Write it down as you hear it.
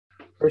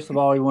First of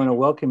all, we want to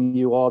welcome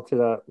you all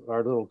to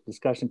our little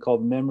discussion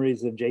called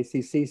Memories of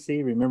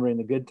JCCC, Remembering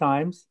the Good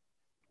Times.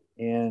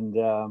 And,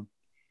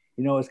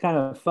 it's kind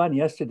of fun.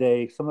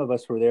 Yesterday, some of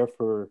us were there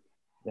for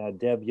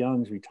Deb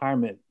Young's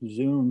retirement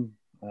Zoom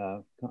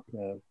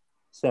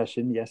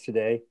session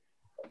yesterday.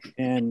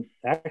 And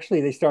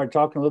actually, they started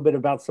talking a little bit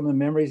about some of the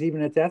memories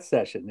even at that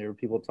session. There were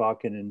people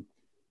talking, and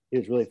it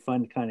was really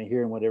fun kind of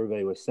hearing what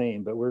everybody was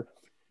saying. But we're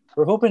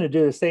hoping to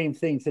do the same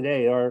thing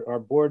today. Our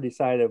board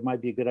decided it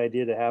might be a good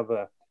idea to have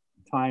a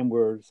time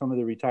where some of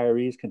the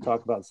retirees can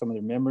talk about some of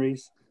their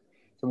memories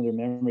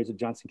of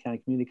Johnson County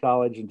Community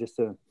College, and just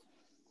a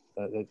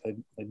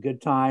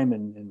good time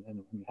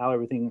and how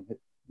everything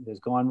has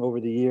gone over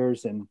the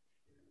years. And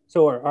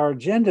so our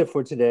agenda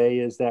for today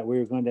is that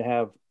we're going to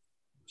have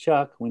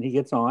Chuck, when he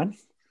gets on,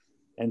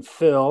 and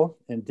Phil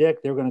and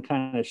Dick, they're going to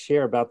kind of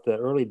share about the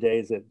early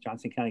days at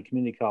Johnson County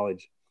Community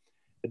College.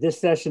 But this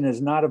session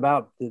is not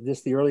about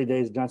the early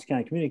days of Johnson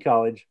County Community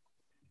College.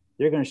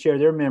 They're going to share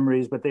their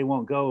memories, but they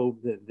won't go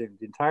the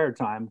entire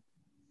time.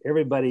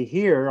 Everybody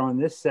here on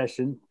this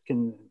session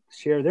can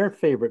share their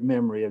favorite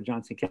memory of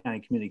Johnson County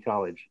Community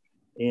College.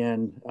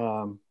 And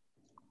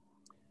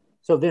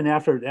so then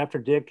after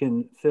Dick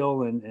and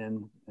Phil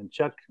and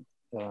Chuck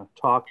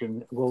talk,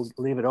 and we'll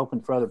leave it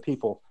open for other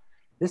people.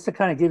 Just to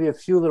kind of give you a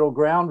few little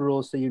ground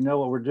rules so you know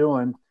what we're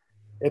doing.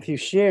 If you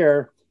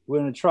share, we're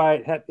going to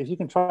try, if you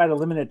can try to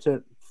limit it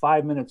to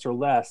 5 minutes or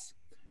less.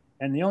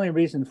 And the only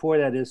reason for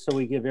that is so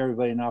we give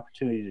everybody an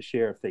opportunity to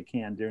share if they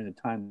can during the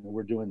time that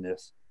we're doing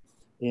this.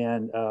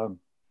 And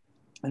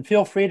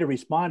feel free to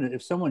respond.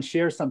 If someone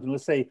shares something,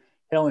 let's say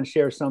Helen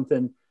shares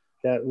something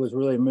that was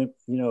really,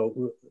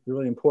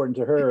 really important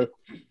to her,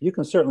 you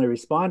can certainly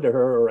respond to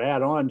her or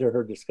add on to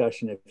her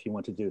discussion if you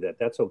want to do that.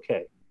 That's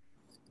okay.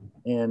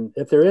 And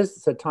if there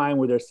is a time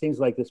where there seems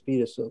like this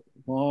be a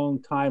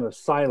long time of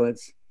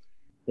silence,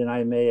 then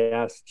I may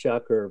ask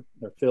Chuck or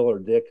Phil or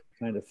Dick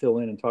kind of fill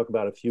in and talk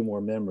about a few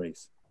more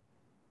memories.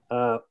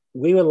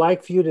 We would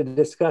like for you to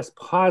discuss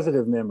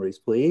positive memories,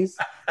 please.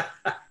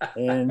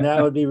 And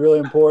that would be really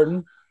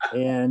important.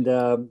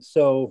 And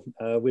so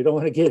we don't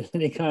want to get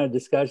any kind of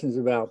discussions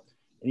about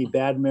any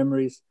bad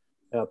memories,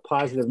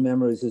 positive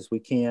memories as we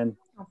can.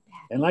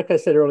 And like I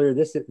said earlier,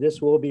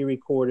 this will be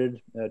recorded.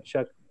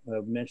 Chuck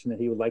mentioned that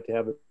he would like to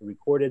have it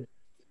recorded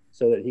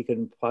so that he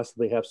can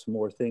possibly have some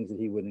more things that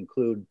he would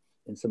include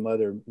in some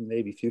other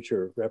maybe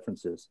future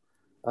references.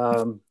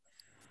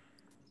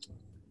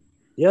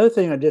 The other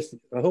thing,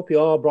 I hope you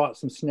all brought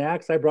some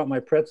snacks. I brought my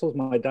pretzels,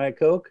 my Diet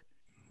Coke,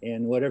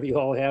 and whatever you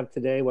all have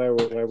today while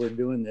we're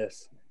doing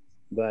this.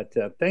 But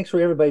thanks for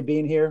everybody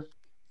being here.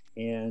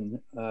 And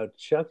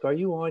Chuck, are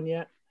you on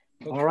yet?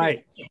 Okay. All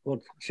right.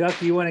 Well,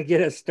 Chuck, you want to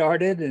get us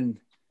started? And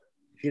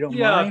if you don't mind.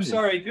 Yeah, I'm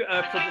sorry for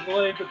the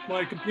delay, but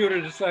my computer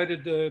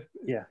decided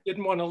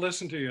didn't want to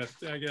listen to you,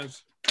 I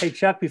guess. Hey,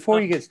 Chuck, before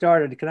you get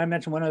started, can I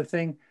mention one other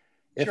thing?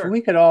 Sure. If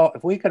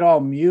we could all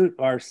mute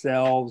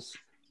ourselves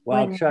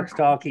while Chuck's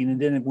talking, and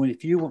then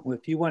if you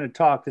want to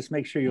talk, just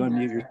make sure you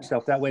unmute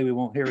yourself. That way we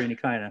won't hear any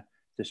kind of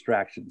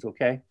distractions,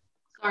 okay?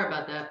 Sorry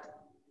about that.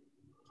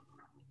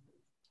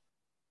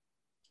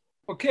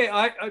 Okay,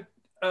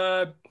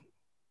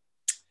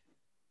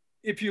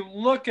 if you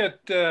look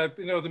at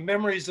the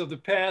memories of the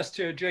past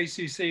here at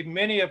JCC,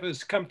 many of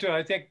us come to,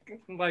 I think,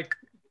 like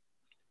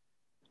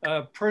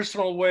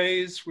personal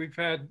ways. We've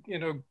had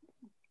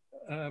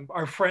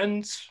our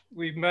friends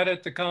we've met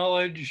at the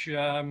college.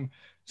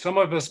 Some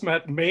of us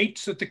met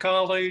mates at the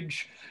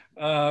college.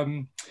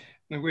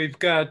 We've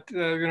got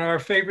our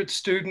favorite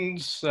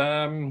students,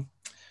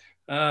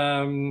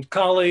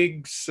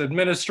 colleagues,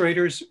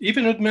 administrators,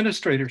 even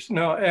administrators.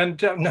 No, and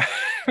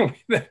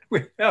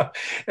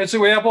so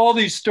we have all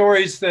these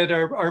stories that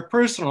are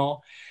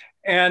personal,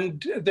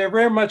 and they're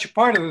very much a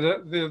part of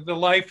the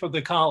life of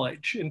the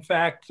college. In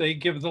fact, they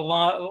give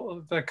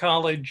the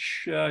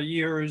college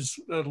years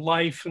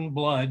life and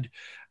blood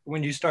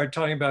when you start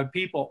talking about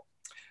people.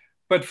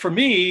 But for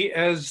me,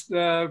 as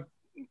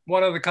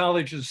one of the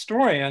college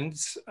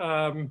historians,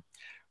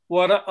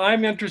 what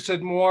I'm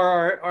interested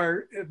more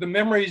are the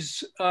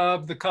memories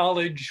of the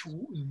college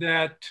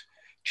that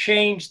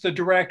changed the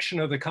direction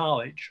of the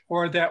college,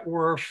 or that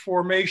were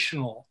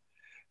formational.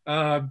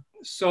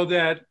 So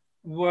that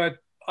what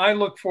I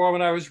look for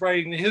when I was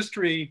writing the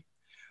history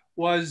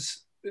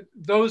was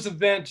those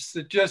events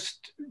that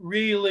just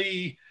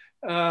really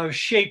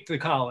shaped the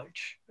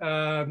college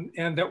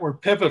and that were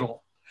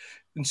pivotal.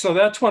 And so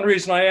that's one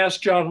reason I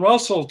asked John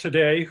Russell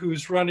today,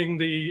 who's running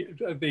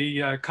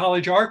the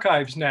college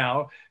archives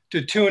now,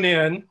 to tune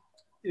in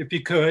if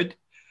he could,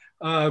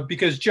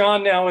 because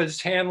John now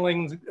is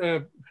handling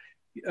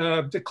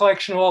the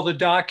collection of all the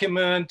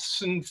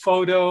documents and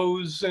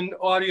photos and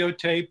audio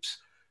tapes.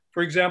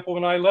 For example,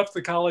 when I left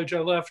the college, I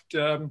left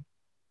a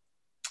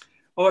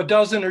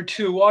dozen or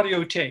two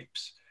audio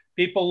tapes.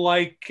 People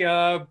like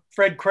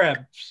Fred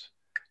Krebs,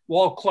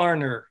 Walt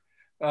Klarner,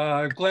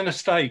 Glenn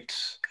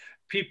Estites,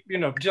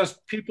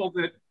 just people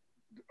that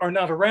are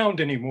not around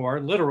anymore,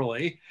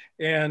 literally.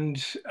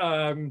 And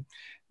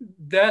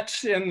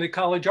that's in the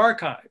college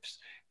archives.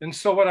 And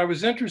so what I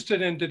was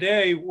interested in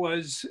today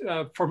was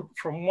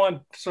from one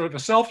sort of a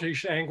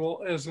selfish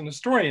angle as an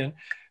historian,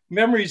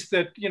 memories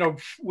that, you know,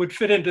 would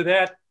fit into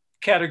that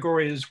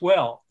category as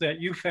well,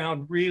 that you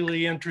found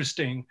really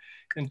interesting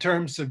in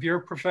terms of your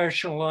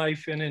professional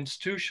life and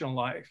institutional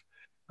life.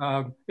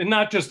 And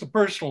not just the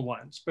personal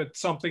ones, but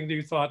something that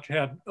you thought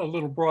had a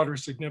little broader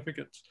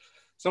significance.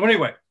 So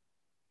anyway,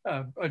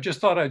 I just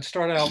thought I'd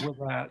start out with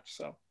that,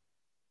 so.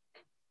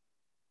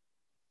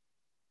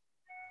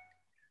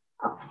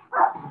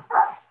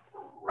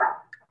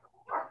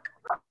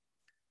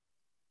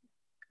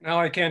 Now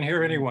I can't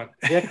hear anyone.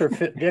 Dick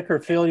or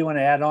Phil, you want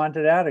to add on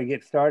to that or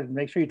get started?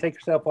 Make sure you take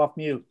yourself off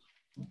mute.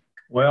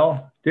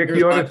 Well, Dick,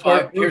 you ought to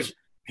start.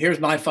 Here's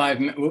my 5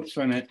 minutes. Whoops,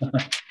 wait a minute. Wait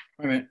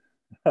a minute.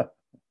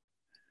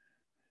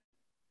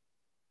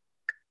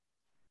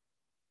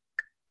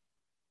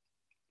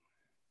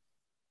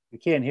 We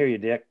can't hear you,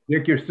 Dick.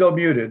 Dick, you're still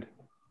muted.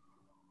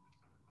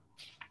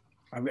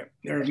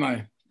 There's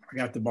I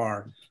got the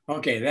bar.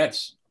 Okay,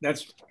 that's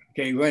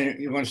okay.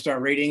 You want to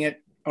start reading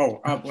it? Oh,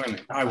 wait a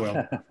minute. I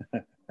will.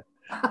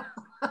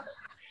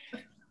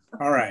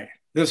 All right.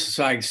 This is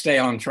so I can stay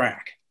on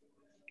track.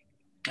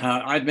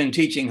 I've been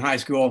teaching high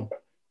school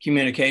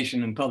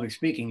communication and public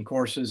speaking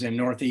courses in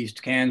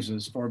Northeast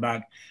Kansas for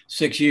about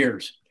 6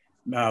 years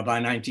by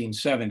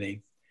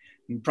 1970,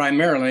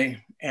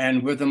 primarily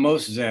and with the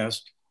most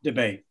zest,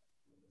 debate.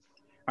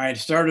 I had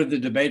started the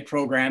debate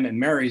program in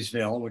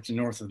Marysville, which is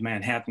north of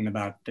Manhattan,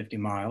 about 50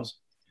 miles.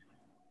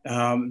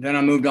 Then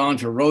I moved on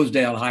to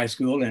Rosedale High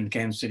School in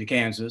Kansas City,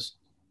 Kansas,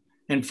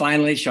 and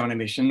finally Shawnee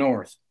Mission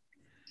North.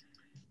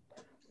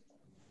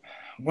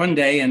 One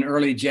day in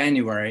early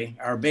January,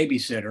 our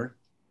babysitter,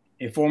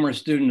 a former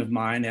student of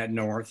mine at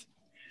North,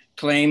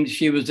 claimed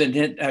she was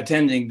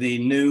attending the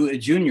new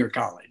junior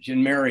college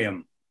in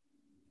Merriam.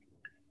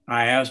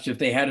 I asked if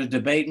they had a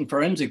debate and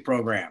forensic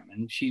program,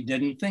 and she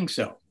didn't think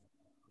so.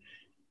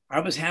 I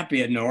was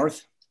happy at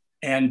North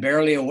and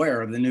barely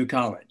aware of the new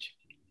college,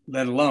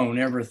 let alone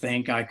ever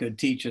think I could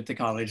teach at the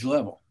college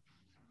level.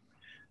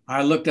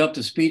 I looked up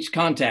the speech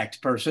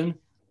contact person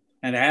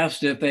and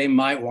asked if they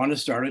might want to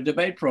start a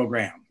debate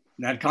program.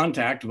 That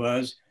contact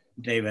was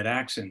David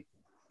Axon.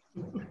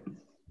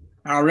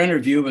 Our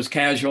interview was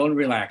casual and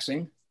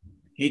relaxing.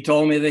 He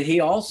told me that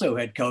he also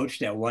had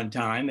coached at one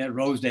time at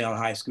Rosedale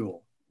High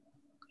School.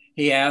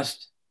 He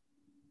asked,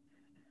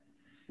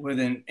 with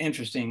an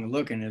interesting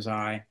look in his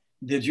eye,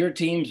 "Did your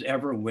teams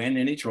ever win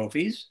any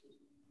trophies?"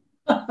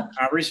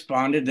 I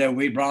responded that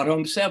we brought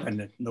home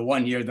 7 the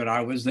 1 year that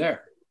I was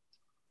there.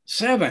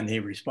 7, he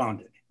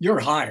responded.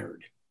 "You're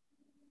hired."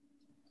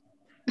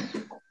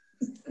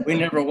 We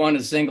never won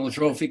a single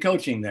trophy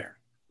coaching there.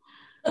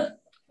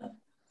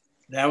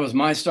 That was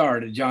my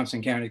start at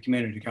Johnson County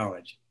Community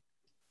College.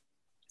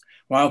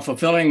 While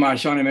fulfilling my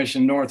Shawnee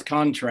Mission North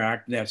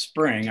contract that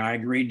spring, I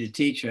agreed to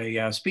teach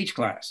a speech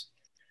class.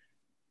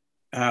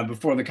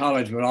 Before the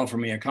college would offer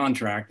me a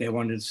contract, they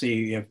wanted to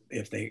see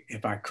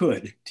if I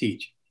could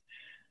teach.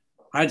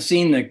 I'd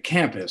seen the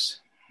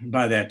campus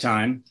by that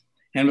time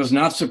and was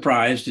not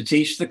surprised to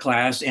teach the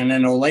class in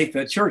an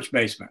Olathe church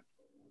basement.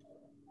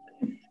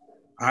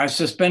 I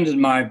suspended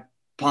my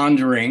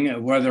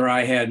pondering whether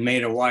I had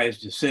made a wise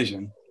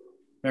decision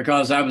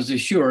because I was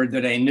assured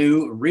that a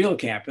new real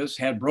campus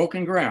had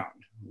broken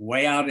ground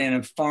way out in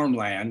a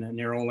farmland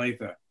near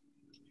Olathe.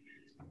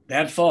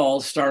 That fall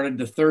started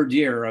the 3rd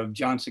year of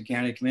Johnson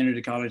County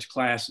Community College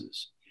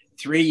classes,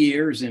 3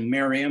 years in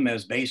Merriam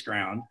as base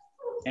ground,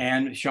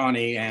 and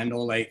Shawnee and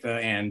Olathe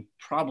and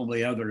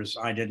probably others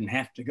I didn't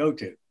have to go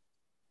to.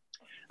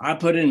 I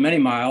put in many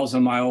miles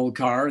on my old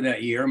car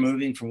that year,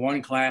 moving from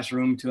one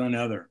classroom to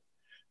another,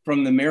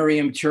 from the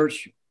Merriam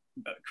Church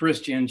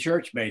Christian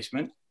church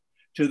basement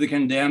to the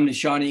condemned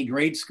Shawnee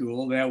grade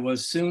school that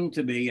was soon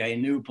to be a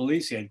new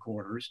police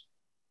headquarters,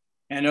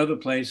 and other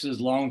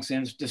places long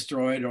since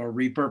destroyed or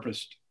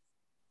repurposed.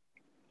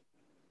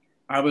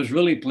 I was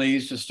really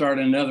pleased to start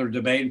another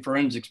debate and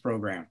forensics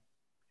program,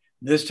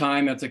 this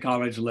time at the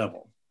college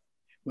level.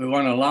 We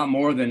won a lot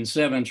more than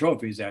 7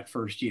 trophies that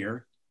first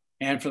year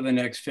and for the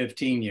next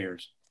 15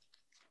 years.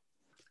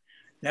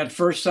 That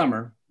first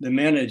summer, the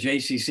men at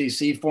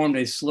JCCC formed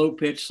a slow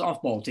pitch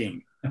softball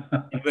team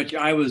in which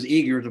I was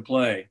eager to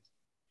play.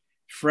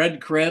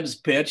 Fred Krebs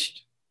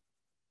pitched,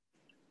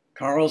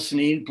 Carl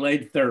Sneed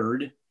played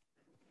third,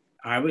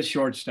 I was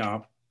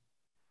shortstop,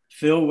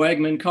 Phil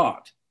Wegman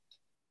caught.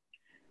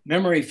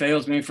 Memory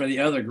fails me for the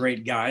other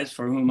great guys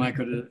for whom I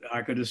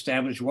could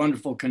establish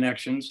wonderful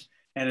connections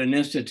at an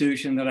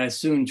institution that I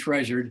soon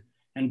treasured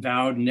and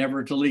vowed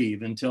never to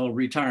leave until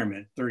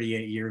retirement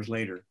 38 years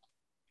later.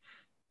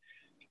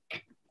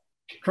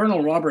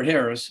 Colonel Robert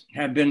Harris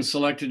had been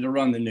selected to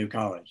run the new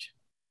college.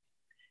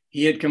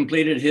 He had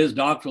completed his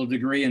doctoral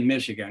degree in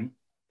Michigan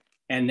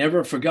and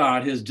never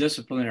forgot his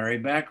disciplinary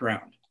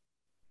background,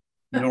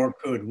 nor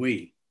could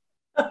we.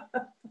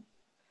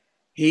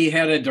 He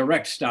had a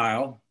direct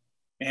style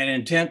and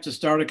intent to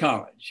start a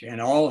college,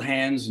 and all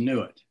hands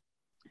knew it.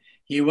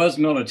 He was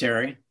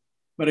military,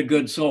 but a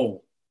good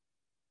soul.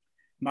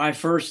 My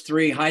first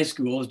 3 high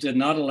schools did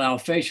not allow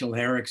facial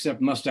hair except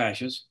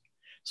mustaches,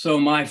 so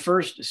my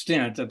first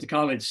stint at the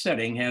college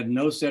setting had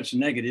no such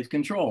negative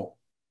control.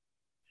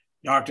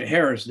 Dr.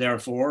 Harris,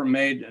 therefore,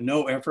 made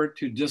no effort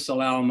to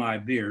disallow my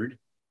beard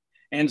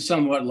and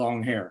somewhat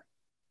long hair.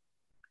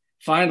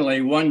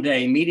 Finally, one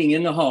day,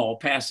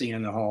 passing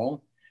in the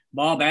hall,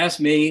 Bob asked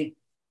me,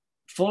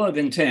 full of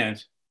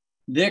intent,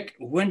 "Dick,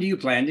 when do you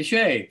plan to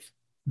shave?"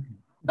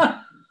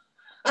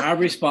 I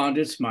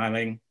responded,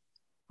 smiling,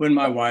 "When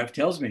my wife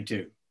tells me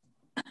to."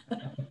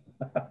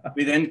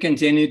 We then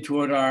continued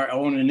toward our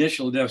own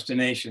initial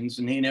destinations,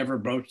 and he never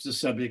broached the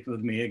subject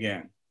with me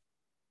again.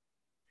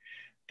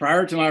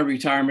 Prior to my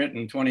retirement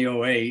in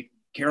 2008,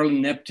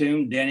 Carolyn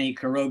Neptune, Danny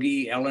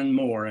Karogi, Ellen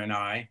Moore, and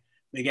I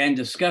began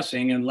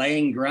discussing and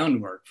laying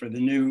groundwork for the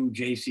new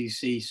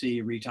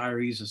JCCC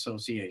Retirees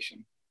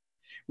Association.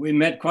 We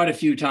met quite a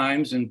few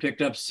times and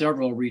picked up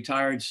several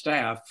retired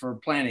staff for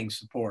planning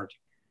support.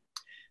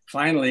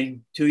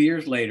 Finally, 2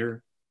 years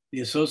later, the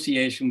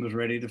association was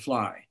ready to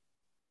fly.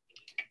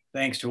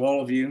 Thanks to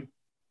all of you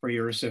for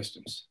your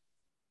assistance.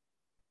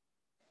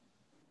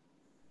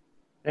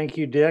 Thank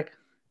you, Dick.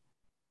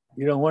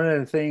 You know, one of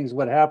the things,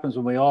 what happens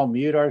when we all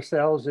mute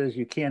ourselves is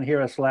you can't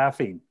hear us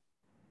laughing.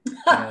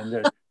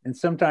 And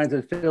sometimes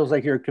it feels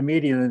like you're a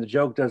comedian and the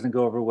joke doesn't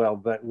go over well,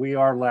 but we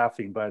are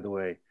laughing, by the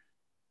way.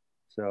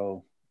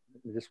 So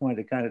I just wanted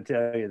to kind of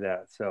tell you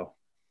that. So,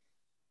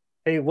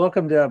 hey,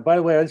 welcome to, by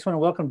the way, I just want to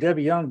welcome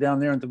Debbie Young down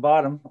there at the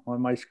bottom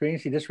on my screen.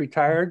 She just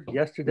retired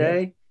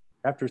yesterday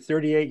after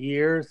 38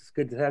 years. It's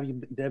good to have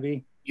you,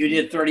 Debbie. You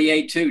did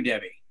 38 too,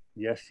 Debbie.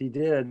 Yes, she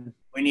did.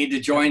 We need to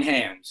join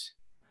hands.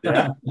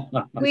 Yeah.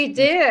 We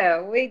do.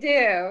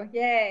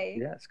 Yay.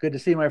 Yeah, it's good to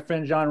see my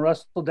friend John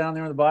Russell down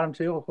there on the bottom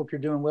too. I hope you're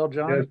doing well,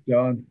 John. Yes,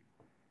 John.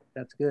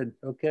 That's good.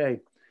 Okay.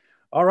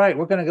 All right,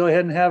 we're going to go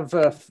ahead and have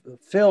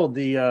Phil,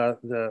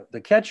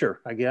 the catcher,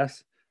 I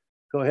guess.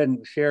 Go ahead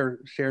and share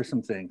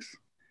some things.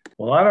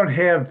 Well, I don't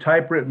have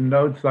typewritten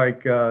notes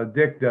like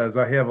Dick does.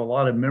 I have a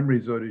lot of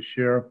memories though to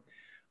share.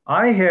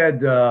 I had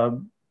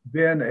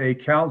been a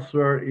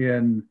counselor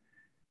in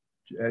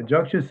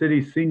Junction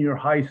City Senior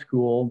High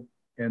School,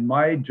 and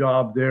my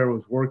job there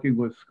was working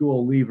with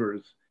school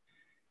leavers.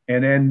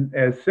 And then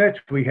as such,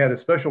 we had a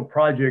special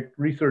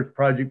research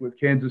project with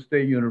Kansas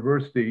State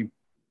University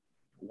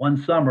one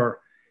summer.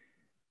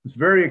 It was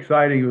very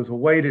exciting. It was a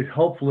way to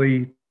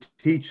hopefully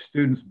teach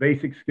students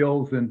basic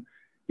skills and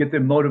get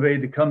them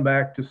motivated to come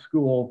back to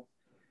school.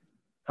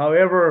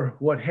 However,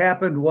 what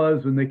happened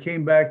was when they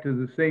came back to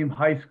the same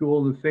high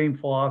school, the same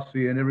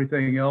philosophy and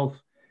everything else,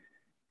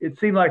 it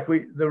seemed like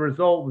the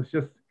result was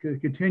just a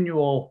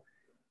continual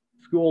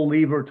school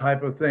leaver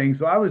type of thing.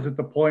 So I was at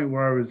the point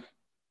where I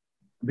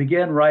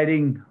began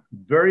writing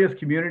various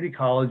community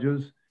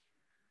colleges,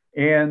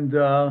 and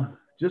I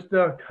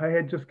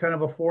had just kind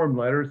of a form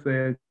letter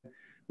saying I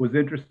was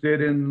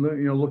interested in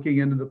looking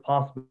into the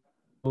possibility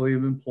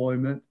of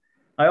employment.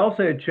 I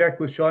also had checked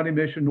with Shawnee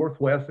Mission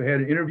Northwest. I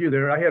had an interview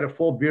there. I had a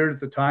full beard at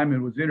the time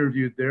and was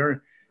interviewed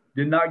there.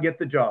 Did not get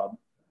the job.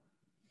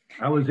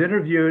 I was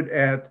interviewed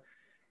at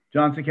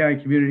Johnson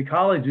County Community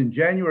College in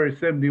January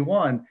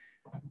 '71.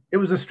 It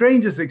was the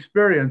strangest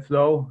experience,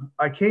 though.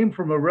 I came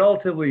from a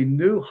relatively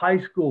new high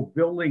school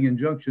building in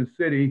Junction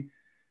City.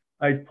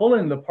 I pull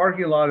in the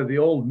parking lot of the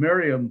old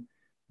Merriam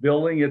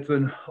building. It's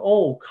an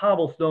old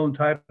cobblestone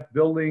type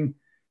building.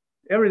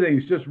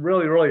 Everything's just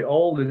really, really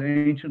old and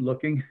ancient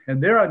looking.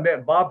 And there I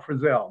met Bob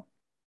Frizzell.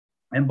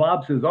 And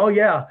Bob says, "Oh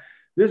yeah,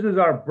 this is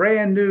our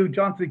brand new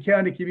Johnson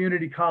County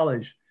Community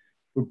College.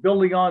 We're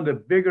building on to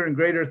bigger and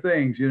greater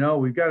things.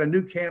 We've got a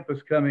new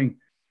campus coming."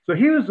 So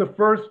he was the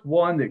first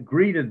one that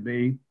greeted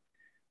me.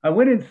 I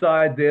went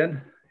inside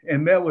then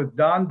and met with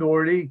Don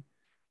Doherty,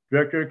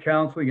 Director of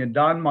Counseling, and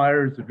Don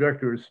Myers, the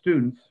Director of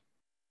Student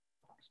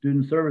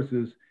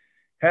Services.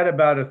 Had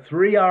about a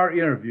 3-hour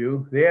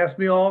interview. They asked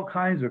me all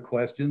kinds of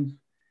questions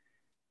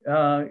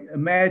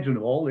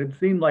imaginable. It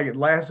seemed like it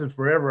lasted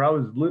forever. I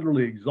was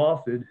literally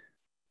exhausted.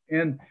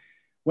 And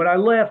when I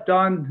left,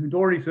 Don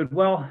Doherty said,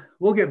 "Well,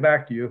 we'll get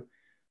back to you."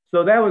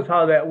 So that was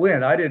how that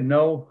went. I didn't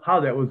know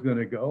how that was going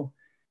to go.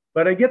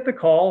 But I get the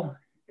call,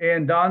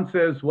 and Don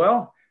says,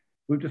 "Well,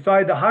 we've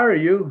decided to hire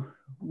you.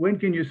 When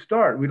can you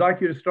start? We'd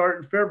like you to start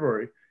in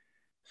February."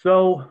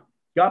 So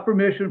got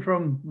permission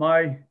from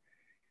my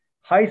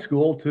high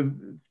school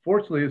to,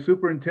 fortunately, a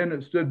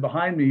superintendent stood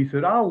behind me. He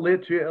said, "I'll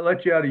let you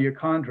out of your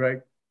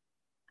contract."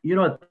 In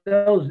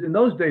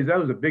those days, that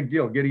was a big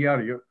deal, getting out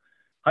of your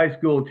high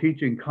school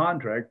teaching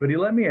contract, but he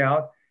let me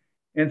out.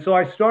 And so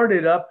I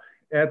started up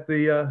at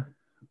the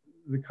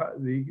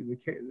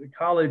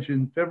college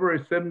in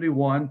February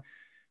 '71.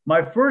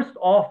 My first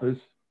office,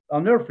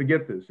 I'll never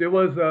forget this. It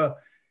was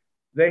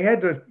they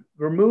had to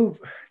remove.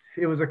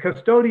 It was a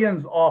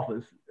custodian's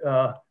office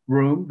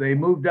room. They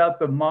moved out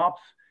the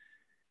mops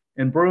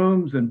and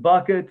brooms and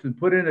buckets and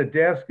put in a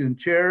desk and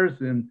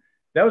chairs, and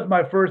that was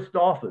my first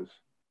office.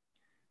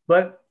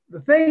 But the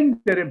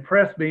thing that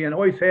impressed me and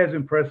always has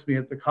impressed me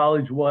at the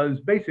college was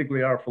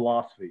basically our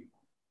philosophy,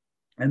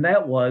 and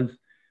that was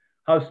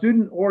how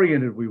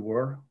student-oriented we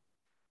were,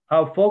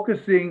 how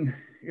focusing,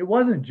 it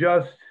wasn't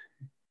just,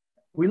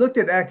 we looked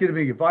at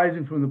academic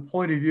advising from the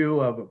point of view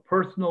of a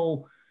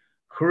personal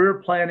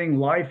career planning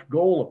life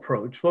goal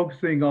approach,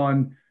 focusing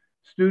on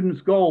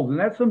students' goals. And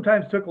that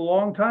sometimes took a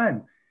long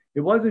time.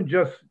 It wasn't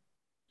just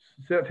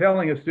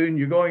telling a student,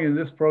 you're going in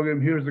this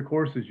program, here's the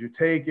courses you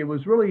take. It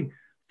was really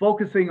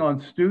focusing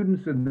on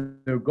students and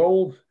their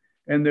goals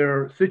and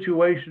their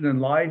situation in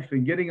life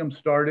and getting them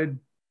started.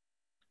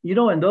 You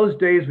know, in those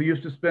days, we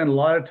used to spend a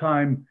lot of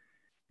time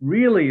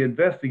really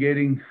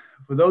investigating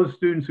for those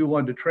students who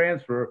wanted to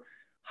transfer,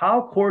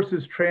 how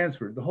courses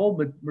transferred. The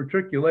whole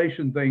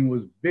matriculation thing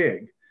was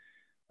big.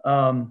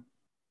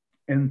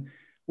 And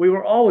we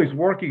were always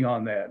working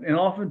on that. And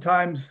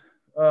oftentimes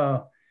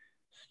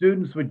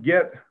students would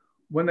get,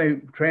 when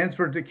they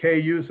transferred to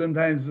KU,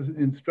 sometimes the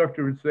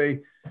instructor would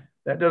say,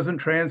 that doesn't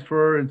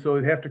transfer. And so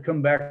they'd have to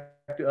come back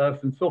to us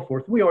and so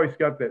forth. We always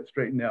got that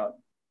straightened out.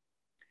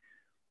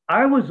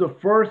 I was the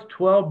first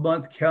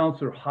 12-month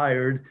counselor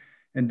hired,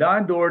 and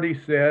Don Doherty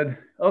said,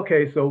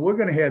 okay, so we're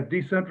going to have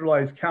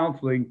decentralized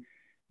counseling.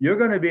 You're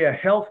going to be a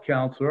health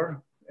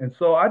counselor. And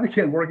so I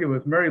began working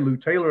with Mary Lou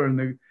Taylor in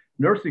the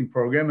nursing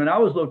program, and I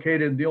was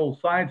located in the old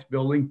science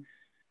building,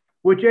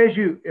 which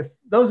if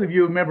those of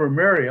you remember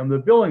Merriam, the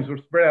buildings were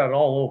spread out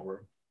all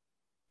over.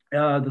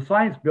 The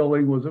science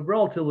building was a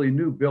relatively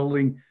new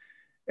building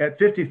at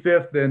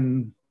 55th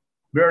and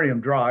Merriam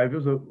Drive. It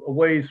was a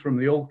ways from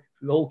the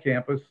old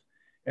campus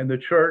and the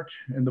church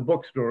and the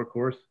bookstore, of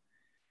course.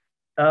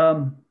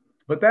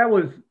 But that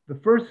was the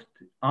first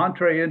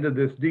entree into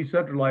this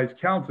decentralized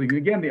counseling.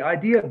 Again, the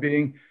idea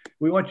being,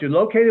 we want you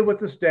located with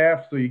the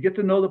staff so you get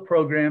to know the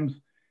programs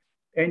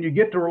and you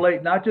get to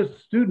relate not just to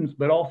students,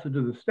 but also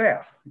to the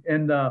staff.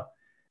 And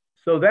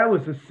so that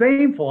was the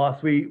same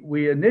philosophy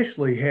we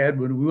initially had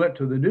when we went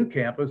to the new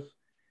campus.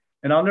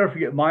 And I'll never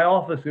forget my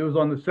office. It was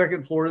on the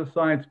second floor of the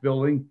science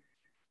building.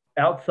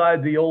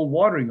 Outside the old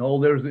watering hole,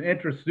 there was an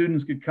entrance.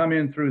 Students could come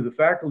in through the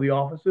faculty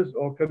offices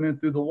or come in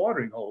through the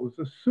watering hole. It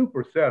was a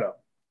super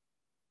setup.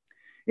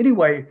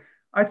 Anyway,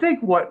 I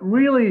think what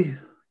really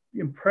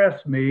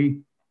impressed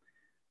me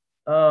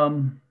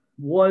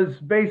was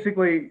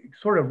basically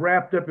sort of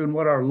wrapped up in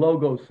what our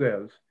logo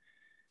says,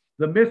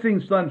 the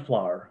missing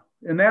sunflower.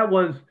 And that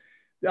was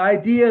the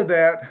idea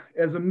that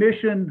as a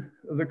mission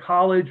of the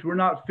college, we're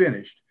not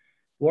finished.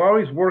 We're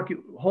always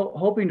working,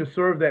 hoping to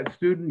serve that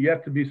student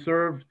yet to be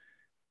served,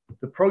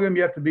 the program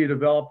yet to be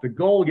developed, the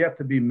goal yet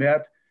to be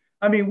met.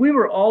 I mean, we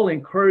were all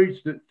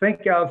encouraged to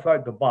think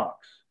outside the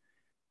box.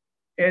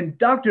 And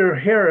Dr.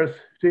 Harris,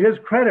 to his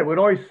credit, would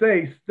always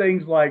say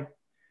things like,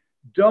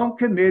 don't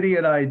committee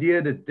an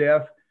idea to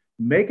death,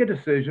 make a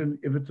decision.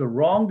 If it's a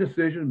wrong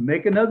decision,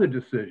 make another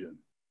decision.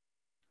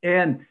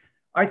 And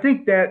I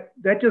think that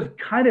just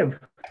kind of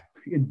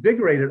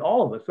invigorated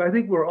all of us. I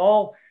think we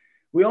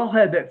all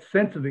had that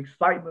sense of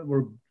excitement.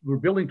 We're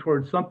building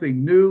towards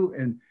something new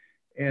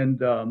and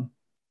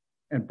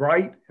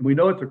bright. And we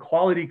know it's a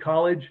quality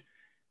college.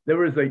 There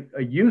was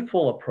a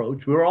youthful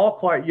approach. We were all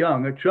quite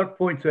young. Chuck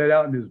points that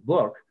out in his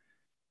book.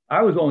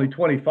 I was only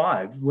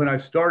 25 when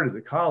I started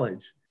the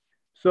college.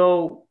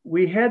 So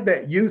we had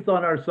that youth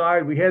on our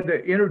side. We had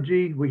that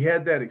energy. We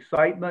had that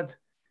excitement.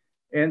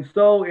 And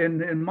so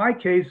in my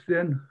case,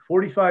 then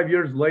 45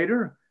 years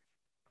later,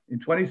 in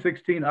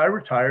 2016, I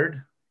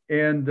retired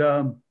and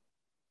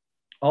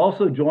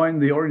also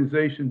joined the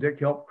organization Dick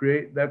helped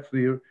create. That's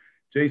the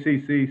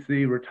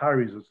JCCC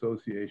Retirees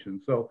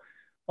Association. So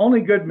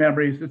only good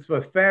memories. It's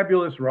a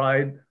fabulous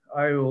ride.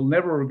 I will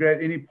never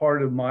regret any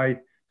part of my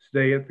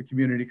stay at the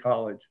community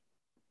college.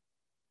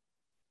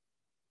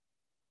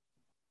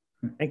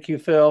 Thank you,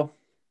 Phil.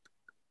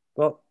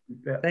 Well,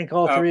 thank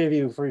all three of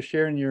you for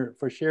sharing your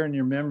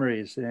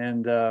memories.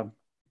 And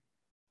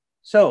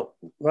so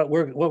what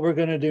we're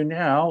going to do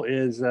now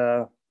is.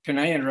 Can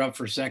I interrupt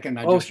for a second?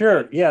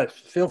 Sure. Yeah,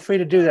 feel free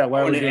to do that. I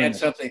want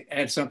to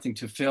add something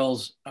to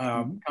Phil's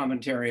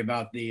commentary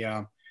about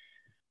the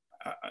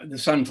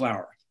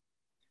sunflower.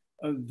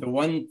 The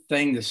one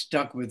thing that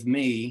stuck with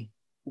me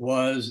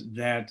was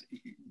that,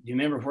 you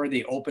remember where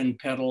the open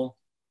petal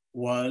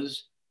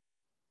was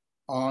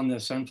on the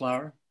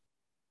sunflower?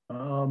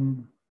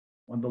 On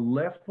the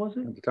left, was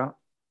it? At the top?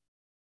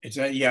 It's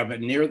yeah,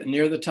 but near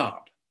the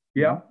top.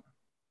 Yeah.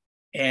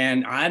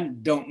 And I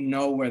don't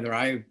know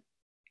whether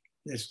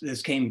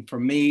this came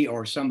from me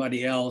or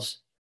somebody else,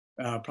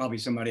 probably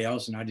somebody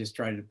else, and I just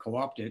tried to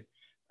co-opt it.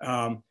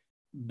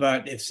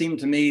 But it seemed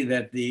to me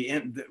that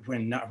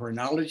where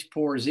knowledge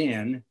pours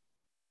in,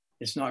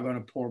 it's not going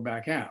to pour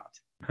back out.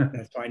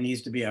 That's why it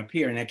needs to be up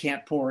here, and it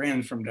can't pour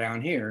in from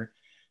down here.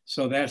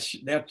 So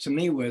that to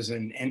me was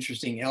an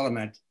interesting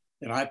element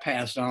that I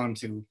passed on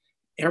to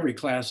every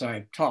class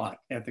I taught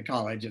at the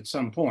college at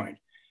some point.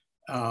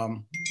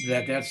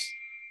 That's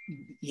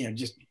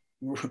just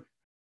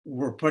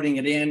we're putting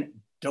it in.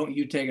 Don't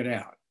you take it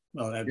out.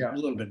 Well, that's a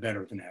little bit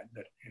better than that,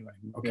 but anyway.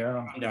 Okay,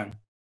 yeah. I'm done.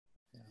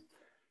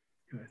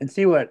 And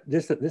see what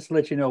this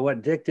lets you know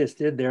what Dick just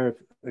did there.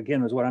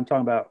 Again, was what I'm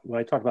talking about. What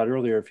I talked about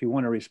earlier. If you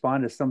want to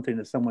respond to something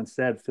that someone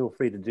said, feel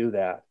free to do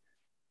that.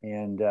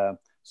 And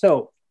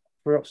so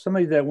for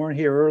somebody that weren't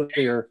here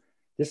earlier,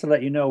 just to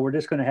let you know, we're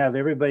just going to have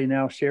everybody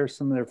now share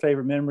some of their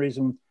favorite memories.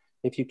 And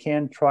if you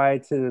can, try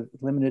to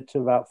limit it to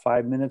about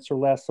 5 minutes or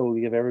less, so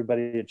we give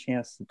everybody a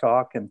chance to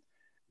talk. And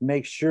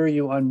make sure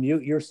you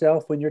unmute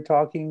yourself when you're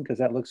talking, because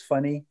that looks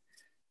funny.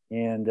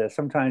 And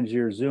sometimes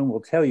your Zoom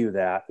will tell you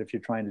that if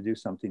you're trying to do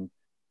something.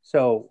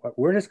 So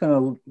we're just going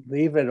to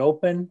leave it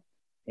open,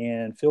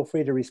 and feel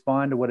free to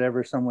respond to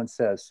whatever someone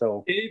says.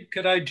 So Dave,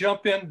 could I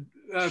jump in?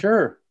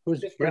 Sure.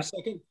 Just for a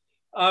second.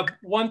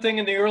 One thing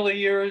in the early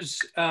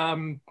years,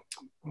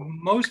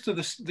 most of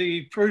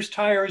the first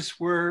hires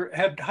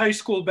had high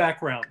school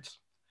backgrounds.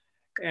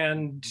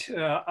 And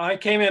I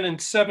came in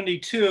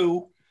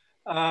 72,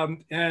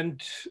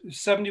 and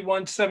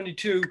 71,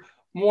 72,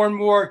 more and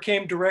more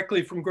came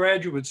directly from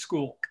graduate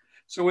school.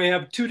 So we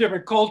have two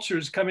different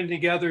cultures coming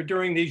together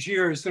during these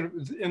years,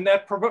 and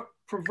that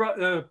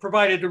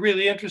provided a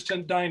really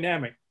interesting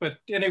dynamic. But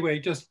anyway,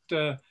 just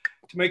to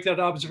make that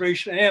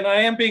observation. And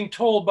I am being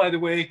told, by the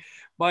way,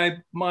 by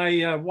my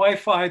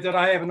Wi-Fi that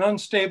I have an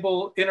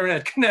unstable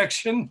internet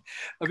connection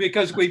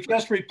because we've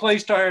just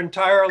replaced our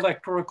entire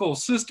electrical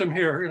system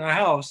here in our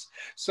house.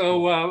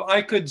 So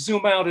I could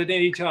zoom out at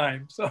any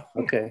time. So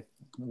okay,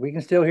 we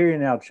can still hear you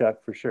now,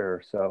 Chuck, for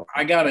sure. So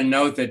I got a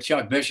note that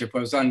Chuck Bishop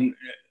was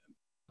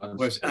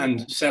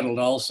unsettled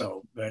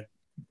also, but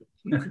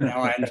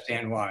now I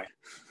understand why.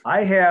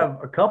 I have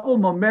a couple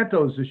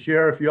mementos to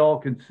share if y'all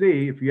can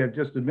see, if you have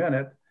just a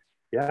minute.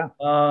 Yeah.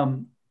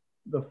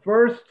 The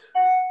first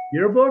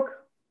yearbook,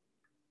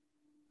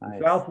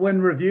 Nice.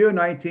 Southwind Review,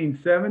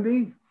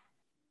 1970.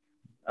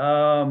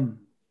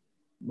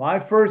 My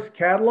first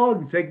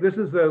catalog, this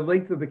is the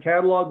length of the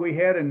catalog we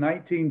had in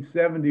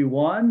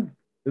 1971.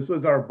 This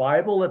was our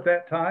Bible at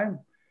that time.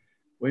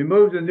 We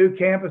moved to a new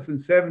campus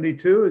in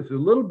 72. It's a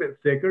little bit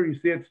thicker. You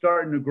see it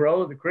starting to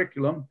grow, the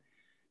curriculum.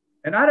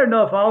 And I don't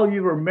know if all of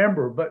you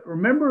remember, but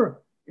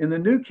remember in the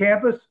new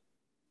campus,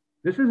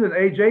 this is an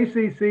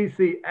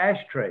JCCC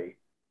ashtray.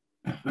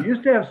 We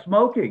used to have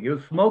smoking. It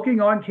was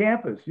smoking on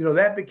campus. You know,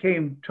 that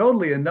became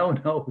totally a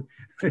no-no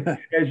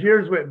as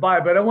years went by.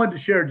 But I wanted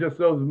to share just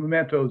those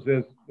mementos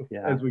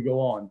as we go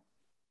on.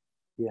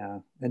 Yeah.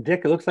 And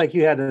Dick, it looks like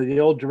you had the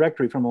old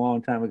directory from a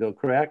long time ago,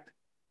 correct?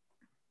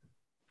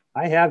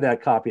 I have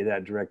that copy of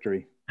that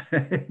directory.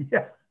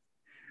 Yeah.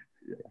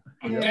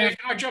 Dave,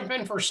 can I jump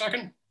in for a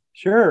second?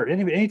 Sure.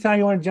 Anytime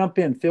you want to jump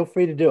in, feel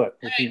free to do it.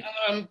 Hey,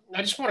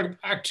 I just want to go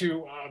back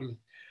to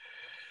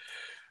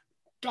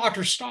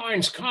Dr.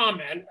 Stine's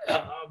comment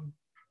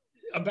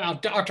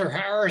about Dr.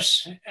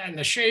 Harris and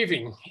the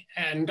shaving,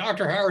 and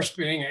Dr. Harris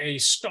being a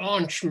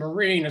staunch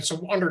Marine. It's a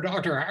wonder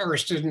Dr.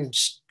 Harris didn't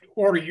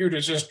order you to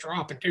just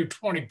drop and do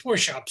 20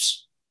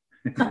 push-ups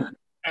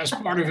as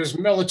part of his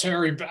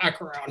military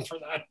background for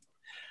that.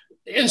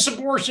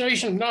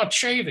 Insubordination, not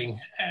shaving.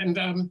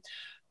 And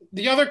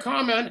the other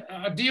comment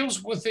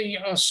deals with the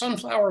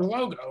sunflower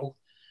logo,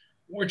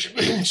 which,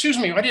 excuse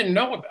me, I didn't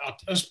know about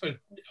this, but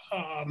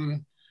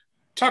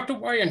tucked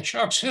away in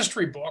Chuck's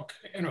history book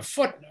in a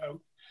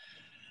footnote,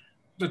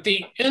 that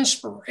the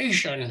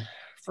inspiration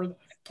for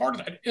part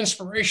of that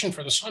inspiration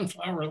for the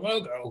sunflower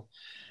logo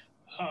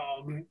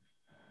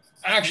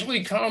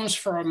actually comes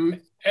from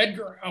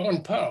Edgar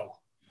Allan Poe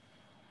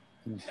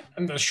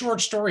and the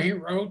short story he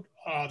wrote,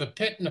 The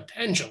Pit and the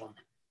Pendulum.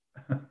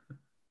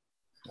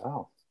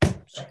 Wow.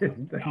 I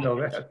didn't know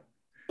that.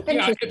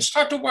 Yeah, it's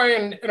tucked away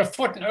in a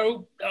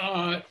footnote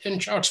in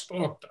Chuck's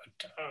book.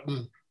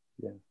 But,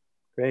 yeah,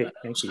 great.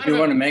 Thank you. You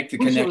want to make the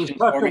connection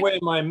tucked for me? away in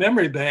my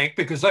memory bank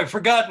because I've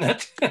forgotten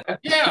it.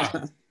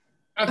 Yeah,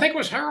 I think it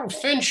was Harold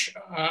Finch.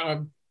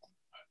 I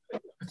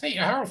think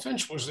Harold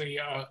Finch was the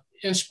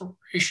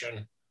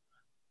inspiration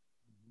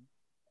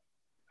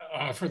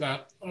for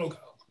that logo.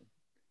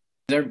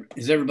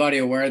 Is everybody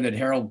aware that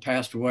Harold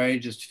passed away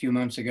just a few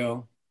months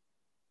ago?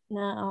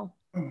 No.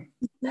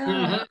 No.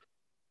 Mhm.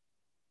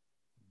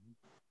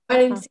 I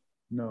didn't see.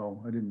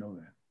 No, I didn't know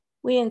that.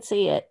 We didn't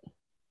see it.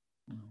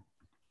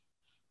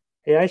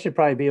 Hey, I should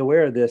probably be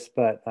aware of this,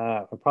 but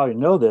I probably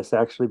know this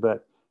actually,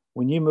 but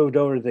when you moved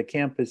over to the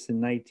campus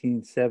in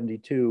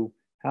 1972,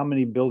 how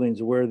many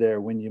buildings were there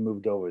when you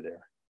moved over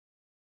there?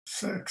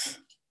 6.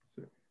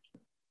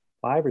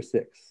 5 or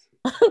 6?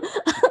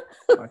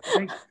 I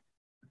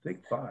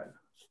think 5.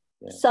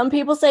 Yeah. Some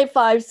people say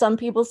 5, some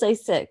people say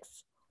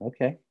 6.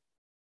 Okay.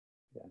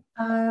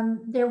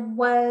 There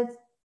was,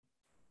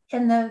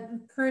 in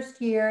the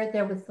first year,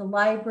 there was the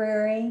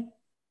library,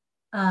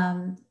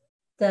 the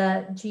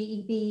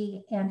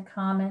GEB and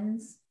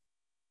Commons,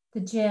 the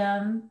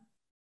gym,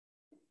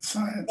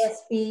 Science.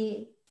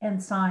 SB,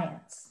 and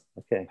science.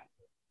 Okay.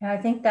 And I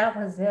think that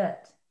was it.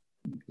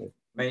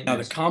 Now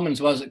the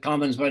Commons wasn't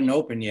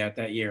open yet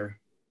that year.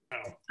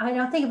 I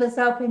don't think it was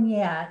open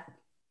yet.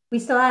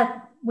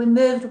 We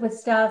moved with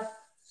stuff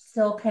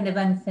still kind of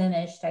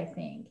unfinished, I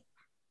think.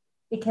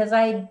 Because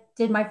I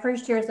did my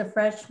first year as a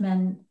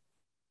freshman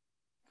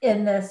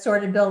in the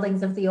sort of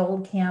buildings of the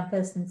old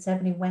campus in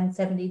 71,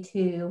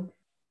 72,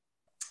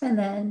 and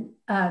then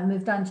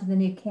moved on to the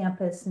new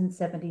campus in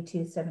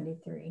 72,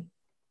 73.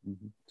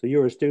 Mm-hmm. So you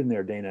were a student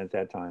there, Dana, at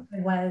that time. I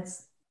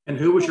was. And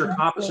who was your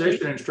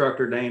composition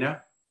instructor,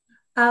 Dana?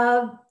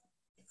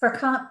 For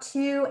Comp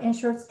 2 and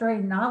short story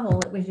novel,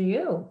 it was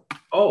you.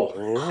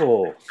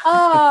 Oh.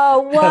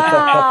 Oh,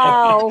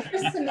 wow.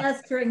 First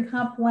semester in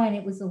Comp 1,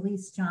 it was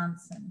Elise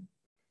Johnson.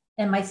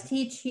 And my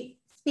speech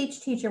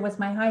teacher was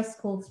my high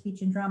school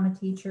speech and drama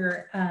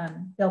teacher,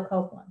 Bill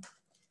Copeland.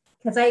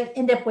 Because I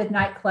ended up with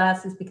night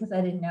classes because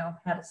I didn't know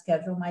how to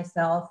schedule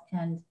myself.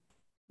 And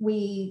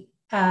we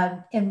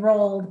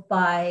enrolled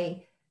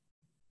by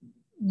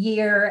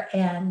year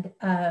and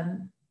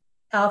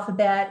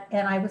alphabet,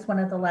 and I was one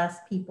of the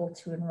last people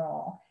to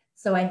enroll.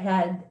 So I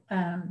had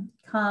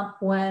Comp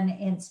 1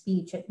 and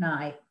speech at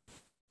night.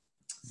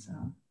 So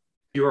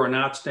You are an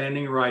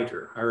outstanding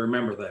writer. I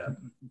remember that.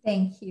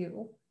 thank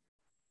you.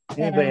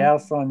 Anybody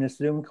else on this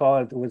Zoom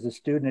call that was a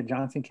student at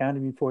Johnson County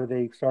before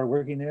they started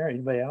working there?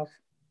 Anybody else?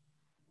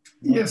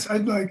 Yes,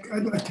 I'd like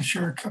to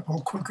share a couple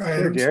of quick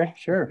items. Sure, Jerry.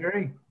 Sure.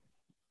 Jerry?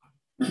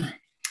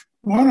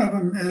 One of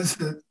them is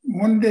that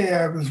one day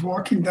I was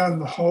walking down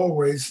the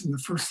hallways in the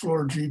first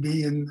floor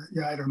GB, and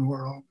I don't know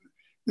where all,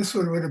 this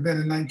would have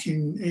been in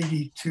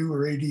 1982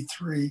 or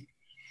 83.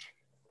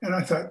 And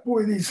I thought,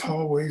 boy, these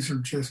hallways are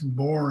just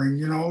boring.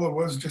 You know, all it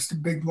was just a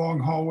big long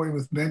hallway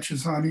with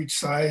benches on each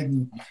side,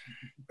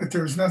 but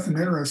there was nothing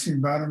interesting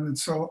about them. And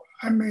so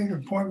I made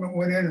an appointment,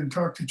 went in and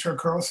talked to Chuck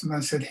Carlson. I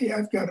said, hey,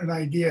 I've got an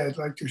idea I'd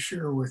like to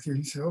share with you.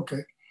 He said,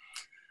 okay.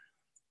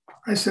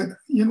 I said,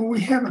 you know,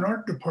 we have an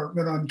art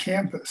department on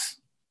campus.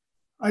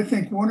 I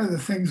think one of the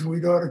things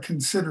we'd ought to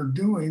consider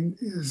doing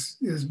is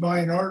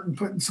buying art and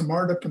putting some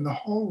art up in the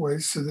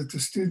hallways so that the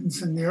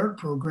students in the art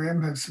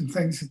program have some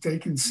things that they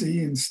can see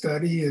and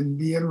study and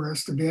be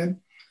interested in.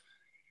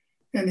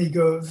 And he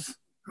goes,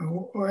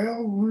 oh,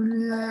 well,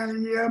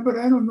 yeah, but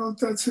I don't know if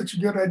that's such a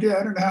good idea.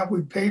 I don't know how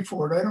we'd pay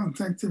for it. I don't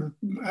think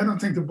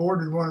the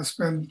board would want to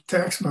spend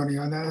tax money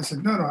on that. I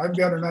said, no, I've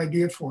got an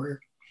idea for you.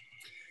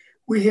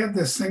 We have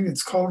this thing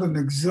that's called an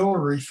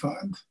auxiliary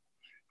fund,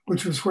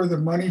 which was where the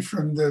money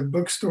from the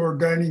bookstore,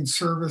 dining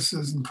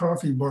services, and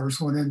coffee bars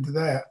went into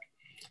that.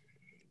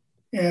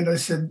 And I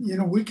said, you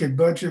know, we could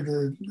budget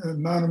an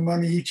amount of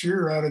money each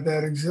year out of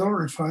that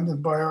auxiliary fund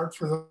and buy art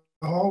for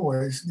the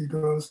hallways. And he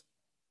goes,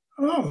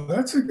 oh,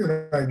 that's a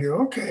good idea.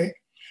 Okay.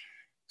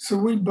 So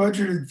we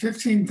budgeted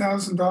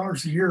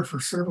 $15,000 a year for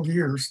several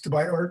years to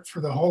buy art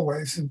for the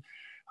hallways. And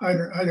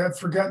I'd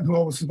forgotten who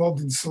all was involved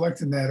in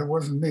selecting that. It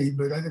wasn't me,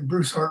 but I think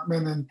Bruce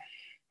Hartman and,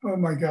 oh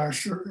my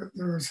gosh,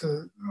 there was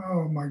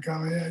oh my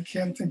God, I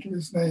can't think of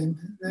his name.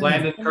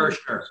 Landon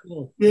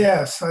Kirshner.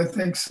 Yes, I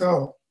think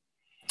so.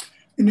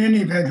 In any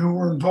event, who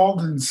were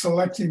involved in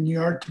selecting the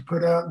art to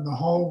put out in the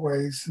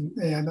hallways.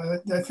 And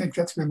I think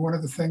that's been one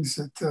of the things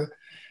that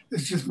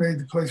has just made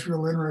the place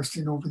real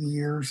interesting over the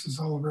years, is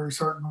all the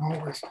various art in the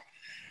hallways.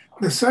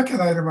 The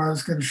second item I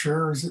was going to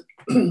share is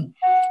that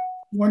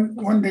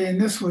one day, and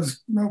this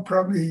was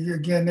probably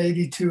again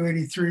 82,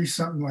 83,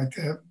 something like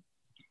that.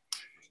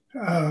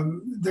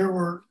 There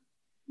were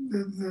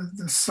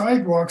the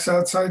sidewalks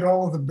outside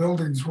all of the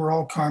buildings were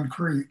all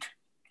concrete,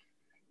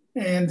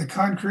 and the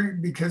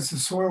concrete, because the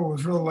soil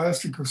was real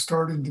elastic, was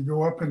starting to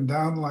go up and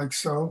down like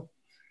so.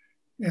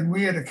 And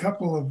we had a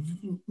couple of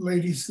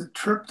ladies that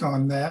tripped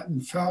on that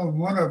and fell, and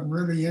one of them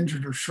really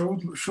injured her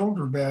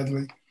shoulder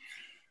badly.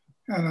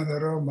 And I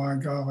thought, oh my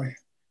golly.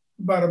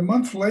 About a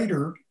month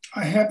later,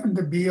 I happened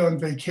to be on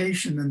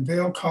vacation in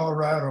Vail,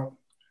 Colorado,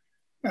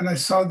 and I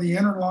saw the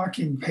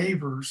interlocking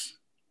pavers.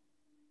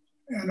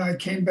 And I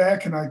came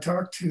back and I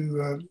talked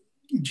to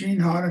Gene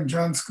Hahn and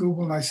John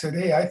Scooble, and I said,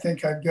 hey, I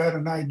think I've got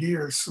an idea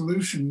or a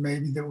solution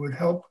maybe that would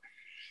help,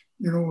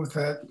 you know, with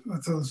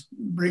those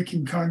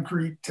breaking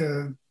concrete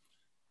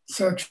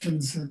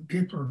sections that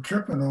people are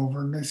tripping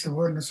over. And they said,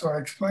 well, and so I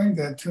explained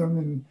that to them,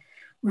 and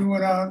we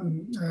went out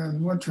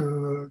and went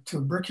to a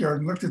brickyard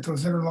and looked at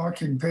those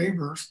interlocking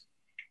pavers.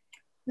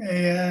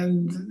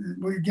 And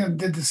we again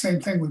did the same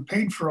thing. We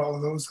paid for all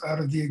of those out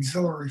of the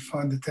auxiliary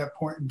fund at that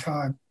point in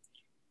time.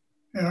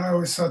 And I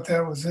always thought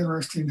that was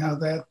interesting, how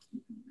that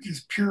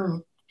just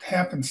pure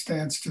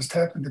happenstance just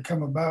happened to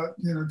come about,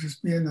 you know,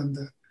 just being in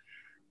the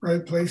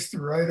right place, the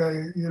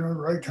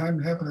right time,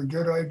 and having a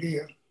good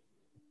idea.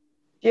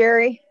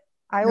 Jerry,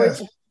 I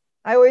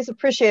always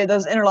appreciated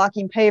those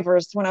interlocking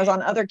pavers when I was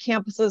on other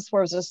campuses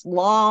where it was just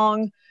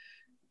long,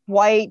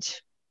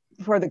 white,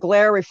 where the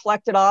glare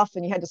reflected off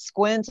and you had to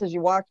squint as you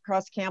walked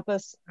across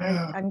campus.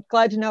 Yeah. I'm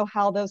glad to know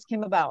how those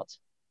came about.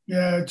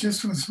 Yeah, it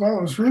just was, well,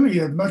 it was really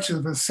much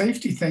of a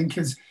safety thing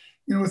because,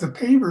 you know, with the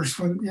pavers,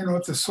 when, you know,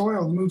 if the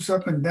soil moves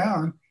up and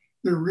down,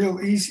 they're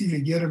real easy to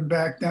get them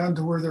back down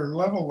to where they're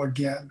level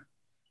again.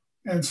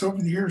 And so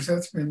over the years,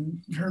 that's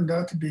turned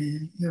out to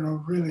be, you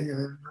know, really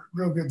a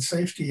real good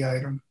safety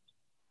item.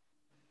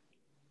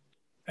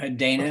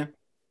 Dana,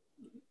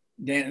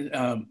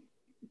 let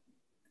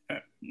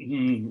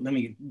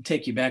me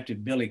take you back to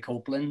Billy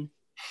Copeland.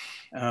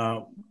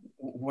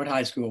 What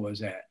high school was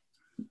that?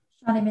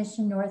 Shawnee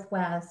Mission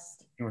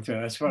Northwest.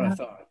 That's what I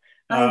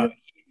thought.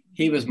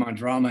 He was my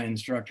drama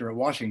instructor at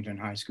Washington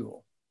High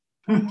School.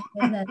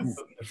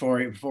 before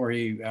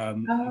he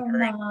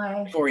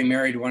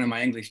married one of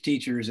my English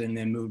teachers and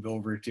then moved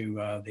over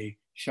to the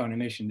Shawnee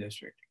Mission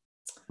District.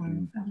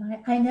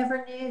 I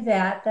never knew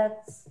that.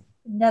 That's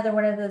another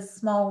one of those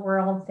small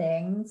world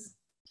things.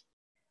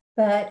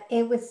 But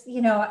it was,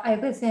 you know, I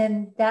was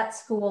in that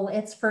school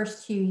its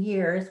first 2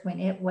 years when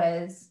it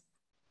was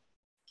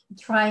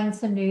trying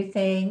some new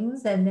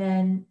things, and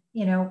then,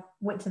 you know,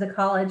 went to the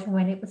college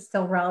when it was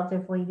still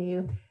relatively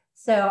new.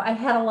 So I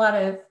had a lot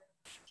of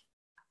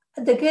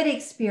the good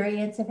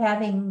experience of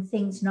having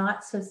things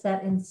not so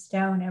set in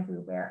stone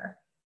everywhere.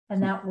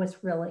 And that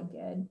was really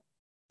good.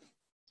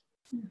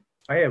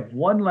 I have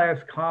one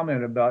last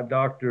comment about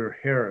Dr.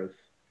 Harris.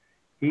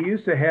 He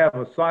used to have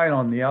a sign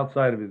on the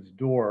outside of his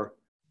door.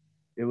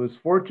 It was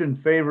 "Fortune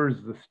favors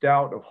the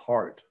stout of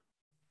heart."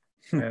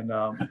 And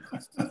I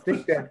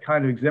think that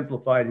kind of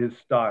exemplified his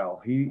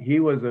style. He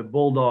was a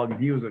bulldog and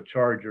he was a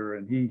charger,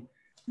 and he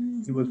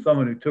was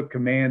someone who took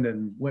command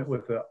and went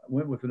with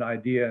an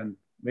idea and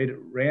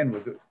ran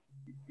with it,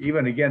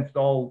 even against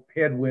all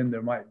headwind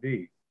there might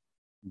be.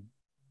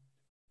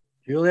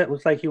 Juliet,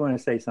 looks like you want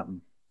to say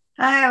something.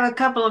 I have a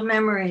couple of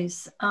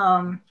memories.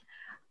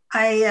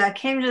 I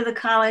came to the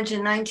college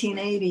in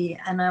 1980,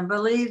 and I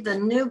believe the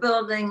new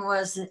building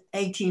was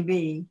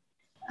ATB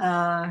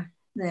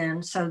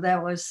then. So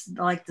that was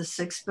like the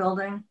 6th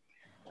building.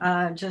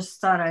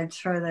 Just thought I'd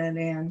throw that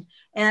in.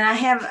 And I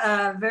have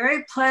a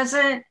very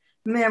pleasant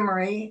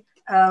memory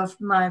of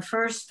my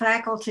first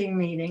faculty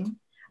meeting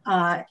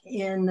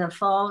in the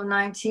fall of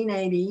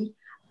 1980.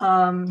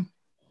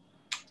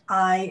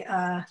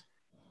 I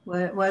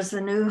was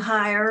the new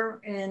hire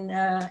in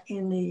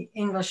the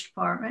English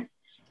department.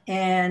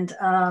 And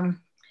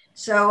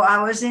so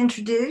I was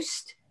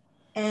introduced,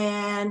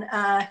 and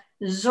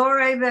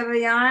Zore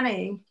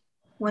Bebiani,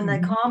 when they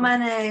called my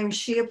name,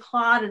 she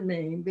applauded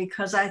me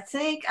because I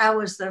think I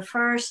was the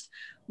first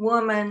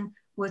woman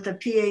with a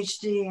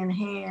PhD in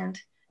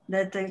hand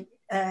that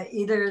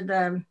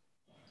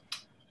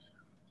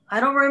I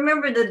don't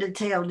remember the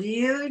detail. Do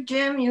you,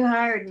 Jim? You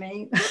hired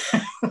me.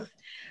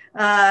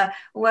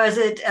 Was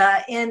it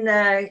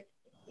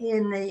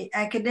in the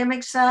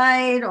academic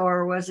side,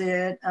 or was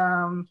it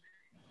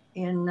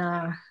in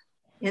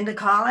the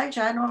college?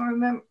 I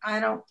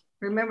don't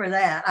remember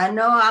that. I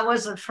know I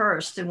was the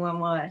first in one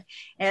way,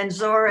 and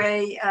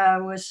Zore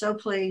was so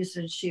pleased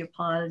and she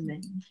applauded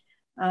me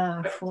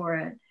for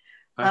it.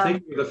 I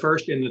think you were the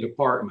first in the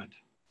department.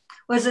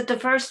 Was it the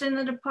first in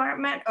the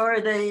department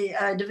or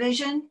the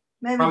division?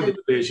 Maybe Probably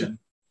the division.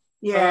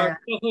 Yeah.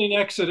 Kathleen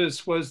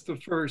Exodus was the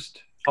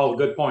first. Oh,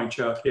 good point,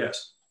 Chuck.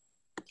 Yes.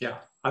 Yeah,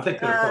 I think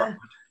the department.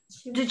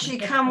 Did she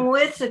come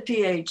with the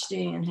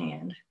PhD in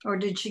hand, or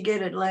did she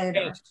get it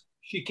later? Yes,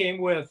 she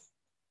came with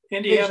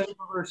Indiana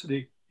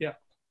University. Yeah.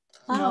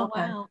 Oh,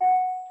 wow.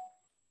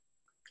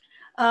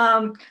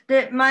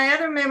 My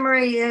other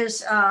memory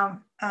is I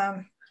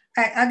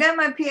got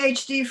my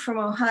PhD from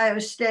Ohio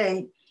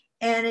State,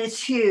 and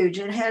it's huge.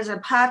 It has a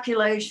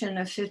population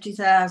of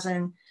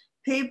 50,000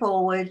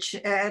 people, which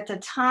at the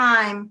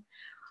time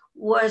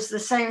was the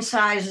same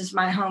size as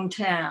my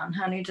hometown,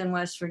 Huntington,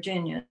 West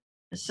Virginia.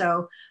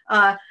 So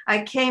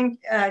I came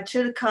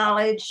to the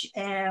college,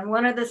 and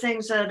one of the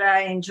things that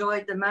I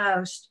enjoyed the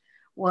most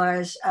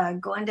was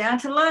going down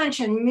to lunch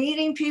and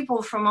meeting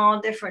people from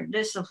all different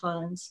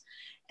disciplines.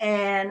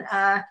 And,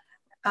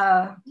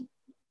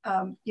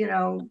 you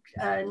know,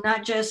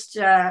 not just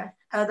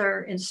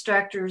other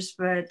instructors,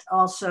 but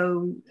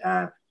also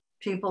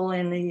people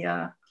in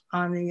the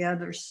on the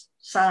other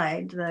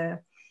side, the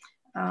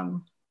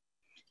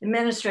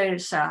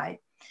administrative side.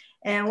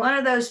 And one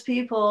of those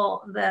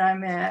people that I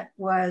met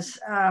was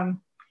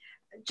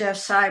Jeff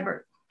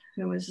Seibert,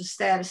 who was a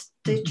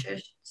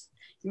statistician,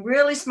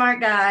 really smart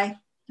guy.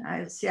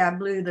 I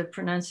blew the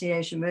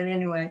pronunciation, but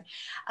anyway.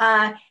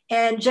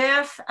 And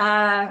Jeff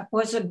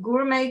was a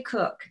gourmet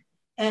cook,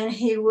 and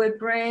he would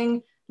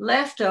bring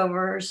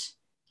leftovers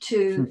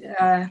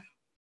for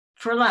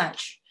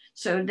lunch.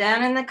 So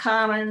down in the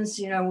Commons,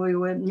 you know, we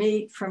would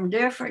meet from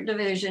different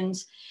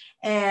divisions.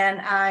 And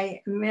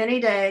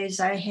many days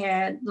I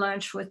had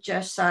lunch with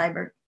Jeff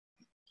Seibert.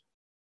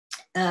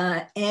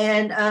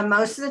 And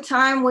most of the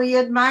time we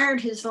admired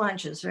his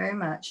lunches very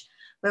much.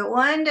 But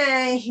one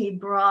day he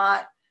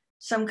brought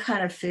some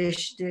kind of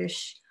fish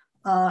dish,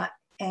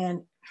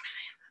 and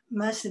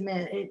must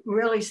admit, it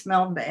really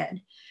smelled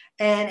bad.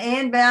 And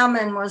Ann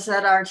Bauman was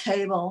at our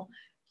table.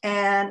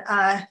 And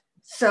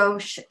so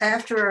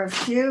after a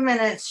few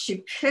minutes,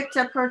 she picked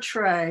up her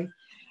tray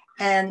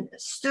and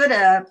stood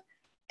up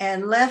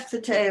and left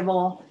the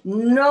table.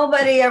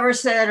 Nobody ever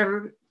said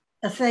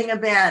a thing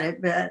about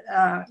it, but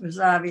it was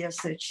obvious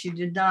that she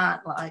did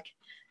not like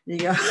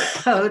the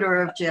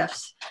odor of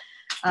Jeff's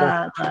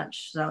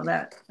lunch. So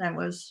that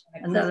was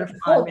another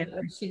fun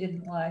memory. She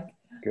didn't like.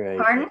 Great.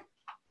 Pardon?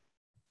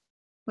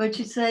 What'd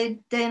you say,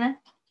 Dana?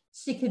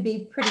 She could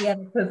be pretty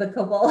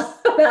unequivocal.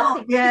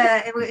 Oh,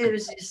 yeah,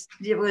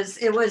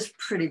 it was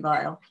pretty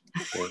vile.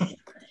 Okay.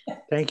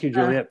 Thank you,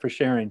 Juliet, for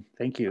sharing.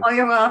 Thank you. Oh,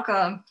 you're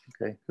welcome.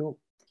 Okay, who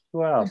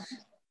else?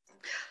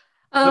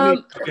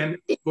 Go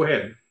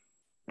ahead.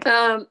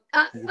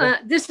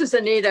 This is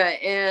Anita,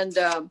 and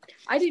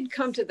I didn't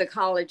come to the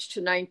college to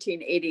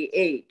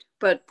 1988,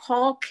 but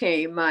Paul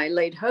came, my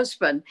late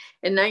husband,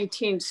 in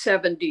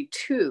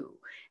 1972.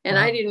 And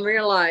I didn't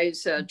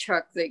realize,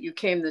 Chuck, that you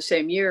came the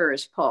same year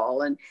as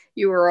Paul, and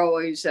you were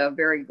always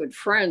very good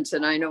friends,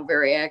 and I know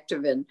very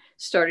active in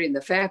starting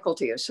the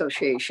faculty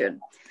association.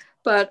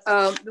 But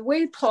the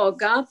way Paul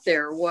got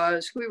there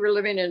was we were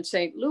living in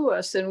St.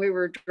 Louis, and we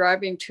were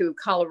driving to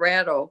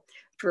Colorado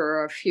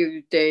for a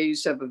few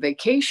days of a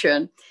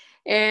vacation.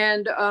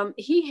 And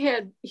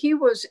he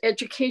was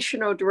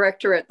educational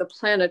director at the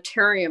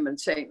planetarium in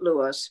St.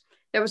 Louis.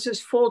 That was his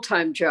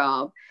full-time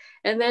job.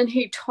 And then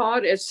he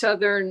taught at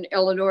Southern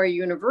Illinois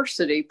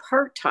University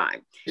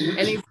part-time.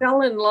 And he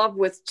fell in love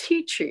with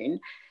teaching.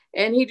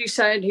 And he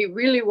decided he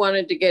really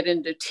wanted to get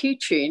into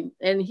teaching.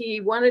 And he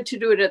wanted to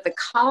do it at the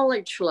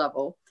college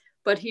level,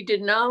 but he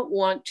did not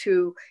want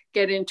to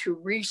get into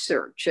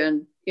research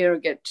and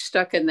get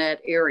stuck in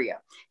that area.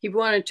 He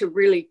wanted to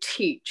really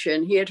teach.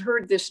 And he had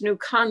heard this new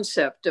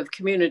concept of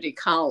community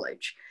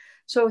college.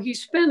 So he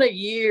spent a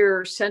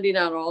year sending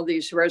out all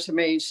these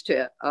resumes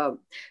to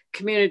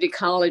community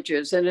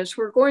colleges. And as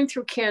we're going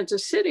through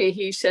Kansas City,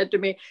 he said to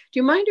me, do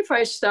you mind if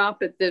I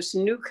stop at this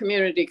new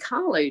community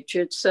college?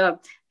 It's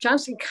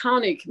Johnson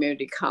County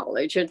Community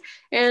College. And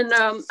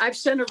I've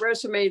sent a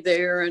resume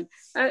there, and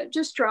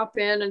just drop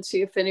in and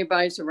see if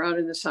anybody's around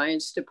in the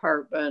science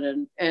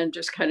department and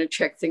just kind of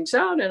check things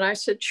out. And I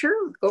said,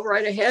 sure, go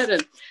right ahead.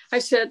 And I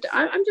said,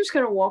 I'm just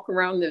going to walk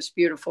around this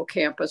beautiful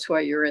campus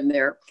while you're in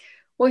there.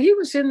 Well, he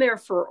was in there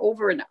for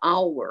over an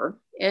hour,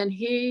 and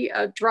he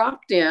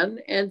dropped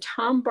in, and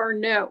Tom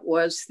Barnett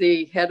was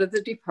the head of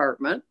the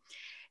department.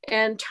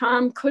 And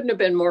Tom couldn't have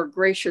been more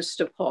gracious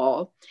to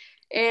Paul.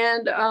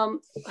 And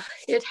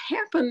it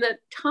happened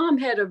that Tom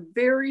had a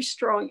very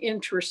strong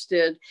interest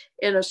in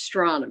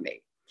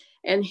astronomy.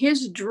 And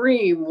his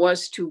dream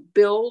was to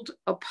build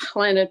a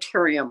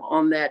planetarium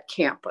on that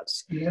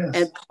campus. Yes.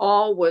 And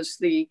Paul was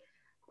the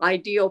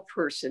ideal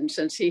person,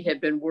 since he had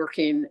been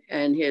working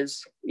and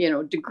his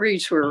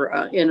degrees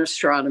were in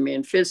astronomy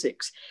and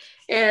physics.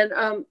 And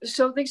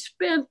so they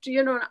spent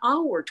an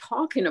hour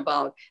talking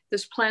about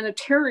this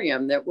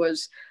planetarium that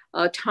was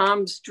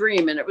Tom's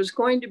dream, and it was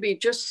going to be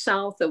just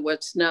south of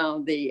what's now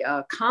the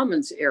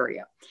Commons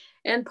area.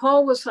 And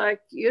Paul was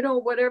like,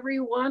 whatever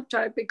you want,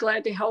 I'd be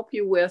glad to help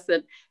you with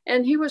it.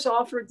 And he was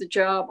offered the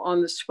job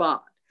on the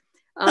spot.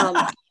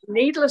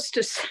 Needless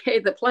to say,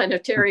 the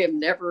planetarium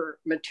never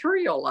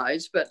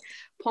materialized, but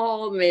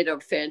Paul made a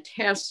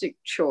fantastic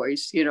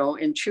choice,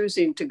 in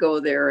choosing to go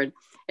there,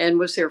 and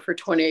was there for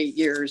 28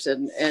 years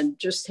and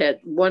just had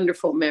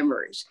wonderful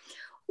memories.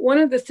 One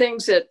of the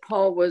things that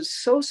Paul was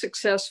so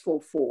successful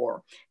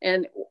for,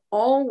 and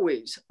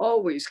always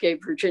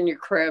gave Virginia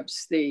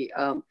Krebs the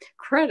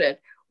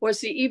credit, was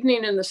the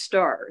Evening in the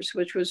Stars,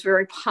 which was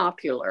very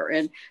popular.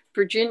 And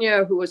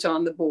Virginia, who was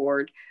on the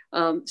board,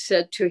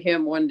 said to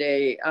him one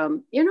day,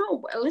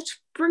 let's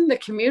bring the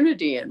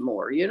community in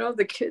more.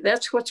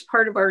 That's what's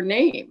part of our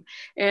name,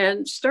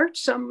 and start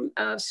some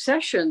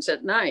sessions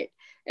at night.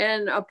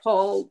 And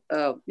Paul,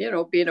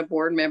 being a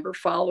board member,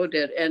 followed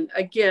it, and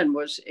again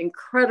was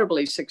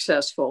incredibly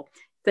successful,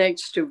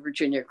 thanks to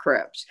Virginia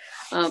Krebs.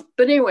 But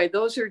anyway,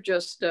 those are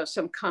just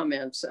some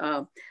comments.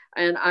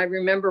 And I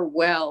remember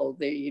well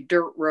the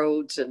dirt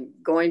roads and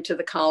going to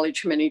the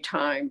college many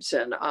times.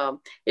 And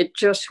it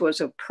just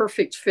was a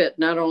perfect fit,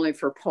 not only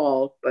for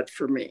Paul, but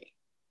for me.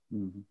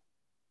 Mm-hmm.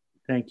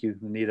 Thank you,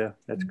 Anita.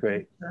 That's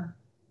great.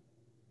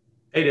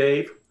 Hey,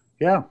 Dave.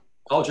 Yeah.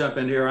 I'll jump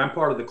in here. I'm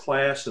part of the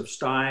class of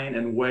Stine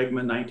and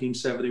Wegman,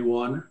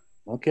 1971.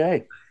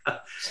 Okay.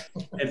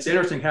 It's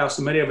interesting how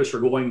so many of us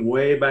are going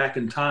way back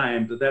in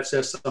time, but that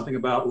says something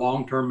about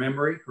long-term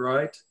memory,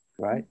 right?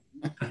 Right.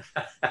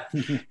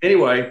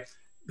 Anyway,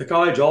 the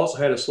college also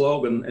had a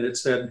slogan, and it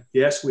said,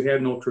 yes, we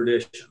have no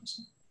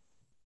traditions.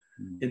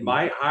 And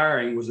my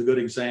hiring was a good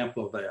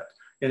example of that.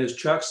 And as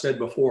Chuck said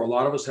before, a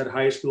lot of us had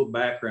high school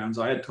backgrounds.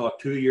 I had taught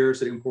 2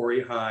 years at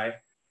Emporia High,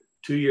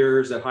 2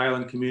 years at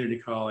Highland Community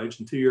College,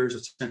 and 2 years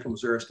at Central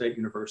Missouri State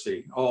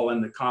University, all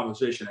in the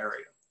composition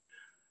area.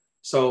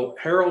 So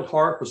Harold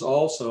Hart was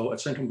also at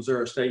Central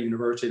Missouri State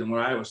University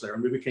when I was there,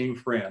 and we became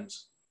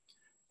friends.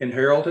 And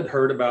Harold had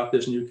heard about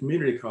this new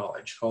community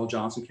college called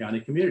Johnson County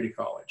Community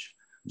College.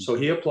 So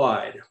he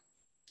applied.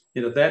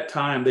 And at that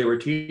time, they were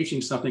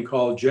teaching something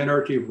called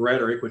generative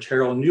rhetoric, which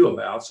Harold knew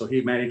about. So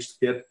he managed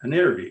to get an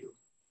interview.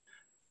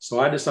 So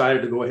I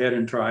decided to go ahead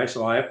and try.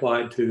 So I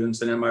applied to and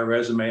sent in my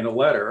resume and a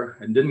letter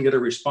and didn't get a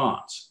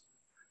response.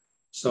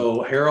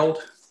 So Harold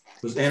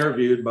was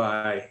interviewed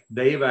by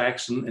Dave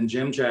Axon and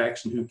Jim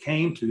Jackson, who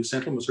came to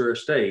Central Missouri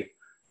State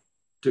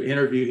to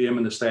interview him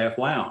in the staff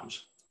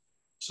lounge.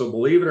 So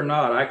believe it or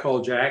not, I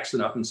called Jackson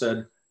up and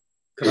said,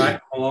 could I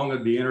come along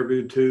and be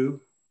interviewed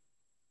too?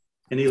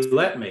 And he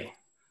let me.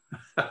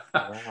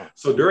 Wow.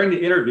 So during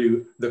the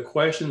interview, the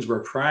questions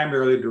were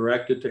primarily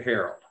directed to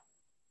Harold.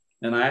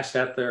 And I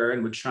sat there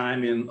and would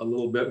chime in a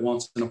little bit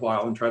once in a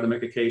while and try to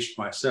make a case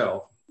for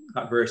myself,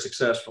 not very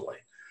successfully.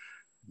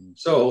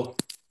 So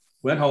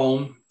went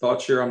home,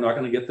 thought, sure, I'm not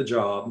going to get the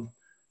job.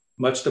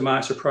 Much to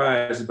my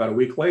surprise, about a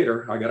week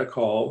later, I got a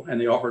call and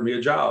they offered me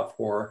a job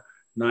for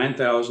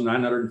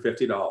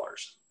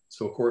 $9,950.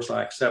 So of course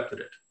I accepted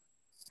it.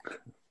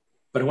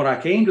 But when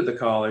I came to the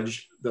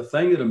college, the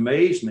thing that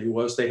amazed me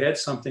was they had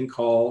something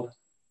called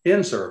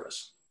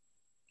in-service.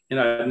 And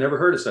I had never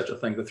heard of such a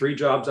thing. The 3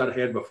 jobs I'd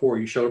had before,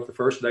 you showed up the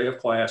first day of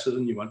classes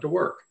and you went to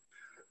work.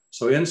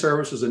 So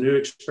in-service was a new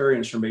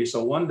experience for me.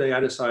 So one day I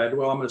decided,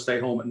 well, I'm going to stay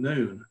home at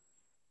noon,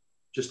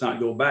 just not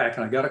go back.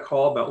 And I got a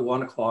call about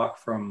 1 o'clock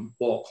from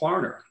Walt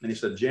Klarner. And he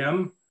said,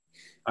 Jim,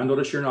 I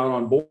noticed you're not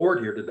on board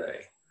here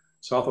today.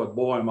 So I thought,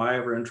 boy, am I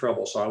ever in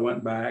trouble. So I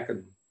went back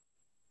and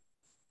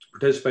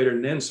participated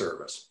in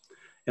in-service.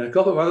 And a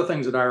couple of other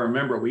things that I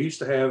remember, we used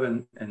to have,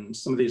 and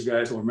some of these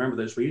guys will remember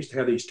this, we used to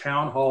have these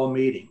town hall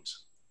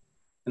meetings.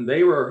 And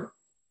they were,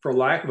 for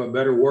lack of a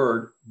better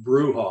word,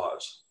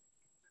 brouhahas.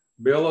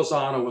 Bill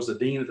Lozano was the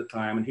dean at the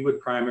time, and he would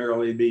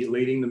primarily be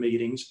leading the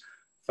meetings.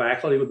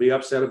 Faculty would be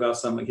upset about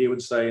something he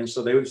would say, and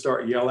so they would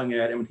start yelling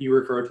at him, and he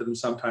referred to them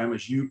sometimes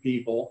as you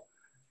people.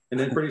 And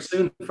then pretty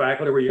soon, the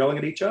faculty were yelling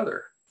at each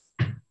other.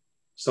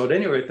 So at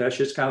any rate, that's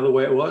just kind of the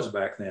way it was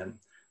back then.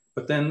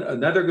 But then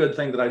another good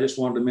thing that I just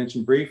wanted to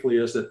mention briefly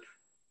is that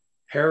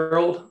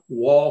Harold,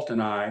 Walt,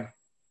 and I,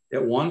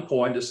 at one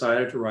point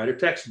decided to write a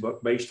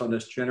textbook based on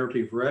this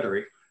generative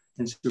rhetoric.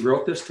 And so we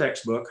wrote this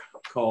textbook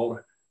called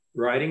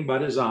Writing by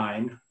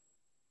Design,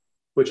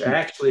 which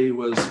actually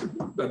was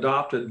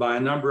adopted by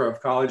a number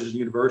of colleges and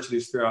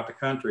universities throughout the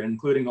country,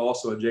 including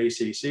also a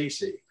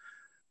JCCC.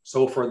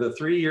 So for the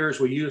 3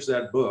 years we used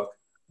that book,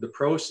 the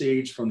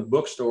proceeds from the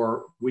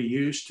bookstore we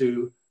used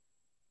to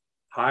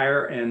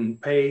hire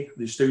and pay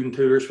the student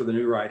tutors for the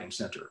new writing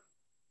center.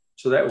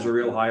 So that was a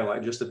real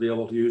highlight, just to be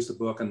able to use the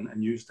book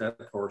and use that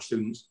for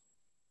students.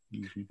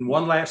 Mm-hmm. And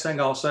one last thing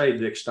I'll say,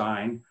 Dick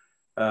Stine,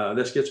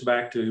 this gets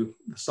back to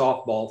the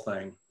softball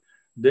thing.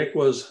 Dick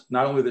was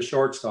not only the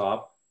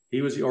shortstop,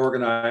 he was the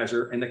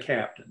organizer and the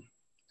captain.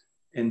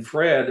 And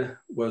Fred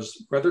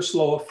was rather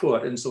slow of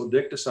foot. And so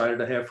Dick decided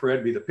to have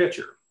Fred be the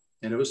pitcher,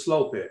 and it was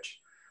slow pitch.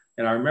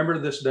 And I remember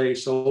this day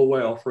so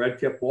well, Fred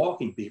kept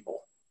walking people.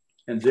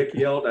 And Dick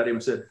yelled at him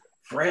and said,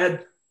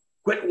 Fred,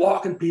 quit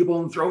walking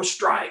people and throw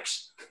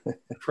strikes.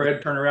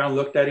 Fred turned around,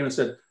 looked at him and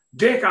said,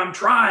 Dick, I'm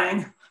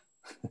trying.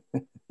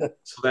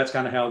 So that's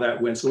kind of how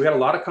that went. So we had a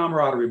lot of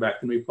camaraderie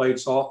back then. We played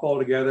softball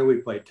together. We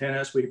played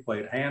tennis. We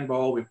played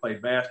handball. We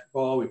played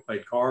basketball. We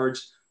played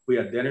cards. We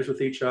had dinners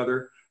with each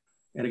other.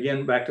 And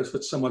again, back to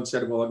what someone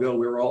said a while ago,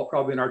 we were all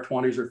probably in our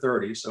 20s or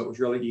 30s. So it was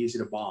really easy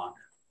to bond.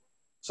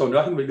 So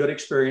nothing but good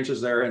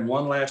experiences there. And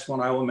one last one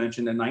I will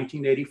mention, in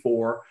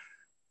 1984,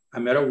 I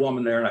met a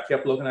woman there and I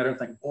kept looking at her and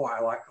thinking, boy,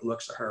 I like the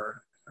looks of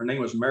her. Her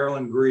name was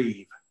Marilyn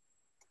Grieve.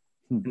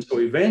 And so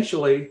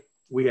eventually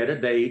we had a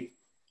date.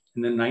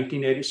 And then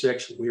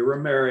 1986, we were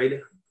married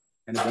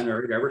and have been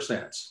married ever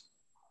since.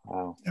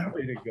 Wow. Yeah,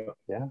 way to go.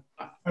 Yeah.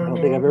 I don't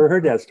think I've ever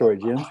heard that story,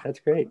 Jim. That's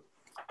great.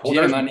 Well,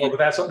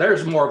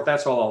 there's more, but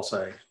that's all I'll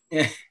say.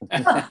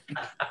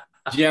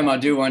 Jim, I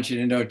do want you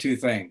to know 2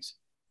 things.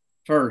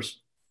 First,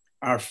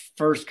 our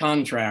first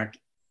contract,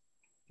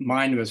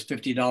 mine was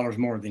 $50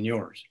 more than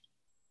yours.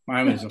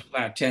 Mine was a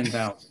flat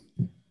 $10,000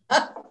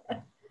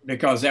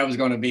 because that was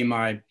going to be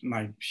my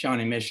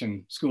Shawnee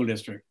Mission School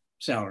District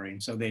salary.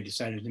 And so they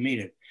decided to meet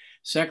it.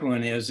 Second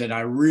one is that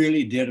I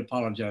really did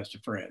apologize to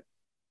Fred.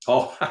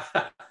 Oh,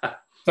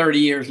 30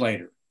 years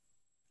later.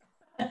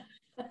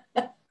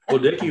 Well,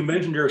 Dick, you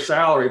mentioned your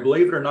salary.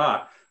 Believe it or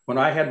not, when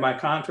I had my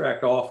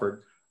contract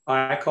offered,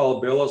 I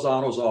called Bill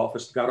Lozano's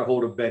office, got a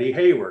hold of Betty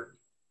Hayward.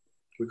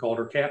 We called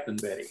her Captain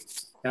Betty.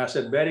 And I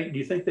said, Betty, do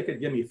you think they could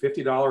give me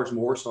 $50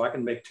 more so I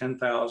can make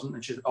 $10,000?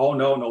 And she said, oh,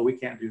 no, we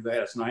can't do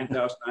that. It's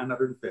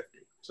 $9,950. I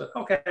said,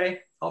 okay,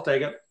 I'll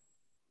take it.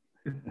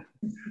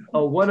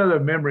 Oh, one other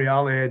memory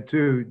I'll add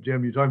too,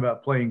 Jim, you're talking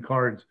about playing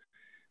cards.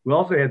 We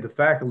also had the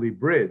faculty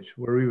bridge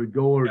where we would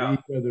go over to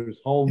each other's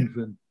homes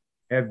and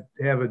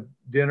have a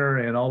dinner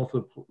and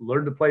also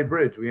learn to play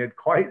bridge. We had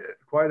quite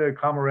a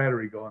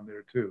camaraderie going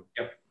there too.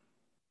 Yep.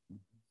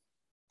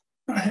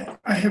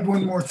 I have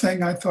one more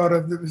thing I thought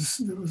of that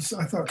was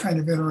I thought kind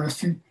of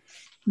interesting.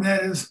 And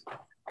that is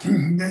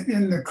that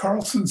in the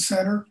Carlson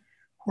Center,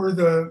 where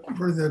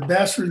the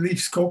bas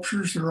relief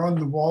sculptures are on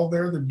the wall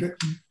there,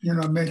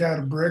 made out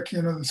of brick,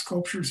 the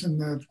sculptures in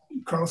the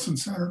Carlson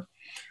Center.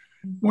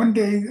 One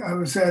day I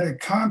was at a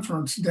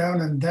conference down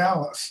in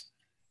Dallas,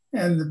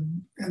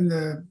 and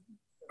the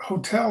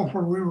hotel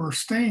where we were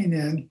staying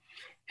in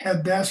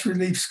had bas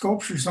relief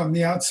sculptures on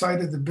the outside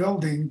of the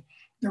building.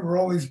 There were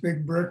all these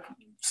big brick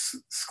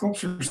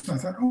sculptures. And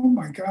I thought, oh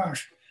my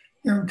gosh,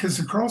 because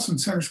the Carlson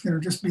Center is going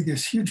to just be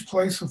this huge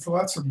place with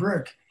lots of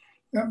brick.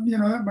 That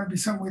might be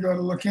something we'd ought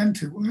to look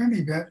into. Well, in any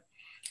event,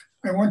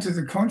 I went to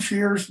the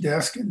concierge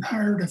desk and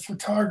hired a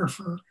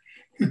photographer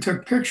who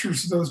took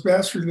pictures of those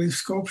bas relief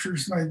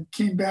sculptures. And I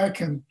came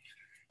back and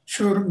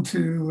showed them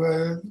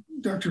to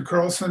Dr.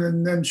 Carlson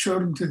and then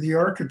showed them to the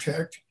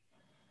architect.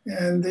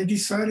 And they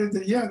decided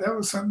that, that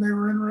was something they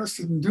were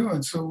interested in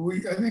doing. So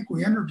I think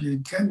we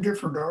interviewed 10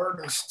 different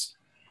artists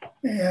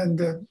And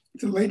the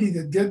lady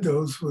that did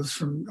those was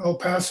from El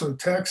Paso,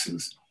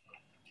 Texas.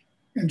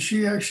 And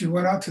she actually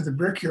went out to the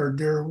brickyard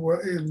there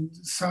in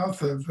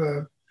south of,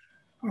 oh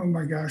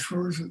my gosh,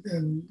 where was it?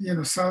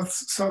 In,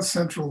 south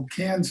central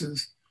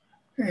Kansas.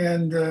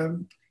 And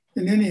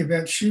in any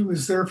event, she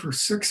was there for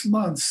 6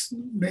 months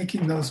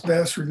making those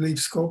bas relief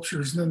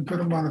sculptures, and then put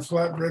them on a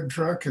flatbed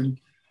truck and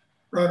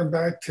brought them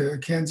back to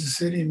Kansas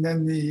City. And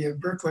then the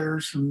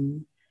bricklayers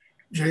from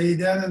J.E.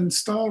 then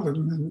installed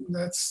them. And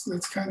that's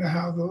kind of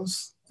how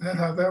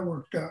that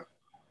worked out.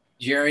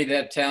 Jerry,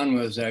 that town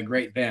was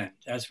Great Bend.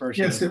 That's where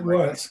she Yes, it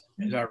was.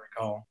 As I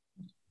recall.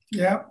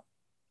 Yeah.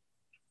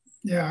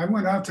 Yeah, I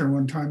went out there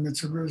one time.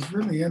 It was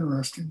really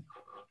interesting.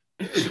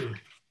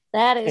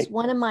 That is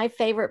one of my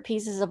favorite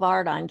pieces of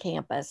art on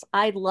campus.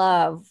 I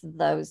love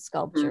those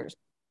sculptures.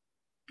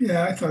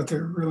 Yeah, I thought they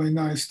were really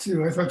nice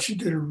too. I thought she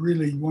did a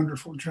really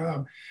wonderful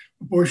job.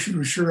 Boy, she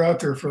was sure out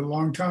there for a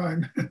long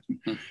time.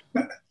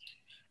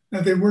 Now,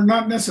 they were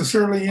not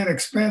necessarily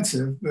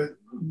inexpensive, but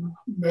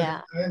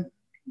yeah.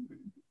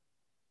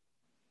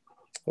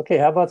 Okay,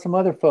 how about some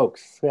other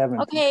folks who haven't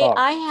Okay, talked?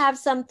 I have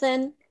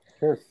something.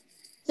 Sure.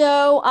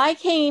 So I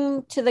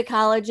came to the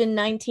college in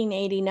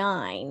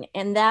 1989,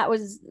 and that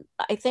was,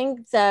 I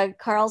think the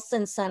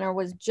Carlson Center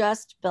was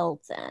just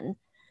built in.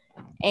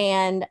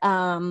 And,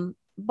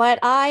 but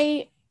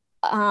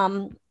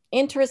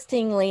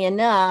interestingly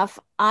enough,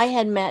 I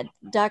had met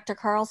Dr.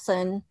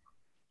 Carlson.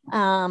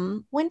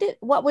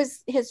 What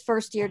was his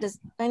first year? Does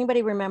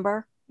anybody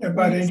remember?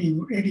 About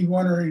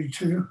 81 or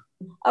 82.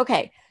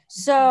 Okay.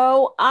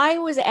 So I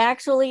was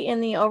actually in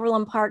the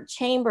Overland Park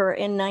Chamber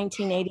in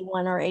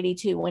 1981 or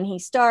 82 when he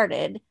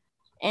started.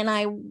 And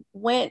I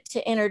went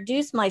to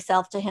introduce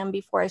myself to him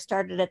before I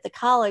started at the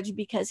college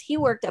because he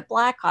worked at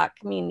Blackhawk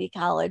Community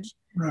College.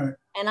 Right.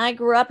 And I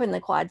grew up in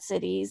the Quad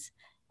Cities.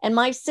 And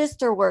my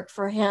sister worked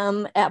for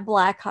him at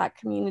Blackhawk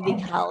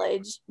Community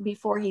College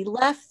before he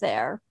left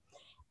there.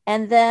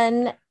 And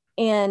then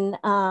in,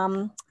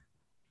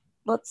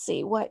 let's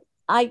see,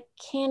 I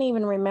can't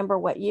even remember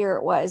what year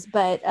it was,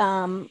 but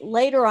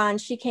later on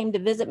she came to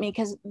visit me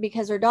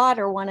because her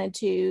daughter wanted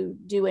to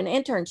do an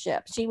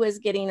internship. She was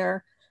getting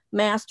her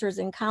master's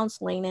in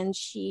counseling and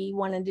she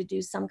wanted to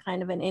do some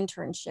kind of an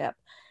internship.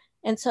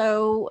 And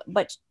so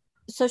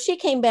she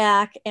came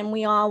back and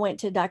we all went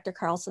to Dr.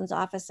 Carlson's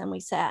office and we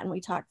sat and we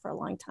talked for a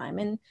long time.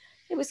 And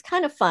it was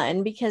kind of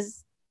fun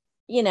because,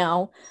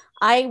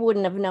 I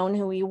wouldn't have known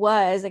who he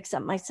was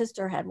except my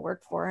sister had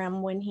worked for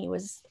him when he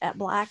was at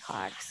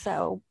Blackhawk.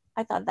 So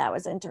I thought that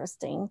was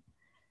interesting.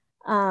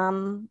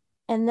 And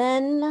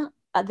then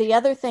the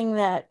other thing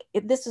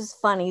this is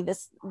funny,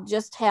 this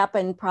just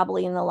happened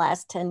probably in the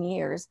last 10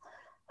 years.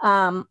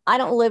 I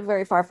don't live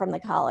very far from the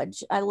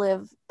college. I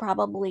live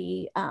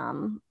probably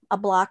a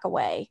block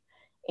away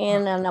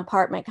in an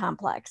apartment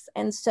complex.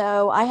 And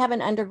so I have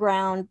an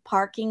underground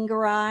parking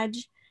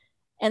garage.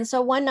 And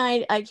so one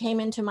night I came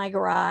into my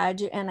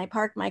garage and I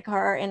parked my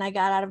car and I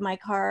got out of my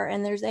car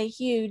and there's a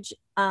huge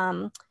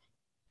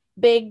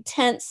big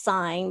tent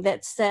sign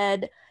that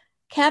said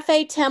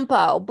Cafe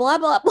Tempo, blah,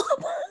 blah, blah,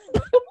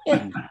 blah.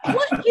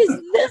 What is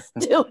this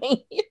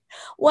doing?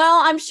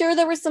 Well, I'm sure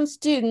there were some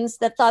students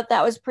that thought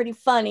that was pretty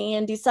funny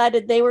and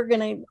decided they were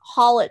going to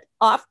haul it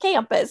off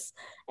campus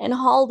and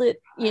hauled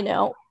it,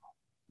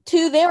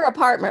 to their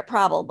apartment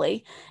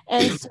probably.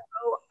 And so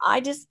I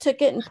just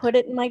took it and put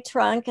it in my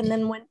trunk. And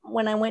then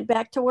when I went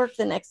back to work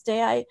the next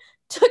day, I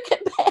took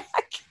it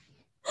back.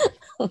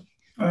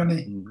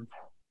 Funny.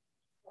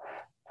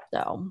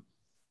 So.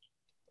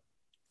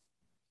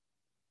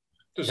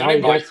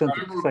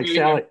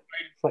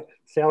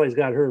 Sally's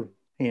got her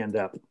hand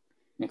up.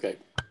 Okay.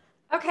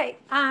 Okay,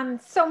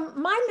 so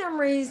my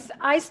memories,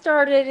 I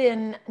started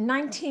in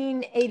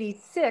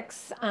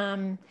 1986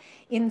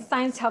 in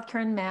science,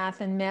 healthcare, and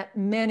math and met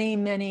many,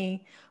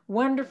 many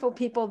wonderful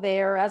people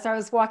there. As I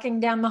was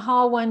walking down the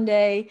hall one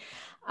day,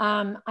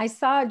 I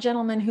saw a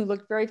gentleman who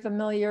looked very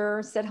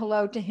familiar, said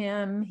hello to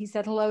him. He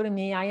said hello to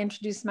me. I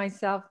introduced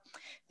myself,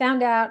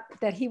 found out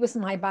that he was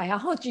my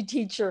biology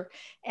teacher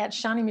at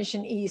Shawnee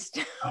Mission East,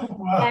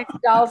 Max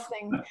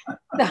Dalsing.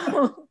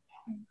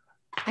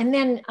 And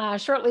then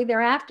shortly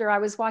thereafter, I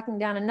was walking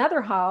down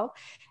another hall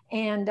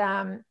and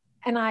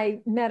I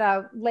met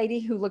a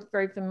lady who looked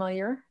very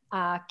familiar,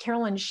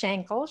 Carolyn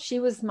Schenkel. She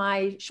was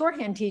my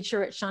shorthand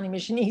teacher at Shawnee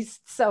Mission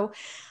East. So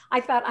I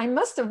thought I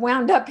must have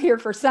wound up here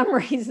for some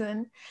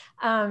reason.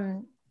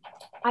 I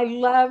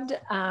loved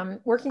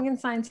working in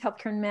science,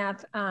 healthcare, and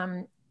math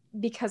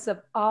because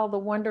of all the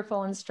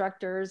wonderful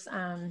instructors,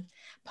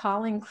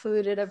 Paul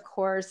included, of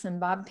course,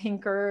 and Bob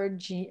Pinker,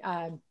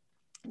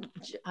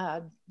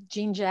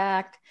 Jean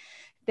Jack,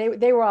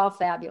 they were all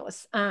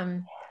fabulous.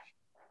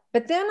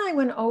 But then I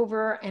went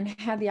over and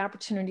had the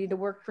opportunity to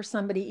work for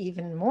somebody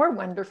even more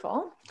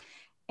wonderful.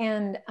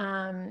 And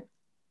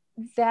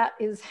that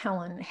is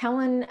Helen.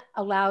 Helen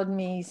allowed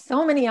me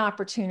so many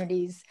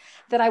opportunities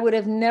that I would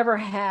have never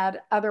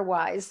had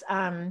otherwise.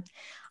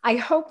 I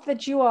hope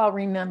that you all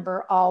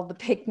remember all the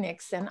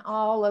picnics and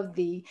all of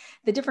the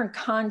different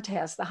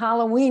contests, the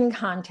Halloween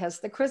contests,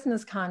 the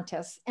Christmas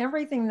contests,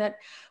 everything that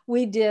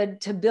we did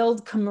to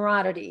build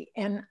camaraderie.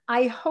 And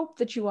I hope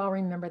that you all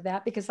remember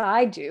that, because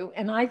I do.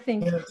 And I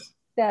think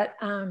that,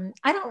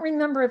 I don't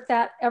remember if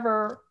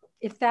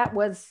that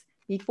was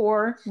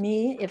before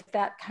me, if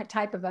that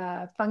type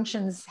of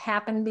functions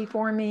happened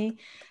before me,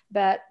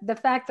 but the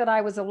fact that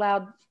I was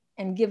allowed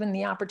and given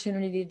the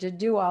opportunity to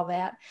do all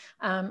that,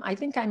 I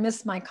think I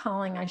missed my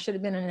calling. I should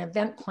have been an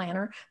event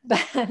planner,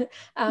 but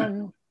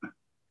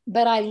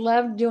I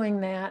love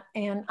doing that,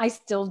 and I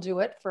still do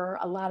it for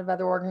a lot of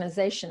other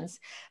organizations.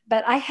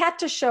 But I had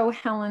to show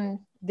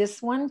Helen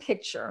this one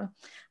picture.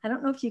 I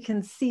don't know if you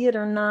can see it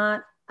or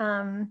not.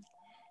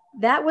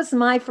 That was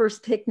my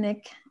first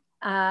picnic.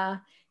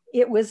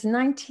 It was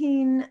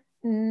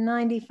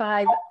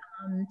 1995.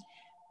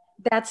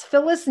 That's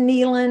Phyllis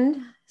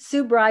Nealand,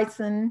 Sue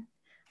Bryson,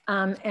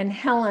 and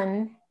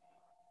Helen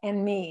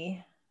and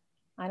me.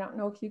 I don't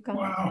know if you can.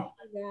 Wow.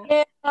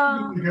 That.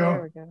 There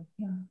we go.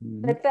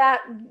 Yeah.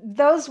 But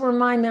those were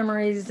my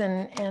memories,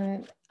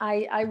 and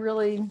I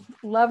really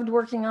loved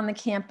working on the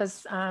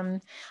campus.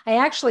 I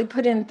actually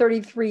put in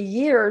 33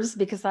 years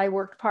because I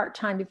worked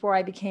part-time before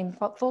I became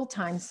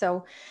full-time.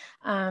 So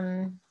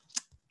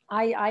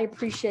I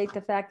appreciate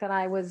the fact that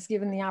I was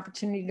given the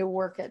opportunity to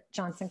work at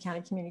Johnson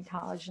County Community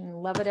College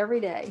and love it every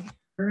day.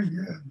 Very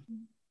good.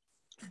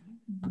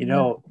 You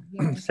know,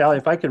 Sally,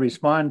 if I could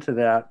respond to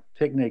that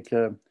picnic,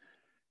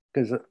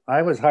 because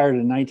I was hired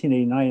in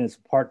 1989 as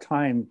a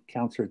part-time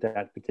counselor at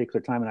that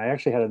particular time, and I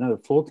actually had another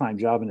full-time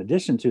job in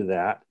addition to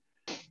that.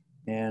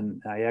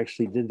 And I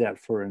actually did that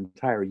for an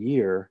entire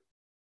year.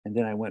 And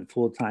then I went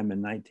full-time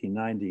in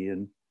 1990.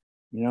 And,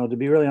 you know, to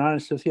be really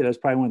honest with you, that's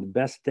probably one of the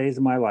best days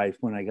of my life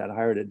when I got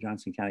hired at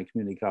Johnson County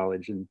Community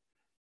College. And,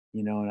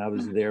 you know, and I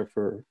was there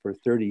for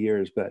 30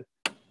 years. But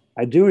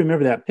I do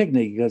remember that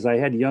picnic because I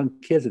had young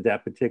kids at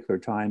that particular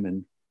time.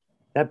 And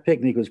that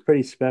picnic was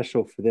pretty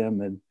special for them.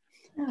 And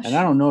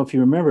I don't know if you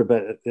remember,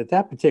 but at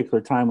that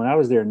particular time when I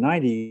was there in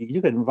 90, you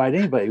could invite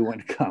anybody who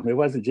wanted to come. It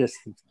wasn't just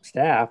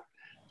staff.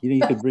 You know,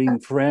 you could bring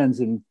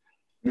friends. And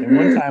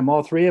one time,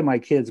 all three of my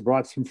kids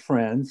brought some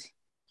friends.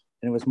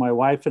 And it was my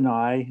wife and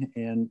I.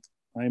 And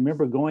I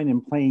remember going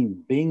and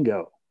playing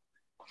bingo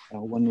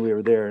when we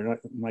were there. And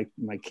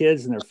my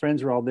kids and their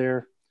friends were all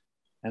there.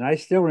 And I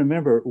still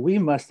remember we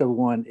must have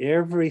won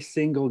every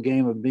single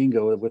game of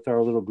bingo with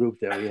our little group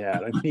that we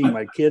had. I mean,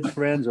 my kids'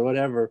 friends or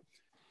whatever.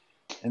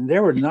 And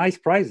there were nice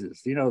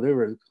prizes. You know, there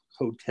were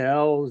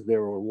hotels,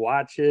 there were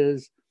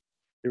watches,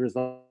 there was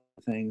all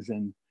things.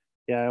 And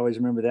yeah, I always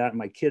remember that. And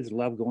my kids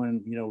loved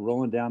going, you know,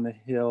 rolling down the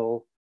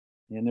hill.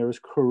 And there was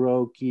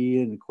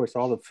karaoke and, of course,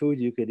 all the food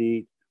you could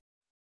eat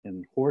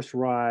and horse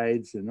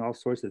rides and all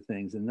sorts of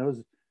things. And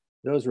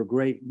those were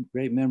great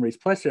memories.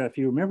 Plus, if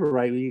you remember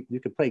right, you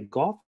could play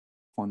golf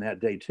on that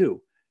day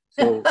too.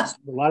 So a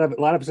lot of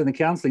us in the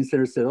counseling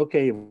center said,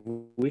 okay,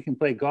 we can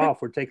play golf.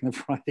 We're taking the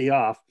Friday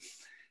off,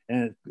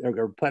 and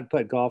or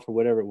putt golf or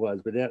whatever it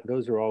was. But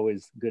those are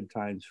always good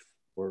times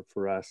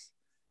for us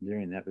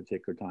during that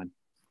particular time.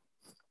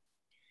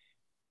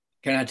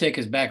 Can I take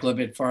us back a little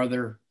bit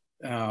farther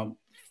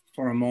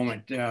for a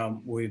moment?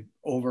 We've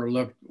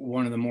overlooked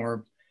one of the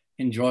more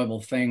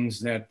enjoyable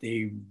things that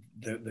the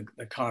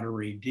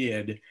coterie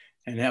did,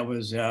 and that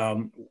was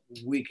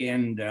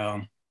weekend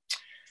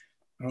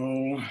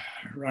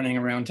running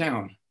around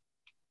town.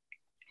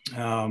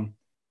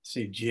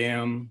 See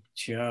Jim,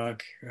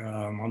 Chuck,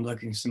 I'm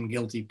looking at some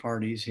guilty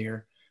parties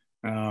here.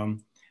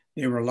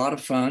 They were a lot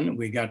of fun.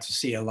 We got to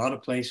see a lot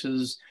of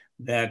places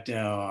that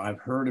I've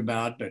heard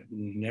about, but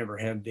never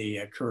had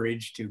the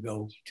courage to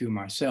go to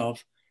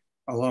myself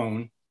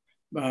alone.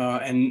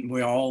 And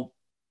we all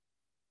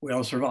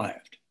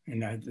survived,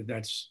 and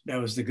that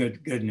was the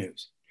good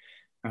news.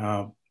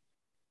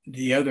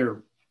 The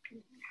other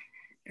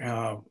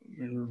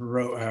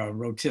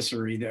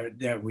rotisserie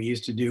that we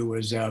used to do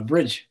was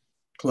bridge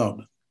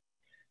club.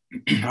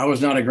 I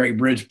was not a great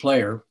bridge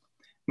player.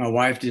 My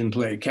wife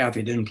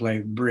Kathy didn't play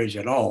bridge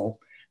at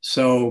all.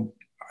 So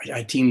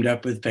I teamed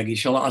up with Peggy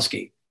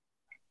Shalosky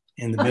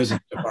in the business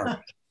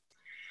department.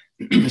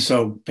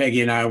 So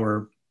Peggy and I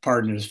were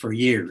partners for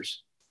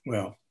years.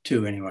 Well,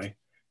 2 anyway.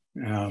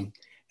 And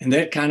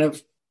that kind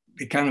of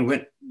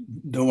went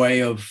the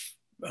way of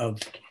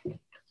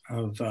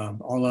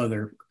all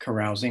other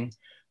carousing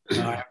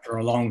after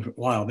a long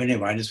while. But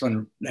anyway,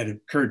 that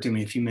occurred to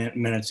me a few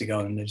minutes ago,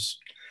 and just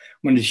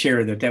wanted to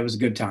share that was a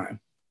good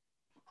time.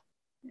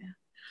 Yeah.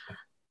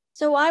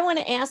 So I want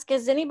to ask,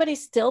 does anybody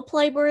still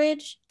play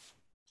bridge?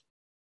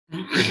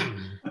 Because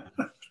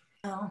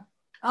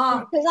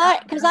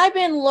I've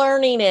been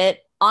learning it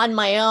on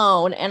my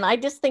own, and I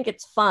just think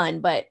it's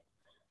fun, but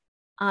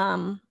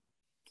I'm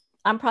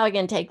probably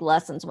going to take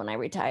lessons when I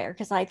retire,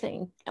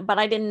 but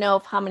I didn't know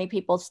how many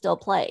people still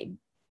played.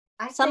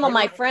 Some of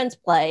my friends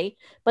play,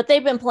 but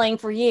they've been playing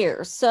for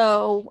years,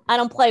 so I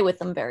don't play with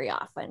them very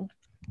often.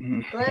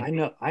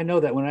 I know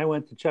that when I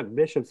went to Chuck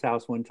Bishop's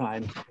house one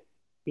time,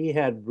 he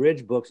had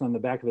bridge books on the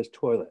back of his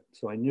toilet,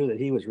 so I knew that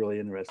he was really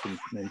interested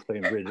in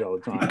playing bridge all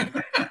the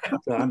time.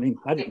 So I mean,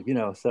 I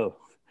didn't, so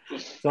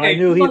I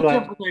knew he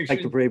liked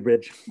to play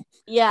bridge.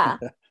 Yeah,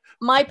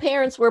 my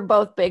parents were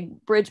both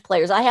big bridge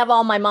players. I have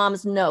all my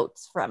mom's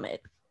notes from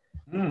it.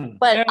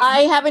 But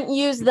I haven't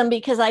used them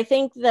because I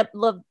think that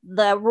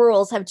the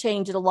rules have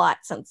changed a lot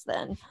since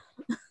then.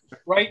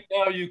 Right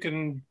now, you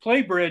can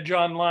play bridge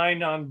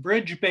online on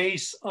Bridge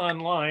Base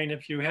Online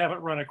if you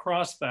haven't run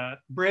across that.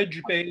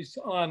 Bridge Base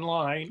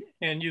Online,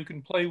 and you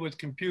can play with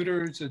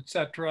computers,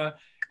 etc.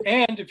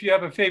 And if you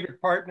have a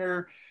favorite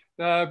partner,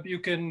 you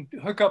can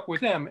hook up with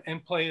them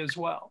and play as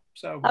well.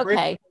 So okay. Bridge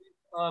Base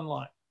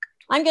Online.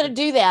 I'm going to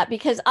do that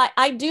because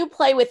I do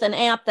play with an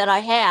app that I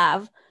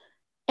have.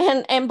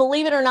 And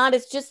believe it or not,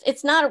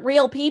 it's not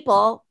real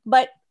people,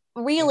 but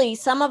really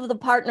some of the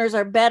partners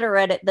are better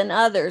at it than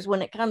others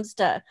when it comes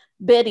to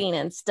bidding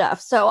and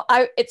stuff. So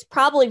it's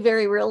probably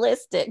very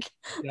realistic.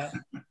 Yeah.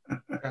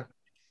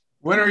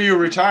 When are you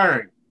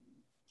retiring?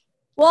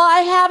 Well, I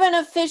haven't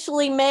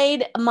officially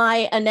made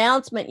my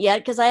announcement yet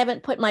because I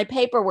haven't put my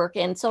paperwork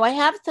in. So I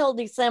have till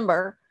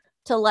December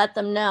to let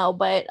them know,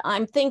 but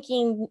I'm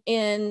thinking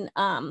in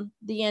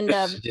the end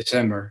of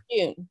December.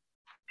 June.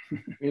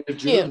 End of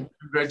June.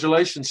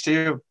 Congratulations to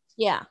you.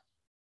 Yeah.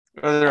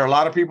 Are there a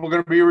lot of people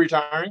going to be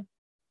retiring?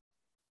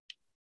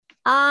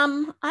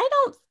 I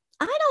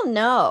don't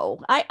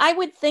know. I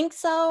would think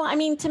so. I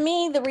mean, to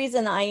me, the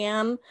reason I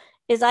am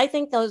is I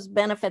think those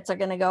benefits are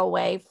going to go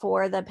away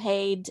for the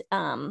paid,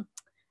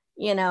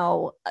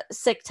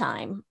 sick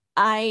time.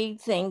 I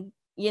think,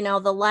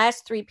 the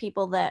last three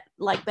people that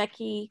like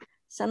Becky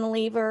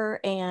Sunlever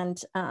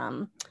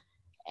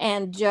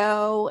and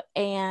Joe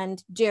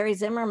and Jerry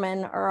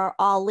Zimmerman are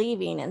all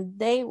leaving, and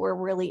they were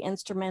really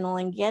instrumental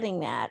in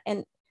getting that.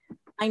 And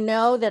I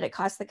know that it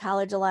costs the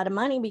college a lot of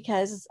money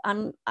because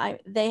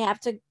they have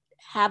to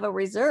have a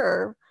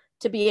reserve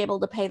to be able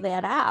to pay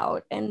that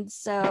out. And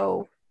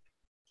so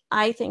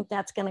I think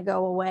that's going to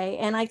go away.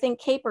 And I think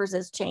Capers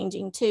is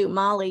changing too.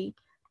 Molly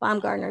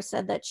Baumgartner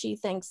said that she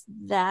thinks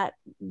that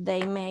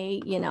they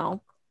may,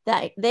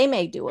 that they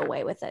may do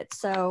away with it.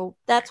 So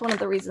that's one of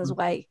the reasons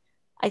why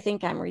I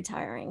think I'm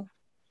retiring.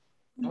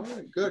 All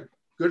right, good.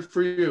 Good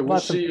for you. We'll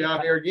see you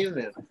out here again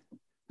then.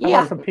 I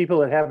want some people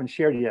that haven't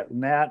shared yet.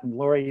 Matt and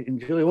Lori and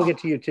Julie, we'll get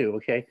to you too,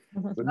 okay?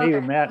 But maybe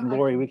Matt and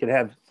Lori,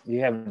 you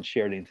haven't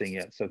shared anything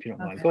yet, so if you don't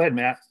mind. Go ahead,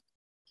 Matt.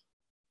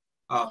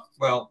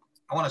 Well,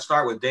 I want to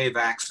start with Dave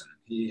Axon.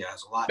 He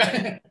has a lot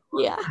to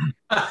Yeah.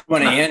 I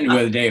want to end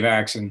with Dave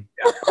Axon.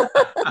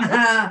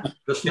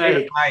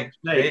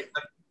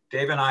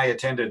 Dave and I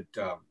attended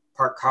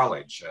Park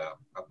College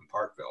up in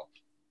Parkville.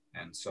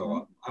 And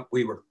so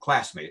we were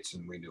classmates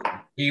and we knew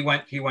him. He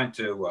went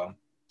to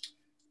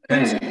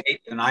Penn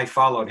State and I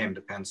followed him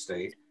to Penn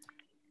State.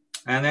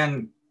 And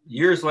then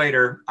years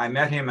later, I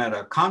met him at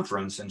a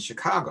conference in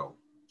Chicago.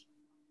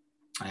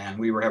 And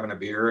we were having a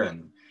beer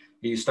and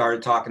he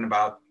started talking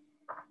about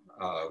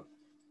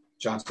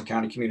Johnson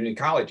County Community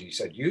College. He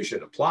said, you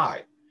should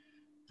apply.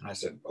 And I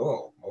said,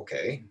 oh,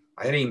 okay.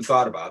 I hadn't even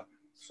thought about it.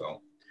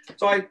 So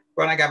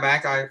when I got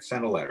back, I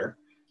sent a letter.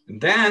 And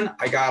then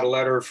I got a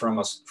letter from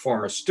a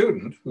former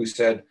student who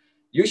said,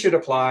 you should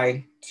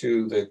apply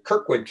to the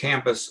Kirkwood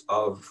campus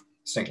of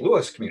St.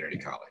 Louis Community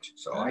College.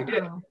 So I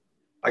did.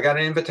 I got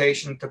an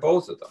invitation to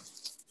both of them.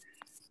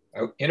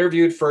 I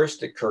interviewed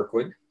first at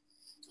Kirkwood,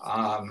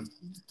 and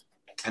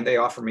they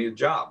offered me a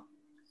job.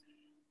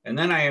 And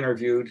then I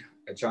interviewed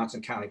at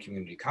Johnson County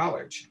Community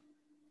College,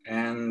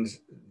 and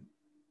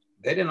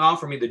they didn't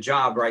offer me the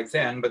job right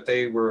then, but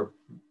they were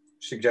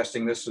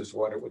suggesting this is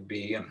what it would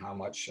be and how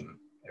much and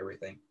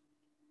everything.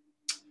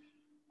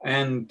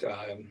 And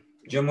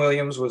Jim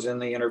Williams was in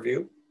the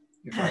interview,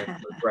 if I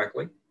remember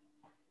correctly.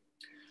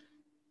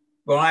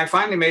 When I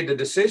finally made the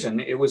decision,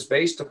 it was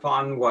based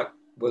upon what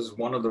was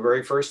one of the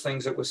very first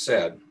things that was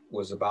said,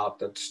 was about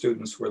that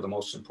students were the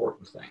most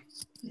important thing.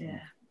 Yeah.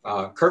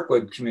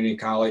 Kirkwood Community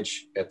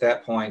College, at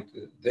that point,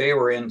 they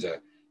were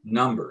into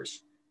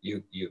numbers.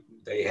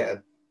 They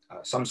had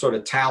some sort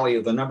of tally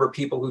of the number of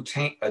people who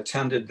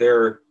attended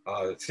their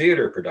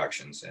theater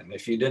productions. And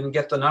if you didn't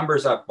get the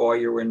numbers up, boy,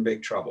 you were in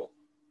big trouble.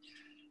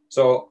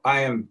 So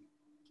I am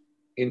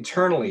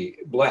internally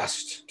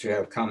blessed to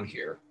have come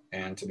here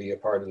and to be a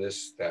part of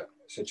that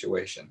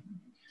situation.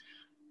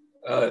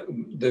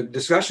 The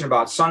discussion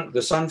about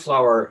the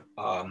sunflower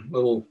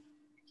little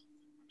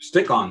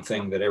stick-on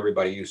thing that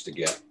everybody used to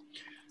get.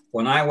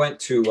 When I went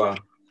to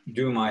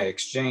do my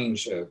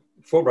exchange,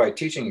 Fulbright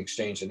teaching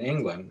exchange in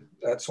England,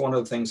 that's one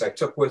of the things I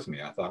took with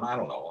me. I thought, I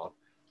don't know,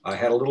 I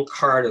had a little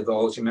card of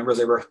those. You remember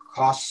they were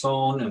cost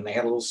sewn and they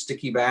had a little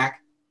sticky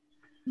back?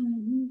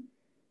 Mm-hmm.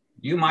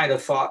 You might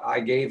have thought I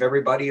gave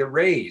everybody a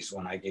raise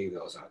when I gave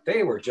those out.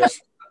 They were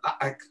just,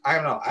 I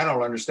don't know, I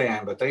don't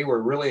understand, but they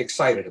were really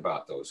excited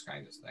about those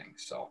kinds of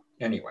things. So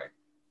anyway,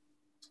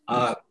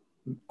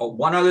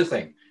 one other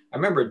thing, I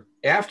remember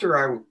after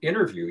I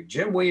interviewed,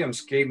 Jim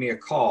Williams gave me a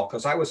call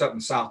because I was up in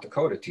South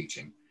Dakota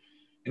teaching.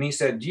 And he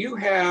said, do you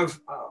have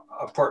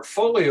a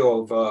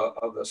portfolio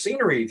of the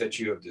scenery that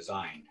you have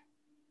designed?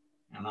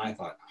 And I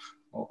thought,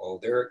 oh,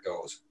 there it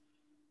goes.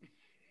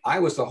 I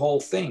was the whole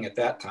thing at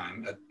that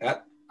time at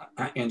that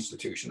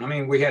institution. I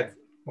mean, we had,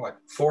 what,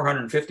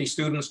 450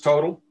 students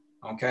total,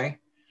 okay?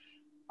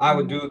 I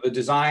would do the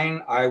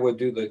design, I would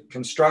do the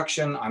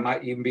construction, I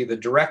might even be the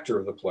director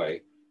of the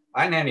play.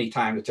 I didn't have any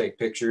time to take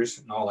pictures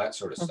and all that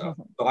sort of stuff.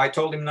 So I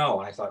told him no,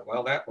 and I thought,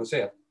 well, that was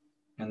it.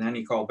 And then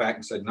he called back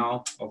and said,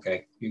 no,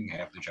 okay, you can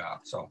have the job.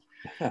 So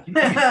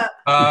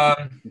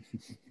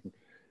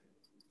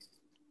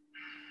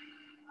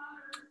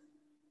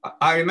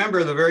I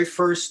remember the very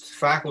first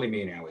faculty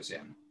meeting I was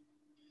in.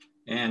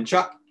 And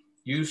Chuck,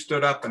 you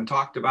stood up and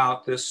talked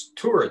about this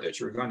tour that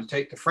you were going to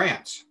take to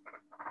France.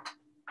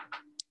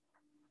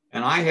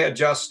 And I had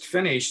just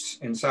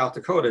finished in South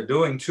Dakota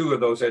doing 2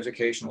 of those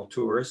educational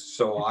tours.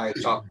 So I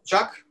talked to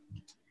Chuck,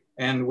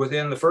 and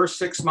within the first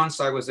 6 months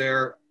I was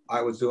there,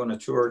 I was doing a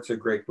tour to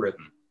Great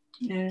Britain.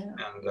 Yeah.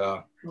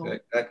 And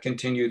that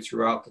continued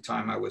throughout the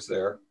time I was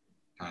there,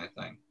 kind of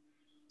thing.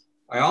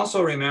 I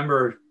also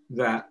remember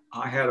that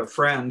I had a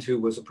friend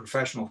who was a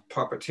professional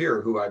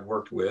puppeteer who I'd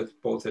worked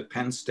with, both at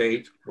Penn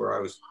State, where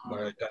I'd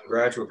done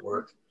graduate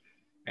work,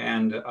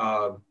 and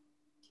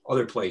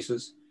other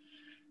places.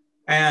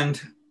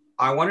 And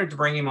I wanted to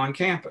bring him on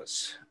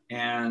campus,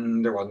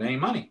 and there wasn't any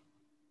money.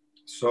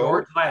 So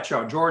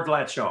George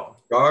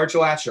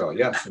Latshaw,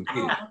 yes,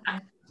 indeed.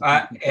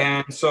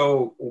 And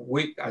so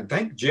I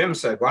think Jim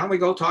said, why don't we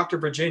go talk to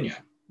Virginia?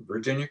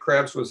 Virginia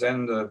Krebs was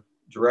then the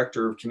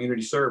director of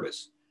community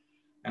service.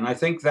 And I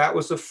think that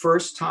was the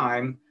first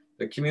time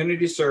that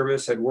community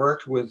service had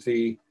worked with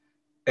the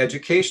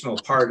educational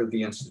part of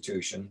the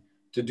institution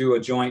to do a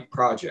joint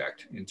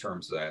project in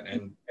terms of that.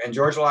 And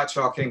George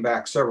Latshaw came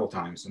back several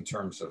times in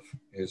terms of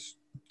his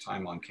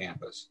time on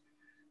campus.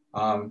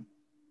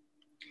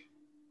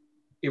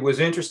 It was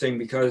interesting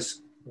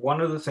because one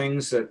of the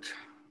things that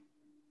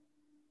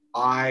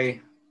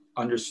I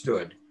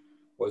understood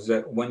was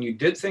that when you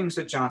did things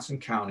at Johnson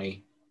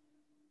County,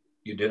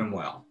 you did them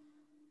well.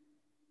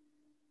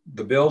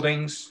 The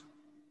buildings,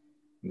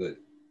 the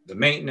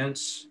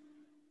maintenance,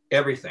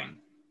 everything,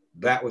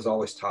 that was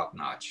always top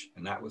notch.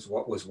 And that was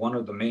what was one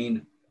of the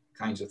main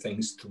kinds of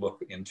things to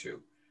look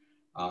into.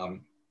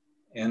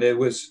 And it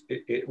was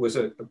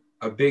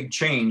a big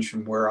change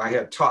from where I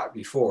had taught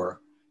before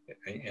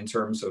in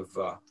terms of,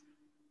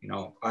 you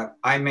know,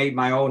 I made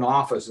my own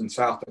office in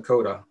South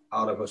Dakota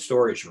out of a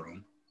storage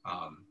room.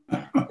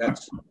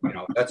 That's, you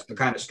know, that's the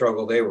kind of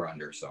struggle they were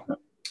under. So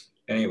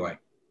anyway,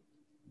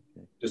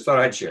 just thought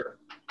I'd share.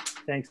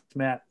 Thanks,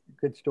 Matt.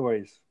 Good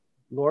stories.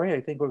 Lori, I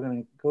think we're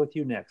going to go with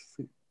you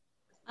next.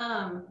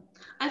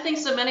 I think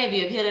so many of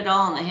you have hit it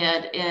all on the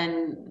head.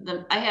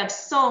 And I have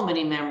so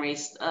many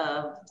memories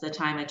of the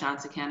time at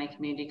Johnson County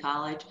Community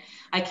College.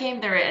 I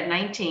came there at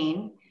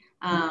 19.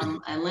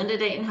 And Linda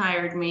Dayton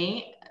hired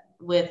me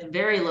with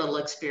very little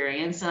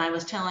experience. And I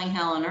was telling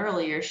Helen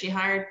earlier, she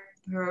hired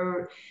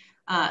her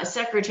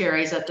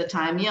secretaries at the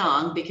time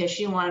young because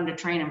she wanted to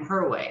train them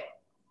her way.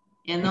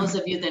 And those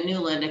of you that knew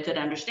Linda could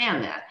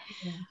understand that.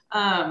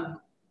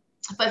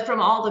 But from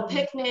all the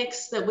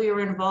picnics that we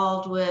were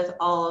involved with,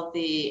 all of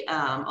the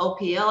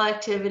OPL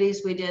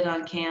activities we did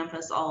on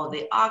campus, all of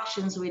the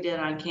auctions we did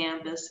on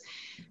campus,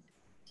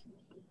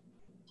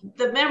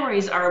 the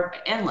memories are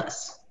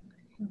endless.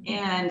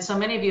 And so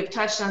many of you have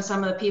touched on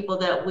some of the people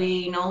that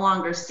we no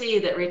longer see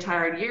that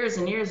retired years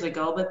and years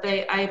ago, but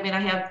I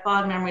have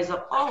fond memories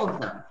of all of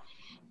them.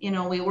 You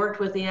know, we worked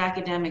with the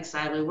academic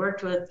side, we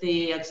worked with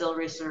the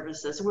auxiliary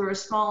services. We were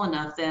small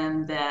enough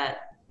then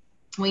that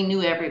we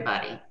knew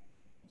everybody.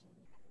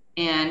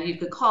 And you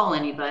could call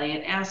anybody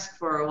and ask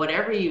for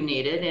whatever you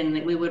needed,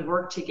 and we would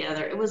work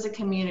together. It was a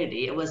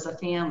community, it was a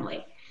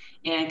family.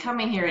 And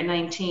coming here at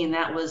 19,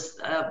 that was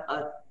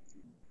a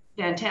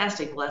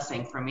fantastic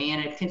blessing for me,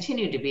 and it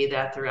continued to be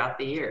that throughout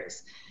the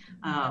years.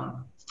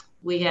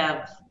 We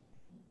have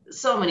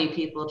so many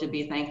people to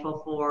be thankful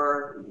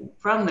for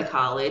from the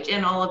college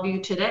and all of you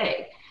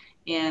today.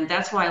 And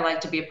that's why I like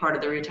to be a part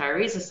of the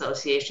Retirees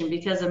Association,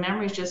 because the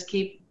memories just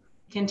keep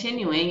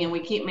continuing and we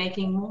keep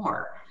making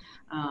more.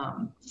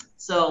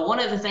 So one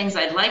of the things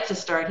I'd like to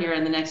start here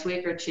in the next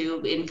week or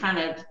two, in kind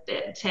of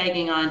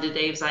tagging on to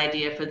Dave's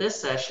idea for this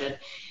session,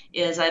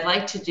 is I'd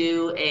like to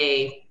do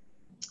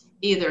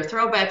either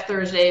Throwback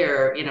Thursday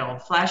or, you know,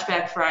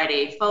 Flashback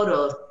Friday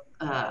photo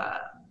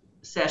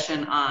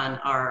session on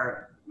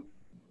our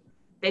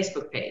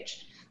Facebook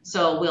page.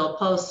 So we'll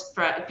post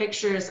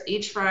pictures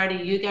each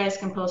Friday. You guys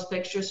can post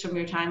pictures from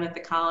your time at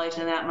the college,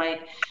 and that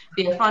might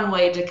be a fun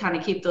way to kind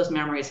of keep those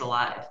memories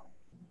alive.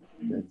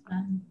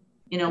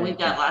 You know, we've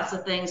got lots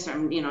of things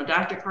from, you know,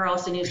 Dr.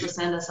 Carlson used to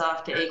send us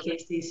off to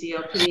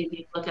AKCCOP, and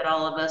he'd look at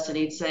all of us and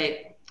he'd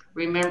say,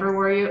 remember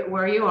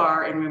where you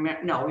are, and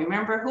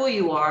remember who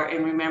you are,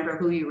 and remember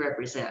who you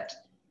represent.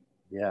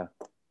 Yeah.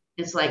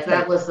 It's like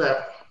that was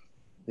the.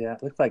 Yeah,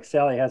 it looks like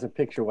Sally has a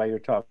picture while you're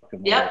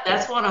talking. Yep,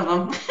 that's one of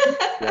them.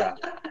 Yeah.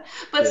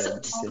 But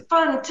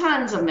fun,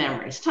 tons of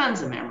memories,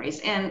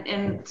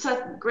 and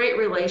such great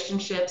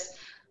relationships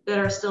that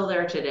are still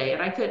there today.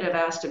 And I couldn't have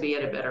asked to be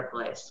at a better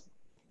place.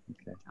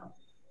 Okay.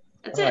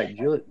 That's All it.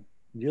 right,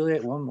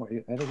 Juliet, one more.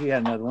 I think you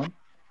had another one.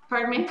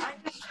 Pardon me?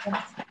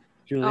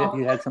 Juliet,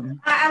 you had something?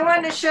 I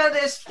wanted to show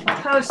this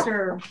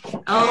poster.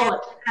 Oh,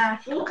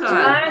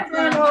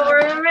 Jonathan will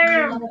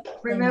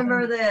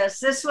remember this.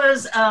 This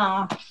was,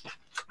 well,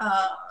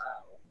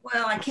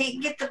 I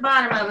can't get the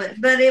bottom of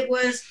it, but it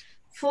was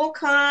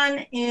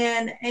FullCon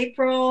in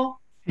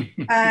April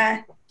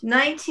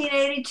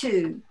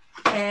 1982.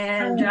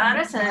 And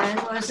Jonathan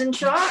was in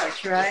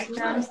charge, right,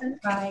 Jonathan?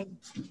 Right.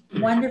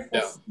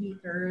 Wonderful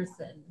speakers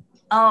and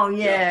oh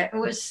yeah, it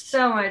was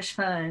so much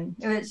fun.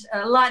 It was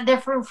a lot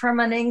different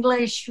from an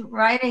English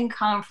writing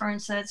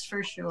conference, that's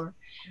for sure.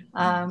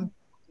 So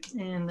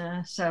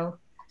that's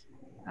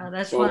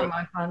one of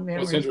my fond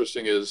memories. What's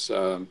interesting is,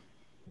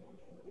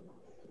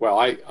 well,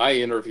 I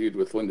interviewed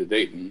with Linda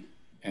Dayton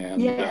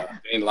and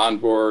Dane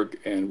Lonborg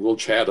and Will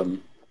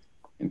Chatham,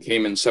 and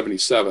came in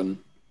 '77,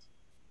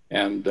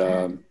 and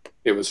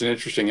it was an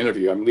interesting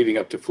interview. I'm leading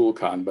up to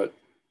FullCon, but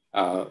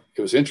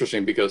it was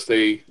interesting because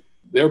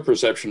their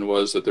perception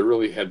was that there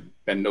really had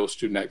been no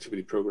student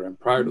activity program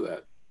prior to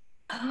that.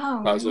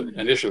 Oh, I was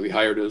initially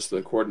hired as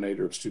the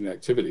coordinator of student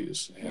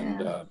activities,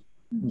 and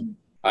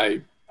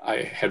I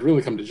had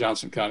really come to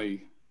Johnson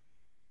County.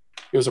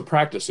 It was a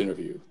practice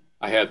interview.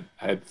 I had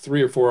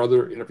 3 or 4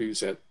 other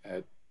interviews at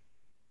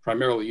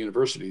primarily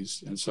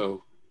universities, and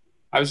so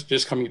I was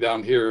just coming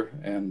down here,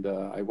 and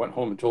I went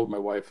home and told my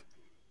wife,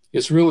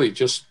 it's really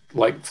just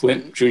like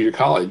Flint Junior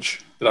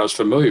College that I was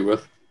familiar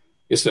with.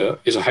 Is a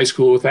high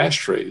school with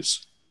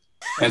ashtrays,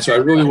 and so I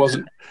really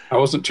wasn't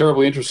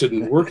terribly interested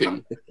in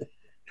working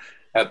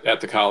at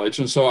the college.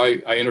 And so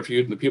I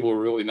interviewed, and the people were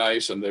really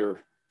nice, and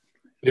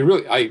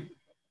I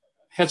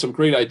had some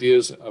great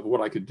ideas of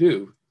what I could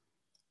do.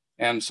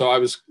 And so I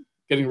was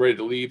getting ready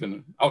to leave,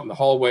 and out in the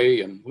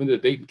hallway, and Linda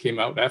Dayton came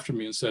out after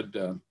me and said,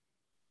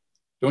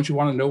 "Don't you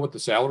want to know what the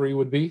salary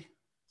would be?"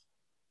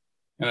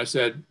 And I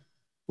said,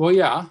 "Well,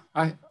 yeah,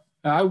 I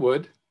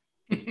would."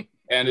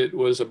 And it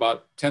was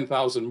about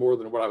 10,000 more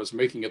than what I was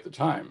making at the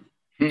time.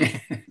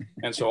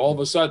 And so all of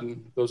a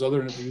sudden, those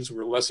other interviews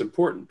were less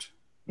important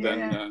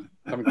than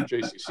coming to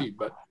JCC.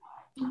 But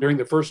during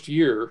the first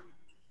year,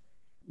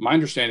 my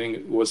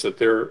understanding was that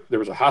there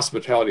was a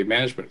hospitality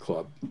management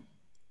club,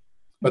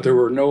 but there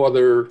were no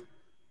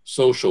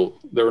social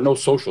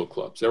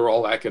clubs. They were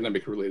all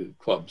academic related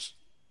clubs.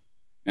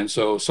 And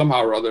so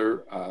somehow or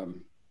other,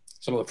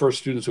 some of the first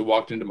students who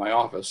walked into my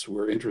office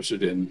were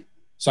interested in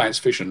science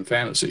fiction and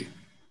fantasy.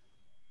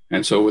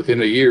 And so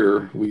within a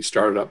year, we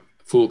started up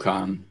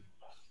FullCon,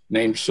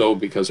 named so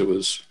because it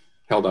was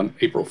held on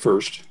April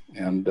 1st.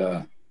 And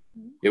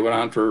it went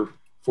on for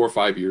 4 or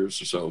 5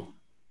 years or so.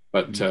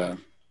 But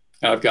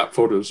I've got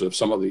photos of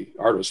some of the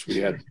artists. We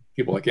had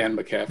people like Anne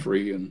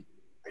McCaffrey and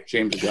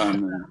James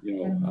Gunn,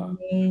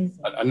 and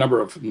a number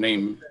of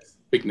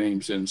big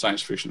names in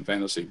science fiction and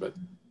fantasy. But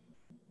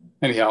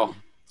anyhow,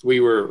 we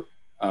were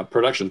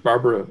productions.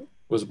 Barbara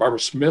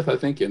Smith, I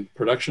think, in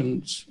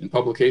productions and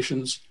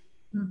publications.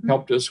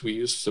 Helped us. We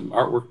used some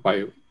artwork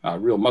by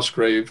Real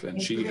Musgrave, and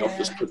she helped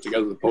us put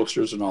together the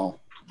posters and all.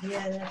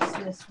 Yeah, that's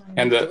this one.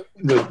 And the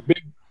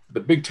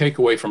big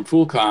takeaway from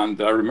FullCon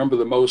that I remember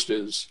the most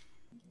is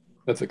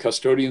that the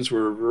custodians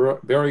were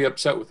very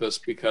upset with us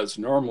because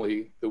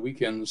normally the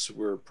weekends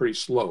were pretty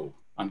slow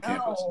on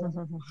campus.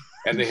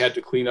 And they had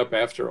to clean up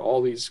after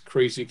all these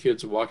crazy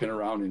kids walking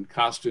around in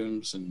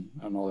costumes and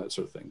all that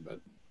sort of thing. But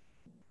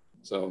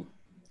so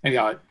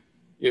anyhow,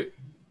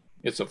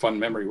 it's a fun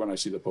memory when I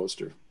see the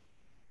poster.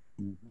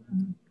 I'm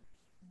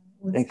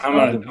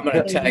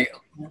gonna tag.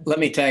 Let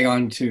me tag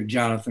on to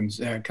Jonathan's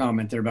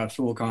comment there about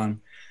FullCon.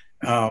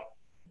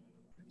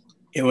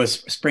 It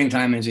was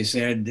springtime, as he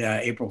said,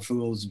 April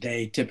Fool's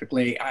Day.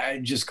 Typically, I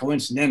hosted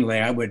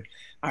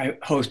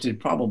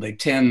probably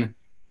 10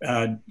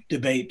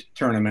 debate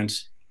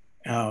tournaments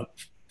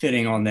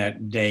fitting on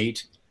that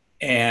date,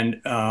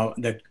 and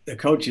the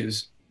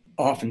coaches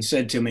often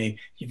said to me,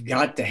 "You've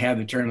got to have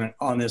the tournament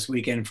on this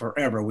weekend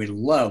forever. We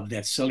love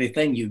that silly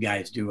thing you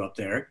guys do up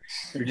there.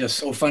 They're just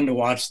so fun to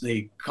watch,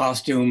 the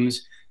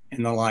costumes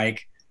and the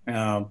like."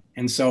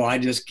 And so I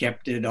just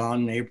kept it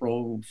on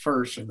April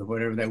 1st or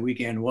whatever that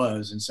weekend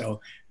was. And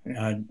so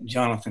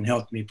Jonathan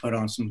helped me put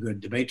on some good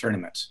debate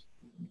tournaments.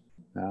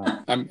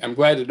 I'm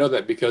glad to know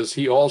that, because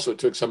he also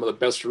took some of the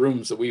best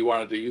rooms that we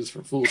wanted to use for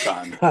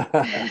FullCon.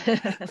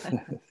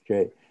 That's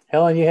great.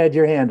 Helen, you had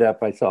your hand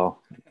up, I saw.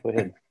 Go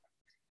ahead.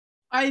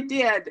 I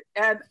did,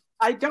 and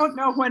I don't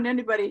know when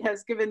anybody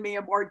has given me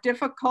a more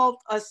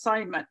difficult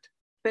assignment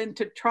than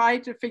to try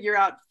to figure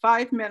out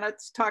 5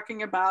 minutes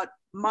talking about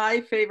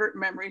my favorite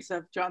memories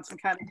of Johnson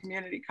County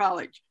Community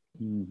College.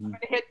 I'm going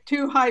to hit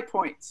 2 high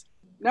points.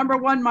 Number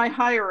 1, my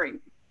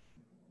hiring.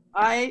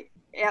 I,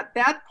 at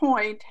that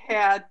point,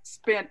 had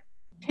spent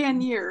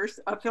 10 years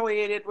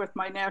affiliated with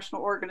my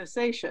national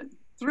organization.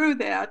 Through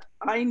that,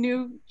 I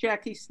knew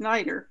Jackie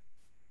Snyder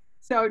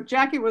So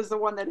Jackie was the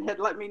one that had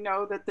let me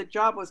know that the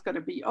job was going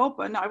to be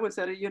open. I was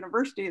at a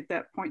university at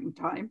that point in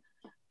time.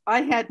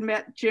 I had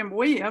met Jim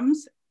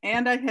Williams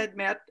and I had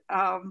met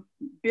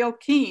Bill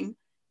Keene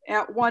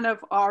at one of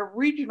our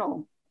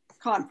regional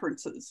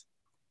conferences.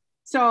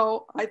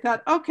 So I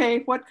thought, okay,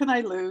 what can I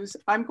lose?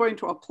 I'm going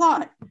to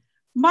apply.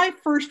 My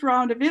first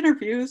round of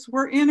interviews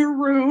were in a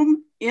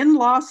room in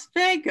Las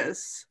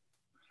Vegas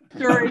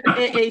during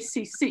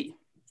AACC.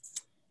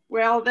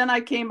 Well, then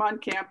I came on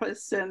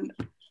campus, and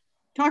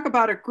talk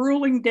about a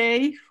grueling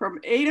day from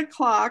 8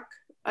 o'clock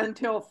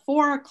until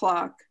 4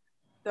 o'clock,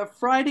 the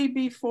Friday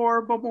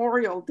before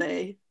Memorial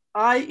Day,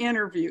 I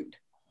interviewed.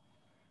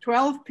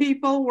 12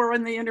 people were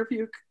in the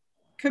interview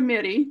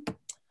committee.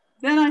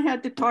 Then I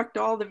had to talk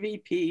to all the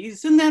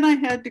VPs, and then I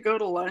had to go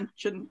to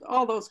lunch and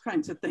all those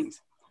kinds of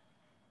things.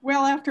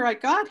 Well, after I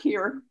got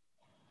here,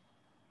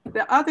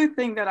 the other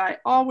thing that I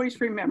always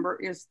remember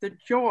is the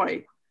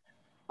joy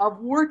of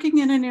working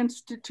in an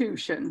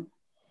institution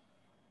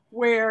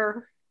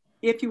where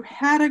if you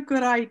had a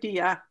good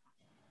idea,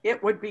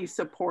 it would be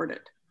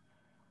supported.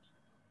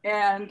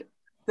 And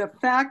the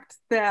fact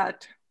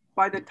that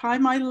by the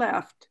time I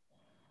left,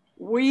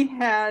 we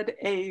had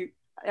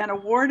an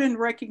award and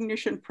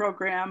recognition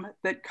program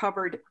that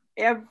covered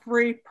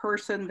every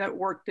person that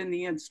worked in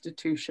the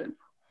institution.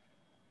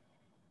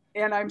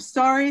 And I'm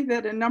sorry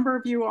that a number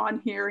of you on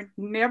here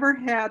never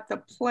had the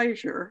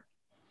pleasure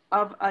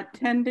of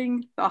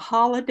attending the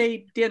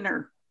holiday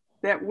dinner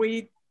that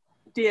we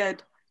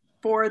did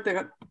for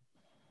the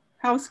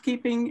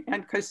housekeeping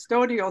and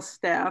custodial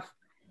staff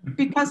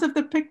because of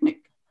the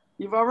picnic.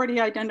 You've already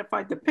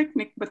identified the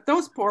picnic, but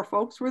those poor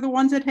folks were the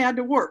ones that had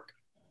to work.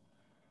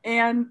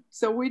 And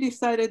so we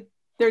decided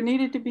there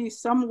needed to be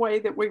some way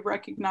that we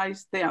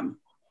recognized them.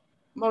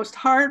 Most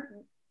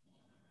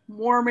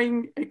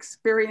heartwarming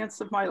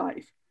experience of my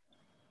life.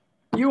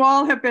 You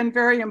all have been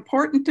very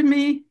important to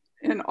me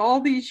in all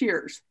these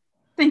years.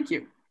 Thank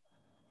you.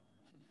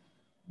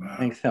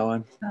 Thanks,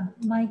 Helen.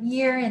 My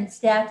year in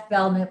staff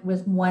development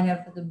was one of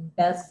the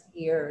best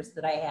years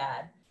that I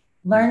had.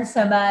 Learned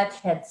so much,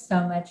 had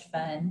so much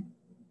fun.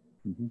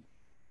 Mm-hmm.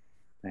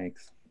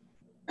 Thanks.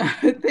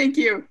 Thank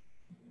you.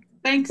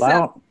 Thanks.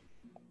 Lyle.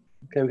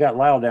 Okay, we got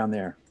Lyle down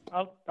there.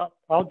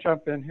 I'll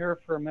jump in here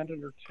for a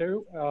minute or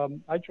two.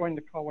 I joined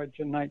the college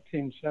in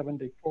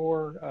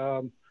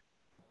 1974.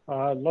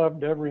 I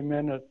loved every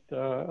minute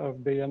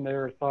of being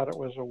there. Thought it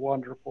was a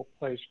wonderful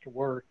place to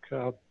work.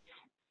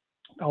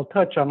 I'll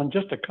touch on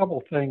just a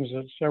couple things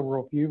that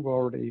several of you've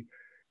already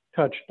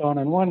touched on.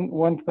 And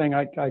one thing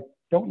I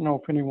don't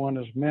know if anyone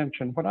has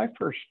mentioned, when I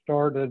first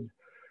started,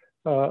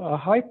 a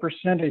high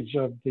percentage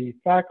of the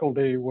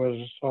faculty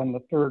was on the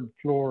third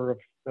floor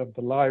of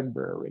the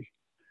library.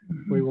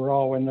 Mm-hmm. We were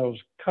all in those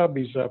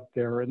cubbies up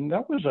there, and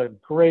that was a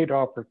great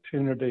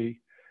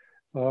opportunity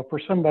for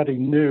somebody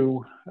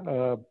new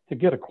to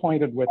get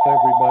acquainted with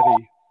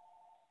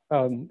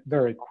everybody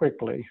very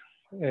quickly.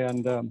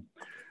 And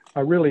I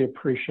really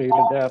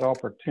appreciated that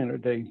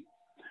opportunity.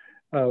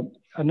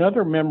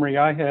 Another memory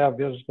I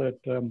have is that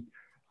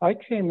I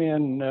came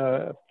in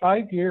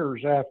 5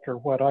 years after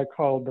what I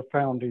called the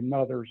founding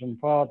mothers and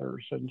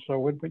fathers. And so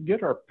when we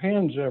get our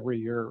pins every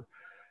year,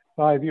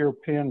 5-year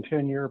pin,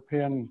 10-year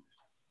pin,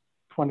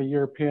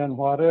 20-year pin,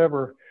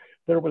 whatever,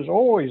 there was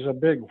always a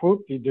big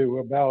whoop-de-doo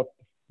about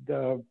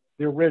the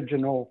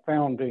original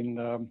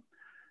founding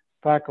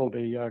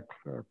faculty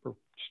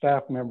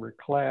staff member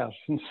class.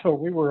 And so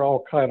we were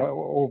all kind of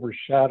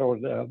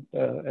overshadowed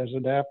as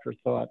an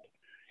afterthought.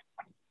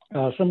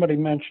 Somebody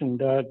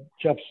mentioned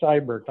Jeff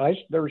Seibert.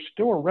 There's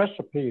still a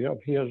recipe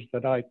of his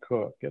that I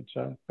cook. It's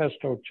a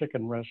pesto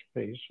chicken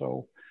recipe.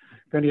 So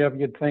if any of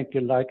you think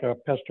you'd like a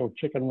pesto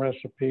chicken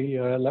recipe,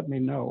 let me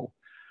know.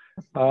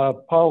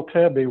 Paul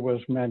Tebby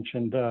was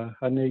mentioned,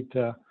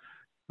 Anita.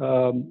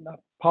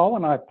 Paul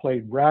and I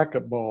played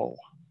racquetball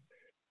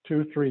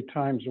 2-3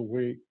 times a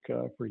week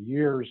for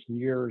years and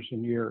years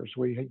and years.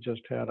 We had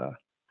just had a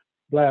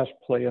blast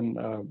playing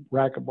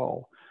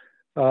racquetball.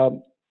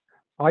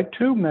 I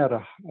too met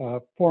a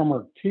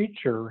former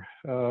teacher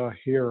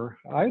here.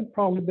 I'd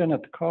probably been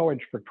at the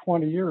college for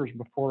 20 years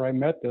before I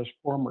met this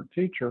former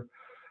teacher,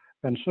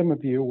 and some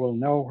of you will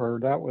know her.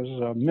 That was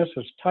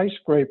Mrs.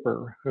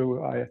 Tyscraper,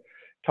 who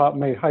taught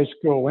me high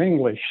school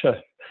English.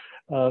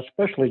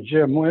 Especially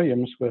Jim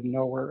Williams would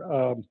know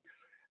her.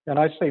 And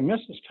I say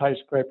Mrs.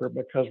 Tyscraper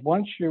because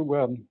once you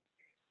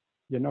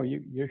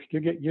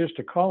get used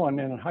to calling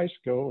in high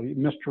school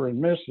Mr.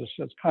 and Mrs.,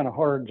 it's kind of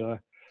hard to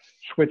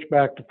switch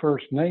back to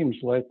first names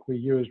like we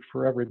used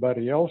for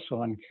everybody else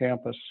on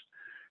campus.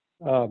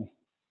 And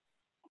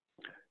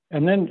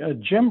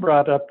then Jim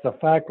brought up the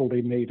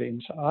faculty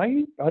meetings.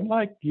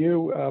 Unlike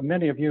you,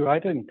 many of you, I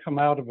didn't come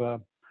out of a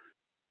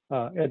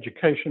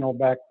educational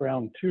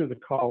background to the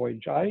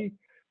college.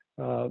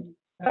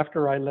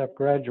 After I left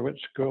graduate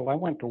school, I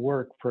went to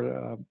work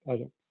for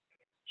a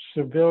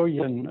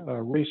civilian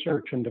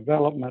research and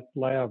development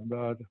lab.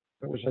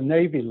 It was a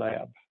Navy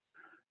lab,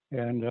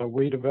 and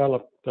we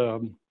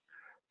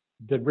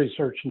did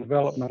research and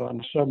development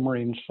on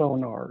submarine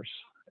sonars.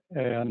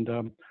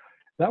 And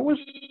That was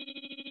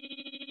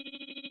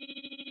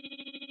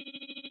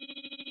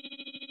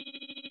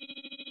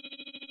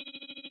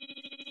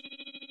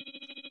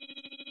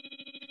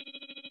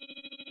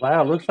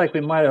Wow, looks like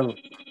we might have,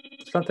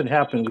 something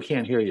happened. We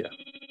can't hear you.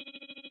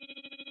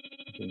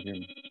 You can hear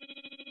me.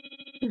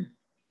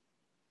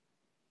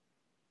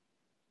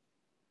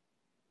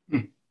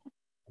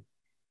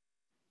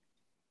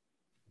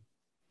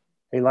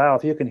 Hey, Lyle,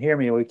 if you can hear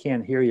me, we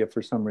can't hear you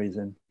for some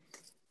reason.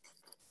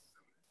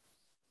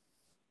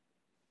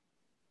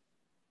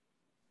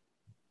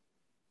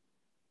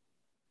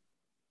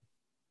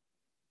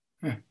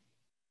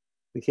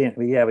 We can't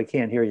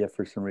hear you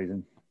for some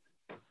reason.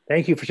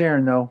 Thank you for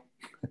sharing, though.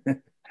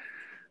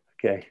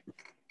 Okay.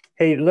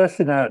 Hey,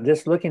 listen,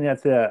 just looking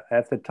at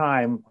the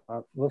time,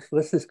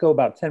 let's just go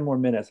about 10 more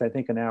minutes. I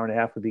think an hour and a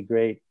half would be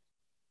great.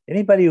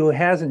 Anybody who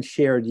hasn't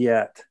shared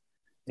yet,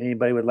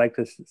 anybody would like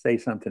to say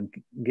something?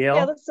 Gail?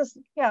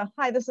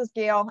 Hi, this is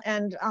Gail.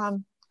 And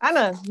I'm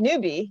a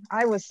newbie.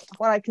 I was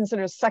what I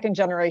consider second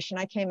generation.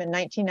 I came in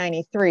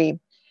 1993.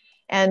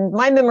 And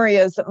my memory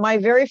is that my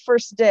very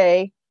first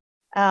day,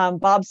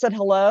 Bob said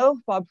hello,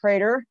 Bob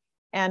Prater,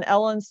 and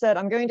Ellen said,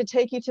 I'm going to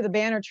take you to the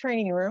banner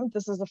training room.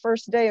 This is the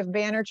first day of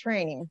banner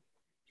training.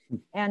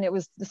 And it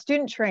was the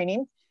student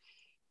training.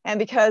 And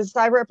because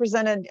I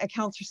represented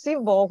accounts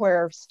receivable,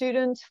 where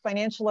student,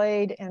 financial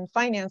aid, and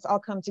finance all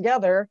come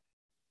together,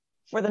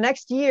 for the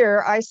next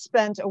year, I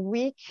spent a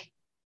week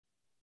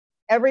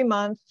every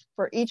month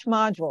for each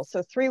module.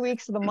 So 3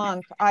 weeks of the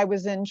month, I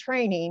was in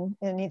training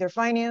in either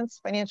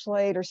finance, financial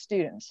aid, or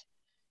student.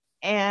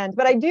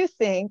 But I do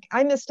think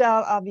I missed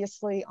out,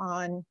 obviously,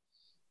 on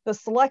the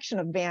selection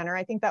of banner.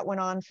 I think that went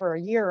on for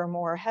a year or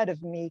more ahead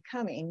of me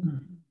coming.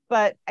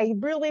 But I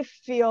really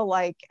feel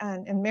like,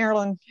 and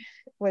Marilyn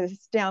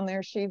was down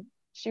there, she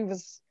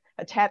was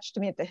attached to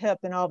me at the hip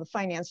in all the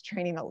finance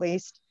training, at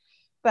least.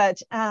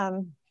 But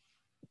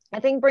I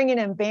think bringing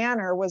in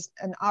banner was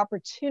an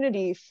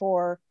opportunity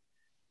for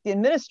the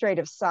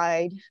administrative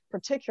side,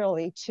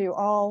 particularly, to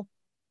all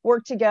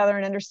work together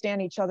and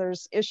understand each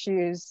other's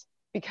issues,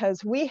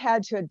 because we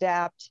had to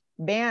adapt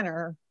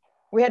banner.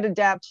 We had to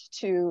adapt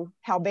to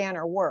how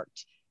banner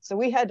worked. So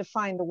we had to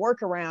find the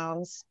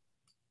workarounds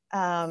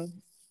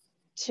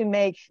to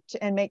make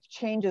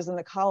changes in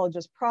the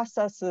college's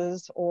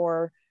processes,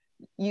 or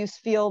use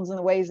fields in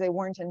the ways they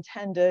weren't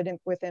intended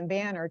within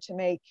banner to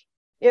make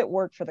it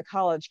work for the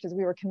college, because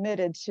we were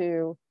committed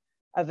to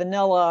a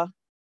vanilla,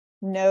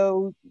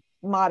 no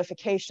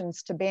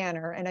modifications to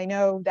banner. And I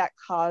know that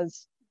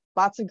caused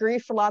lots of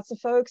grief for lots of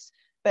folks,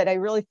 but I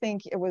really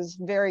think it was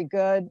very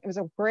good. It was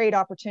a great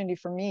opportunity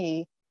for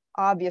me,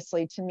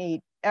 obviously, to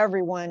meet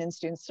everyone in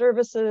student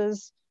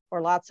services,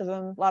 or lots of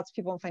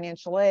people in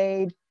financial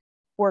aid,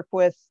 work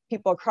with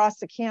people across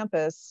the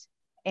campus.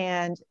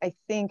 And I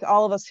think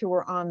all of us who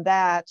were on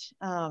that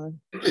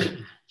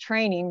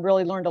training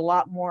really learned a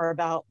lot more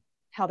about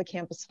how the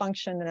campus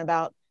functioned and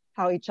about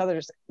how each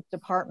other's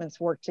departments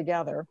work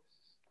together.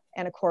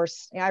 And of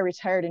course, I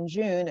retired in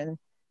June, and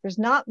there's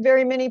not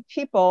very many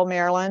people,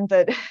 Marilyn,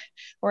 that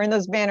were in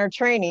those banner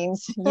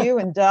trainings. You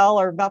and Dell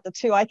are about the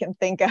two I can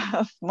think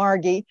of,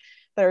 Margie,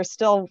 that are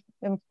still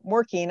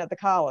working at the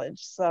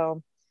college.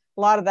 So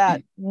a lot of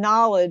that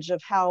knowledge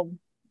of how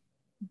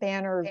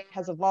banner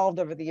has evolved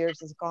over the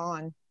years is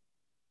gone.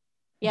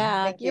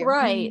 Yeah, you're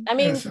right. I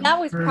mean, that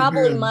was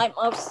probably my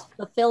most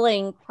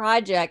fulfilling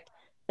project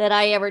that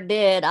I ever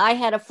did. I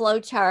had a flow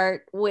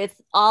chart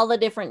with all the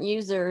different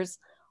users,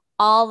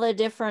 all the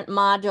different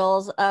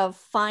modules of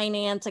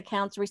finance,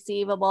 accounts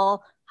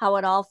receivable, how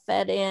it all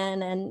fed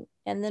in.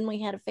 And then we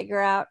had to figure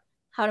out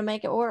how to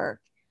make it work.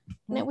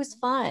 And it was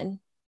fun.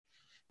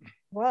 It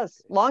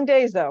was long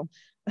days, though.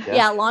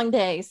 Yeah, long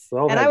days. We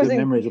all had good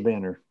memories of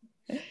banner.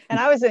 And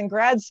I was in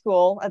grad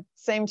school at the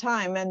same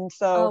time. And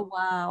so, oh,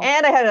 wow.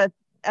 And I had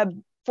a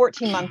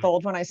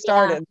 14-month-old when I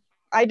started.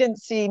 Yeah. I didn't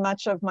see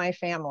much of my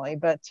family,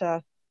 but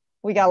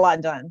we got a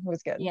lot done. It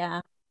was good.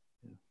 Yeah.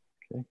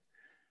 Okay.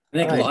 I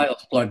think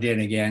Lyle's plugged in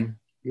again.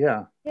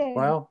 Yeah. Yay.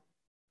 Well,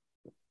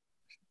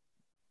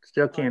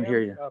 still can't hear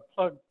you.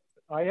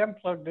 I am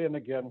plugged in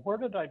again. Where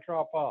did I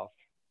drop off?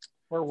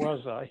 Where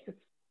was I?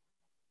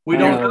 We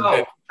don't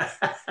know.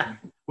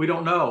 We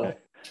don't know.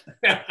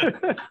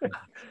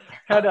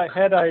 Had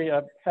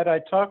I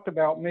talked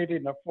about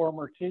meeting a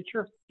former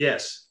teacher?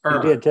 Yes.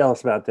 You did tell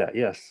us about that.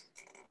 Yes.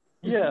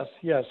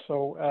 Yes.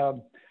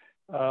 So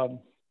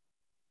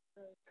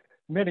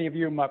many of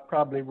you might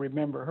probably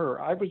remember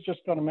her. I was just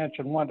going to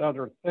mention one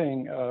other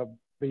thing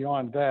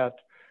beyond that.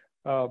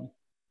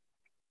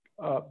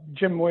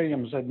 Jim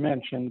Williams had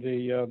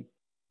mentioned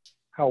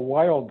how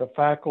wild the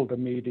faculty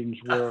meetings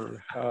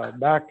were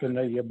back in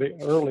the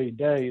early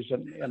days,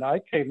 and I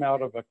came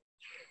out of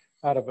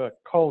a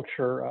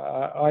culture.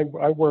 I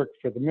worked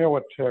for the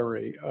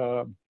military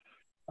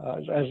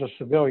as a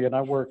civilian.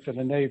 I worked in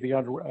the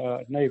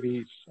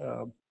Navy's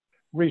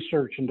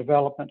research and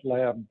development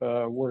lab,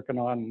 working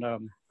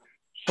on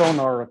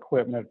sonar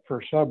equipment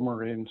for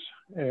submarines,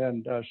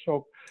 and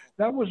so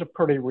that was a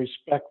pretty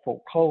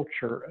respectful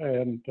culture.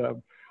 And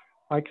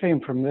I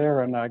came from there,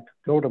 and I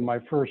go to my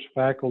first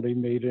faculty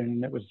meeting,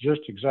 and it was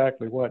just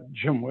exactly what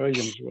Jim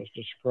Williams was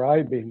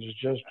describing. It's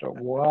just a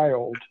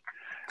wild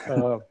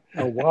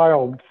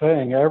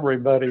thing.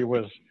 Everybody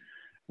was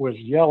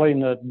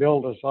yelling at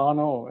Bill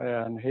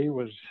DeSano, and he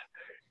was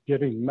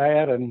getting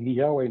mad and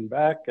yelling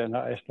back. And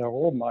I said,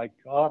 "Oh my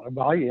God, am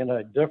I in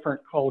a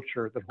different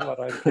culture than what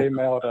I came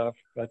out of?"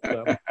 But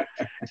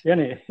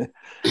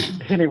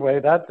anyway,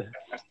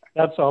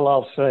 that's all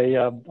I'll say.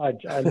 I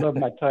love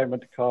my time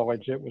at the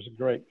college. It was a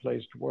great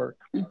place to work.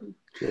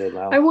 Good,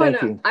 Lyle.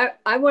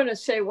 I want to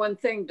say one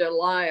thing to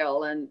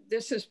Lyle, and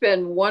this has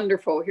been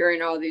wonderful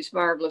hearing all these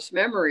marvelous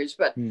memories.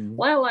 But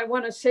Lyle, I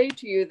want to say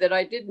to you that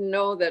I didn't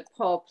know that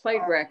Paul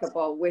played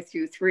racquetball with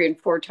you 3 and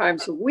 4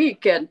 times a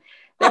week, and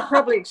that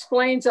probably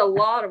explains a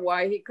lot of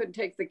why he couldn't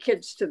take the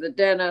kids to the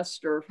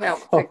dentist or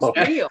help fix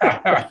meals.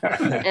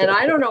 And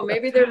I don't know,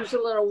 maybe there was a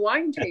little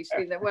wine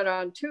tasting that went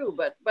on too.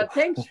 But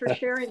thanks for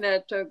sharing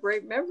that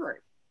great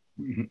memory.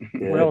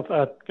 Well,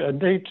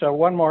 Anita,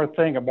 one more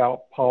thing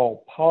about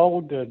Paul.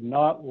 Paul did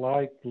not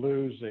like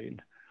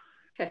losing.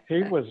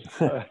 He was,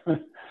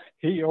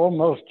 he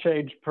almost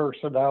changed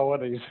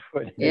personalities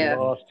when he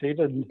lost. He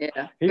did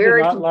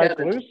not like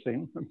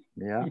losing.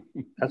 Yeah,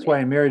 that's why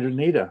he married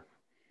Anita.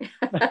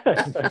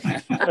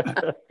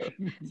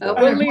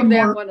 We'll leave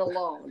that one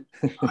alone.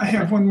 I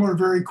have one more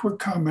very quick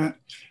comment.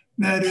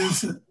 That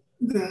is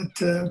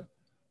that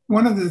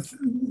one of the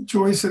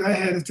joys that I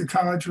had at the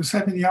college was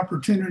having the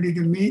opportunity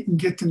to meet and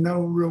get to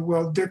know real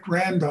well Dick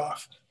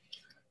Randolph.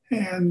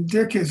 And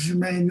Dick, as you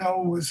may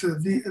know,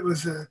 he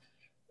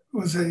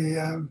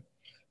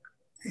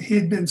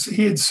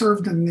had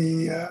served in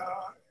the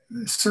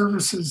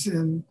services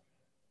in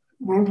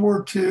World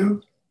War II,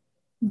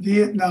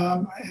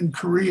 Vietnam, and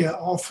Korea,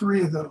 all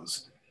 3 of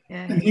those.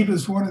 Yeah. And he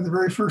was one of the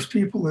very first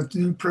people that the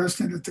new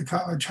president at the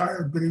college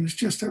hired, but he was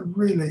just a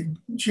really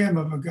gem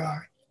of a guy.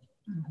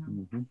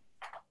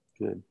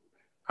 Good.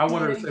 I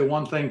wanted to say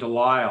one thing to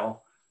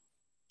Lyle.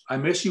 I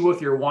miss you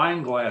with your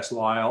wine glass,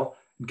 Lyle.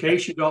 In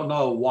case you don't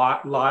know,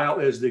 Lyle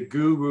is the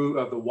guru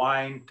of the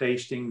wine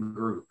tasting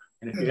group.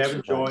 And if you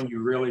haven't joined,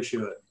 you really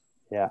should.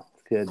 Yeah,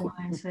 good.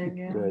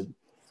 Good.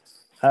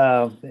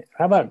 How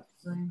about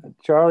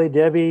Charlie,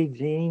 Debbie,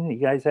 Jean? You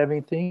guys have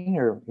anything?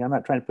 Or I'm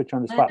not trying to put you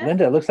on the spot.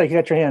 Linda, it looks like you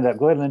got your hand up.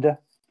 Go ahead, Linda.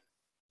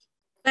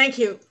 Thank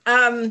you.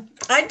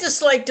 I'd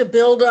just like to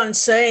build on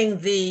saying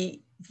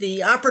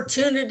the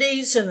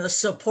opportunities and the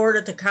support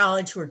at the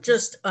college were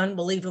just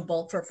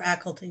unbelievable for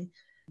faculty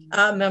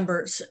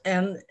members.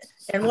 And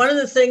one of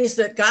the things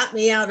that got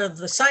me out of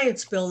the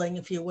science building,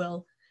 if you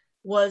will,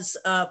 was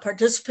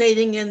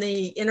participating in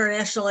the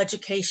international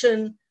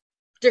education,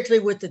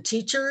 particularly with the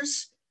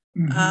teachers.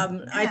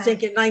 I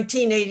think in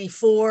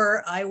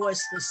 1984, I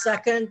was the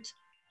second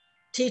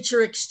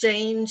teacher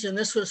exchange, and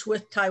this was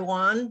with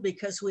Taiwan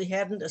because we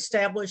hadn't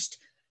established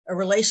a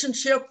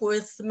relationship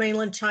with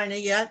mainland China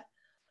yet.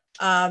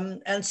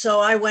 And so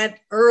I went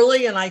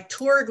early and I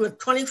toured with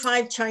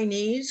 25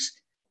 Chinese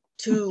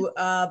to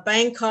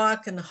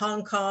Bangkok and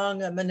Hong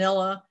Kong and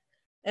Manila.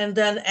 And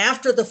then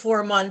after the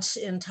 4 months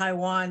in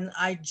Taiwan,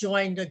 I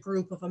joined a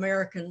group of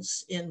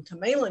Americans into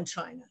mainland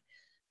China.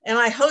 And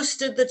I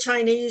hosted the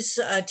Chinese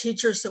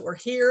teachers that were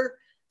here.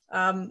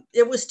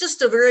 It was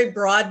just a very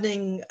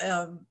broadening,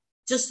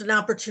 just an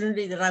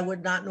opportunity that I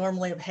would not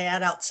normally have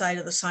had outside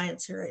of the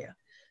science area.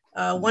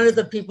 One of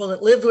the people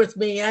that lived with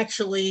me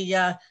actually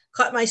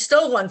caught my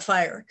stove on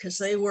fire because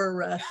they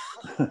were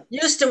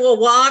used to a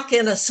walk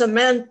in a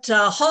cement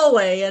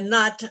hallway and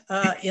not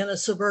in a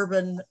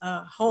suburban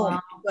home.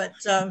 Wow. But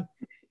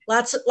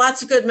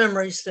lots of good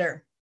memories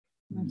there.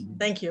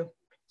 Thank you.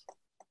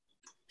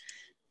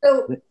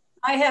 So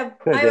I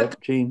have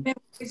Jean.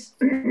 memories.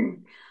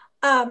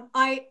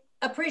 I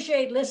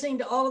appreciate listening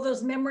to all of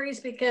those memories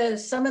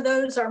because some of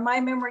those are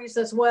my memories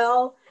as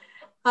well.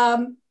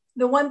 The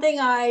one thing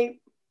I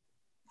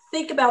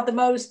think about the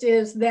most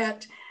is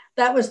that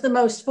was the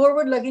most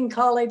forward-looking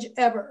college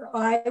ever.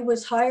 I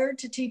was hired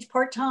to teach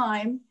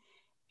part-time,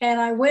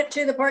 and I went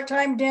to the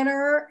part-time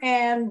dinner,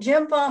 and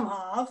Jim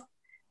Baumhoff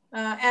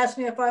asked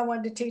me if I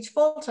wanted to teach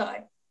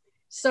full-time.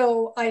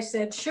 So I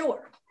said,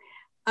 sure.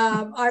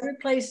 I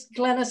replaced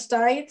Glenna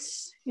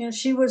Stites. You know,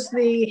 she was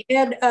the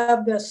head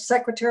of the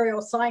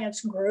secretarial science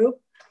group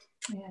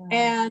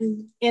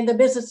and in the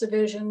business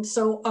division.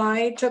 So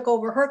I took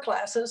over her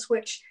classes,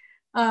 which,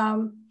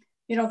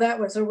 you know, that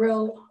was a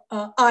real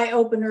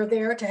eye-opener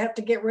there to have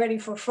to get ready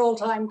for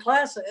full-time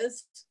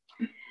classes.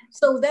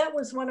 So that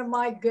was one of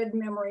my good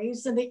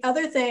memories. And the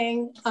other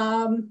thing,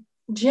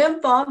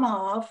 Jim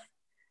Baumhoff,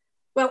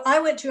 well, I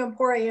went to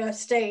Emporia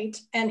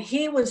State and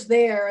he was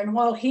there. And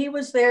while he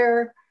was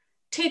there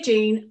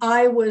teaching,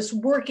 I was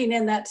working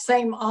in that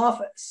same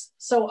office.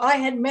 So I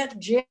had met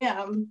Jim,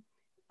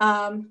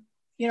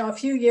 you know, a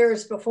few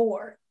years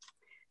before.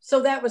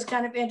 So that was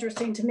kind of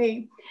interesting to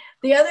me.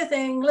 The other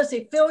thing, let's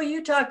see, Phil,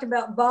 you talked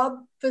about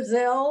Bob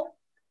Fazell.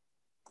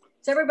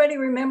 Does everybody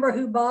remember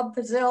who Bob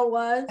Fazell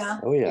was? Yeah.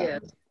 Oh, yeah.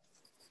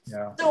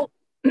 Yeah. So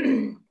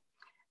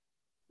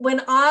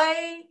when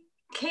I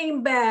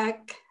came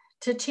back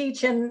to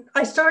teach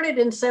I started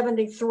in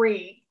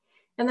 73,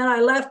 and then I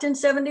left in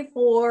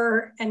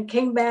 74 and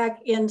came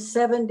back in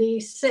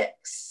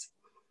 76.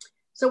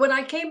 So when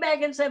I came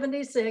back in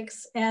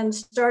 76 and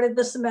started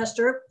the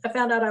semester, I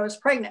found out I was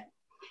pregnant.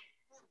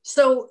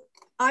 So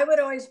I would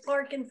always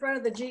park in front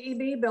of the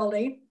GEB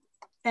building,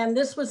 and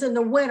this was in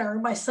the winter.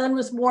 My son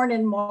was born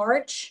in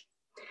March.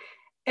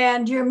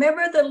 And do you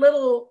remember the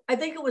little, I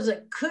think it was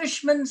a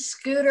Cushman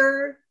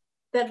scooter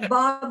that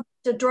Bob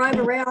to drive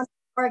around the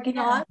parking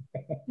lot?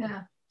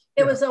 Yeah.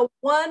 It was a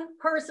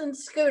one-person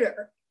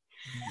scooter.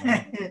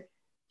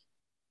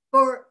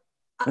 For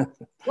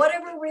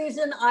whatever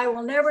reason, I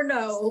will never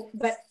know,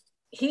 but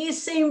he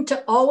seemed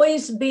to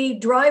always be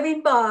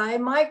driving by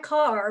my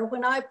car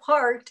when I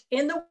parked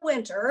in the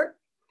winter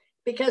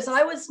because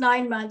I was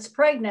 9 months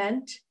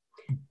pregnant,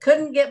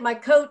 couldn't get my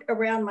coat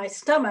around my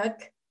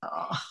stomach.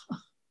 Oh.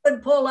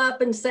 Would pull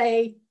up and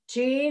say,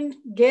 Jean,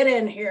 get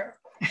in here.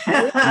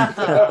 In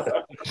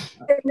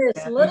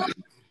this little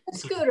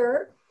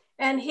scooter,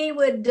 and he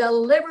would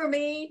deliver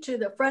me to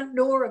the front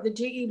door of the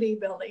GEB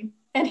building.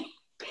 And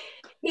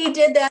he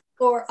did that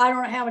for I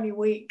don't know how many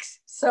weeks.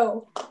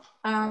 So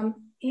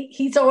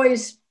he's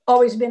always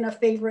been a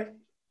favorite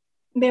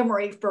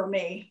memory for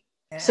me.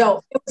 Yeah.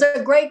 So it was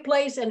a great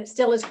place, and it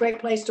still is a great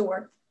place to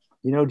work.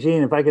 You know,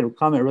 Jean, if I could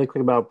comment really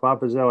quick about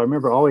Bob Frizzell, I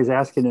remember always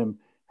asking him,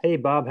 hey,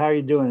 Bob, how are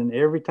you doing? And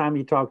every time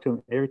he talked to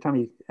him, every time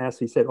he asked,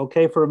 he said,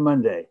 okay for a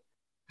Monday.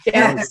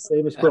 Yeah. That was a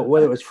famous quote,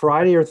 whether it was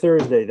Friday or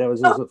Thursday. That was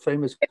his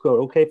famous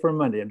quote, okay for a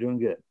Monday, I'm doing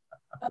good.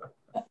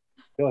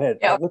 Go ahead.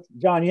 Yeah.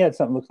 John, you had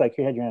something, looks like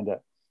you had your hand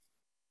up.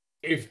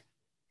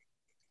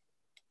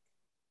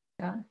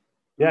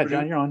 Yeah,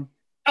 John, you're on.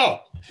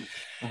 Oh,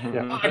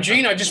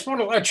 Jean, I just want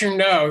to let you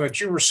know that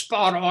you were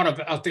spot on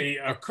about the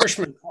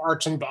Cushman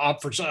carts and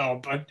Bob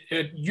Frizzell, but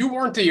you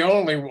weren't the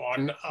only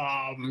one.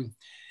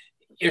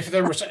 If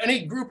there was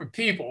any group of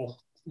people,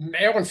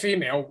 male and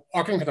female,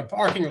 walking to the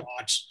parking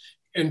lots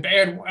in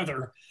bad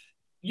weather,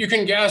 you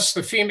can guess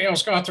the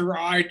females got the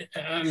ride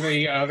and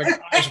the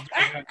guys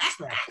got the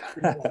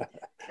truck.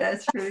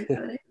 That's really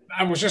funny.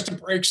 That was just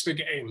breaks the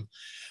game.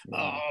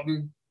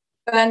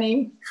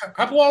 Funny. A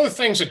couple other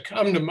things that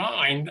come to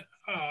mind.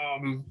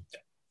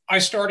 I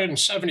started in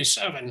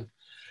 77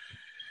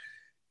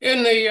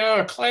 in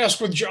the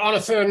class with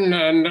Jonathan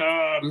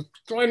and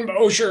Glenn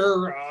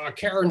Mosier,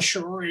 Karen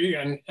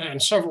Shorey,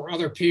 and several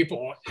other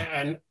people.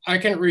 And I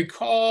can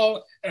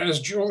recall, as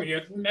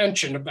Juliet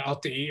mentioned,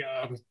 about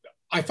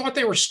I thought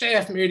they were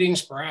staff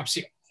meetings, perhaps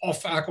the all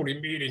faculty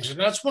meetings. And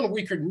that's when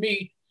we could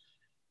meet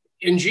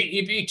in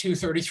GEB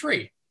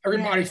 233.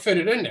 Everybody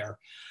fitted in there.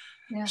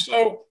 Yeah.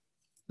 So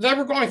they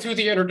were going through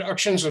the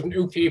introductions of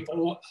new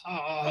people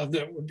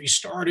that would be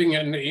starting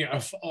in the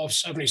fall of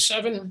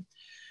 77.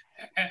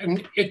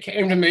 And it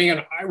came to me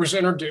and I was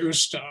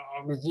introduced,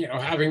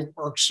 having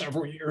worked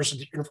several years at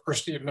the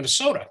University of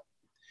Minnesota.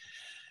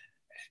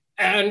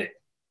 And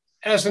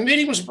as the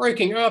meeting was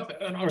breaking up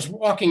and I was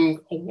walking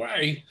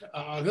away,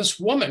 this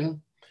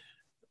woman,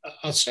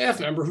 a staff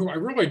member who I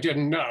really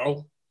didn't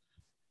know,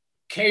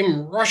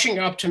 came rushing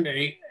up to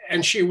me,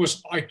 and she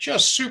was like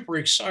just super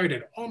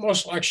excited,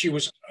 almost like she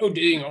was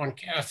ODing on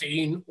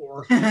caffeine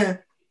or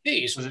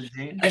teas.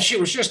 And she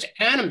was just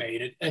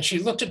animated. And she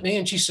looked at me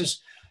and she says,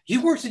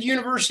 "You worked at the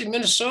University of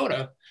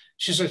Minnesota."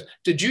 She says,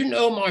 "Did you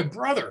know my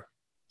brother?"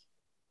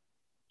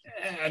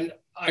 And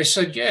I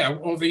said, "Yeah."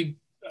 Well,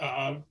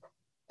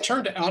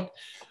 turned out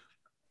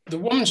the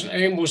woman's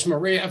name was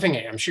Marie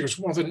Effingham. She was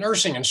one of the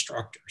nursing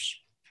instructors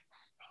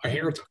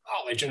here at the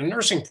college in a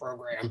nursing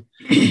program.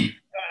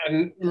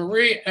 And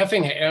Marie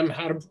Effingham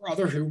had a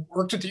brother who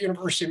worked at the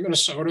University of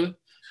Minnesota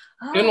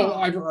in the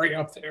library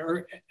up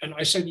there. And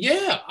I said,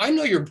 "Yeah, I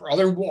know your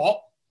brother,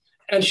 Walt."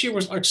 And she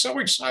was like so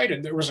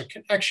excited. There was a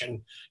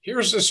connection.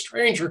 Here's this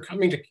stranger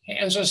coming to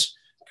Kansas,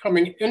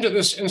 coming into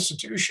this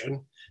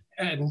institution,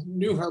 and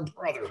knew her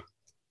brother.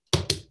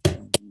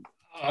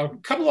 A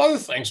couple other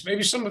things,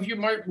 maybe some of you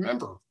might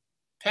remember.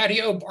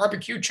 Patio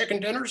barbecue chicken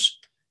dinners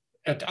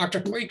at Dr.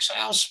 Gleek's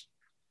house.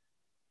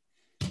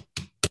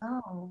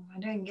 Oh, I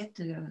didn't get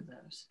to go to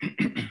those.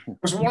 It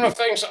was one of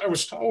the things I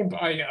was told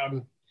by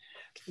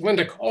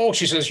Linda Cole.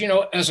 She says,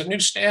 as a new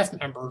staff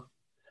member,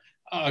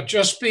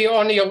 just be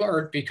on the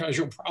alert because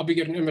you'll probably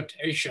get an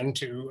invitation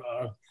to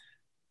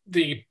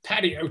the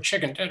patio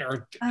chicken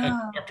dinner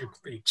at Dr.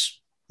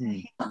 Gleek's.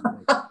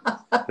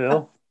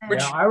 Phil?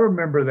 Yeah, I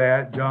remember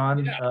that,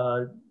 John.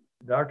 Yeah.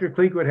 Dr.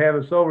 Cleek would have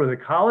us over. The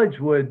college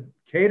would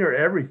cater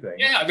everything.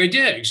 Yeah, they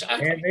did,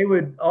 exactly. And they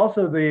would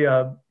also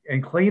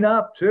and clean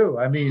up too.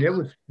 I mean, it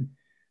was,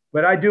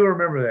 but I do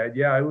remember that.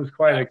 Yeah, it was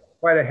quite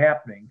a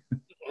happening.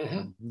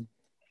 Mm-hmm.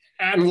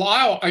 And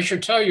Lyle, I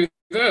should tell you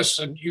this,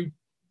 and you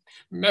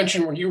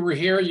mentioned when you were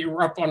here, you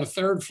were up on the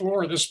third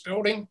floor of this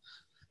building,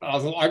 the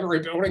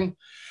library building.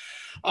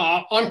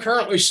 I'm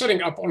currently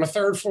sitting up on the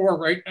third floor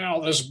right now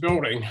of this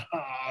building,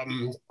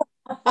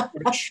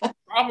 which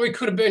probably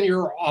could have been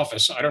your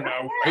office. I don't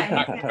know. Right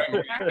back when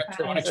the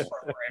electronics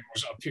program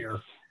was up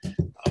here.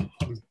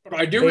 But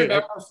I do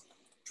remember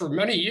for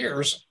many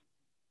years,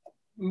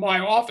 my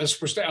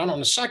office was down on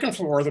the second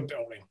floor of the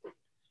building.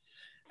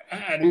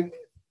 And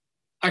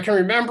I can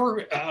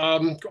remember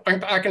going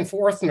back and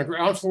forth on the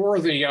ground floor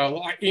of the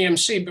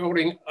EMC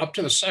building up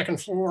to the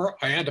second floor.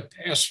 I had to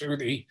pass through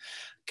the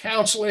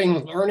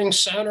counseling, learning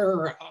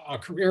center,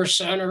 career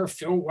center.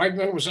 Phil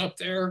Wegman was up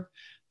there,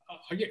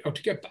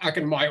 to get back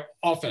in my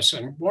office.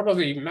 And one of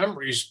the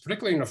memories,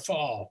 particularly in the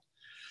fall,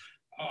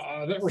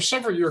 there were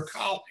several of your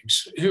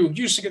colleagues who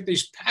used to get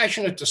these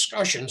passionate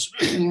discussions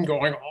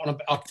going on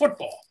about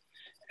football.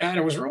 And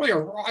it was really a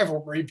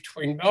rivalry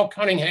between Mel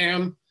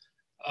Cunningham,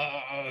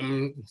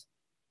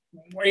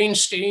 Wayne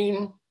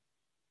Stine,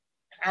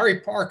 Harry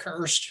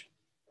Parkhurst,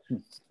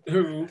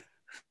 who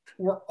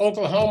were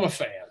Oklahoma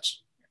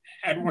fans.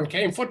 And when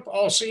came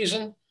football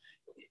season,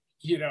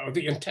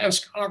 the intense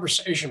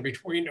conversation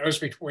between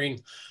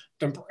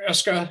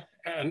Nebraska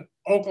and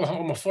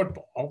Oklahoma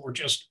football were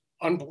just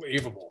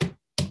unbelievable.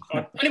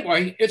 But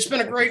anyway, it's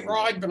been a great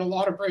ride, been a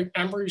lot of great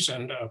memories,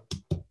 and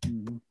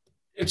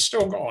it's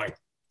still going.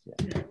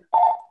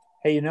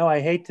 Hey, I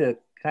hate to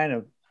kind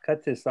of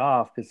cut this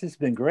off because this has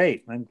been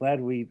great. I'm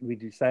glad we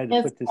decided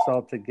to put this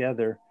all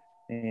together.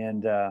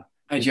 And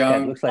hi,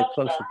 John. It looks like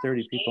close to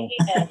 30 people.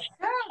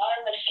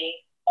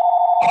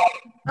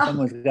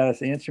 Someone's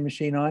got an answer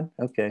machine on?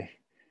 Okay.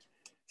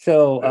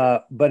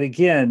 So, but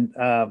again,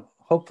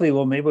 hopefully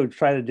we'll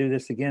try to do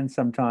this again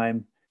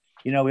sometime.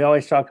 We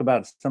always talk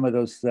about some of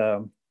those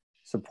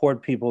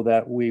support people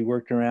that we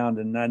worked around,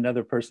 and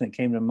another person that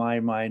came to my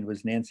mind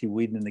was Nancy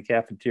Whedon in the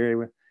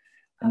cafeteria.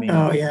 I mean,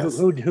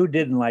 who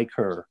didn't like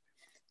her?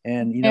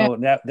 And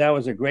that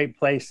was a great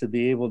place to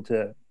be able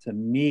to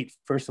meet.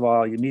 First of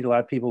all, you meet a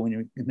lot of people when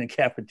you're in the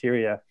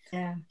cafeteria.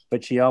 Yeah.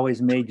 But she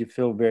always made you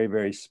feel very,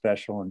 very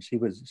special, and she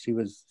was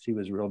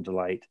real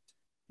delight.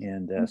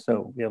 And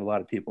so we have a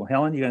lot of people.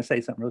 Helen, you gonna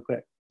say something real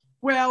quick?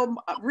 Well,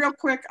 real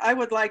quick, I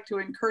would like to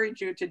encourage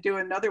you to do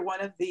another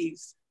one of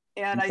these.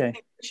 And I think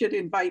we should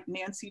invite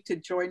Nancy to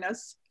join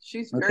us.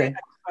 She's very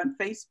active on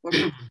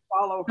Facebook.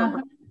 Follow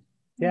her.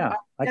 Yeah,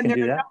 I can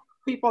do that.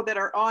 People that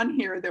are on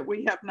here that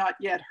we have not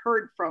yet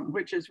heard from,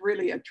 which is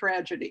really a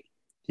tragedy.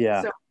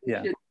 Yeah, so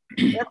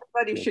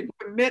everybody should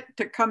commit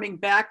to coming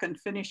back and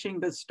finishing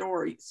the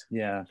stories.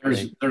 Yeah,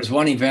 there's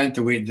one event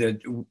that we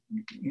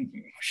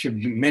should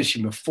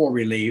mention before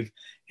we leave,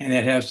 and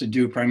that has to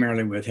do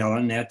primarily with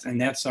Helen.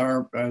 That's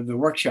our the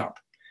workshop,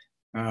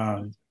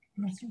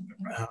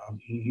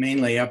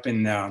 mainly up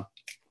in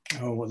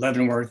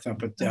Leavenworth,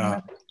 up at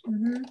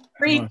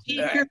great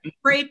teachers,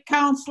 great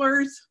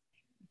counselors.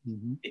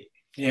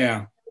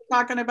 Yeah.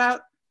 Talking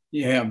about?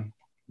 Yeah.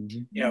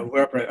 Yeah,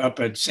 we're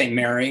up at St.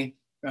 Mary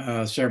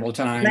several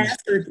times.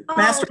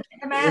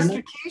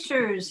 Master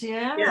teachers,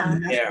 yeah.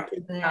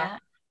 It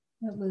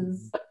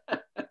was.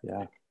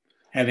 Yeah.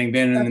 Having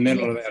been in the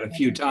middle of that a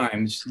few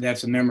times,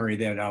 that's a memory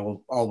that I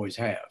will always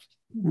have.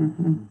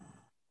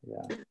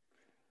 Yeah.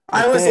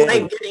 I was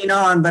late getting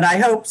on, but I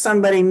hope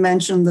somebody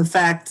mentioned the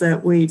fact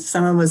that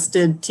some of us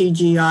did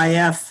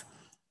TGIF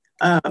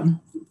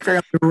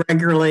fairly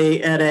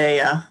regularly at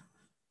a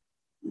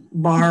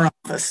bar off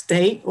a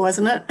state,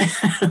 wasn't it?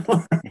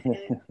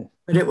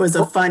 But it was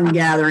a fun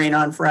gathering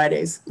on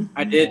Fridays.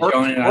 I did,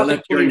 Joan, and I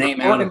left your name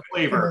out of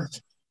flavor.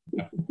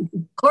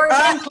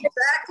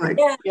 Exactly.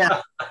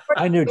 Yeah.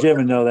 I knew Jim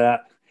would know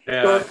that.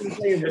 Yeah,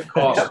 it's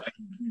costly.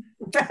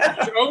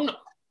 Joan,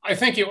 I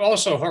think you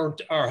also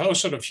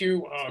hosted a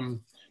few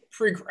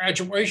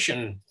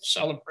pre-graduation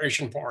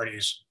celebration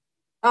parties.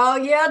 Oh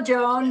yeah,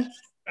 Joan.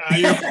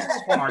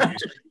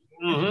 Parties.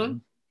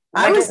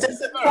 I was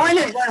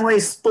disappointed when we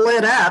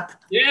split up.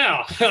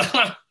 Yeah.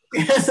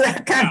 Because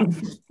that kind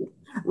of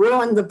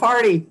ruined the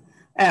party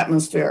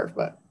atmosphere.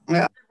 But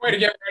yeah. Way to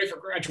get ready for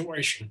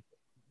graduation.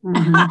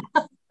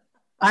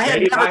 I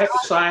had to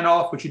sign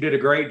off, but you did a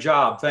great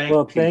job. Thank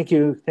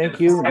you. Thank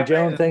you,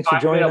 Joan. Thanks for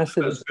joining us.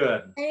 That was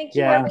good. Thank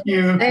you. Yeah.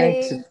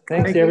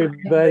 Thanks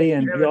everybody,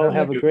 and you all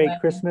have a great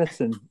Christmas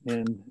and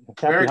happy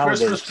Merry holidays.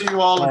 Christmas to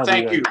you all, and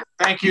thank you.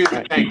 Thank you.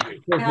 Thank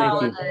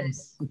you.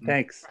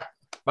 Thanks.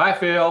 Bye,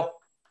 Phil.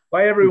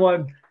 Bye,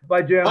 everyone.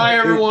 Bye, Jim. Bye,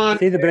 everyone.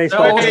 See the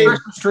baseball game.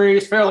 Christmas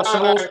trees, Phil.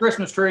 Sold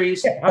Christmas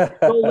trees.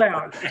 Sold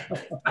out.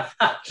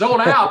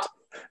 Sold out.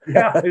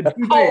 Yeah.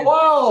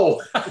 Oh,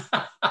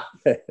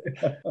 whoa.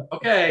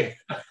 Okay.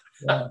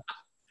 Yeah.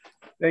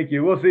 Thank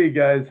you. We'll see you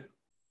guys.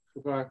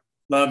 Goodbye.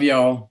 Love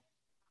y'all.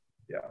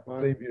 Yeah.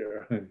 Same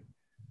here.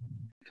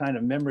 Kind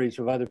of memories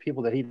of other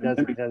people that he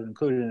doesn't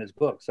include in his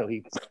book. So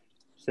he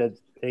said,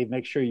 "Hey,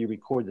 make sure you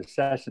record the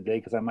session today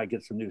because I might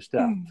get some new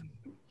stuff."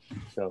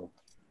 So,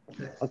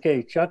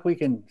 okay, Chuck, we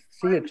can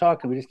see you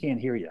talking. We just can't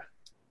hear you.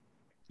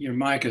 Your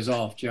mic is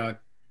off, Chuck.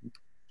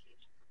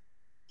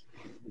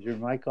 Is your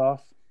mic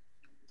off?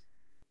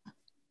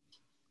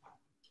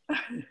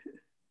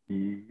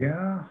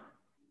 Yeah.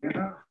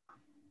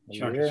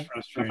 Chuck is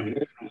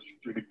frustrated.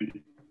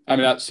 I'm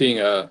not seeing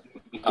a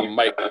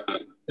mic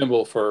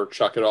symbol for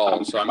Chuck at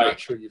all, so I'm not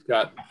sure you've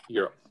got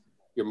your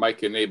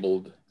mic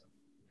enabled.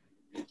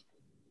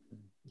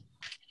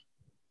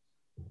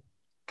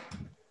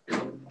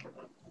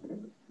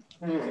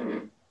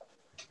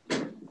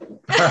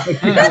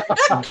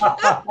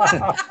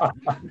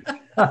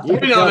 You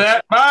know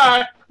that.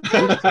 Bye.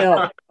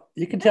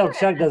 You can tell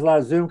Chuck does a lot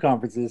of Zoom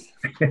conferences.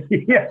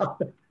 Yeah.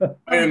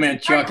 Wait a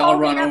minute, Chuck. I'll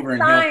run over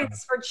and help.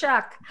 Signs for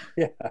Chuck.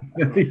 Yeah.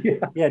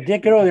 Yeah,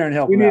 Dick, get over there and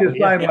help. We him need out. a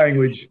sign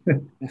language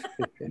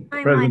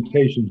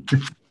presentation.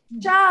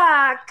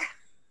 Chuck.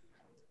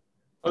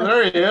 Oh,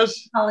 there he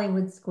is.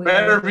 Hollywood Square.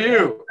 Better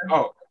view.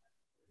 Oh.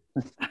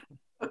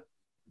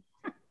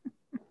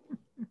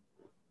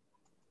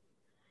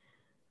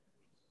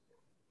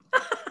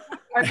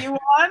 Are you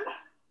on?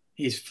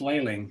 He's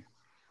flailing.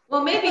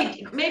 Well,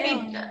 maybe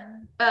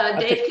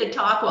Dave could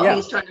talk while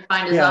he's trying to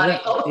find his audio.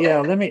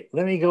 audio.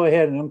 Let me go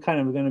ahead, and I'm kind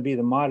of going to be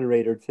the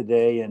moderator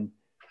today. And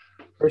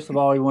first of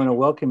all, we want to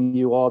welcome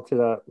you all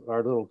to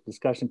our little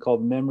discussion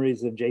called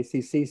Memories of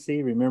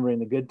JCCC, Remembering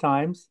the Good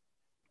Times.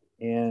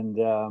 And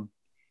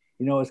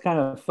you know, it's kind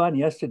of fun.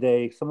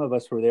 Yesterday, some of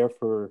us were there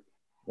for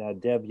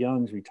Deb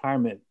Young's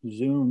retirement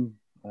Zoom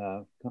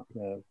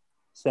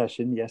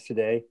session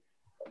yesterday.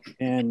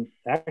 And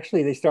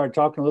actually, they started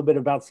talking a little bit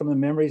about some of the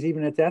memories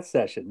even at that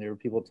session. There were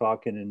people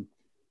talking, and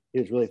it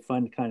was really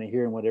fun kind of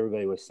hearing what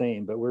everybody was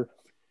saying. But we're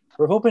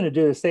hoping to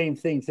do the same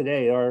thing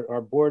today.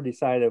 Our board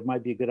decided it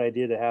might be a good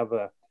idea to have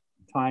a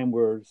time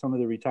where some of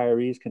the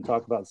retirees can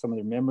talk about some of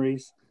their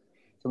memories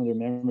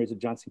of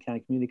Johnson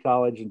County Community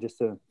College, and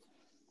just a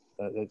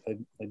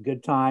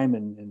good time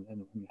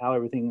and how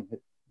everything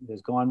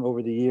has gone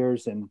over the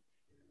years. And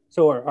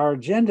so our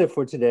agenda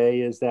for today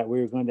is that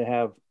we're going to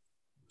have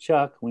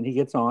Chuck, when he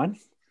gets on,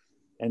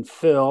 and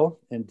Phil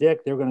and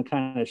Dick, they're going to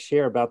kind of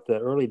share about the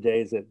early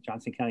days at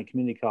Johnson County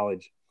Community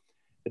College.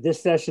 But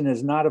this session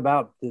is not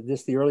about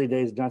the early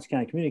days of Johnson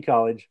County Community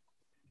College.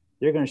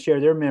 They're going to share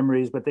their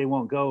memories, but they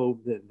won't go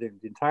the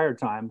entire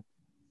time.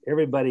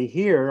 Everybody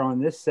here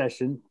on this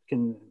session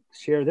can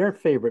share their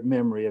favorite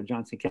memory of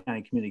Johnson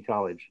County Community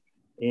College.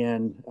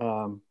 And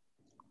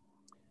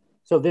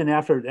so then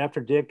after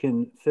Dick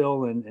and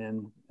Phil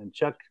and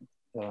Chuck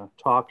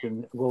talk,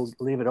 and we'll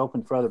leave it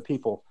open for other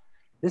people.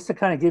 Just to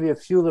kind of give you a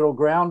few little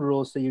ground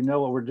rules so you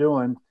know what we're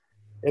doing.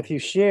 If you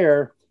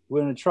share,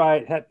 we're going to try,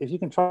 if you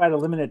can try to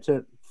limit it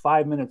to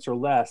 5 minutes or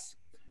less.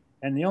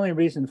 And the only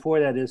reason for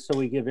that is so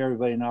we give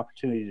everybody an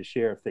opportunity to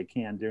share if they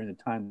can during the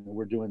time that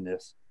we're doing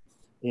this.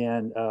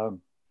 And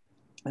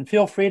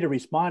feel free to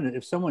respond.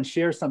 If someone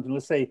shares something,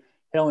 let's say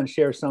Helen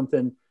shares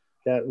something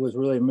that was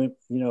really,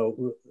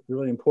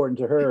 really important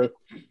to her,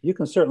 you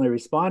can certainly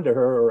respond to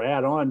her or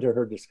add on to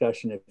her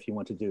discussion if you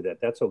want to do that.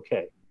 That's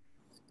okay.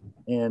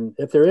 And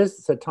if there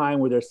is a time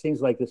where there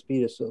seems like this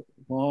be a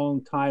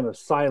long time of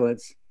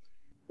silence,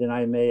 then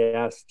I may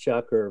ask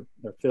Chuck or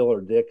Phil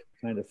or Dick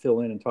kind of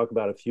fill in and talk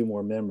about a few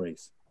more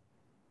memories.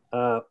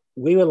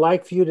 We would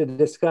like for you to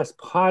discuss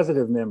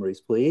positive memories,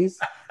 please.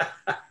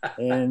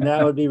 And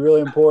that would be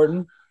really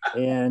important.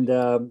 And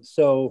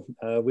so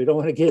we don't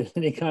want to get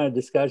any kind of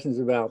discussions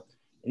about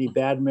any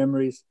bad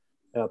memories,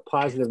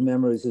 positive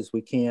memories as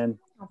we can.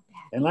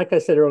 And like I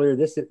said earlier,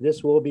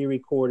 this will be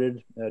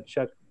recorded.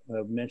 Chuck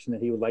mentioned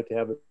that he would like to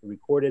have it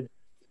recorded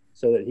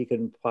so that he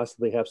can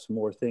possibly have some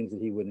more things that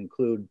he would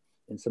include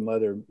in some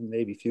other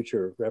maybe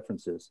future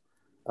references.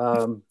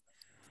 The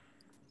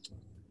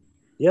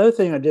other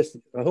thing,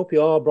 I hope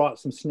you all brought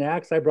some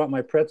snacks. I brought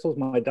my pretzels,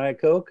 my Diet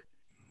Coke,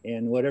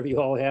 and whatever you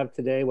all have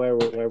today while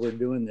we're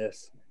doing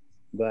this.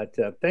 But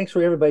thanks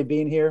for everybody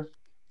being here.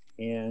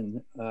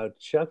 And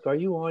Chuck, are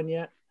you on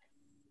yet?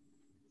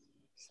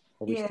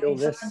 Are we still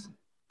this?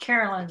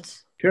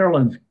 Carolyn's.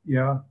 Carolyn's,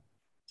 yeah.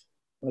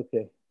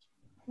 Okay.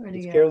 Where'd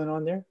he Is go? Carolyn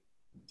on there?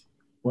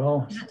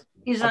 Well,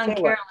 He's on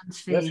Carolyn's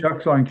feed.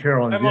 Chuck's on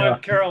Carolyn's. I'm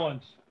on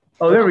Carolyn's.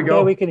 Oh, there we go.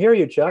 Okay, we can hear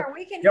you, Chuck.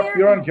 We can Yep, hear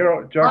you're you. on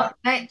Carol, Chuck.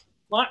 Oh, hey.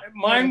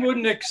 Mine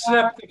wouldn't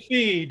accept the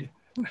feed.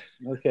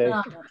 Okay.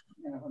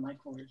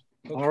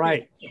 All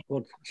right.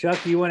 Well,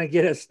 Chuck, you want to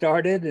get us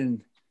started?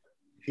 And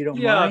if you don't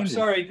mind. I'm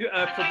sorry for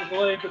the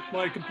delay, but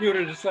my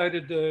computer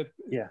decided to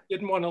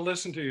didn't want to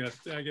listen to you,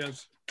 I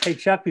guess. Hey,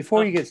 Chuck,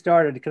 before you get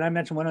started, can I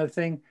mention one other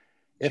thing?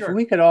 Sure.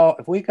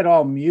 If we could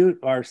all mute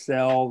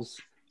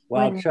ourselves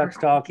while Chuck's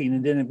talking,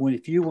 and then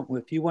if you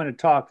want to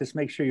talk, just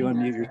make sure you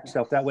unmute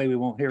yourself. That way we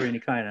won't hear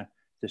any kind of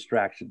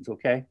distractions,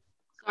 okay?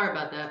 Sorry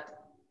about that.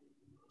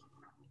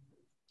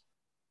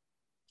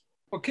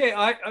 Okay,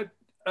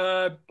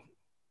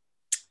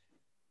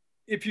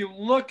 if you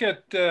look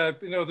at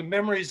the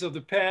memories of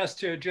the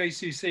past here at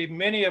JCC,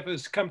 many of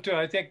us come to,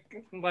 I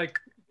think, like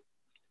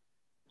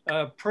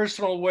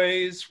personal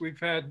ways. We've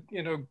had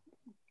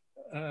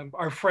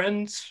our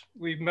friends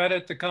we've met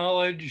at the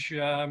college.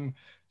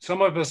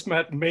 Some of us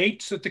met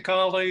mates at the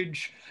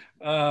college.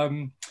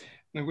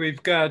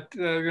 We've got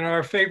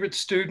our favorite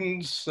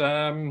students,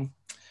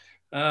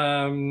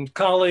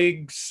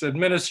 colleagues,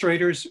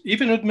 administrators,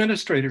 even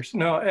administrators.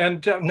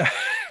 And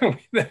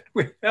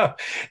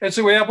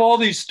so we have all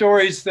these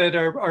stories that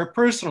are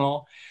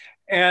personal,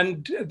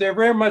 and they're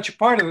very much a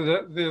part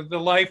of the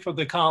life of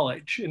the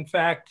college. In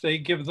fact, they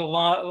give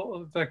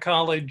the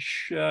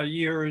college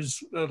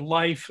years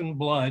life and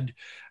blood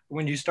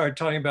when you start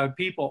talking about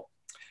people.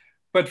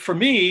 But for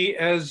me,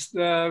 as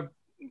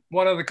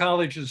one of the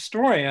college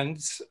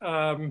historians,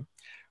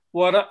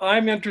 what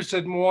I'm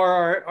interested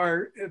more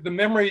are the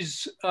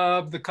memories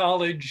of the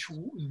college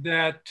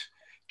that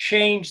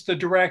changed the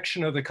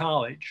direction of the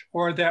college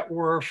or that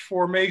were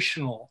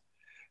formational.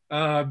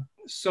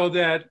 So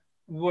that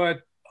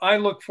what I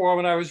look for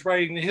when I was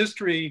writing the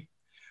history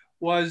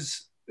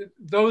was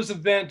those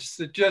events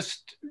that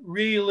just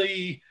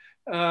really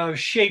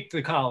shaped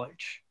the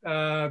college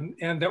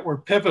and that were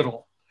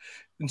pivotal.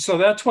 And so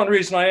that's one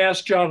reason I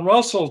asked John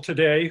Russell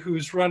today,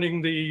 who's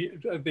running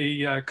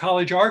the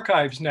college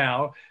archives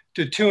now,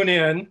 to tune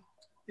in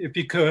if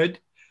he could,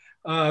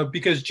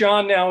 because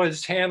John now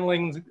is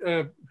handling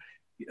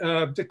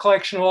the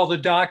collection of all the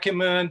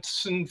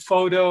documents and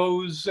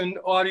photos and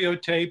audio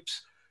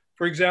tapes.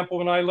 For example,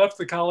 when I left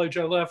the college,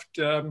 I left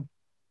a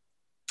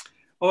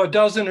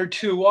dozen or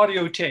two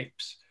audio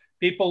tapes.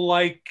 People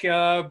like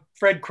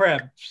Fred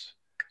Krebs,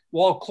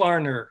 Walt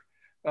Klarner,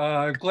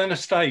 Glenn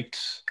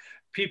Stites,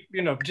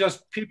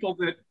 just people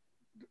that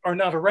are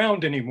not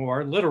around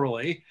anymore,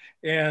 literally.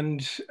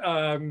 And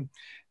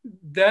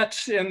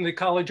that's in the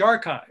college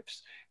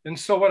archives. And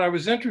so what I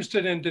was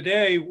interested in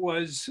today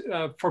was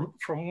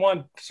from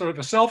one sort of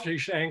a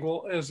selfish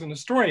angle as an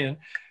historian,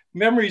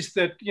 memories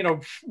that,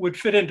 would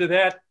fit into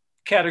that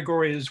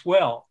category as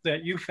well,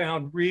 that you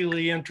found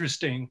really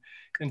interesting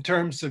in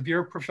terms of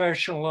your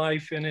professional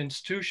life and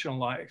institutional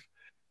life.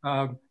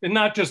 And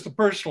not just the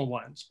personal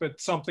ones,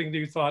 but something that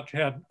you thought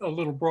had a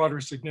little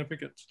broader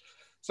significance.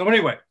 So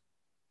anyway,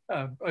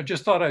 I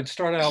just thought I'd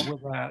start out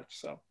with that,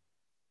 so.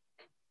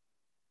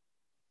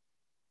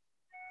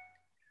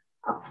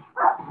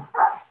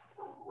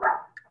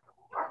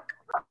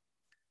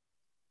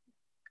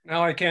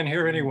 Now I can't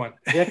hear anyone.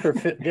 Dick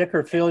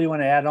or Phil, you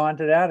want to add on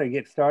to that or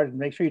get started?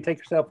 Make sure you take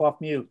yourself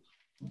off mute.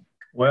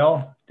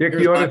 Well, Dick,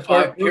 you want to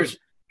start?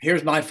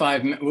 Here's my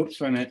 5 minutes. Whoops,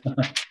 wait a minute. Wait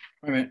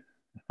a minute.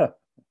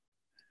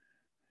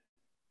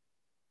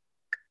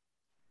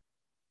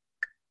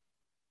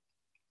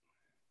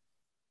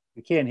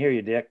 We can't hear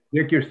you, Dick.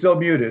 Dick, you're still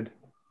muted.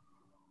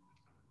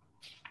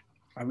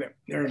 I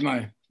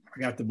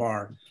got the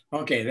bar.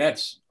 Okay,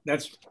 that's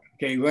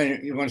okay.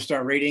 You want to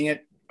start reading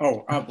it?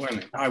 Oh, wait a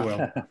minute. I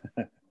will.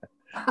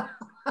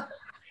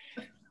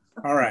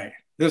 All right.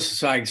 This is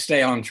so I can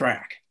stay on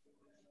track.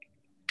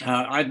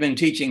 I've been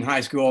teaching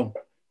high school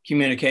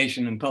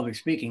communication and public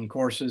speaking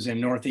courses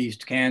in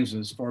Northeast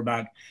Kansas for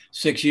about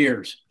 6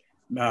 years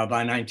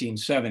by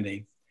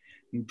 1970,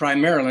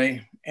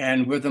 primarily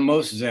and with the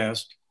most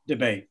zest,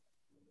 debate.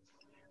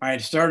 I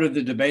had started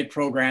the debate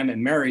program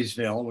in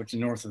Marysville, which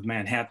is north of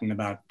Manhattan,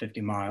 about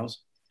 50 miles.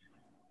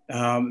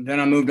 Then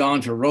I moved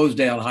on to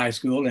Rosedale High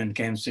School in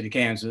Kansas City,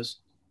 Kansas,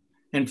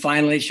 and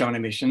finally Shawnee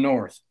Mission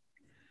North.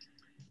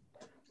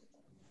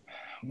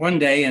 One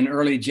day in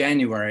early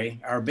January,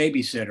 our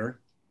babysitter,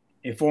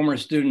 a former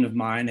student of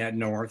mine at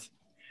North,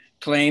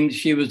 claimed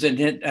she was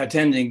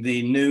attending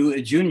the new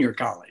junior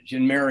college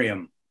in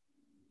Merriam.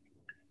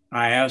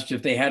 I asked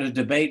if they had a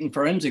debate and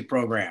forensic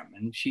program,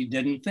 and she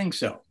didn't think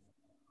so.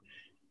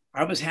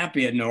 I was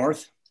happy at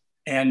North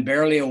and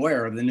barely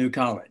aware of the new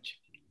college,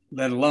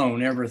 let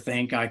alone ever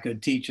think I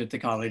could teach at the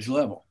college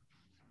level.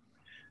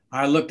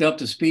 I looked up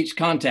the speech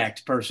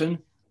contact person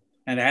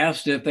and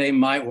asked if they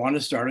might want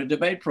to start a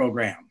debate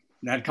program.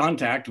 That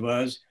contact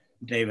was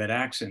David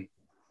Axon.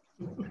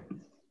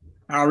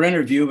 Our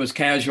interview was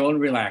casual and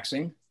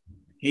relaxing.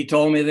 He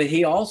told me that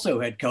he also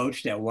had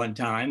coached at one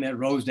time at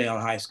Rosedale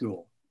High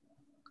School.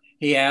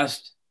 He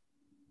asked,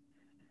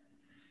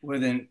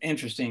 with an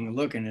interesting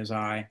look in his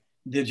eye,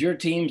 "Did your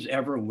teams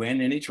ever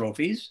win any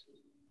trophies?"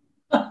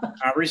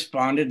 I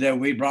responded that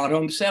we brought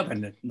home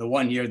 7 the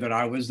one year that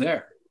I was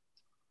there.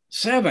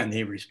 7,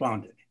 he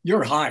responded.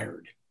 "You're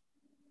hired."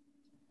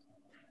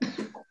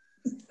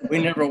 We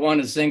never won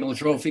a single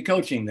trophy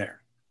coaching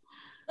there.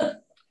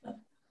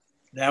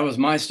 That was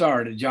my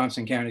start at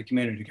Johnson County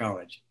Community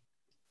College.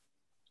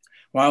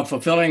 While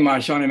fulfilling my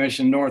Shawnee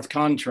Mission North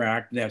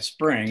contract that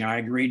spring, I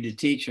agreed to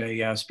teach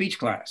a speech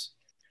class.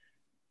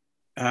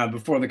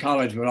 Before the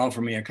college would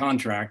offer me a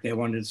contract, they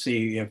wanted to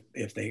see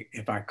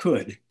if I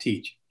could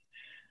teach.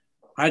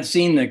 I'd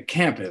seen the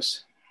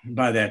campus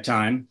by that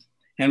time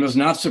and was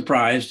not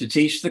surprised to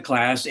teach the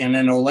class in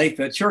an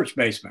Olathe church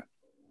basement.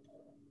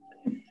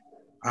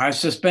 I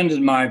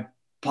suspended my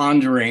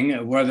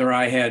pondering whether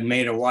I had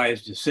made a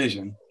wise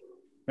decision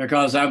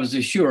because I was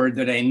assured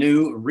that a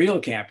new real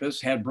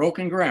campus had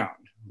broken ground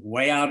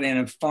way out in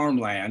a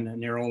farmland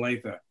near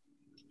Olathe.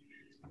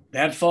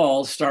 That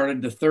fall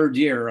started the 3rd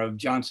year of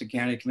Johnson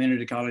County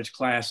Community College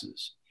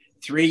classes,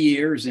 3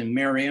 years in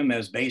Merriam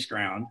as base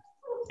ground,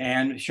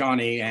 and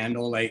Shawnee and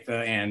Olathe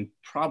and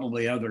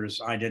probably others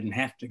I didn't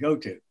have to go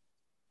to.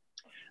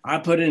 I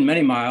put in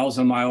many miles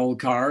on my old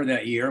car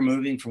that year,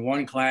 moving from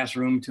one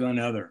classroom to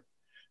another,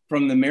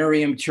 from the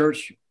Merriam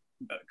Church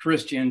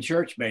Christian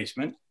church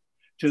basement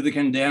to the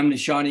condemned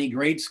Shawnee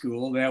grade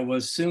school that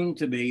was soon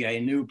to be a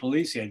new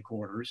police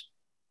headquarters,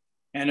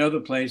 and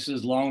other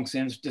places long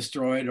since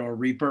destroyed or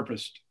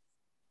repurposed.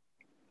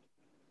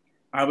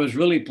 I was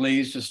really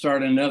pleased to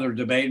start another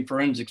debate and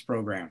forensics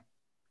program.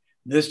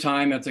 this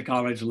time at the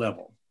college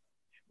level.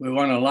 We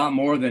won a lot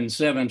more than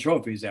 7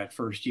 trophies that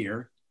first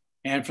year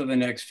and for the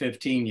next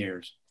 15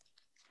 years.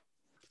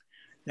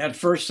 That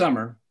first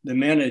summer, the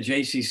men at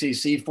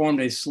JCCC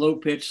formed a slow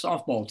pitch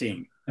softball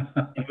team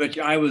in which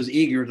I was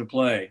eager to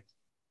play.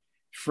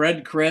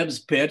 Fred Krebs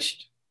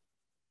pitched,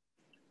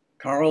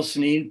 Carl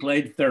Sneed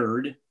played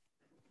third,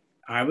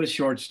 I was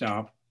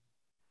shortstop,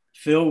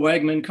 Phil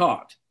Wegman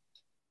caught.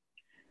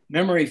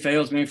 Memory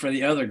fails me for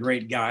the other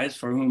great guys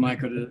for whom I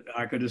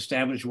could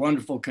establish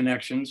wonderful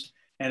connections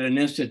at an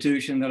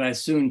institution that I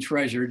soon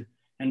treasured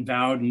and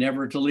vowed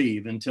never to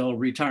leave until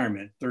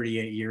retirement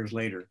 38 years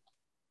later.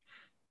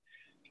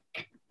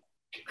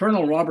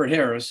 Colonel Robert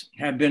Harris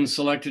had been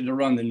selected to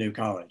run the new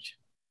college.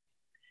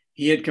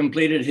 He had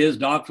completed his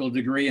doctoral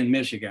degree in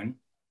Michigan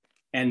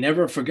and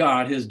never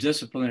forgot his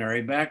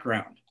disciplinary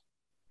background,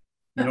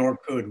 nor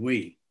could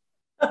we.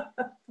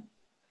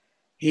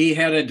 He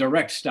had a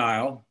direct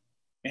style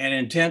and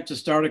intent to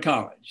start a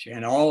college,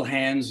 and all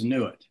hands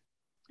knew it.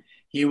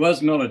 He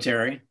was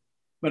military,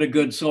 but a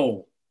good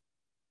soul.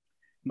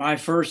 My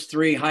first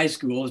 3 high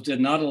schools did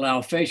not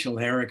allow facial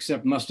hair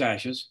except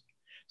mustaches,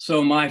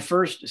 so my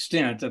first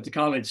stint at the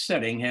college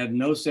setting had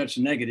no such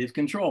negative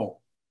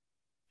control.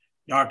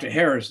 Dr.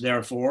 Harris,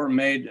 therefore,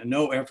 made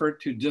no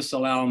effort to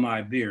disallow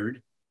my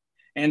beard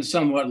and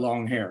somewhat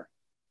long hair.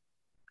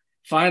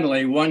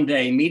 Finally, one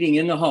day,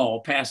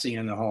 passing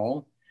in the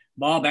hall,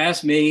 Bob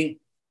asked me,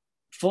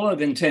 full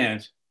of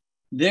intent,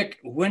 "Dick,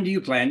 when do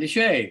you plan to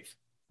shave?"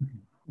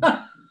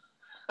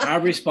 I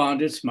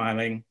responded,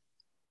 smiling,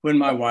 "When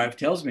my wife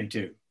tells me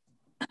to."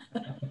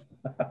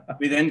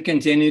 We then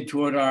continued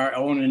toward our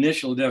own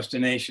initial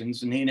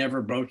destinations, and he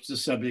never broached the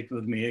subject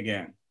with me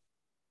again.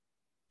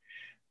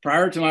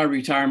 Prior to my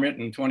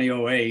retirement in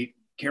 2008,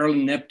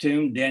 Carolyn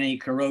Neptune, Danny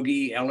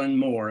Karogi, Ellen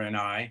Moore, and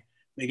I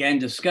began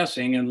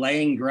discussing and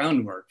laying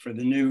groundwork for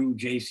the new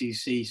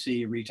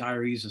JCCC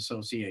Retirees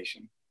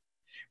Association.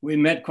 We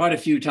met quite a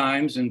few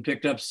times and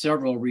picked up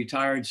several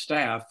retired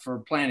staff for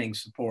planning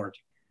support.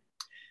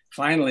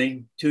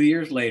 Finally, 2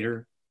 years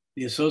later,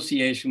 the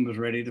association was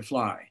ready to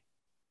fly.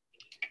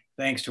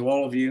 Thanks to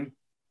all of you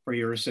for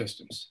your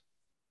assistance.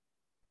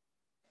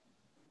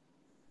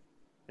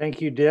 Thank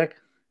you, Dick.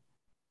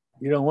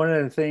 You know, one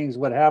of the things,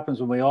 what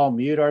happens when we all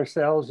mute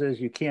ourselves is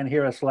you can't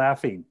hear us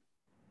laughing.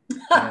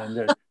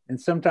 And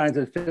sometimes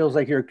it feels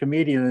like you're a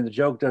comedian and the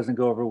joke doesn't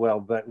go over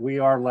well, but we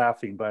are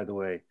laughing, by the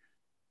way.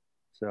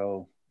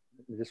 So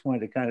I just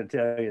wanted to kind of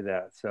tell you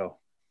that. So,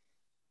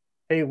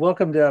 hey,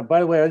 welcome to, by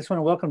the way, I just want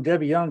to welcome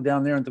Debbie Young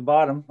down there at the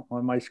bottom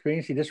on my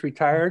screen. She just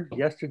retired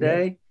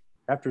yesterday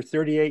after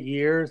 38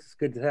 years. It's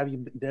good to have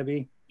you,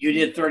 Debbie. You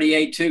did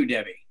 38 too,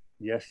 Debbie.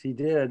 Yes, she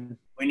did.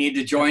 We need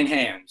to join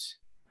hands.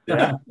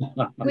 Yeah.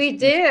 We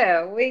do.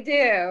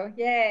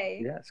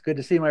 Yay. Yeah, it's good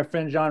to see my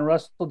friend John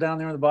Russell down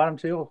there on the bottom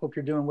too. I hope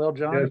you're doing well,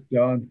 John. Yes,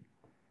 John.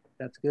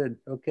 That's good.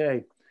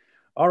 Okay.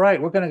 All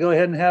right, we're going to go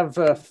ahead and have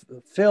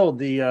Phil,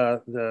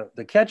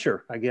 the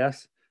catcher, I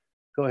guess,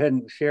 go ahead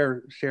and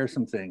share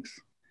some things.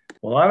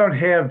 Well, I don't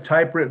have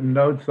typewritten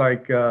notes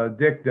like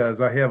Dick does.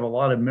 I have a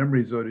lot of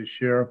memories though to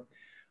share.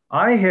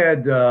 I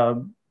had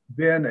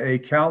been a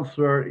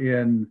counselor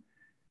in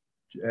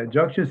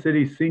Junction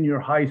City Senior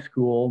High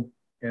School,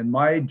 and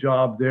my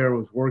job there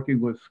was working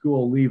with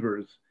school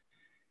leavers.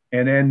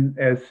 And then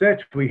as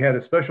such, we had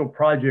a special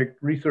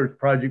research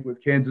project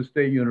with Kansas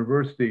State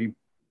University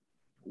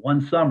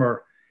one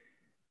summer.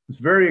 It was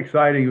very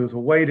exciting. It was a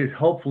way to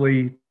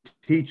hopefully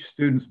teach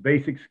students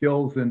basic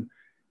skills and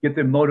get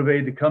them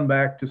motivated to come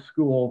back to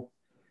school.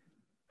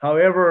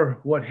 However,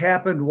 what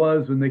happened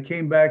was when they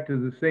came back to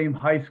the same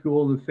high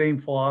school, the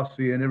same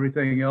philosophy and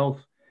everything else,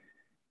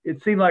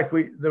 it seemed like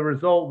the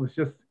result was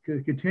just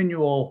a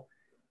continual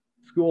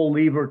school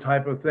leaver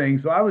type of thing.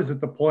 So I was at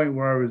the point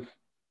where I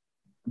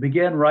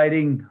began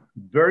writing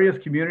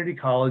various community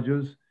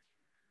colleges,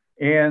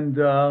 and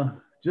I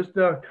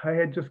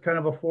had just kind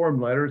of a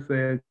form letter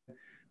saying I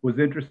was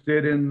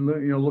interested in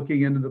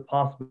looking into the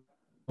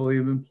possibility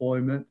of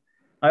employment.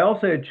 I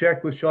also had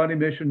checked with Shawnee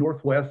Mission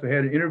Northwest. I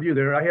had an interview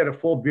there. I had a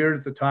full beard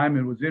at the time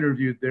and was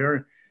interviewed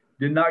there.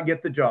 Did not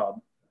get the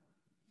job.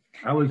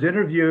 I was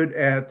interviewed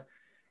at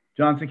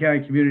Johnson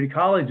County Community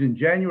College in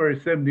January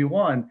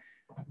 '71.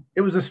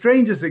 It was the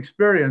strangest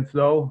experience,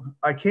 though.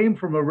 I came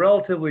from a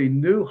relatively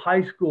new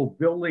high school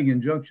building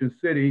in Junction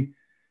City.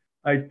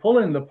 I pull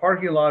in the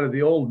parking lot of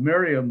the old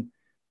Merriam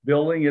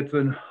building. It's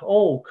an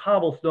old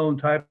cobblestone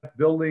type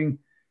building.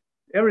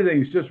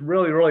 Everything's just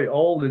really, really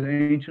old and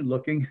ancient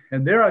looking.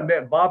 And there I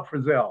met Bob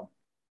Frizzell.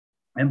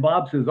 And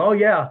Bob says, "Oh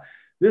yeah,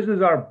 this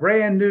is our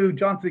brand new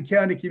Johnson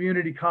County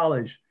Community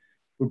College.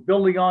 We're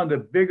building on to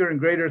bigger and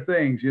greater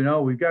things.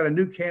 We've got a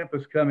new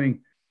campus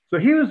coming." So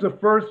he was the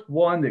first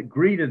one that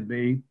greeted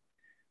me.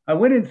 I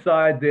went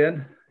inside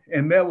then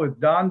and met with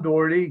Don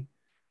Doherty,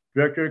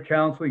 Director of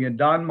Counseling, and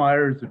Don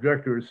Myers, the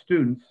Director of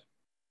Student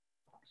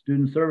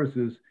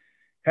Services.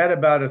 Had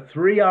about a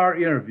 3-hour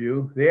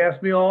interview. They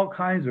asked me all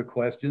kinds of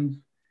questions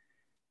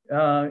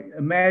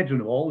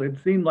imaginable. It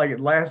seemed like it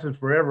lasted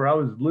forever. I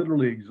was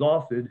literally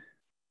exhausted.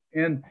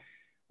 And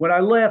when I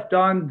left,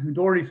 Don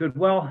Doherty said,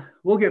 well,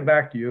 we'll get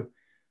back to you.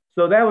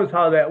 So that was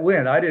how that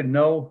went. I didn't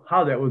know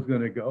how that was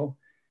going to go.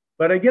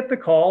 But I get the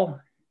call,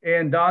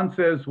 and Don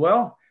says,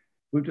 well,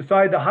 we've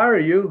decided to hire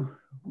you.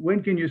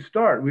 When can you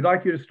start? We'd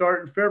like you to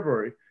start in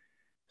February.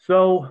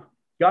 So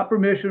got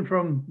permission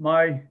from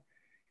my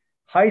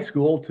high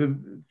school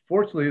to,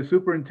 fortunately, the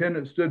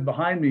superintendent stood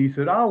behind me. He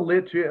said, I'll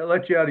let you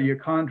out of your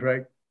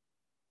contract.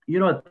 You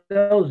know,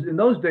 in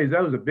those days,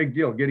 that was a big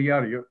deal, getting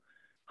out of your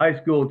high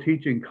school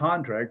teaching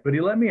contract, but he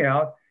let me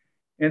out.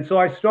 And so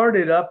I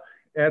started up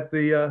at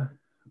the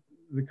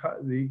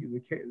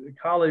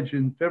college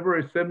in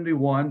February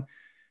 '71.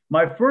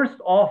 My first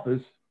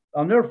office,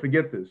 I'll never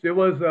forget this. It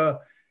was,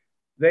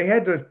 they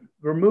had to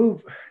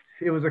remove,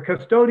 it was a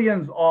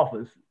custodian's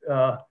office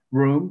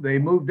room. They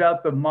moved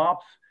out the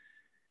mops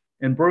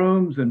and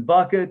brooms and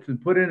buckets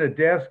and put in a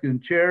desk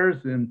and chairs.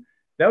 And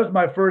that was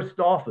my first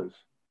office.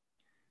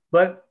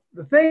 But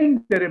the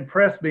thing that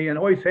impressed me and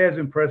always has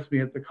impressed me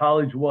at the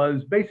college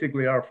was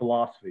basically our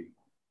philosophy.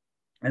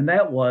 And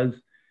that was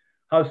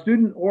how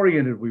student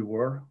oriented we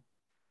were,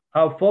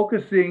 how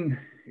focusing,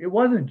 it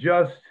wasn't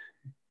just,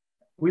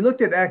 we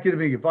looked at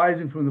academic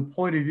advising from the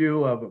point of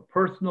view of a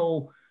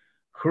personal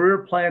career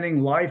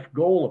planning life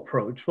goal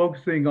approach,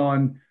 focusing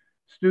on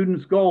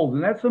students' goals.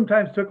 And that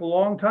sometimes took a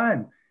long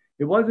time.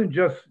 It wasn't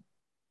just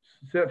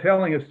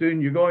telling a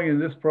student, you're going in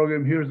this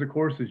program, here's the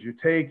courses you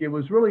take. It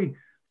was really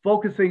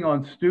focusing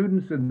on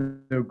students and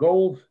their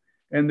goals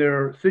and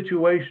their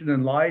situation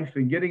in life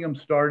and getting them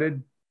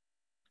started.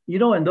 You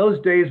know, in those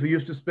days, we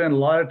used to spend a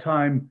lot of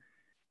time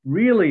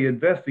really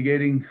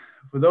investigating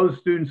for those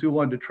students who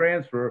wanted to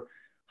transfer,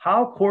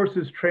 how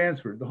courses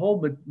transferred. The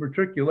whole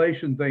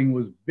matriculation thing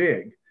was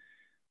big.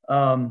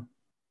 And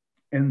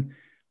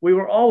we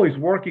were always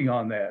working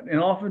on that. And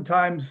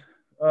oftentimes,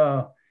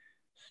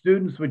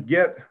 students would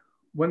get,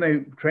 when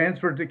they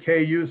transferred to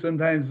KU,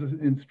 sometimes the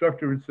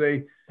instructor would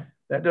say,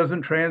 that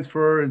doesn't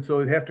transfer, and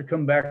so it'd have to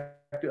come back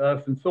to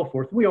us and so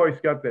forth. We always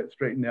got that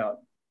straightened out.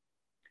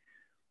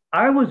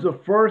 I was the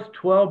first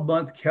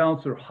 12-month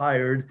counselor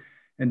hired,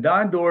 and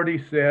Don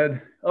Doherty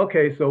said,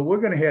 okay, so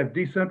we're going to have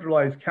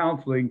decentralized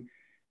counseling.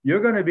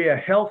 You're going to be a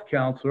health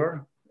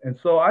counselor. And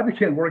so I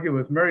began working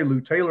with Mary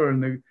Lou Taylor in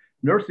the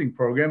nursing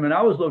program, and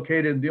I was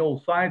located in the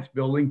old science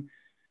building,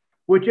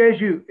 which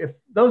if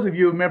those of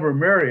you remember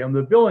Merriam,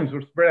 the buildings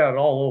were spread out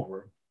all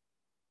over.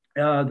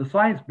 The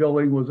science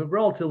building was a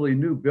relatively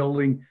new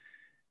building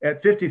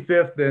at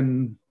 55th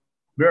and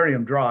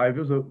Merriam Drive.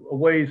 It was a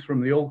ways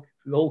from the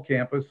old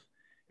campus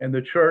and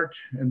the church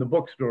and the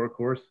bookstore, of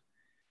course.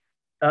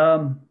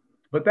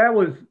 But that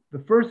was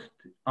the first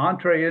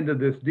entree into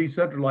this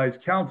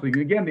decentralized counseling.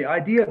 Again, the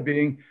idea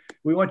being,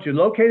 we want you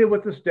located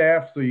with the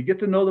staff so you get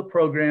to know the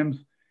programs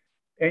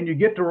and you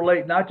get to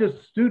relate not just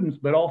to students,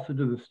 but also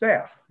to the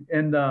staff.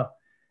 And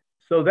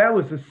so that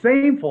was the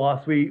same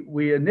philosophy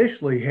we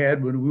initially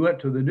had when we went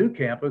to the new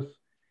campus.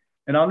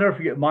 And I'll never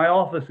forget my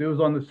office. It was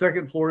on the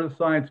second floor of the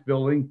science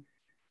building.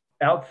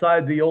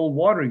 Outside the old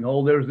watering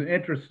hole, there was an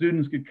entrance.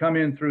 Students could come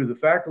in through the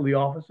faculty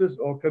offices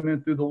or come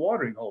in through the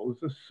watering hole.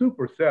 It was a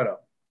super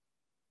setup.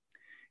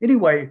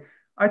 Anyway,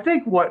 I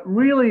think what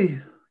really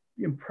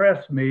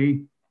impressed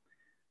me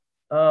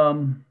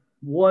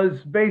was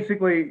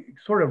basically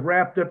sort of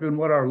wrapped up in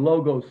what our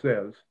logo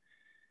says,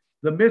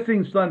 the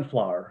missing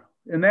sunflower.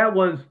 And that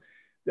was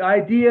the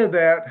idea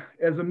that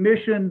as a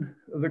mission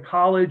of the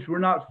college, we're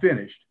not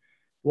finished.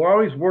 We're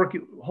always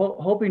working,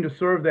 hoping to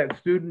serve that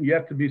student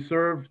yet to be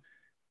served,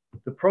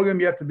 the program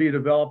yet to be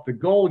developed, the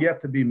goal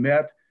yet to be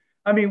met.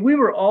 I mean, we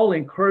were all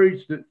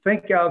encouraged to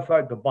think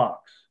outside the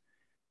box.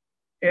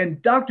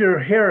 And Dr.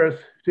 Harris,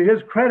 to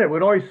his credit,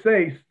 would always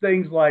say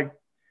things like,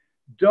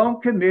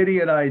 don't committee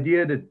an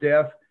idea to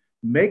death,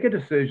 make a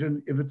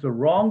decision. If it's a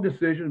wrong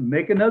decision,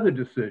 make another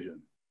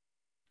decision.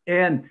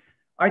 And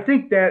I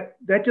think that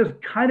just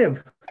kind of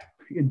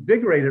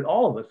invigorated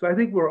all of us. I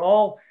think we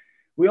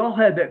all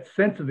had that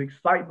sense of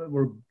excitement.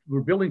 We're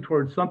building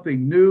towards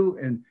something new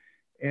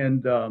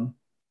and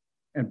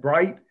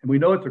bright. And we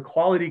know it's a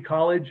quality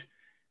college.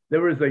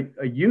 There was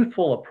a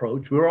youthful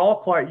approach. We were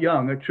all quite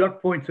young.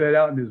 Chuck points that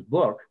out in his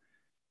book.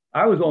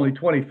 I was only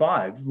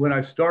 25 when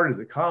I started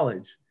the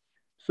college.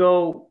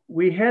 So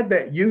we had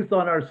that youth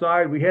on our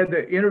side. We had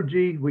that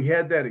energy. We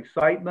had that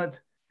excitement.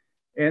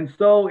 And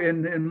so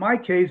in my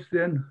case,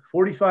 then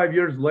 45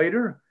 years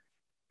later,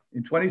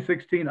 in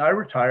 2016, I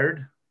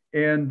retired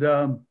and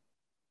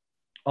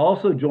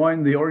also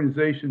joined the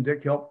organization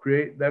Dick helped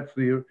create. That's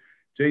the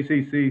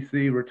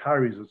JCCC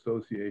Retirees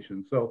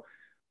Association. So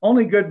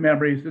only good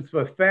memories. It's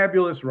a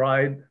fabulous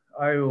ride.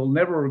 I will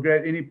never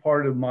regret any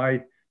part of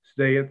my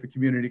stay at the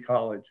community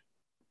college.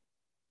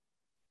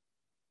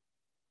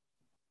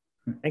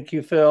 Thank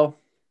you, Phil.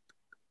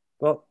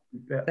 Well,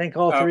 thank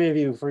all three of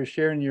you for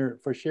sharing your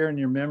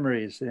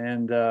memories.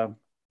 And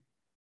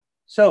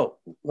so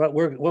what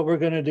we're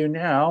going to do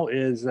now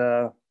is.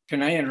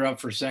 Can I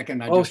interrupt for a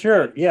second?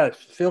 Sure. Yeah,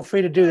 feel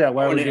free to do that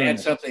while we're doing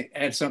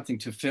add something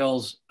to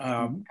Phil's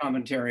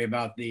commentary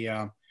about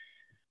the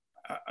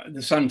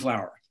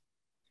sunflower.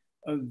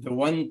 The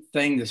one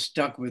thing that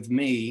stuck with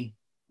me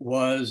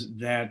was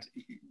that,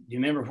 you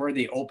remember where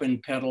the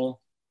open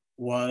petal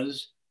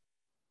was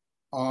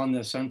on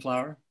the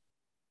sunflower?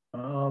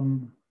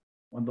 On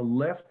the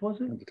left,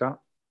 was it? At the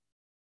top?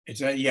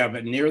 It's yeah,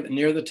 but near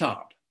the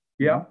top.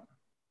 Yeah.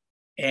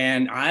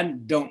 And I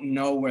don't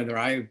know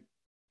whether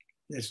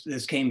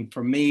this came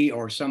from me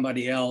or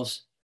somebody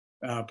else,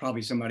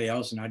 probably somebody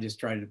else, and I just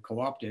tried to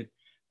co-opt it.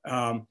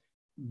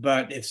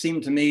 But it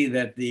seemed to me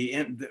that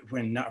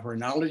where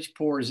knowledge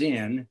pours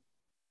in,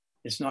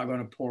 it's not going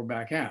to pour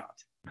back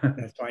out.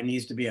 That's why it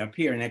needs to be up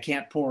here, and it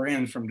can't pour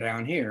in from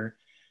down here.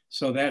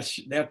 So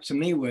that to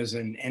me was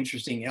an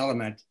interesting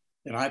element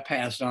that I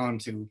passed on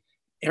to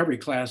every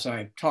class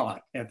I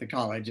taught at the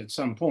college at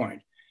some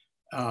point.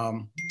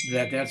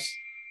 That's,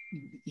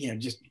 you know,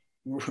 just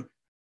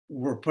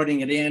we're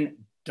putting it in,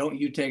 don't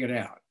you take it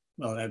out.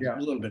 Well, that's a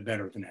little bit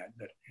better than that,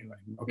 but anyway,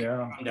 okay,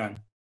 I'm done.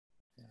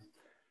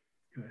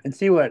 And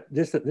see what,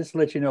 this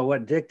lets you know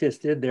what Dick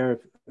just did there,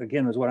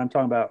 again, was what I'm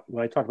talking about,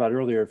 what I talked about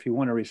earlier. If you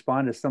want to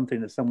respond to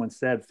something that someone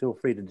said, feel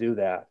free to do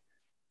that.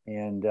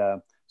 And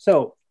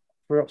so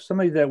for some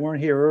of you that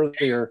weren't here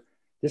earlier,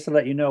 just to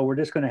let you know, we're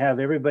just going to have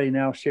everybody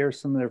now share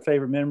some of their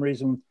favorite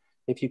memories. And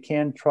if you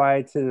can,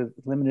 try to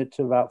limit it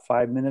to about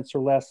 5 minutes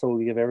or less, so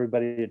we give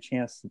everybody a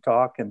chance to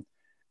talk. And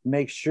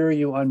make sure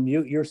you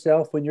unmute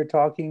yourself when you're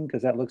talking,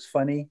 because that looks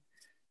funny.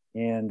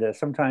 And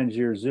sometimes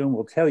your Zoom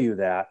will tell you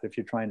that if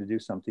you're trying to do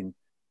something.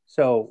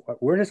 So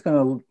we're just going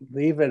to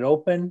leave it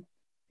open,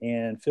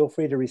 and feel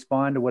free to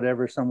respond to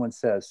whatever someone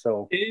says.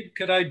 So Dave,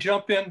 could I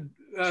jump in?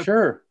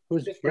 Sure.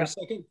 Just for a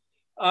second.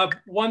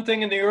 One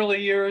thing in the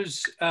early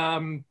years,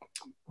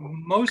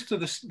 most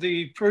of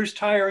the first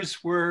hires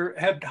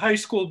had high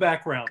school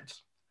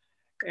backgrounds.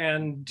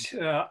 And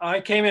I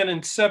came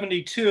in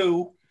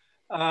 72,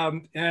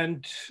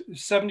 and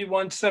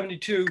 71,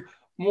 72,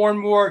 more and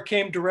more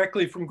came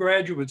directly from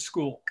graduate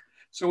school.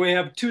 So we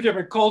have two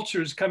different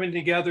cultures coming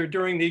together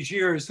during these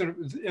years,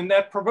 and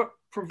that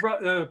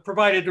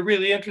provided a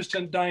really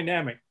interesting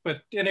dynamic.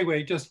 But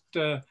anyway, just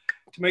to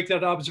make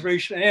that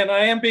observation. And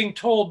I am being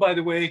told, by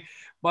the way,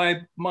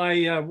 by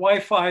my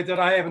Wi-Fi that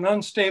I have an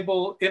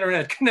unstable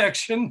internet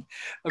connection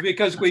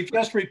because we've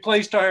just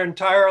replaced our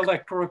entire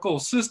electrical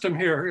system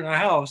here in our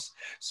house.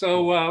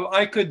 So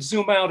I could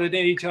zoom out at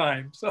any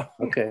time. So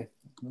okay,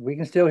 we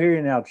can still hear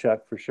you now,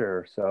 Chuck, for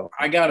sure. So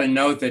I got a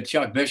note that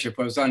Chuck Bishop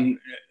was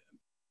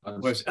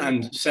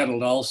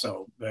unsettled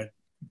also, but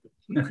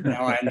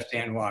now I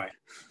understand why.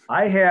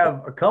 I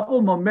have a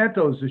couple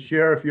mementos to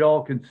share if you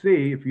all can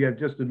see, if you have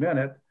just a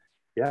minute.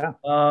 Yeah.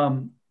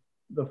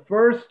 The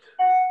first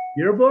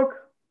yearbook,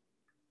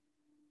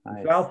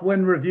 nice.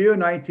 Southwind Review,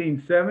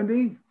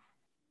 1970.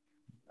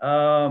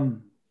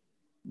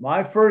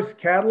 My first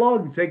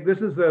catalog, this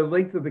is the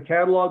length of the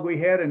catalog we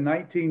had in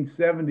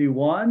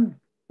 1971.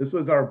 This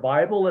was our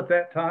Bible at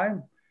that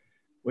time.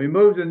 We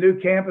moved to new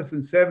campus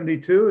in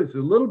 72. It's a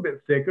little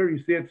bit thicker.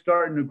 You see it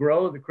starting to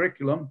grow, the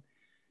curriculum.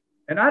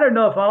 And I don't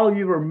know if all of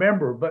you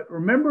remember, but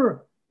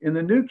remember in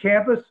the new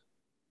campus,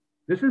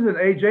 this is an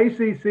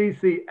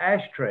JCCC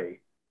ashtray.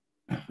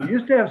 We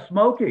used to have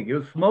smoking. It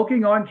was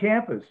smoking on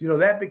campus. You know,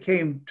 that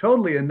became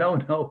totally a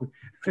no-no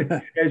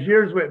as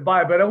years went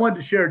by. But I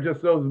wanted to share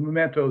just those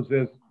mementos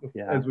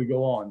as we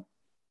go on.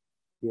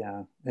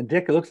 Yeah. And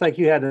Dick, it looks like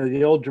you had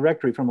the old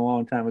directory from a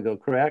long time ago,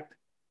 correct?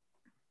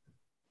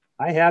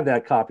 I have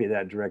that copy of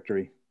that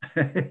directory.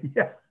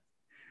 Yeah.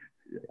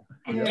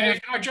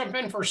 Dave, can I jump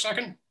in for a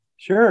second?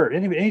 Sure.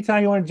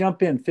 Anytime you want to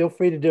jump in, feel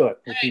free to do it.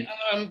 Hey,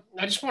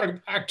 I just want to go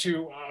back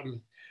to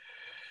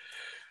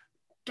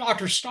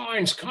Dr.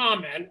 Stine's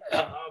comment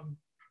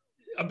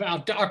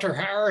about Dr.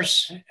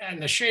 Harris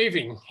and the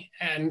shaving.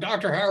 And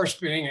Dr. Harris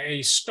being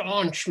a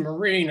staunch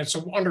Marine, it's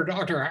a wonder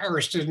Dr.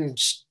 Harris didn't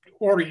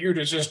order you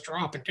to just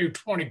drop and do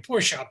 20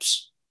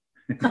 push-ups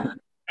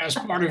as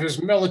part of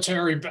his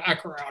military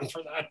background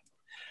for that.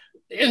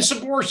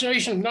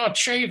 Insubordination, not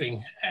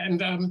shaving.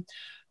 And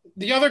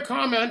the other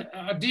comment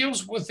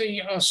deals with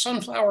the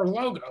sunflower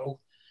logo,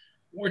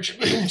 which,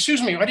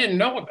 excuse me, I didn't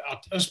know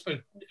about this,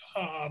 but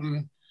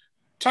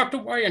tucked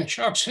away in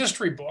Chuck's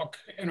history book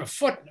in a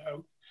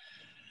footnote,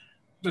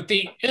 that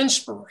the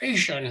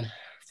inspiration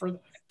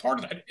for part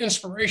of that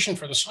inspiration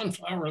for the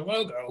sunflower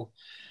logo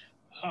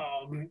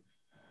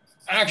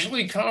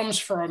actually comes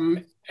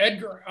from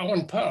Edgar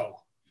Allan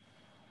Poe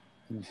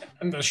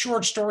and the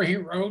short story he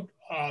wrote,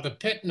 The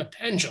Pit and the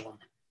Pendulum.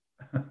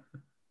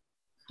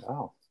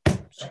 Wow.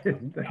 I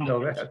didn't know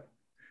that.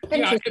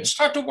 Yeah, it's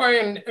tucked away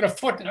in a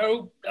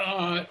footnote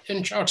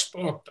in Chuck's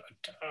book.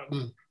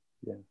 But,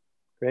 yeah,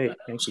 great.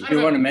 Thank you.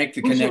 You want to make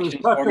the connection? It was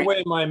tucked away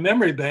in my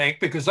memory bank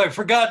because I've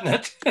forgotten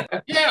it.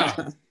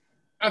 Yeah,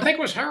 I think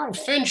it was Harold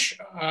Finch.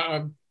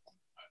 I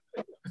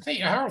think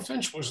Harold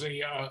Finch was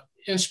the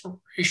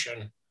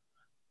inspiration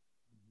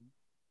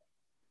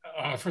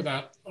for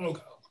that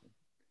logo.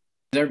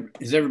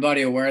 Is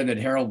everybody aware that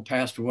Harold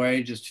passed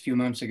away just a few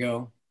months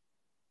ago?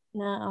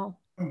 No.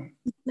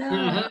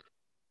 No.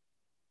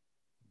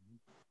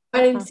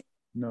 Mm-hmm.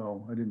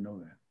 No, I didn't know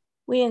that.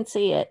 We didn't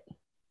see it.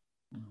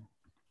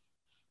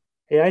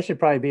 Hey, I should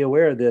probably be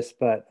aware of this,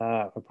 but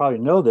I probably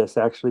know this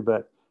actually,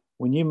 but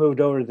when you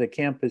moved over to the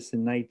campus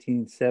in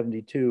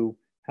 1972,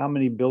 how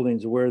many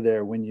buildings were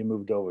there when you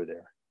moved over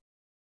there?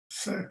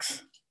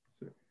 6.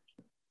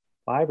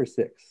 5 or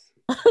 6?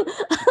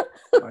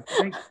 I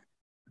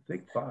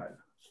think 5.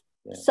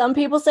 Yeah. Some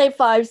people say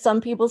 5,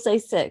 some people say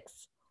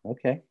 6.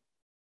 Okay.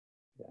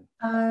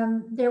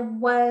 There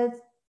was,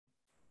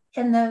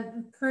 in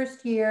the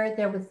first year,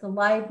 there was the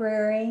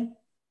library,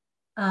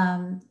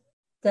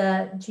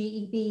 the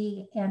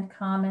GEB and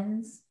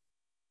Commons,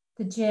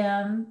 the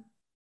gym,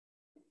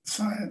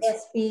 Science,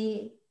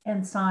 SB,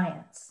 and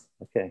science.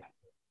 Okay.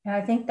 And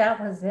I think that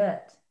was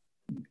it.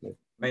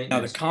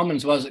 No, the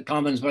Commons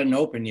wasn't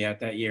open yet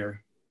that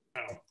year.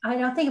 I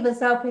don't think it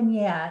was open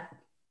yet.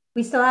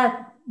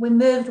 We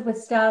moved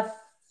with stuff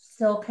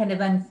still kind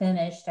of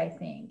unfinished, I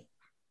think,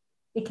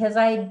 because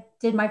I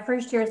did my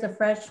first year as a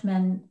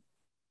freshman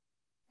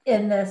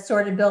in the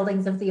sort of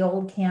buildings of the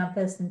old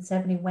campus in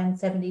 71,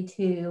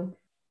 72,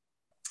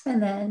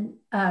 and then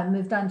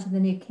moved on to the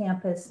new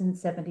campus in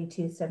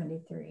 72,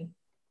 73.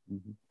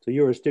 Mm-hmm. So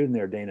you were a student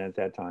there, Dana, at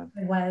that time.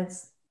 I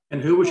was.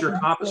 And who was your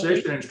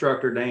composition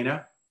instructor,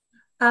 Dana?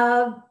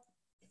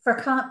 For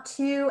Comp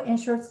 2 and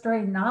short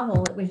story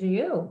novel, it was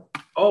you.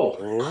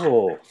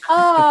 Oh.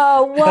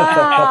 Oh,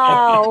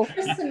 wow.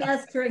 First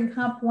semester in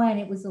Comp 1,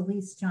 it was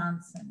Elise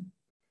Johnson.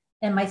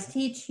 And my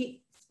speech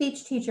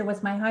teacher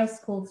was my high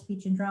school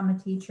speech and drama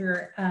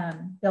teacher,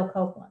 Bill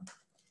Copeland.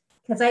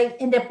 Because I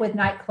ended up with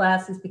night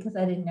classes because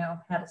I didn't know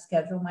how to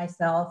schedule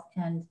myself.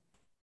 And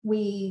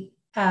we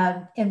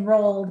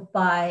enrolled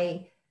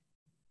by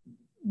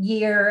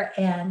year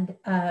and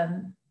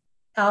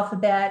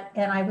alphabet,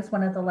 and I was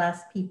one of the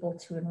last people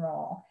to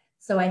enroll.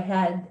 So I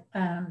had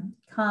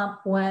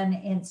Comp 1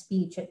 and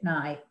speech at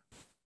night.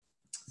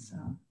 So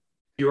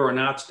You are an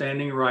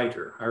outstanding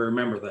writer. I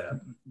remember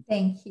that.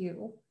 Thank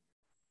you.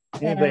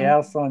 Anybody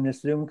else on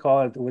this Zoom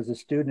call was a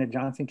student at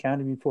Johnson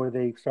County before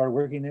they started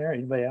working there?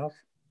 Anybody else?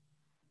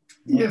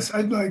 Yes,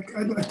 I'd like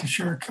to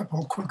share a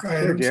couple of quick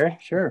items. Sure, Jerry.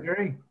 Sure.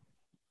 Jerry.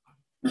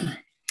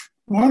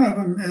 One of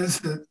them is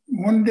that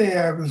one day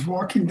I was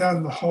walking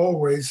down the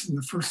hallways in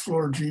the first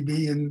floor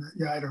GB, and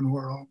I don't know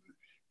where all.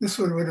 This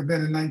would have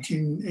been in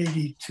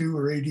 1982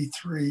 or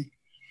 83.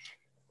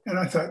 And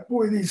I thought,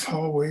 boy, these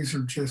hallways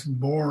are just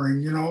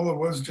boring. You know, all it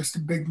was just a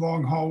big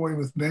long hallway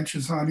with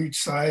benches on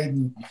each side,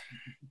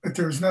 but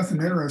there was nothing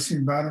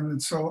interesting about them.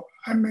 And so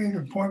I made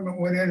an appointment,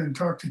 went in and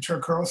talked to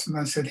Chuck Carlson.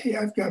 I said, hey,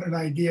 I've got an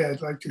idea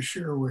I'd like to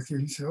share with you.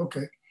 He said,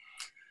 okay.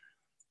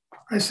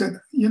 I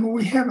said, you know,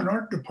 we have an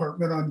art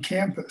department on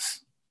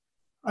campus.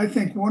 I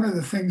think one of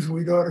the things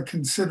we'd ought to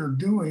consider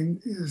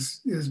doing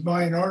is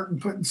buying art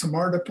and putting some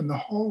art up in the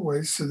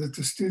hallways so that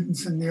the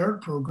students in the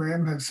art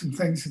program have some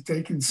things that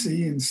they can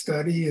see and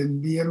study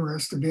and be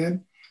interested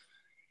in.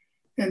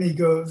 And he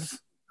goes,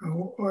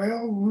 oh,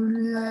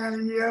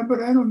 well, yeah,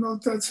 but I don't know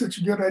if that's such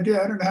a good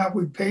idea. I don't know how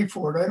we'd pay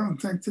for it. I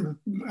don't think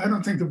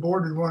the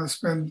board would want to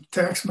spend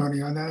tax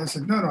money on that. I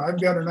said, no,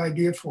 I've got an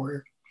idea for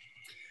you.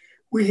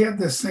 We have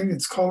this thing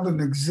that's called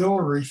an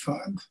auxiliary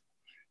fund,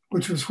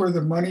 which was where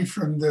the money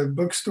from the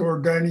bookstore,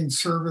 dining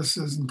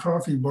services, and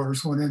coffee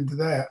bars went into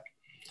that.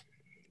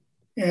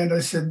 And I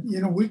said,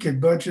 you know, we could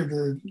budget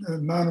an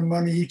amount of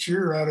money each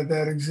year out of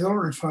that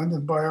auxiliary fund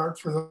and buy art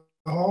for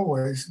the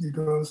hallways. And he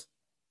goes,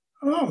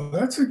 oh,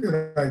 that's a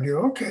good idea.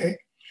 Okay.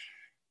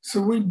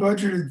 So we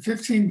budgeted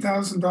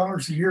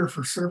 $15,000 a year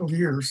for several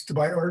years to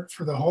buy art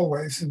for the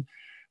hallways. And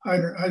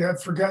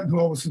I'd forgotten who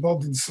all was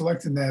involved in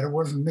selecting that. It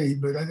wasn't me,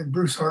 but I think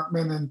Bruce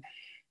Hartman and,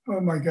 oh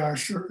my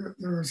gosh,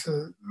 there was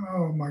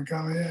oh my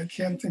God, I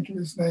can't think of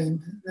his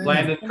name.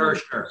 Landon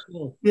Kirshner.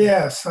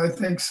 Yes, I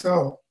think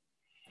so.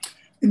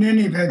 In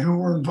any event, who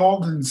were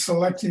involved in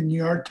selecting the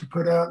art to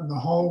put out in the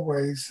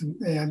hallways.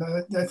 And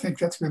I think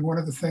that's been one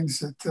of the things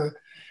that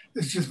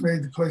has just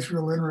made the place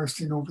real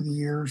interesting over the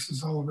years,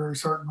 is all the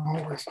various art in the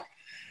hallways.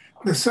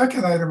 The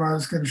second item I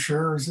was going to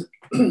share is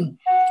that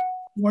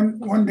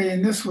one day,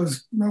 and this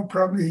was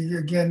probably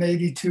again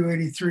 82,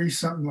 83,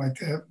 something like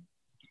that.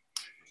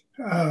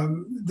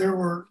 There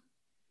were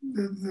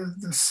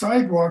the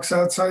sidewalks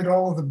outside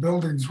all of the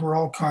buildings were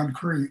all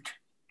concrete,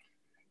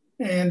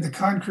 and the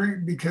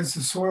concrete, because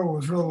the soil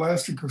was real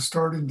elastic, was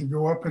starting to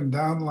go up and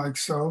down like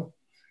so.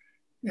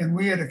 And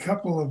we had a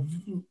couple of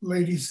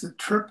ladies that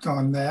tripped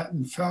on that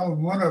and fell,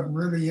 and one of them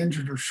really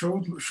injured her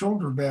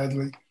shoulder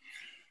badly.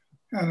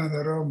 And I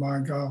thought, oh my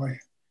golly.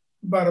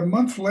 About a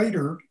month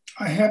later,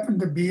 I happened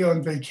to be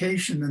on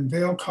vacation in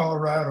Vail,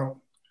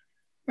 Colorado,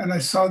 and I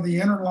saw the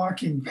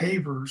interlocking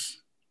pavers.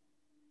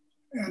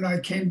 And I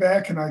came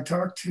back and I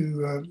talked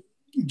to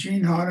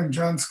Gene Hahn and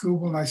John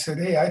Scooble, and I said,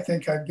 hey, I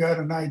think I've got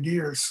an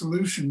idea or a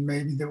solution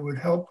maybe that would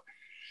help,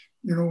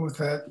 you know, with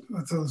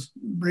those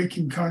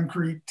breaking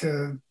concrete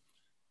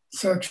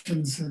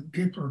sections that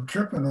people are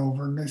tripping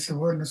over. And they said,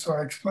 well, and so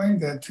I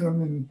explained that to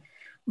them, and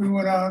we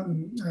went out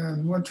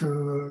and went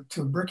to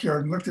a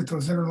brickyard and looked at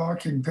those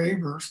interlocking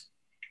pavers.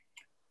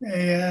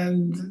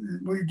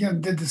 And we again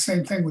did the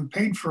same thing. We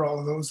paid for all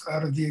of those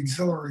out of the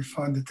auxiliary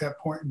fund at that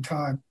point in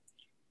time.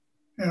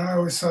 And I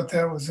always thought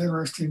that was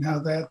interesting how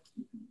that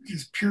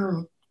just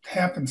pure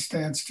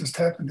happenstance just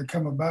happened to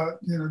come about,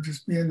 you know,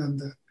 just being in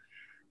the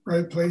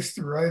right place,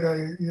 the right,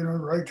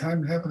 right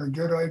time, and having a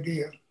good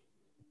idea.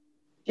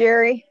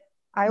 Jerry,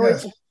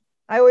 Yes.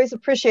 I always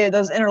appreciated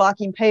those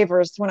interlocking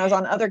pavers when I was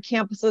on other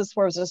campuses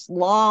where it was just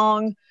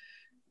long,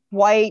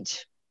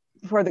 white,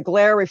 where the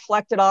glare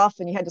reflected off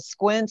and you had to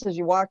squint as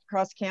you walked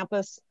across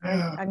campus.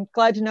 Yeah. I'm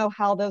glad to know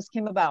how those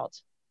came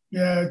about.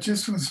 Yeah, it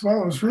just was,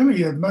 well, it was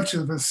really as much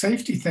of a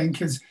safety thing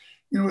because,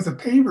 you know, with the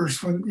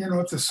pavers, when, you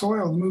know, if the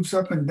soil moves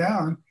up and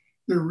down,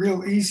 they're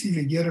real easy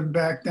to get them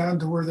back down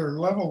to where they're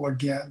level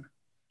again.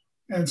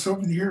 And so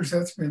over the years,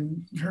 that's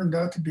been turned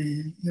out to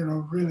be, you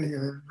know, really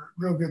a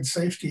real good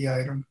safety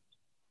item.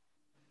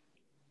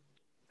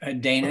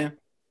 Dana,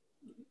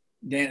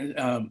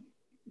 let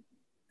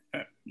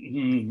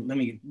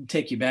me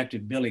take you back to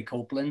Billy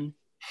Copeland.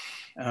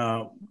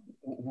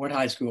 What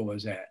high school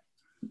was that?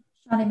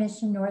 Shawnee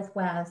Mission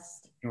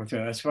Northwest.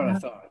 Northwest, that's what I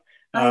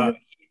thought.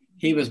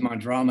 He was my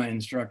drama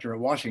instructor at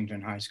Washington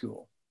High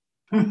School.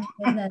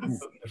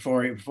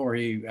 Before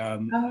he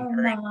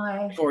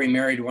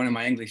married one of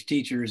my English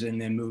teachers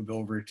and then moved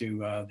over to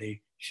the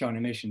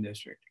Shawnee Mission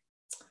District.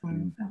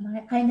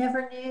 I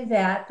never knew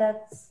that.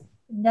 That's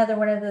another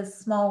one of those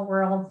small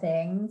world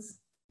things.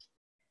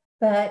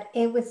 But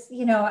it was,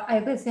 you know, I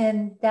was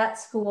in that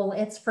school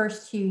its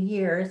first 2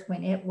 years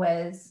when it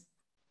was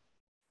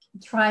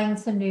trying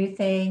some new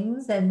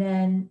things, and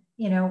then,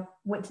 you know,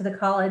 went to the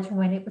college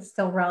when it was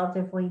still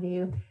relatively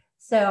new.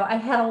 So I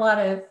had a lot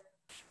of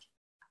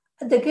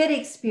the good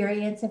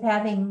experience of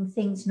having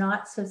things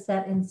not so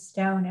set in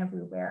stone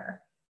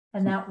everywhere.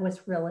 And that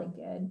was really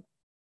good.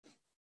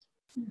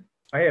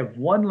 I have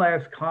one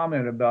last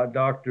comment about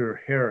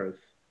Dr. Harris.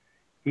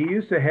 He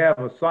used to have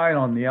a sign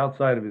on the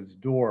outside of his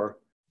door.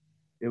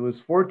 It was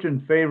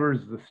 "Fortune favors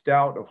the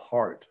stout of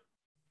heart."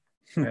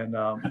 And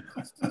I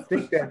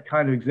think that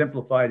kind of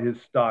exemplified his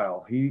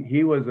style.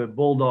 He was a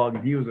bulldog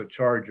and he was a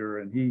charger,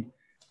 and he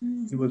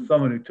was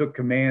someone who took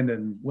command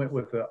and went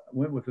with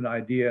an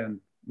idea and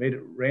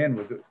ran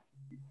with it,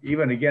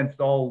 even against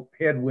all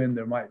headwind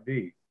there might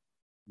be.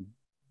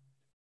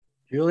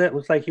 Juliet,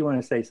 looks like you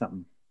want to say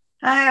something.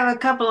 I have a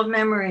couple of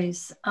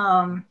memories.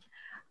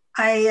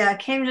 I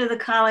came to the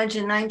college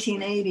in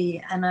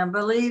 1980, and I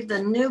believe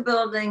the new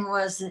building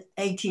was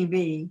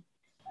ATB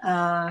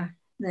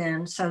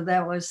then. So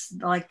that was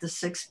like the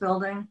 6th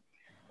building.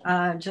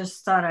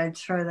 Just thought I'd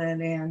throw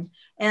that in.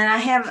 And I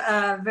have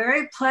a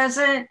very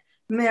pleasant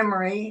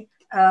memory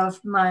of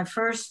my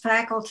first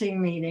faculty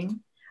meeting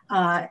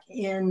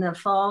in the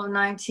fall of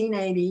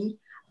 1980.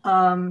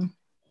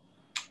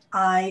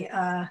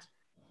 I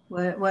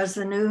was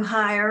the new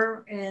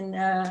hire in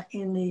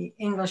the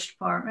English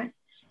department.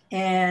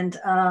 And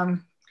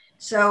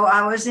so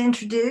I was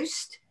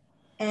introduced,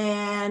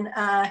 and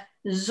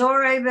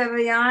Zore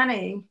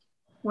Bebiani,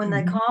 when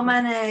they called my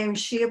name,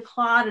 she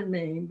applauded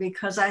me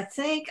because I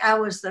think I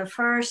was the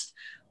first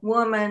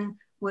woman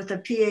with a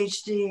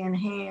PhD in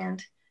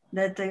hand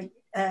that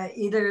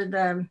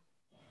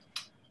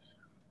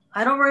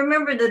I don't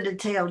remember the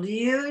detail. Do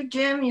you,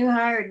 Jim? You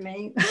hired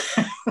me.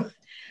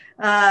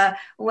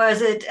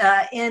 Was it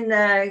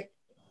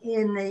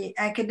in the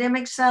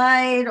academic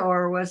side,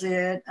 or was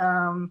it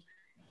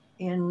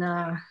in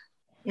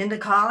the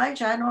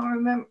college? I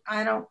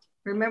don't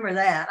remember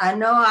that. I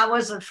know I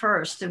was the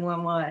first in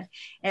one way,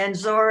 and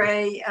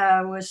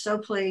Zore was so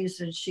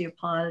pleased and she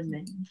applauded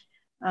me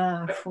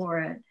for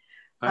it.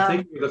 I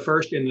think you're the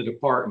first in the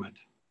department.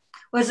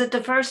 Was it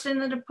the first in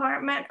the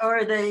department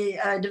or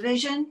the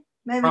division?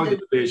 Maybe probably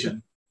the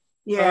division.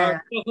 Yeah.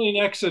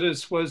 Kathleen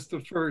Exodus was the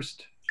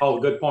first. Oh,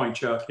 good point,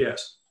 Chuck.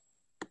 Yes.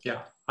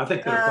 Yeah, I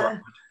think the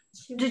department.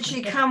 Did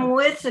she come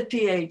with the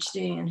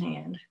PhD in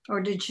hand,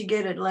 or did she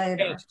get it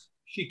later? Yes,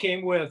 she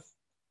came with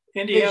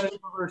Indiana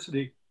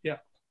University. Yeah.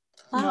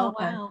 Oh,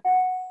 wow.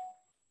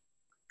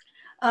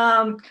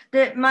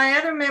 My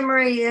other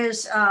memory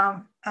is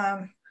I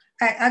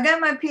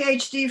got my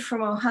PhD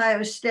from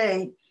Ohio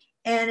State,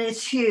 and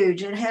it's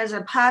huge. It has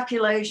a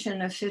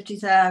population of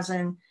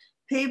 50,000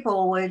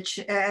 people, which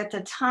at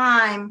the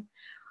time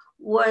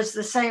was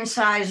the same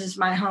size as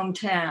my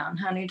hometown,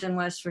 Huntington,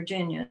 West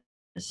Virginia.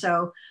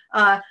 So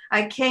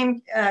I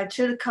came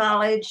to the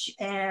college,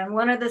 and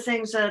one of the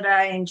things that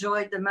I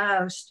enjoyed the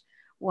most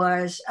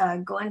was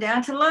going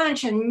down to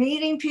lunch and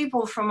meeting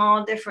people from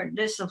all different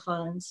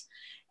disciplines.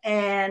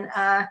 And,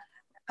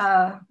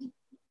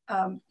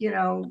 you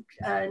know,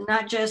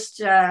 not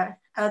just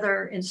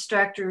other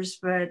instructors,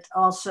 but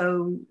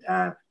also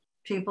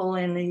people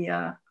in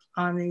the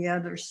on the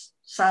other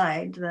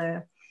side,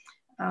 the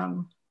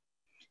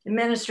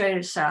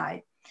administrative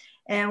side.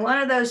 And one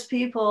of those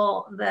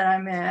people that I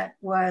met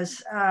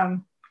was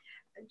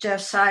Jeff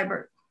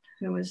Seibert,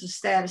 who was a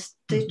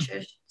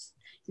statistician,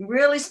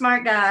 really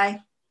smart guy.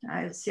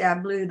 I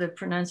blew the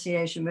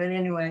pronunciation, but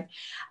anyway.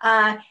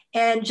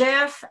 And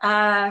Jeff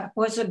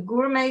was a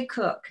gourmet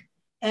cook,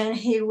 and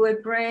he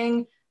would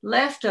bring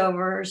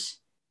leftovers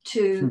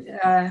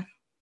to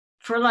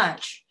for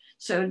lunch.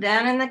 So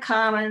down in the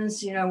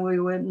Commons, you know, we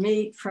would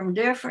meet from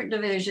different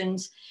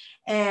divisions.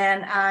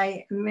 And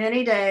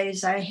many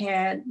days I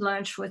had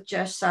lunch with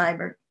Jeff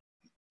Seibert.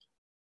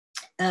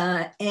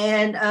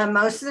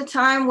 Most of the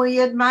time we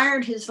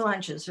admired his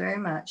lunches very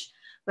much.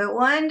 But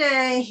one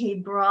day he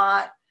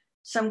brought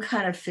some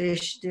kind of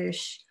fish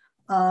dish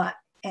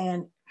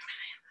and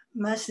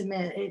must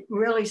admit, it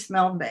really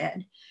smelled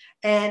bad.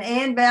 And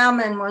Ann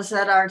Bauman was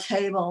at our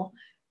table.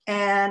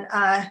 And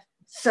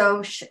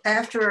so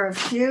after a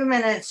few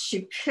minutes,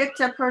 she picked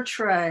up her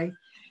tray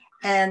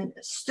and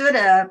stood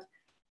up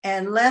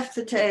and left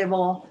the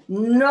table.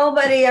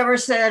 Nobody ever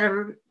said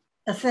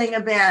a thing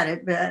about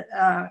it, but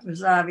it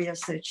was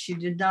obvious that she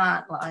did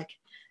not like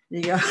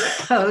the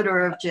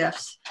odor of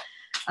Jeff's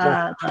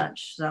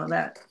lunch. So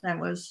that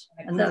was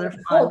another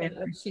fun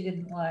memory. She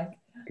didn't like.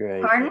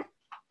 Great. Pardon?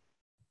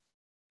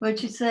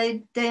 What'd you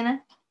say,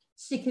 Dana?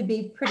 She could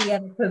be pretty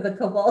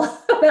unequivocal.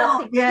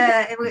 Oh,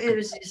 yeah, it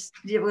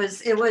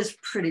was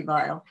pretty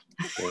vile.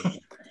 Okay.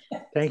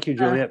 Thank you,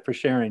 Juliet, for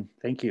sharing.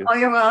 Thank you. Oh,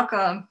 you're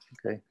welcome.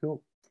 Okay,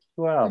 cool.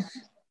 Who else?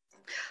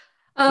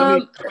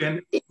 Go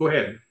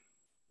ahead.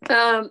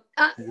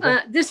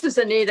 This is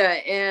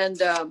Anita,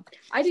 and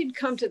I didn't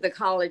come to the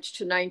college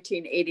to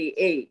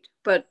 1988,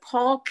 but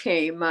Paul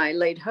came, my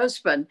late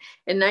husband,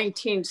 in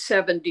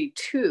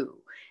 1972.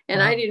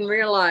 And I didn't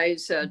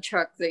realize,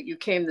 Chuck, that you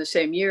came the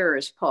same year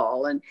as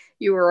Paul, and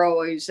you were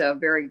always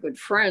very good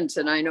friends,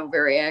 and I know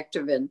very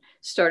active in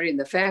starting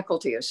the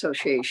faculty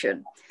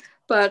association.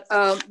 But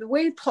the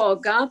way Paul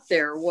got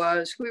there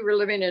was we were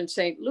living in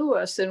St.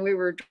 Louis, and we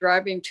were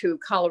driving to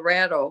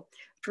Colorado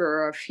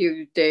for a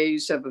few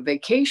days of a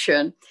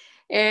vacation.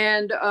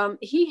 And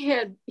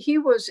he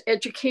was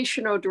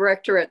educational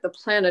director at the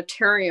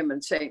planetarium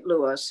in St.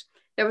 Louis.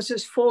 That was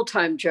his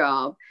full-time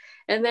job.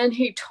 And then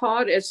he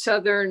taught at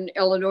Southern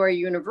Illinois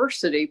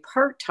University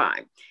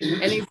part-time.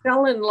 And he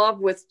fell in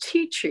love with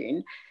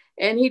teaching.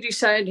 And he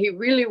decided he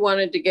really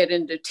wanted to get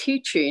into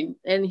teaching.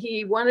 And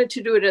he wanted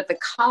to do it at the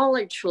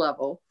college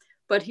level,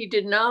 but he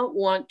did not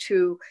want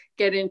to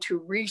get into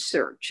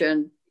research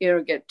and, you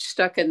know, get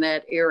stuck in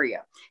that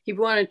area. He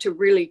wanted to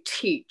really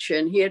teach.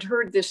 And he had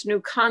heard this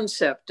new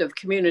concept of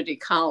community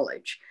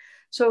college.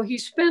 So he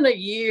spent a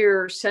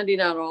year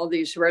sending out all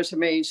these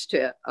resumes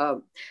to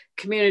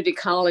community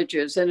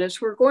colleges. And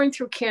as we're going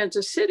through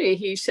Kansas City,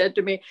 he said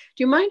to me,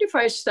 do you mind if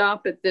I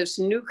stop at this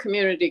new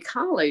community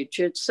college?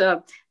 It's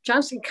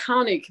Johnson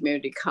County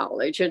Community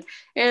College. And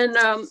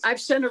I've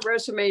sent a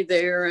resume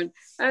there, and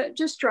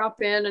just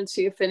drop in and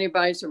see if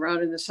anybody's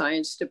around in the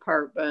science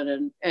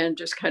department and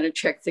just kind of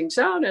check things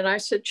out. And I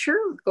said,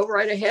 sure, go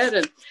right ahead.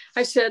 And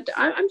I said,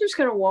 I'm just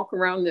going to walk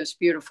around this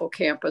beautiful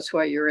campus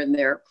while you're in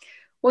there.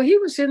 Well, he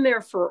was in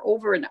there for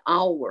over an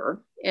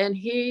hour, and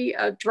he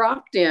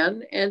dropped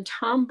in, and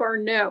Tom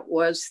Barnett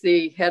was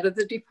the head of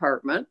the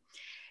department.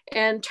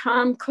 And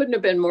Tom couldn't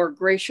have been more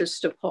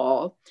gracious to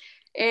Paul.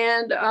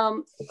 And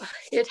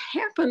it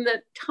happened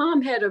that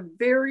Tom had a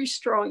very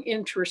strong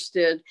interest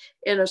in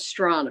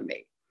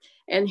astronomy.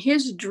 And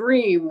his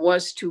dream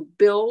was to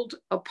build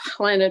a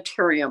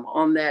planetarium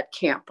on that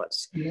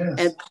campus. Yes.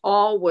 And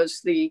Paul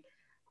was the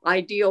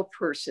ideal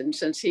person,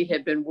 since he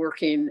had been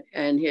working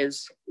and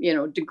his, you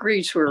know,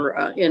 degrees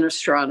were in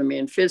astronomy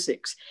and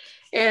physics.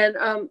 And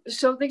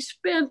so they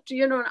spent,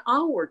 you know, an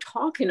hour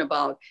talking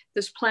about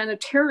this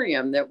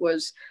planetarium that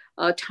was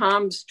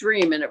Tom's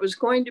dream. And it was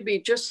going to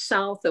be just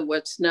south of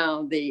what's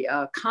now the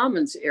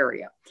Commons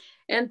area.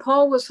 And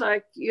Paul was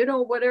like, you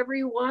know, whatever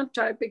you want,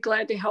 I'd be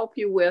glad to help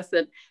you with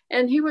it.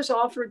 And he was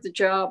offered the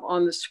job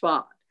on the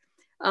spot.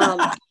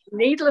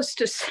 Needless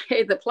to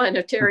say, the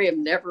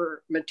planetarium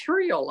never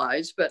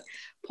materialized, but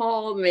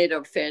Paul made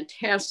a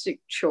fantastic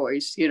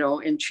choice, you know,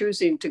 in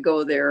choosing to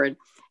go there,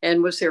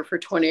 and was there for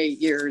 28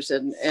 years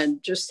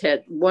and just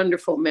had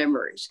wonderful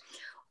memories.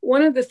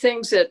 One of the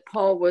things that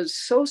Paul was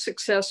so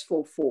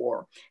successful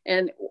for,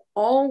 and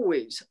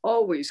always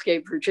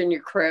gave Virginia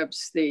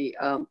Krebs the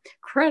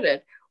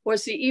credit,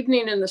 was the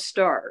Evening in the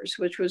Stars,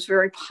 which was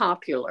very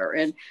popular.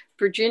 And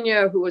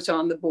Virginia, who was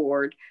on the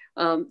board,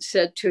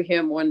 said to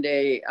him one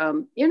day,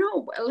 you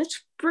know,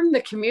 let's bring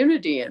the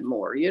community in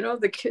more. You know,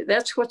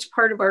 that's what's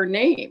part of our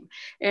name,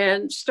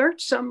 and start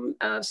some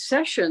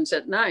sessions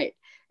at night.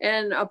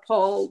 And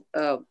Paul,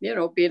 you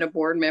know, being a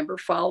board member,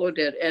 followed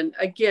it, and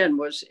again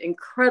was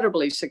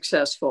incredibly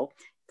successful,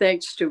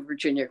 thanks to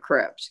Virginia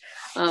Krebs.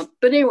 But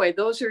anyway,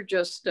 those are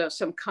just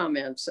some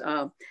comments.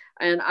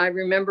 And I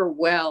remember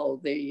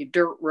well the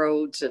dirt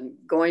roads and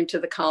going to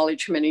the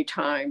college many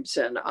times.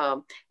 And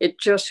it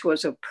just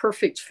was a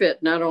perfect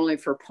fit, not only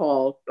for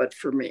Paul, but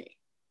for me.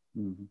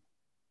 Mm-hmm.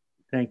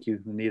 Thank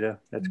you, Anita.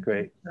 That's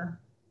great.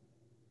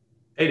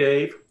 Hey,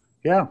 Dave.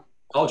 Yeah.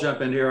 I'll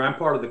jump in here. I'm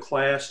part of the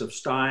class of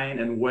Stine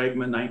and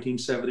Wegman,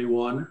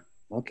 1971.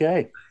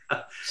 Okay.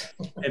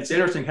 It's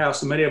interesting how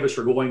so many of us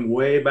are going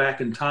way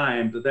back in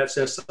time, but that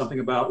says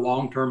something about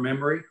long-term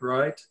memory,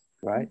 right?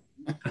 Right.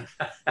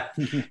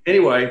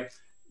 Anyway,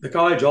 the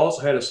college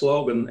also had a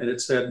slogan, and it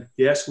said,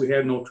 yes, we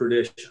have no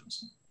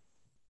traditions.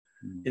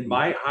 And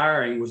my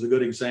hiring was a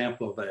good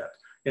example of that.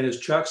 And as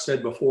Chuck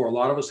said before, a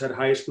lot of us had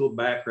high school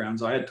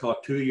backgrounds. I had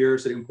taught 2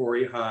 years at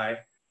Emporia High,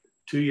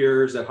 2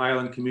 years at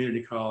Highland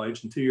Community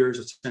College, and 2 years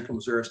at Central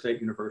Missouri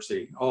State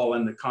University, all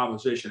in the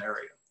composition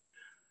area.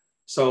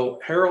 So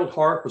Harold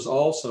Harp was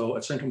also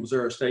at Central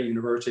Missouri State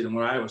University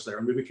when I was there,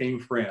 and we became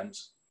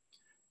friends.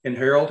 And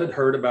Harold had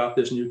heard about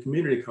this new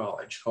community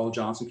college called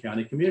Johnson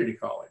County Community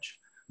College.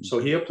 So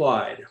he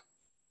applied.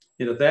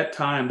 And at that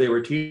time, they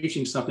were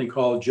teaching something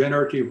called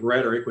generative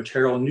rhetoric, which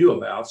Harold knew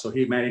about. So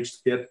he managed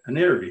to get an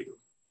interview.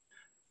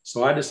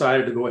 So I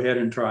decided to go ahead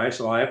and try.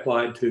 So I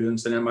applied to and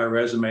sent in my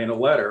resume and a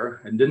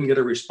letter and didn't get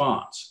a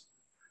response.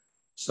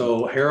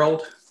 So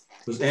Harold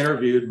was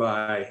interviewed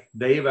by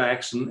Dave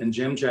Axon and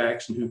Jim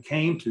Jackson, who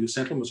came to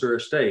Central Missouri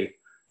State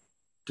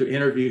to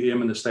interview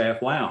him in the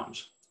staff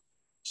lounge.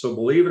 So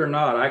believe it or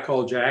not, I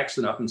called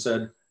Jackson up and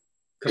said,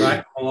 could I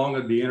come along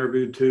and be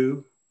interviewed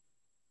too?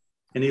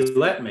 And he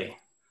let me.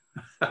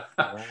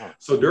 Wow.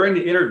 So during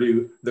the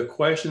interview, the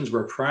questions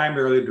were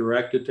primarily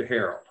directed to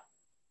Harold.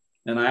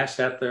 And I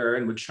sat there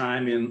and would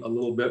chime in a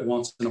little bit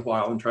once in a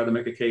while and try to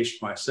make a case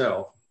for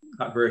myself,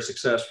 not very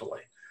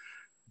successfully.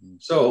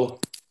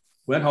 So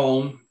went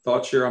home,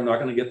 thought, sure, I'm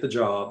not going to get the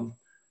job.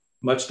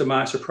 Much to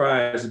my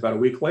surprise, about a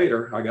week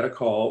later, I got a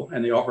call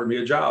and they offered me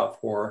a job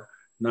for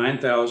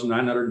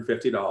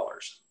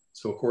 $9,950.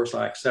 So of course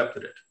I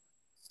accepted it.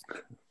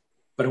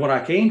 But when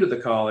I came to the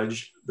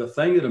college, the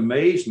thing that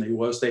amazed me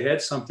was they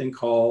had something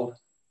called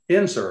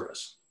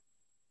in-service.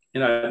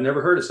 And I had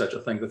never heard of such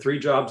a thing. The 3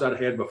 jobs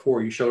I'd had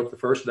before, you showed up the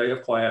first day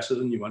of classes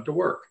and you went to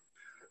work.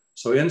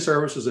 So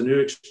in-service was a new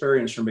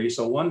experience for me.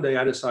 So one day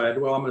I decided,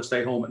 well, I'm going to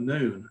stay home at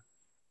noon,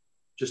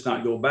 just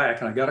not go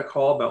back. And I got a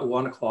call about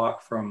 1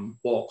 o'clock from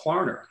Walt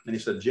Klarner. And he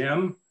said,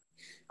 Jim,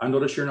 I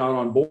noticed you're not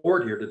on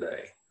board here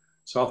today.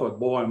 So I thought,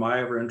 boy, am I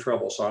ever in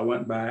trouble. So I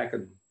went back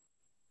and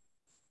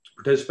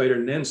participated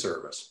in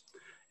in-service.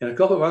 And a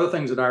couple of other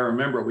things that I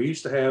remember, we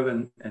used to have,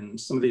 and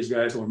some of these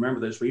guys will remember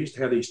this, we used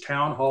to have these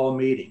town hall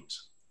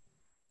meetings.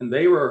 And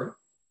they were,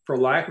 for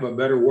lack of a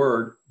better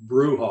word,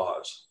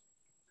 brouhahas.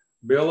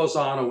 Bill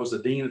Lozano was the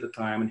dean at the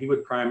time, and he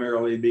would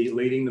primarily be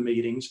leading the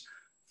meetings.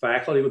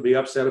 Faculty would be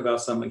upset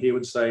about something he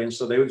would say, and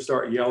so they would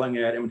start yelling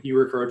at him, and he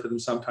referred to them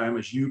sometimes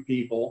as you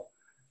people.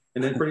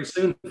 And then pretty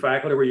soon, the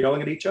faculty were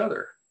yelling at each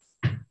other.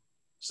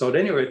 So at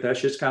any rate,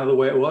 that's just kind of the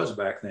way it was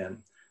back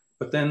then.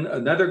 But then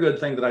another good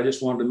thing that I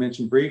just wanted to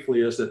mention briefly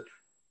is that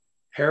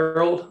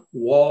Harold,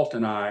 Walt,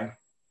 and I,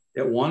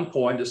 at one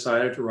point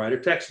decided to write a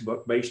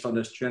textbook based on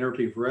this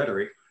generative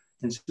rhetoric.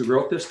 And so we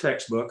wrote this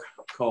textbook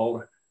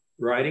called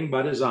Writing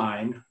by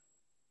Design,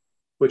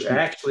 which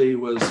actually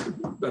was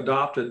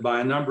adopted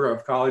by a number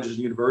of colleges and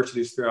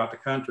universities throughout the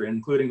country,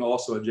 including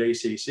also a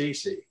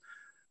JCCC.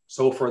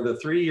 So for the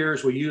 3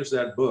 years we used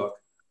that book,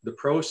 the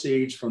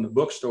proceeds from the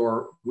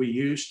bookstore we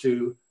used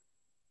to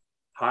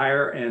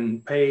hire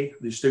and pay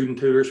the student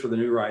tutors for the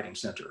new writing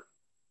center.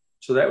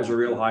 So that was a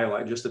real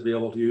highlight, just to be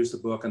able to use the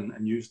book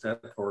and use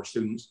that for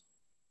students.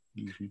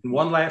 Mm-hmm. And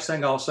one last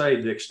thing I'll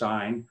say, Dick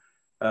Stine,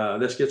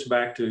 this gets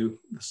back to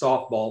the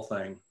softball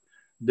thing.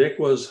 Dick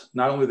was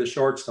not only the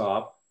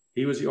shortstop,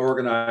 he was the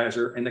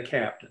organizer and the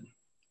captain.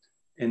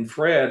 And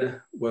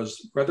Fred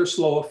was rather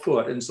slow of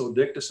foot. And so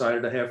Dick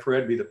decided to have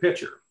Fred be the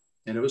pitcher,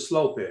 and it was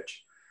slow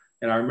pitch.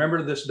 And I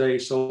remember this day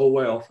so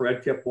well,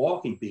 Fred kept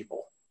walking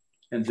people.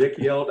 And Dick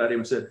yelled at him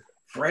and said,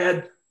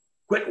 Fred,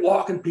 quit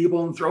walking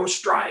people and throw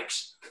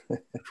strikes.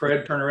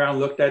 Fred turned around,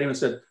 looked at him and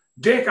said,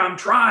 Dick, I'm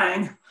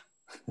trying.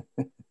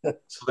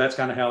 So that's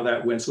kind of how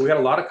that went. So we had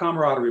a lot of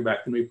camaraderie back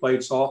then. We played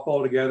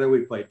softball together.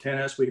 We played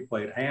tennis. We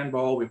played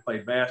handball. We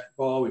played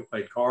basketball. We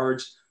played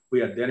cards. We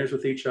had dinners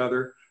with each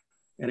other.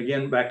 And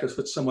again, back to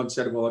what someone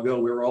said a while ago,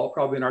 we were all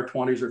probably in our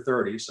 20s or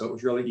 30s. So it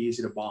was really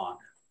easy to bond.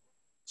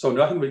 So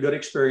nothing but good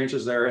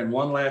experiences there. And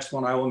one last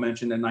one I will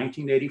mention, in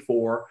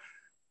 1984,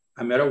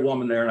 I met a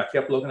woman there and I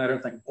kept looking at her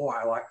and thinking, boy,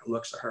 I like the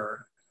looks of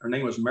her. Her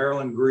name was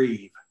Marilyn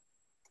Grieve.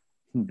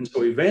 And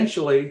so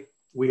eventually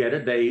we had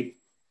a date.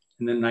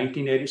 And then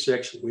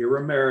 1986, we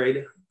were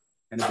married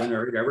and have been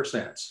married ever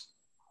since.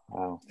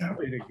 Wow. Yeah.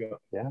 Way to go.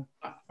 Yeah.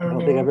 I don't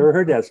think I've ever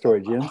heard that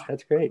story, Jim.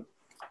 That's great.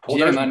 Well,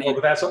 Jim,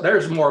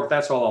 there's more, but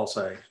that's all I'll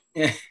say.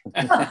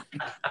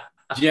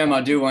 Jim,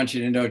 I do want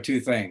you to know 2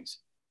 things.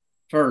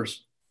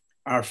 First,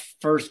 our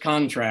first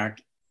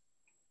contract,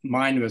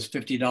 mine was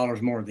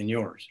 $50 more than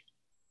yours.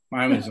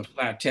 Mine was a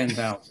flat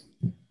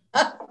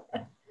 $10,000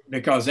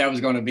 because that was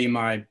going to be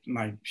my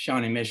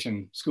Shawnee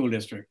Mission School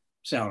District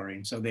salary.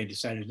 And so they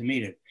decided to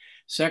meet it.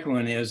 Second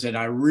one is that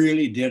I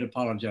really did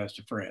apologize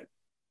to Fred.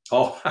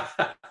 Oh,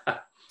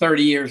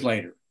 30 years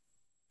later.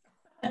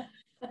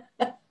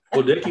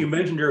 Well, Dick, you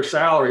mentioned your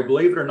salary.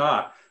 Believe it or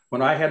not,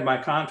 when I had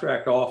my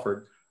contract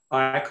offered,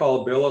 I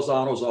called Bill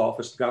Lozano's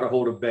office, got a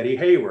hold of Betty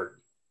Hayward.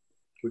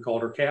 We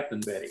called her Captain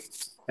Betty.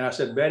 And I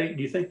said, Betty,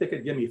 do you think they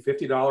could give me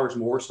 $50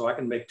 more so I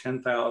can make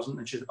 $10,000?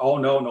 And she said, oh,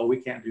 no, we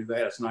can't do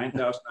that. It's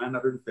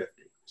 $9,950. I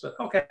said,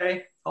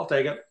 okay, I'll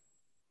take it.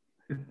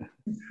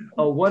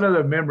 Oh, one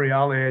other memory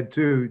I'll add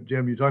too,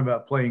 Jim, you're talking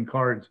about playing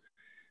cards.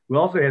 We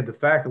also had the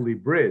faculty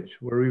bridge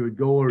where we would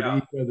go over to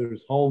each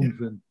other's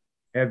homes and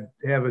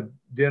have a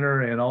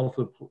dinner and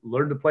also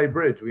learn to play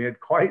bridge. We had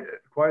quite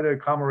a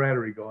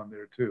camaraderie going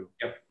there too.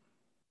 Yep.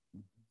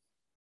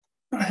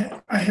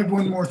 I have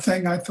one more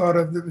thing I thought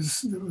of that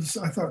was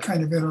I thought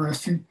kind of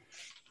interesting.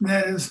 And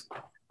that is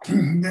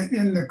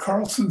in the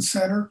Carlson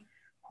Center,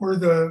 where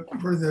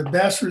the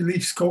bas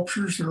relief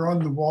sculptures that are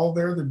on the wall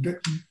there,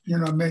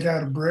 made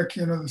out of brick,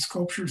 the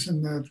sculptures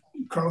in the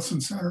Carlson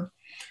Center.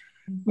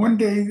 One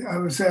day I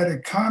was at a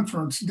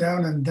conference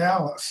down in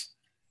Dallas,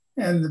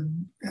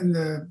 and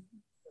the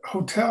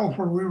hotel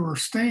where we were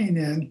staying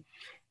in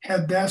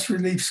had bas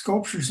relief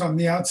sculptures on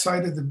the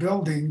outside of the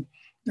building.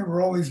 There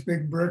were all these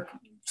big brick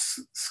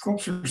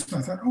sculptures.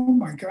 And I thought, oh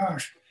my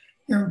gosh,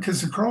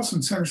 because the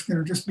Carlson Center is going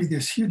to just be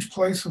this huge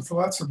place with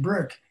lots of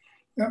brick.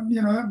 That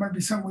might be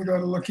something we'd ought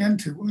to look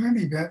into. Well, in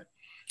any event,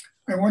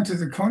 I went to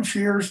the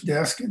concierge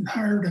desk and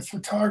hired a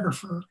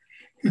photographer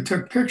who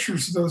took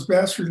pictures of those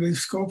bas relief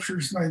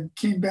sculptures. And I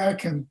came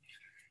back and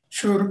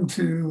showed them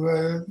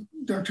to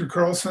Dr.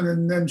 Carlson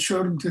and then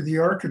showed them to the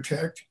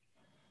architect.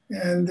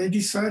 And they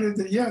decided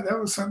that, yeah, that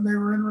was something they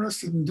were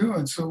interested in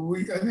doing. So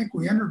I think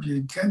we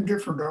interviewed 10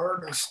 different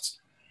artists.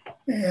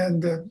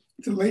 And the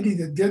lady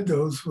that did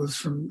those was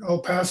from El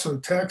Paso,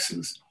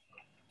 Texas.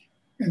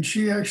 And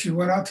she actually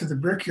went out to the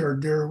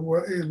brickyard there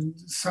in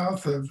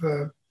south of,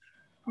 oh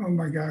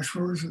my gosh,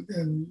 where was it?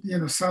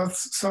 In, south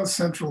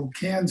central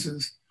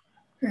Kansas.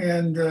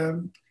 And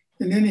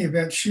in any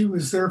event, she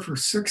was there for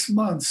 6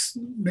 months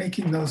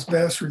making those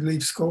bas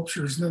relief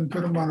sculptures, and then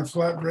put them on a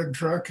flatbread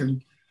truck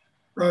and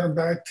brought them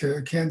back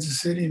to Kansas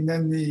City. And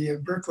then the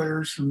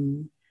bricklayers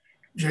from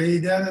J.E.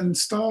 then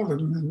installed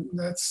them. And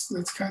that's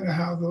kind of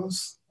how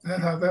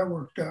that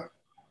worked out.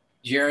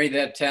 Jerry,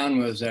 that town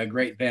was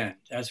Great Bend.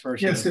 That's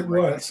first. Yes, it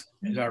was.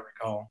 As I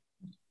recall.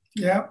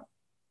 Yeah.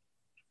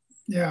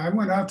 Yeah, I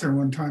went out there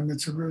one time.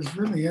 It was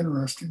really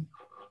interesting.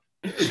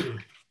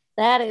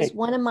 That is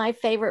one of my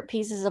favorite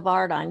pieces of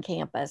art on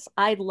campus.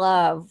 I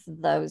love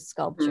those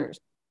sculptures.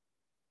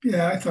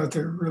 Yeah, I thought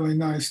they were really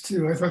nice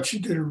too. I thought she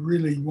did a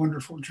really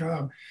wonderful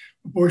job.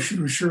 Boy, she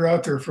was sure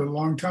out there for a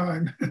long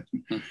time.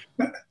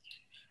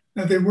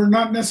 Now, they were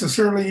not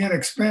necessarily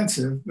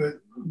inexpensive,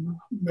 but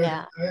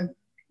yeah.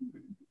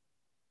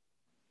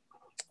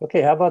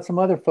 Okay, how about some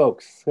other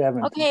folks who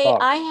haven't Okay,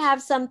 talked? I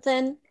have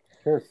something.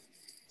 Sure.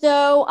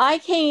 So I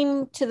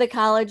came to the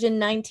college in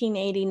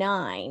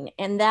 1989,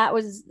 and that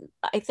was,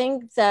 I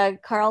think the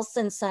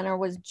Carlson Center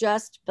was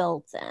just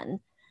built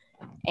in.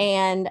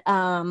 And,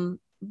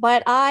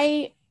 but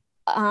I,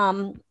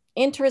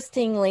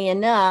 interestingly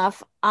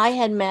enough, I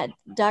had met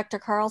Dr.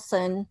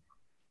 Carlson.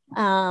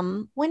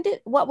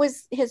 What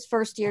was his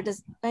first year?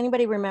 Does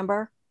anybody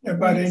remember?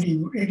 About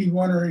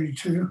 81 or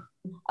 82.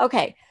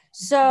 Okay.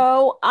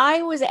 So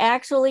I was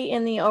actually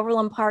in the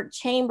Overland Park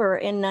Chamber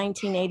in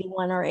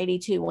 1981 or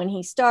 82 when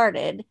he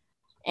started.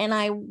 And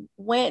I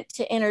went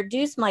to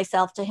introduce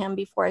myself to him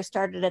before I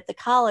started at the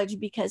college,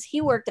 because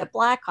he worked at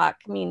Blackhawk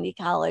Community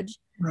College.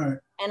 Right.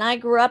 And I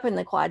grew up in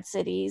the Quad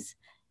Cities.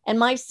 And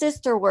my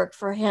sister worked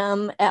for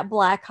him at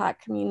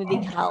Blackhawk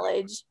Community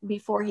College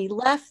before he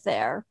left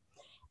there.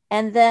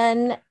 And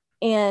then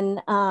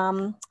in,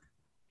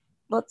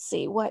 let's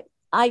see,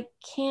 I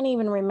can't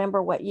even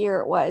remember what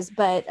year it was,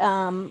 but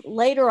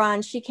later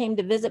on she came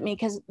to visit me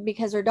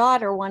because her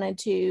daughter wanted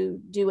to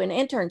do an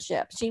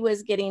internship. She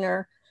was getting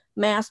her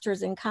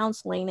master's in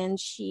counseling and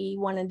she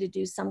wanted to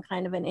do some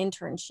kind of an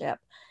internship.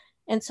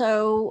 And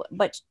so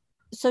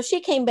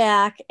she came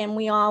back and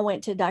we all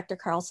went to Dr.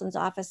 Carlson's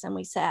office and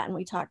we sat and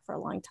we talked for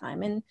a long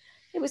time. And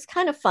it was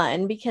kind of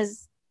fun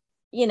because,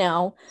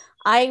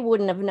 I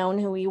wouldn't have known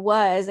who he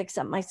was,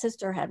 except my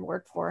sister had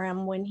worked for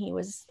him when he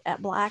was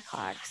at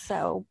Blackhawk.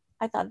 So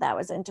I thought that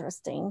was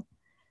interesting.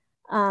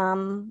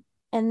 And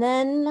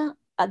then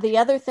the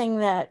other thing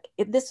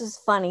this is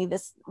funny,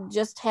 this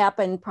just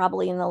happened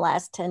probably in the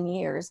last 10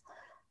 years.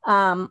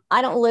 I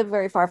don't live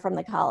very far from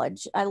the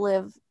college. I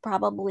live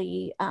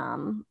probably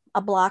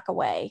a block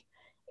away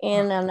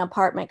in an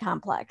apartment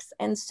complex.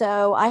 And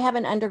so I have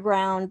an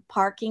underground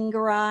parking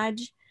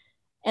garage.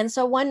 And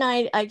so one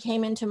night I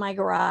came into my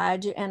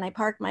garage and I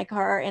parked my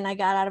car and I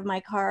got out of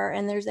my car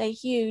and there's a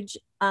huge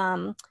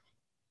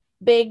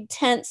big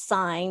tent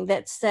sign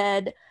that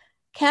said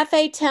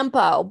Cafe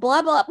Tempo,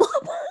 blah, blah, blah,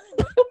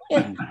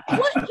 blah.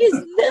 What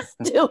is this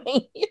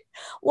doing?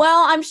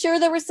 Well, I'm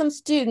sure there were some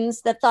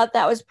students that thought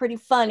that was pretty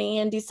funny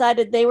and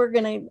decided they were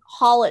going to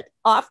haul it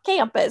off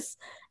campus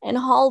and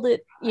hauled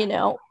it,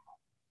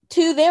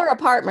 to their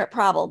apartment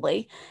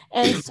probably.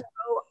 And so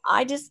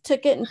I just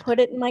took it and put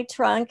it in my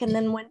trunk. And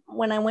then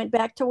when I went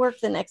back to work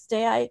the next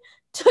day, I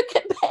took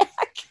it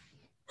back.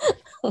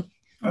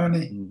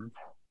 Funny.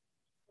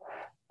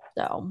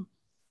 So.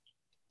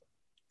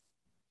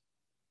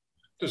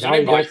 Does Sally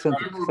anybody got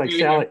something.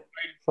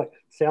 It's like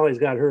Sally's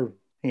got her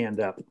hand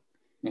up.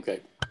 Okay.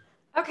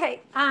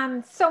 Okay,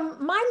 so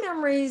my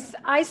memories,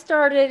 I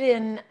started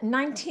in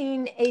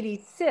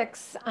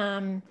 1986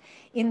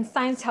 in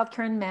science,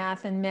 healthcare, and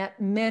math and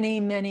met many,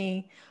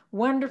 many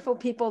wonderful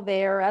people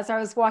there. As I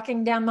was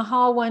walking down the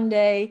hall one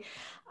day,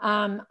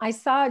 I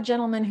saw a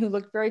gentleman who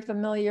looked very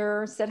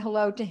familiar, said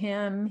hello to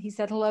him. He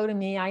said hello to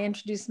me. I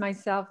introduced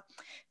myself,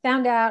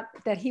 found out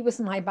that he was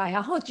my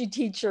biology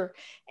teacher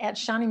at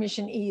Shawnee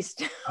Mission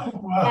East,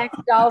 Max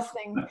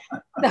Dalsing.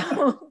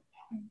 So,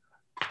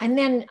 and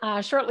then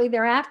shortly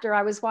thereafter,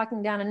 I was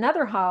walking down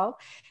another hall,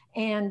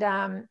 and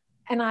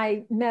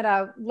I met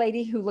a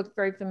lady who looked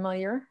very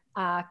familiar,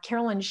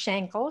 Carolyn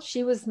Schenkel.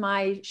 She was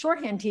my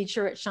shorthand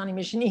teacher at Shawnee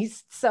Mission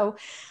East. So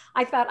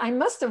I thought I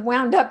must have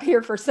wound up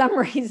here for some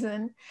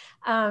reason.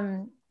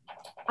 I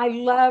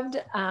loved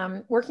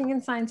working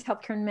in science,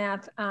 healthcare, and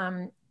math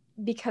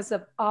because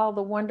of all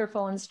the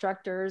wonderful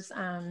instructors,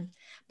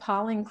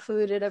 Paul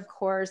included, of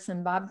course,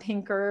 and Bob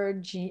Pinker,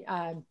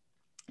 Jean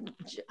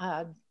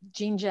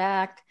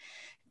Jack.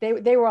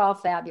 They were all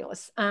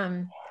fabulous.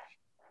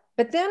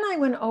 But then I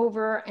went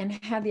over and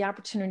had the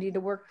opportunity to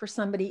work for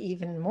somebody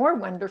even more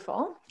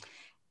wonderful.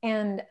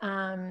 And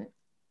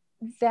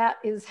that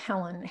is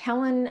Helen.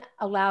 Helen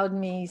allowed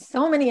me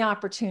so many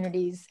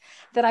opportunities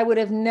that I would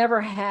have never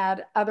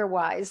had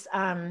otherwise.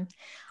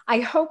 I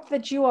hope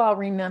that you all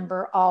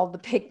remember all the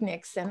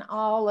picnics and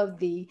all of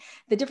the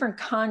different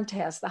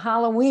contests, the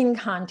Halloween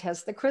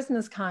contests, the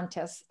Christmas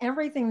contests,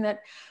 everything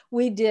that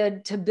we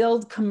did to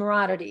build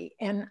camaraderie.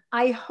 And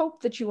I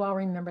hope that you all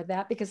remember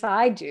that, because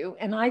I do.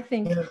 And I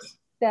think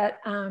that,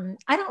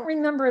 I don't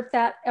remember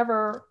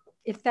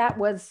if that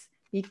was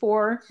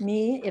before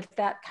me, if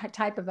that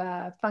type of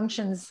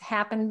functions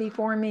happened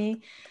before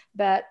me,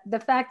 but the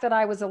fact that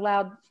I was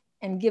allowed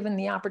and given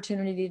the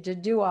opportunity to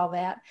do all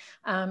that,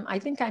 I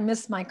think I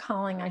missed my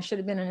calling. I should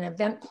have been an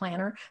event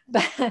planner,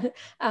 but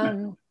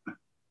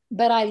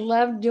I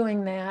love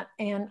doing that,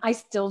 and I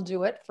still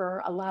do it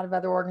for a lot of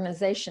other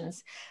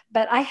organizations.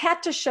 But I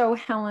had to show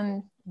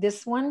Helen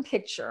this one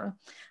picture.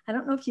 I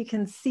don't know if you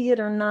can see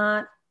it or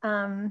not.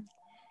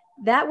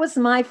 That was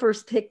my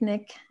first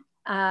picnic.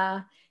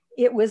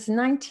 It was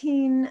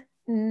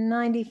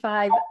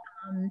 1995.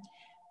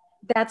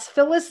 That's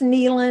Phyllis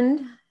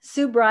Neeland,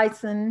 Sue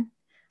Bryson,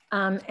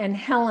 and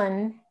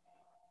Helen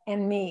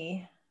and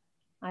me.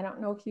 I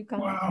don't know if you can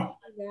see that.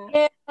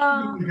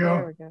 There we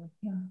go.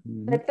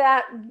 But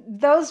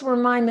those were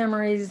my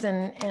memories,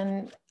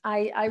 and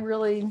I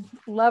really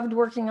loved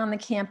working on the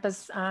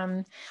campus.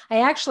 I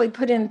actually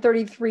put in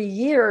 33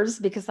 years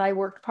because I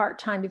worked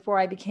part-time before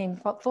I became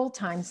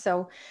full-time.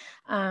 So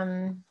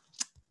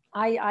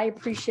I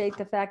appreciate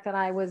the fact that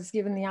I was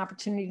given the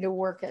opportunity to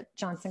work at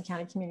Johnson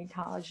County Community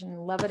College and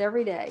love it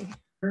every day.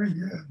 Very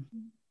good.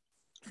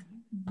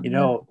 You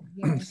know,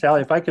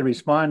 Sally, if I could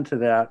respond to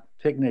that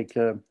picnic,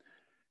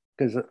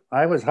 because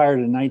I was hired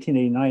in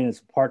 1989 as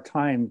a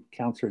part-time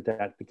counselor at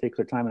that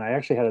particular time, and I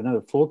actually had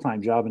another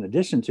full-time job in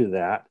addition to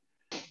that.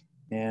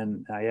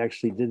 And I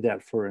actually did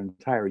that for an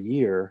entire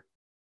year.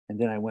 And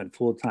then I went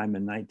full-time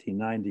in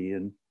 1990.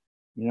 And,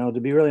 you know, to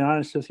be really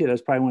honest with you,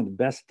 that's probably one of the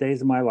best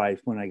days of my life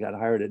when I got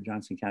hired at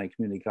Johnson County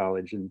Community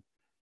College. And,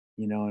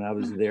 you know, and I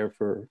was there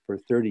for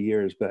 30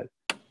 years. But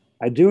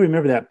I do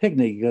remember that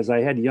picnic because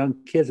I had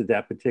young kids at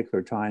that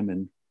particular time.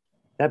 And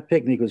that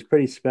picnic was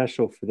pretty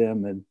special for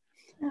them. And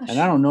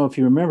I don't know if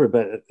you remember,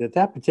 but at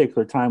that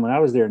particular time when I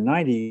was there in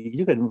 90,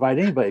 you could invite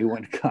anybody who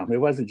wanted to come. It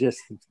wasn't just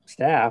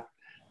staff.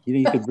 You know,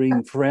 you could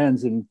bring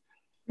friends. And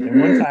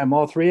one time,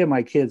 all three of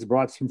my kids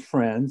brought some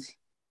friends.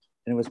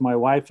 And it was my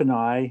wife and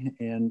I.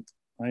 And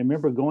I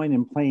remember going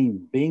and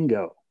playing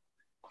bingo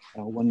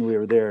when we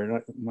were there.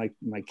 And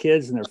my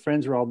kids and their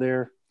friends were all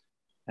there.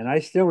 And I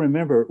still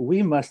remember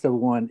we must have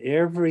won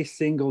every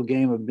single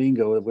game of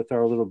bingo with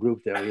our little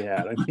group that we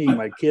had. I mean,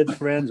 my kids'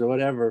 friends or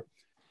whatever.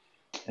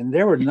 And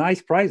there were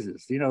nice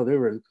prizes. You know, there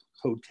were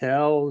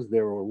hotels,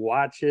 there were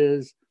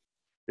watches,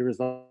 there was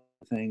other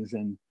things.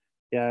 And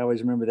yeah, I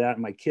always remember that.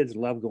 And my kids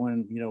loved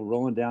going, you know,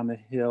 rolling down the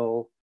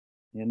hill.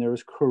 And there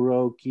was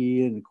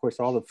karaoke and, of course,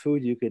 all the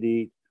food you could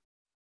eat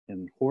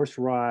and horse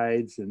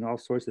rides and all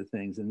sorts of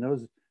things. And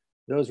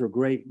those were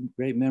great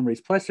memories.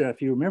 Plus,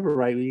 if you remember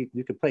right,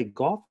 you could play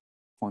golf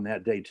on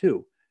that day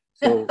too.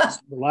 So a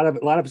lot of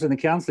us in the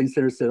counseling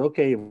center said,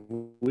 okay,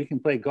 we can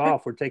play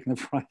golf. We're taking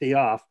the Friday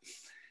off.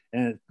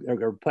 And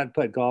or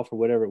putt golf or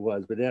whatever it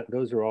was, but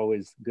those are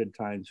always good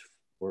times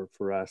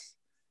for us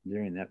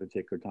during that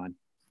particular time.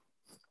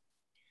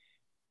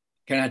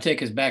 Can I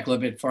take us back a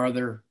little bit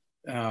farther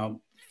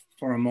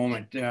for a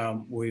moment?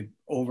 We've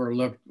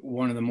overlooked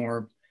one of the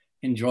more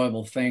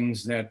enjoyable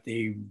things that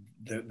the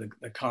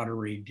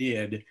coterie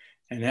did,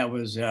 and that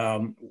was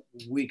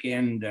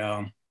weekend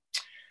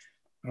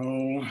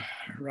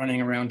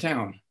running around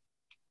town.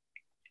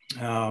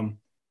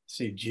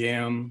 See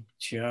Jim,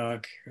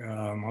 Chuck,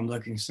 I'm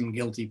looking some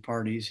guilty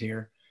parties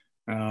here.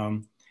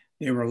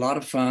 They were a lot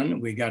of fun.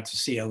 We got to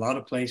see a lot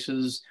of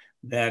places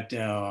that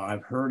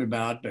I've heard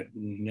about, but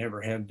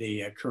never had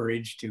the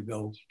courage to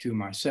go to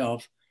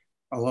myself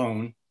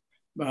alone.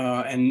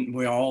 And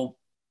we all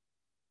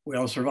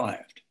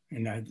survived.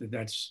 And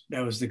that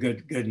was the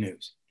good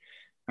news.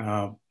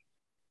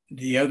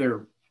 The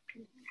other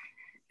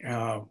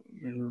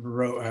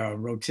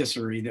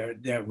rotisserie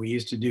that we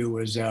used to do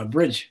was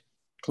Bridge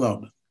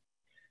Club.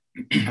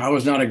 I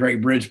was not a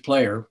great bridge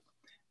player,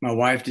 my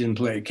wife didn't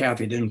play,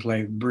 Kathy didn't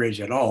play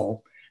bridge at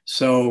all.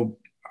 So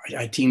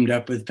I teamed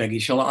up with Peggy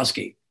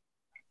Shalosky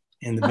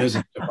in the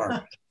business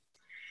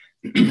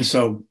department.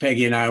 So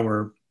Peggy and I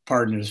were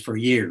partners for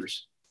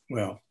years.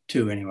 Well,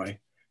 2 anyway.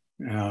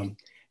 And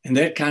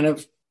that it kind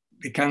of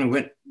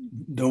went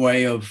the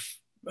way of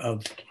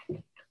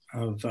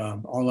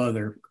all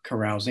other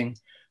carousing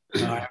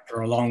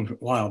for a long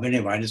while. But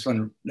anyway, I just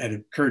wanted, that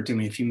occurred to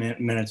me a few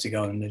minutes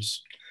ago, and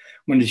just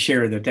wanted to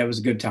share that was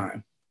a good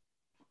time.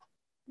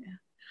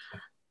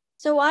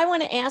 So I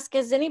want to ask,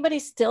 does anybody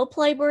still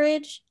play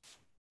bridge?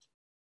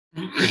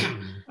 Because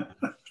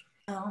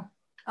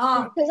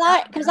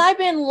I've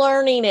been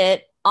learning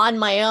it on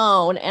my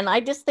own, and I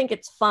just think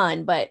it's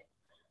fun. But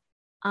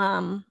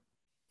I'm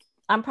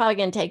probably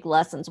going to take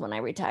lessons when I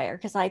retire,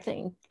 because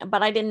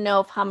but I didn't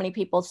know how many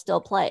people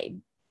still played.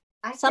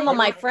 Some of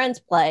my friends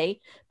play,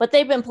 but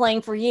they've been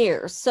playing for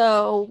years,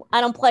 so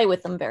I don't play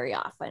with them very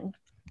often.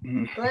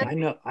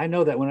 I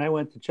know that when I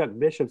went to Chuck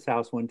Bishop's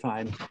house one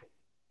time,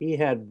 he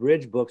had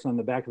bridge books on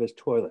the back of his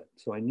toilet.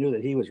 So I knew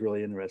that he was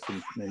really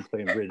interested in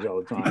playing bridge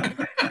all the time.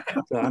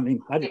 So I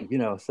mean, I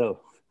didn't, so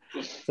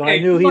I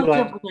knew he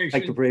liked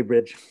to play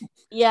bridge.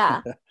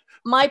 Yeah.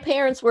 My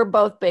parents were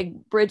both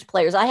big bridge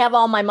players. I have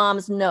all my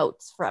mom's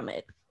notes from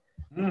it.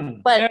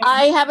 But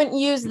I haven't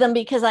used them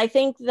because I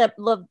think that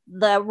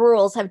the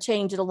rules have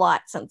changed a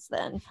lot since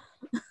then.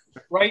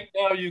 Right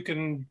now, you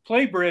can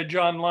play bridge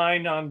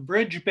online on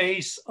Bridge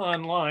Base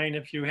Online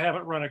if you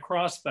haven't run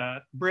across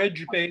that.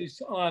 Bridge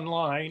Base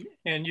Online,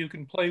 and you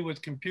can play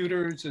with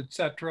computers,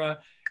 etc.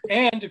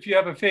 And if you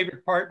have a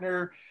favorite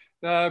partner,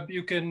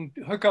 you can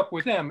hook up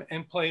with them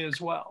and play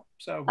as well.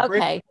 So okay.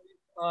 Bridge Base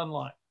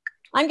Online.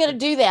 I'm going to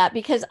do that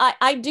because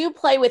I do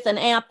play with an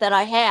app that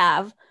I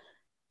have,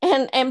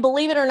 and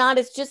believe it or not,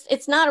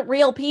 it's not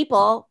real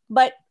people,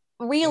 but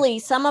really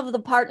some of the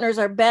partners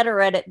are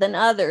better at it than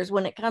others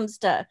when it comes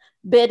to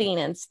bidding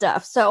and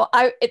stuff. So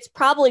it's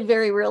probably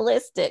very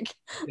realistic.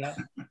 Yeah.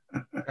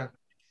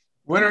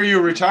 When are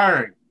you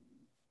retiring?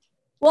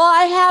 Well,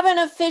 I haven't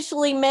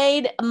officially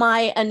made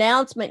my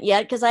announcement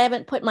yet because I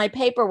haven't put my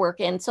paperwork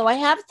in. So I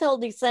have till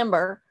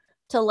December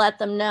to let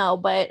them know,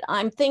 but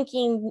I'm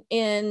thinking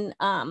in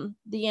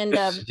the end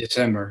of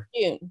December.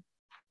 June.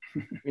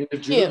 End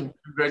of June.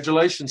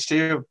 Congratulations to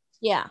you.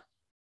 Yeah.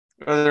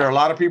 Are there a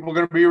lot of people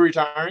going to be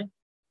retiring?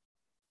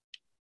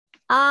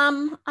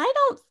 I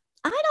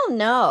don't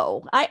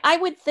know. I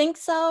would think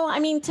so. I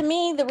mean, to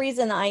me, the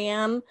reason I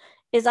am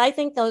is I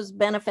think those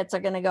benefits are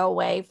going to go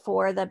away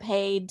for the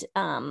paid,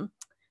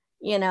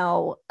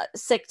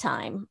 sick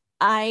time.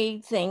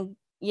 I think,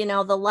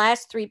 the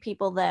last 3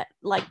 people that,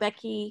 like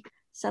Becky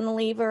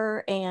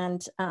Sunlever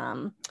and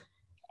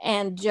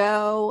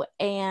Joe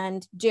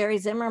and Jerry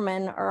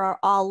Zimmerman are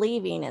all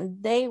leaving,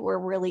 and they were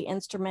really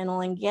instrumental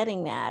in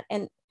getting that.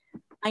 And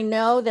I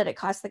know that it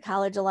costs the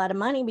college a lot of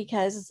money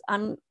because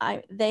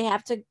they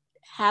have to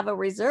have a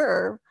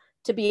reserve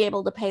to be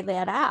able to pay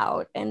that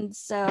out. And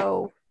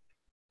so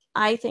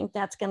I think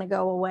that's going to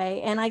go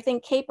away. And I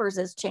think Capers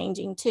is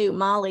changing too.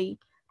 Molly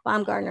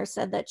Baumgartner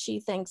said that she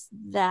thinks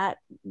that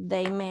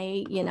they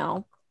may,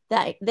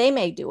 that they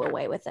may do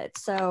away with it.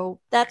 So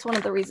that's one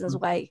of the reasons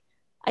why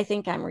I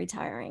think I'm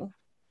retiring.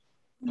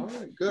 All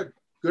right, good.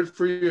 Good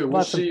for you.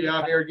 We'll see you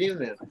out here again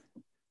then.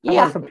 I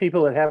want some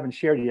people that haven't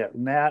shared yet.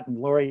 Matt and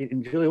Lori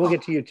and Julie, we'll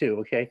get to you too,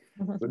 okay?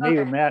 But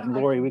maybe Matt and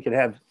Lori, we could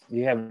have,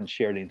 you haven't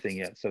shared anything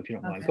yet, so if you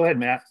don't mind. Go ahead,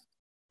 Matt.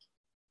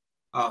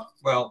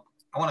 Well,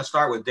 I want to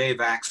start with Dave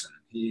Axon.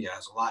 He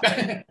has a lot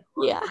to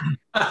Yeah.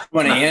 I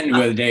want to end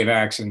with Dave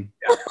Axon.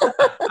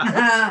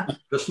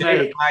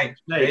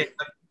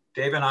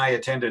 Dave and I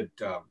attended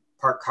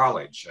Park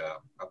College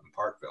up in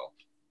Parkville.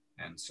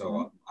 And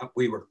so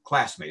we were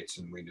classmates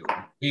and we knew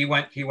him. He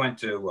went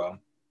to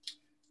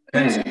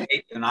Penn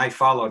State, and I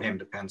followed him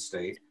to Penn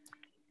State.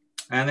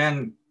 And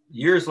then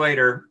years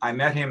later, I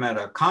met him at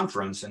a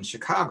conference in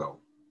Chicago.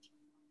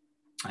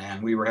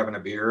 And we were having a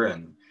beer,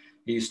 and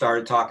he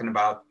started talking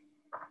about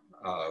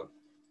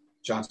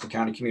Johnson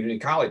County Community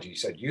College. He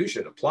said, "You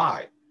should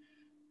apply."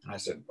 And I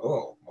said,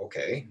 "Oh,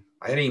 okay."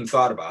 I hadn't even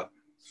thought about it.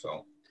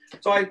 So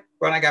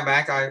when I got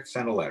back, I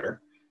sent a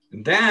letter.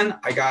 And then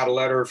I got a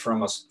letter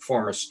from a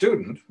former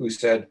student who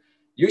said,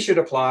 "You should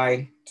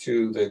apply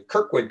to the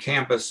Kirkwood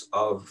campus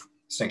of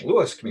St.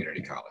 Louis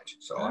Community College."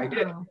 So I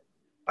did.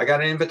 I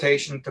got an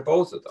invitation to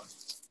both of them.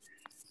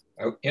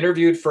 I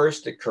interviewed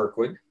first at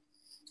Kirkwood,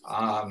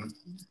 and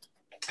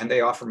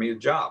they offered me a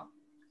job.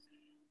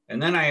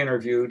 And then I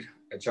interviewed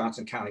at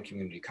Johnson County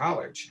Community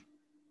College,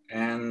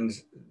 and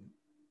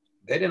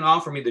they didn't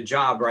offer me the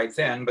job right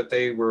then, but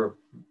they were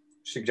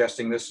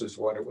suggesting this is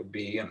what it would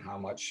be and how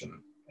much and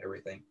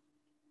everything.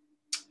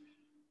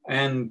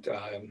 And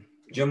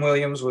Jim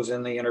Williams was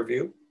in the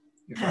interview,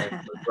 if I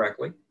remember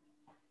correctly.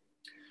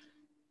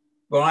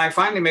 When I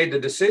finally made the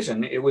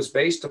decision, it was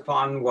based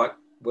upon what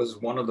was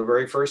one of the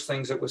very first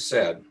things that was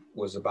said,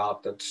 was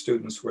about that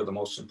students were the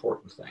most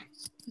important thing.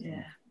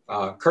 Yeah.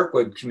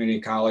 Kirkwood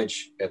Community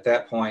College, at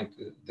that point,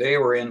 they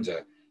were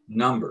into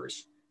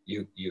numbers.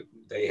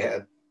 They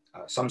had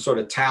some sort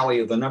of tally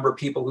of the number of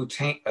people who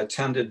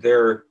attended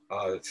their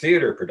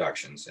theater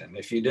productions. And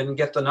if you didn't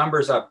get the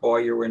numbers up, boy,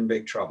 you were in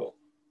big trouble.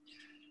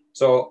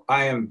 So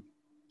I am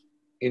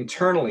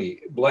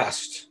internally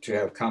blessed to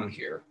have come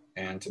here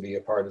and to be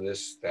a part of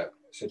that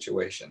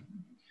situation.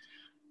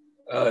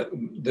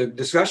 The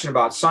discussion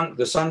about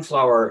the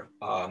sunflower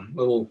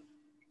little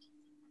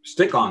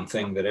stick-on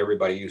thing that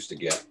everybody used to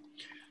get.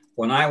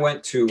 When I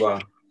went to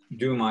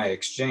do my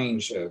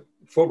exchange,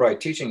 Fulbright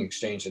teaching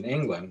exchange in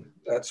England,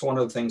 that's one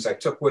of the things I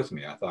took with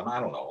me. I thought, I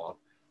don't know,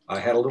 I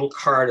had a little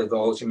card of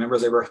those. You remember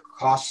they were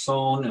cost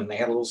sewn and they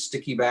had a little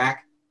sticky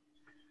back.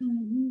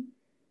 Mm-hmm.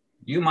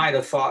 You might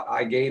have thought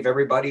I gave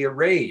everybody a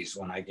raise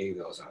when I gave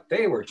those out.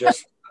 They were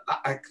just,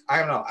 I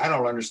don't know, I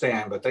don't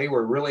understand, but they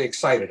were really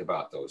excited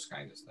about those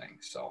kinds of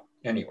things. So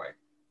anyway,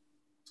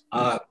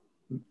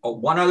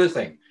 one other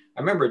thing. I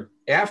remember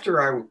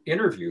after I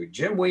interviewed,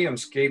 Jim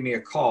Williams gave me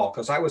a call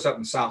because I was up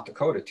in South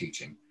Dakota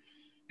teaching.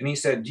 And he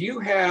said, do you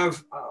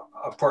have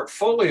a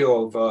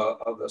portfolio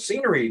of the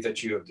scenery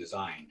that you have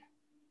designed?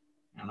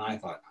 And I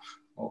thought,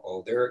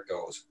 oh, there it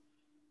goes.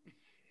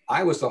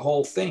 I was the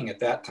whole thing at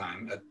that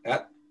time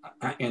at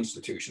that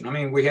institution. I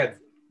mean, we had,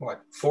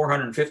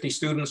 450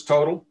 students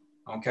total,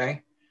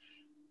 okay?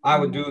 I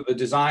would do the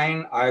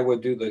design, I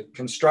would do the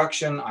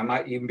construction, I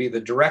might even be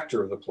the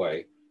director of the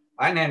play.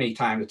 I didn't have any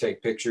time to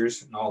take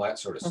pictures and all that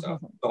sort of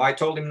stuff. So I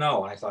told him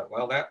no, and I thought,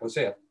 well, that was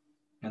it.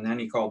 And then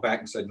he called back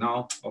and said,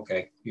 no,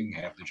 okay, you can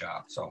have the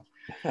job. So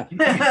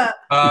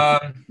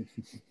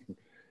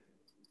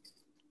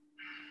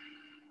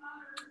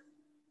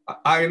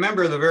I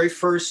remember the very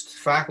first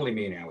faculty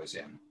meeting I was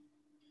in.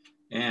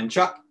 And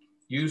Chuck,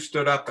 you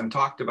stood up and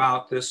talked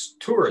about this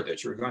tour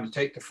that you were going to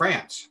take to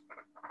France.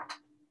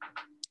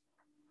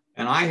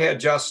 And I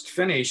had just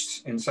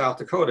finished in South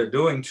Dakota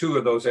doing 2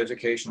 of those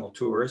educational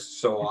tours.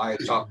 So I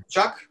talked to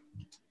Chuck.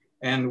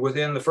 And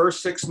within the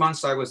first 6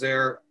 months I was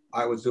there,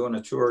 I was doing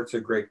a tour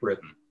to Great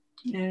Britain.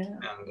 Yeah.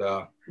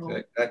 And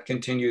cool. that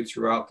continued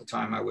throughout the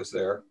time I was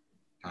there,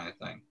 kind of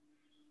thing.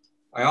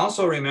 I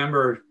also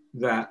remember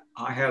that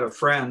I had a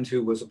friend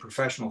who was a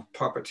professional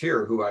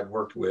puppeteer who I'd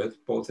worked with,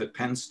 both at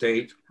Penn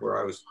State,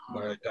 where I'd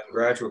done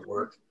graduate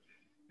work,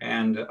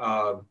 and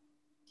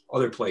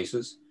other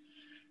places.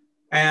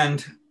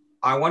 And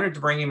I wanted to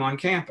bring him on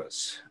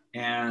campus,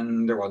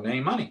 and there wasn't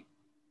any money.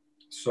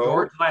 So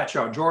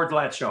George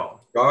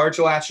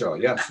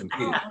Latshaw, yes,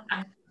 indeed.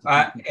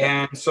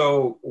 And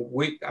so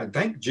I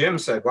think Jim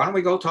said, why don't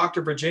we go talk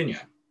to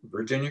Virginia?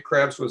 Virginia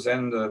Krebs was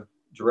then the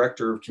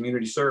director of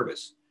community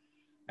service.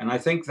 And I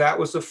think that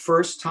was the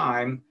first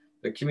time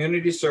the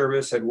community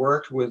service had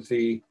worked with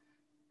the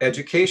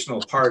educational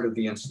part of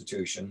the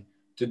institution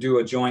to do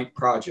a joint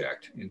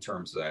project in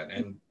terms of that.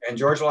 And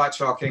George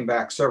Latshaw came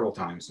back several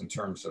times in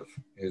terms of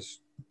his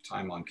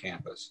time on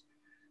campus.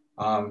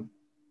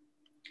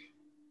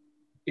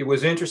 It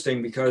was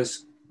interesting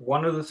because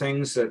one of the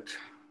things that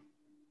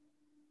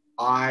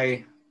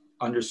I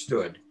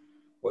understood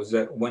was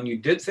that when you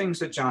did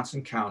things at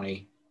Johnson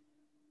County,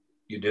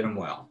 you did them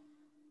well.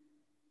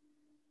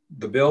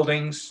 The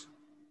buildings,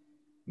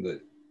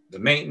 the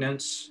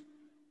maintenance,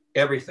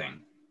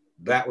 everything,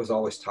 that was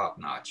always top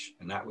notch.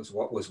 And that was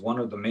what was one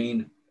of the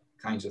main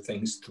kinds of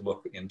things to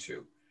look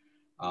into.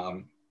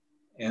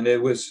 And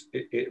it was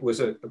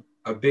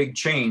a big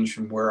change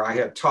from where I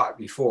had taught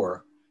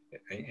before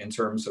in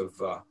terms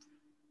of,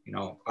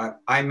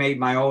 I made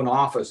my own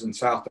office in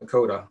South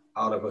Dakota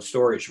out of a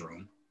storage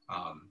room.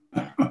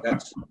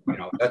 That's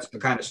the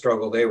kind of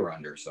struggle they were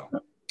under. So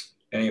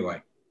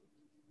anyway,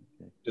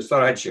 just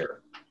thought I'd share.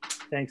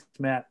 Thanks,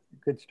 Matt.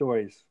 Good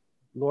stories.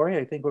 Lori,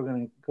 I think we're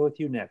going to go with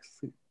you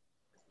next.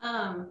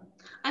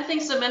 I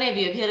think so many of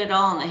you have hit it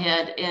all on the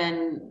head.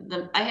 And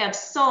I have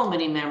so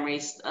many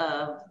memories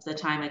of the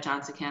time at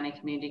Johnson County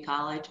Community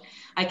College.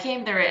 I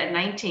came there at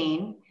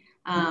 19,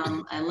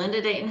 and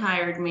Linda Dayton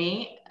hired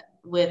me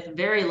with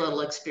very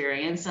little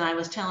experience. And I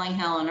was telling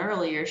Helen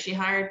earlier, she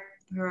hired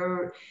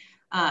her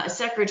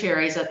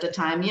secretaries at the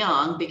time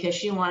young because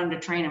she wanted to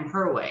train them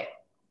her way.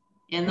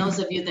 And those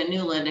of you that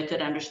knew Linda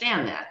could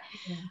understand that.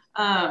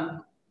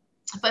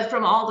 But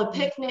from all the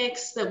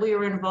picnics that we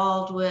were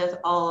involved with,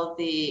 all of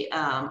the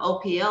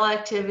OPL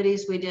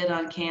activities we did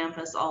on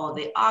campus, all of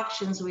the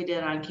auctions we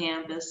did on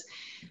campus,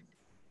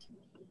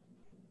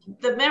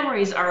 the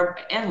memories are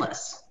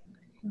endless.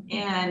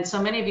 And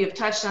so many of you have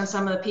touched on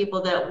some of the people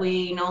that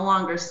we no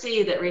longer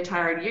see that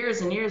retired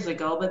years and years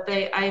ago, but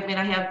I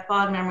have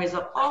fond memories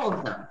of all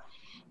of them.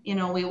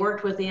 We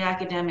worked with the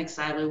academic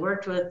side, we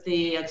worked with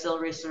the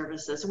auxiliary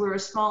services. We were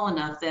small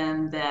enough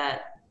then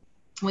that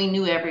we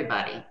knew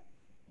everybody.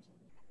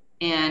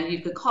 And you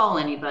could call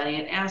anybody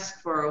and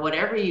ask for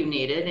whatever you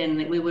needed,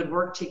 and we would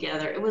work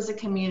together. It was a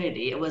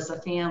community, it was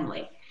a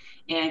family.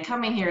 And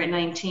coming here at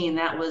 19,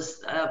 that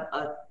was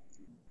a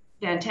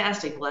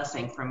fantastic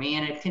blessing for me,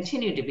 and it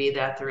continued to be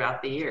that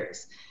throughout the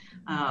years.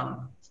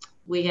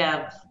 We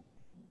have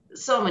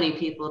so many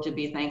people to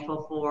be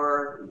thankful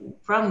for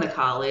from the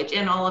college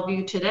and all of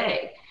you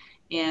today.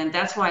 And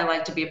that's why I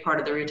like to be a part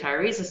of the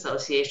Retirees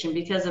Association,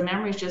 because the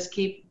memories just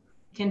keep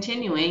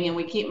continuing, and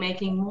we keep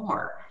making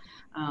more.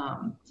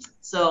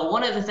 So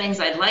one of the things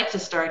I'd like to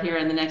start here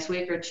in the next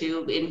week or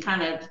two, in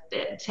kind of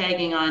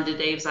tagging on to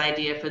Dave's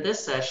idea for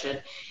this session,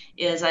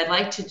 is I'd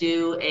like to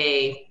do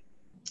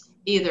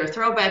either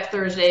Throwback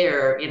Thursday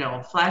or, you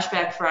know,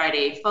 Flashback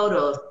Friday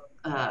photo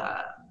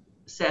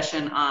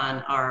session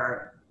on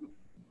our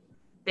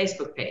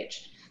Facebook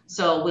page.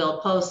 So we'll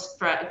post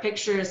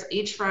pictures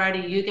each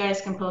Friday. You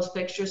guys can post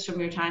pictures from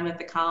your time at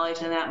the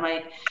college, and that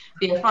might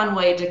be a fun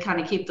way to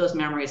kind of keep those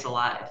memories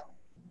alive.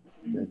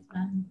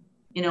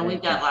 You know,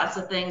 we've got lots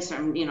of things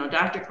from, you know,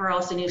 Dr.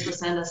 Carlson used to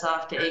send us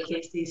off to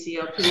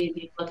AKCCOP, and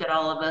he'd look at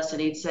all of us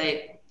and he'd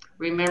say,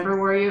 remember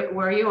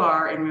where you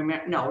are, and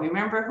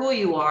remember who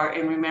you are,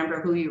 and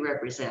remember who you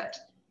represent.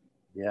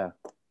 Yeah.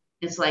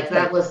 It's like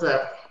that was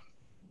the.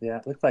 Yeah,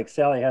 it looks like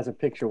Sally has a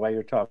picture while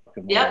you're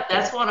talking. Yep,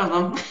 that's one of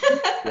them.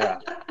 Yeah.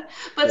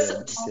 But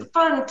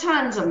fun,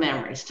 tons of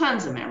memories,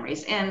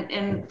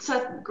 and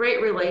such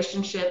great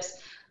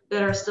relationships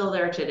that are still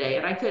there today.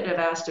 And I couldn't have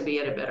asked to be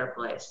at a better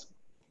place.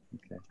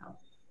 Okay. So,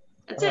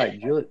 that's all it.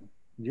 Right,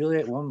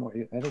 Juliet, one more.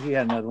 I think you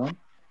had another one.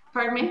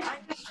 Pardon me?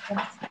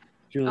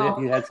 Juliet,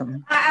 you had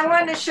something? I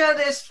wanted to show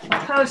this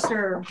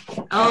poster.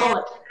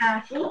 Oh,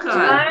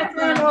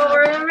 Jonathan will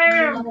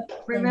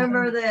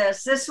remember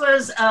this. This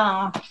was,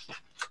 well,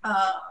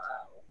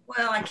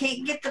 I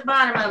can't get the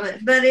bottom of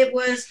it, but it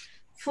was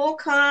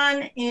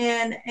FullCon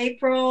in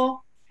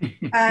April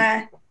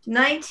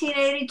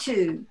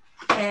 1982.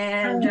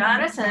 And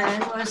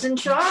Jonathan was in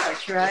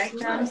charge, right,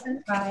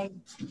 Jonathan? Right.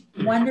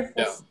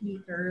 Wonderful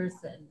speakers.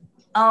 And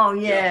oh,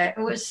 yeah.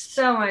 It was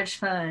so much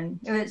fun.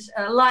 It was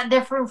a lot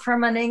different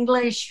from an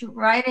English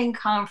writing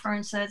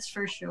conference, that's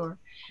for sure.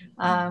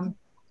 So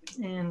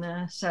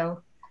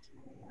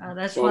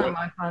that's one of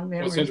my fond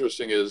memories. What's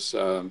interesting is,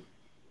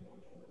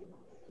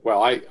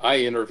 well, I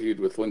interviewed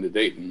with Linda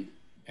Dayton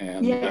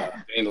and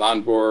Dane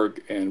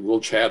Londborg and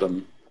Will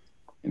Chatham,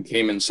 and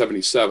came in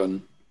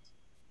 '77.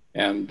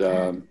 And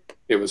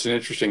it was an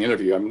interesting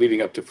interview. I'm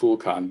leading up to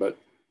FullCon, but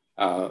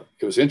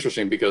it was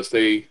interesting because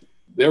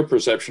their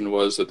perception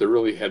was that there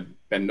really had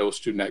been no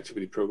student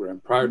activity program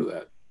prior to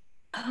that.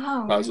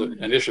 Oh, I was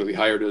initially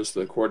hired as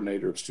the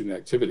coordinator of student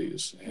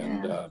activities,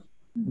 and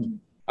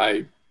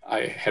I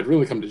had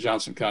really come to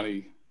Johnson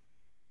County.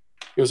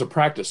 It was a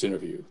practice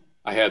interview.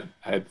 I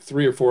had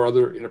 3 or 4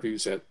 other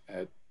interviews at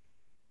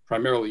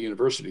primarily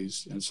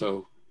universities, and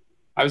so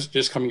I was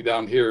just coming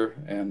down here,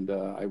 and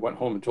I went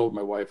home and told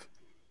my wife,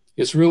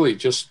 it's really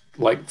just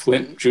like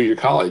Flint Junior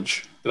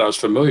College that I was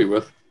familiar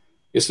with.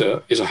 It's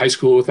a high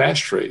school with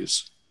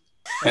ashtrays.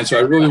 And so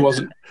I really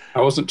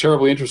wasn't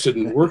terribly interested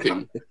in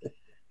working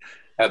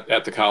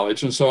at the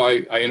college. And so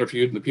I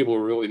interviewed, and the people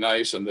were really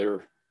nice, and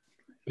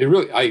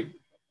I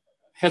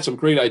had some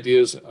great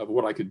ideas of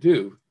what I could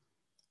do.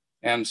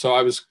 And so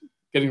I was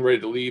getting ready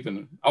to leave,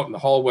 and out in the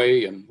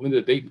hallway, and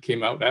Linda Dayton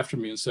came out after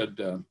me and said,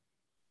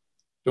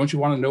 don't you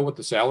want to know what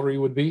the salary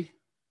would be?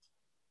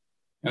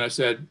 And I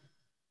said,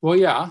 well,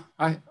 yeah,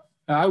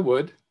 I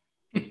would.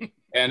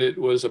 And it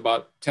was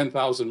about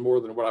 10,000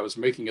 more than what I was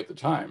making at the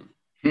time.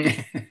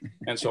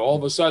 And so all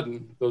of a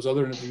sudden, those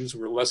other interviews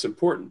were less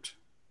important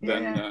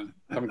than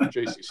coming to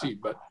JCC.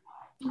 But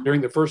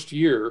during the first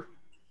year,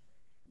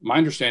 my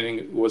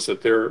understanding was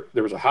that there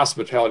was a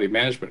hospitality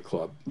management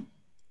club,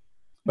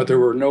 but there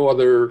were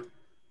no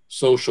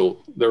social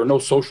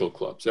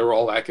clubs. They were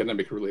all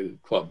academic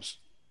related clubs.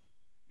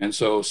 And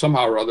so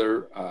somehow or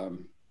other,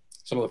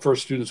 some of the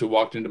first students who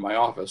walked into my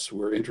office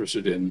were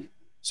interested in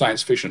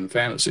science fiction and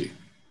fantasy.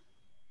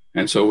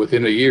 And so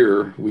within a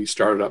year, we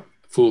started up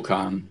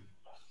FullCon,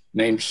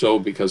 named so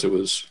because it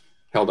was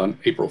held on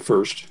April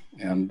 1st.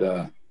 And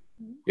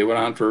it went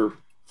on for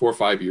 4 or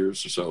 5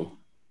 years or so.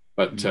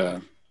 But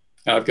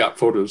I've got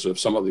photos of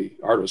some of the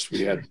artists.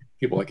 We had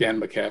people like Anne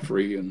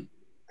McCaffrey and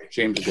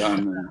James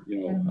Gunn,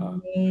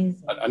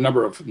 and, a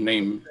number of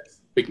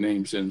big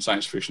names in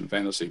science fiction and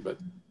fantasy. But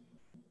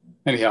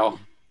anyhow,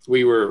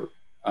 we were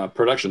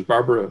productions.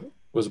 Barbara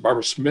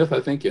Smith, I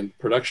think, in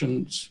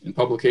productions and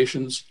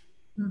publications,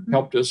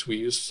 helped us. We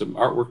used some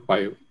artwork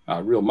by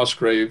Real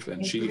Musgrave,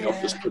 and she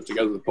helped us put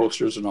together the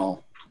posters and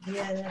all.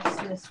 Yeah,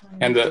 that's this one.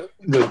 And the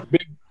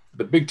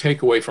big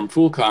takeaway from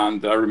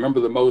FullCon that I remember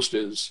the most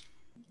is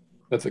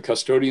that the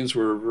custodians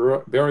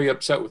were very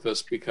upset with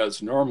us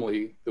because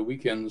normally the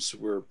weekends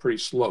were pretty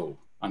slow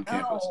on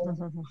campus.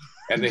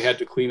 And they had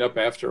to clean up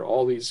after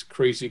all these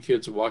crazy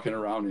kids walking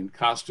around in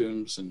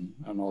costumes and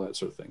all that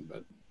sort of thing.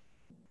 But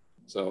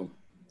so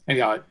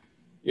anyhow,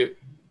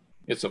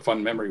 it's a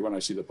fun memory when I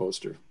see the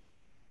poster.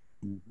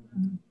 I'm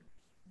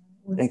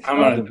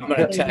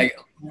gonna tag.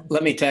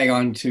 Let me tag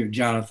on to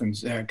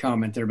Jonathan's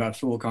comment there about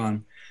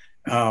FullCon.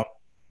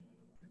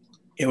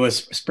 It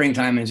was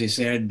springtime, as he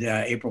said,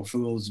 April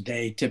Fool's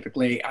Day.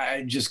 Typically,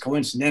 I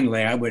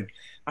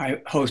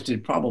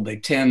hosted probably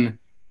 10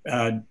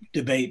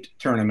 debate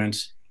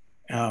tournaments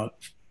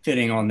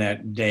fitting on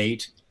that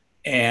date,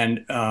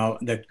 and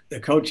the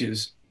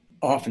coaches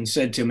often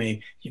said to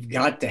me, "You've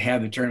got to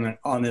have the tournament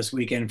on this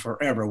weekend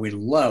forever. We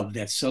love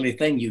that silly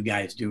thing you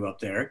guys do up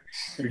there.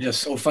 They're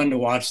just so fun to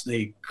watch,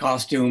 the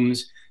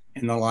costumes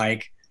and the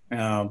like."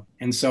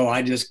 And so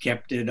I just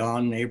kept it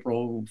on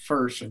April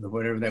 1st or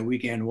whatever that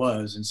weekend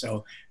was. And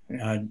so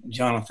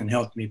Jonathan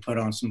helped me put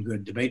on some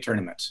good debate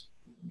tournaments.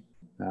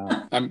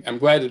 I'm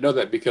glad to know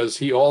that, because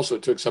he also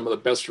took some of the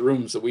best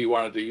rooms that we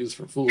wanted to use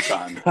for Fool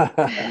Con.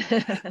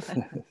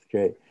 That's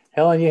great.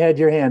 Helen, you had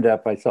your hand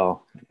up, I saw.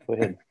 Go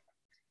ahead.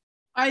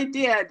 I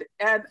did.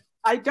 And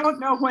I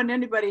don't know when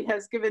anybody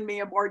has given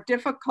me a more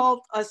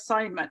difficult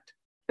assignment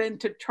than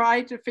to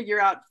try to figure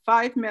out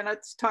 5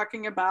 minutes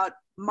talking about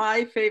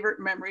my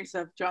favorite memories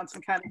of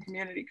Johnson County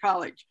Community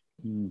College.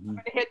 I'm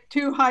going to hit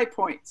 2 high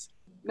points.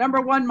 Number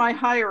 1, my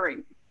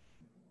hiring.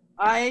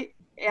 I,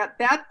 at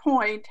that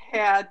point,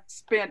 had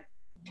spent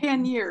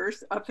 10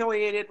 years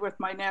affiliated with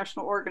my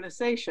national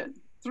organization.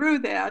 Through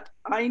that,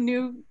 I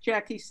knew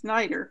Jackie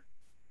Snyder.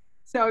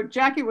 So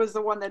Jackie was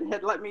the one that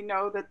had let me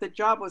know that the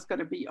job was going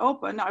to be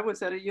open. I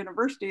was at a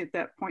university at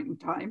that point in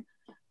time.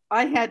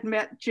 I had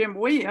met Jim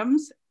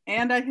Williams,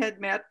 and I had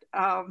met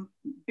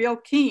Bill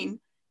Keene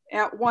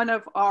at one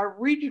of our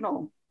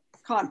regional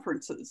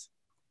conferences.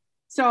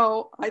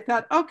 So I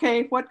thought,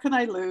 okay, what can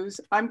I lose?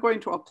 I'm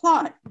going to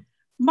apply.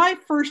 My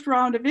first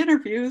round of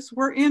interviews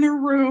were in a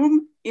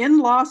room in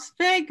Las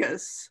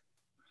Vegas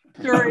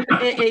during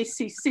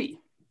AACC.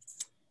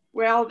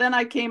 Well, then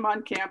I came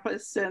on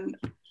campus, and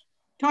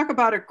talk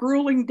about a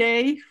grueling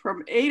day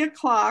from 8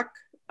 o'clock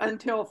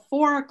until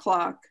 4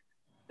 o'clock,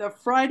 the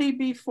Friday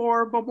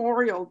before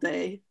Memorial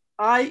Day,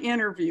 I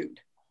interviewed.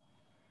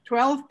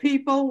 12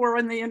 people were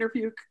in the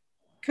interview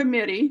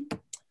committee.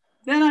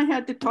 Then I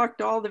had to talk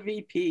to all the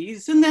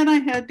VPs, and then I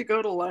had to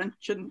go to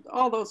lunch and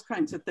all those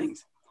kinds of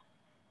things.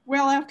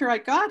 Well, after I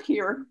got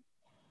here,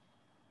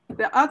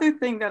 the other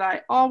thing that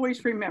I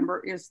always remember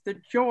is the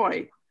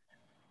joy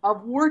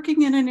of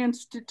working in an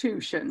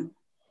institution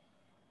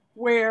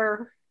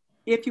where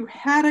if you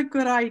had a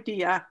good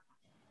idea,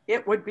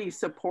 it would be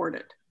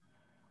supported.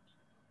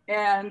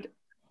 And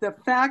the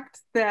fact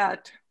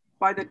that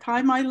by the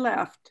time I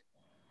left,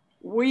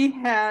 we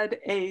had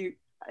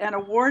an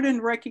award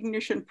and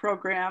recognition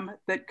program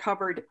that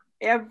covered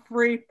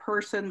every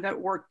person that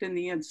worked in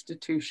the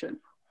institution.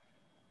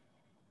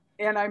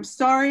 And I'm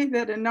sorry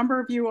that a number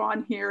of you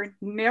on here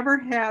never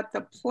had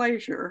the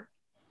pleasure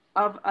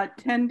of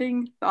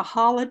attending the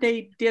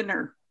holiday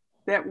dinner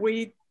that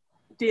we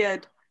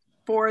did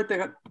for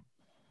the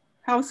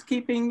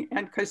housekeeping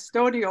and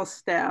custodial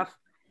staff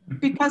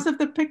because of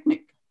the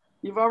picnic.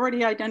 You've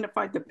already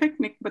identified the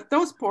picnic, but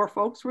those poor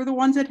folks were the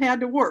ones that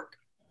had to work.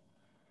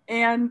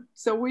 And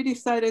so we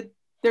decided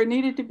there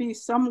needed to be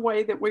some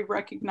way that we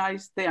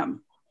recognized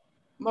them.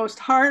 Most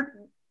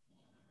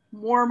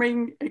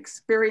heartwarming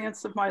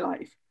experience of my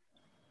life.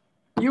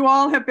 You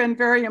all have been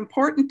very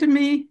important to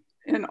me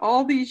in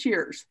all these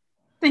years.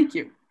 Thank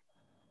you.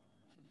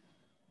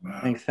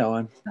 Thanks,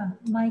 Helen.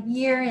 My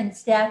year in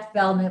staff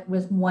development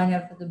was one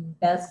of the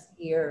best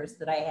years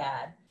that I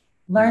had.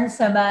 Learned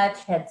so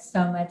much, had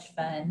so much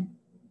fun.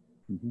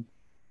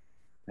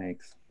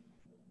 Thanks.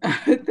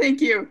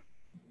 Thank you.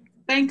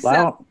 Thanks.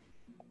 Lyle.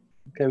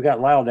 Okay, we got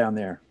Lyle down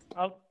there.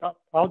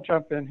 I'll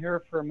jump in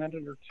here for a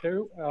minute or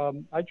two.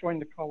 I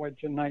joined the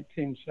college in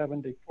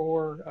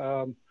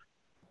 1974.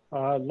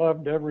 I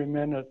loved every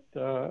minute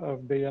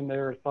of being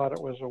there. Thought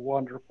it was a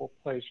wonderful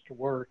place to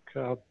work.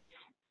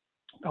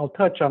 I'll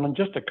touch on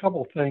just a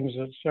couple things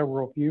that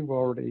several of you have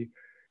already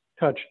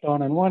touched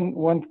on. And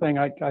one thing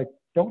I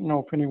don't know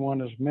if anyone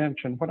has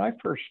mentioned, when I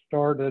first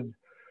started,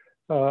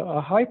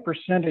 a high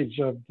percentage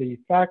of the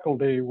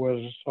faculty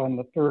was on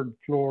the 3rd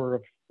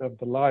floor of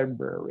the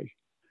library.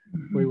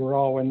 We were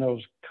all in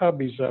those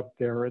cubbies up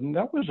there, and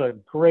that was a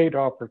great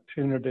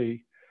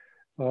opportunity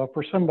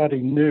for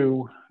somebody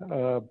new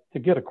to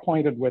get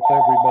acquainted with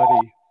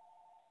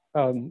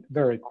everybody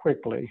very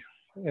quickly.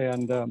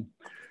 And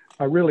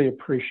I really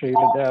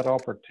appreciated that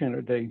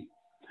opportunity.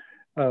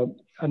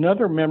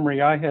 Another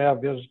memory I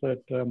have is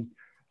that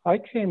I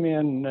came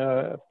in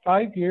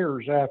 5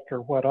 years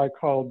after what I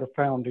called the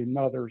founding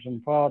mothers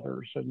and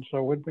fathers. And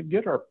so when we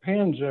get our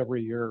pins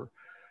every year,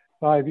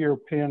 5-year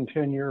pin,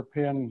 10-year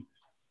pin,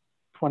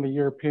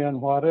 20-year pin,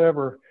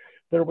 whatever,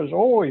 there was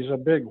always a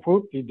big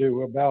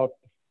whoop-de-doo about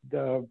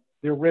the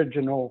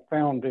original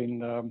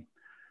founding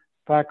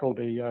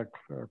faculty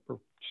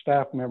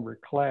staff member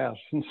class.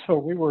 And so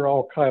we were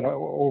all kind of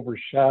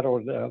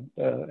overshadowed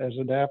as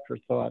an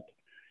afterthought.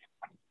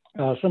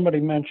 Somebody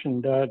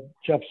mentioned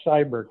Jeff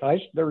Seibert.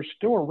 There's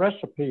still a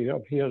recipe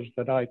of his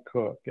that I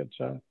cook. It's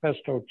a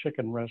pesto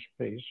chicken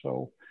recipe.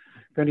 So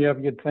if any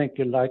of you think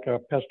you'd like a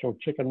pesto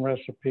chicken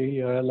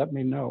recipe, let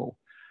me know.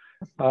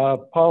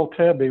 Paul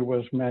Tebby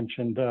was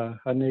mentioned,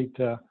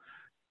 Anita.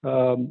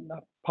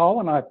 Paul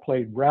and I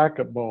played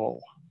racquetball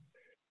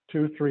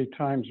 2-3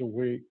 times a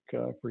week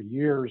for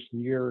years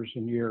and years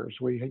and years.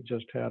 We had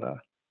just had a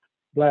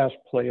blast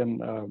playing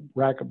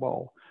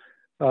racquetball.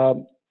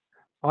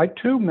 I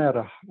too met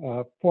a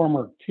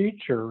former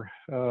teacher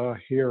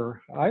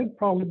here. I'd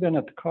probably been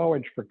at the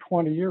college for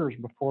 20 years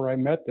before I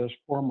met this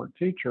former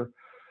teacher,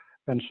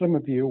 and some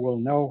of you will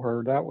know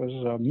her. That was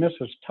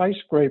Mrs.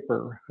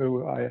 Tyscraper,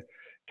 who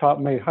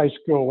taught me high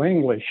school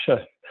English.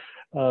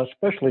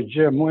 Especially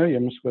Jim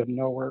Williams would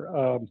know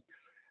her.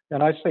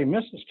 And I say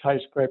Mrs.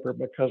 Tyscraper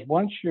because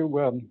once you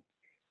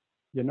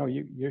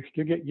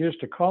get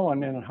used to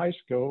calling in high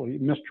school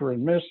Mr.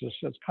 and Mrs.,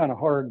 it's kind of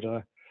hard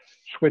to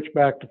switch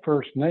back to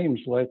first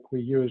names like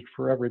we used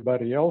for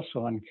everybody else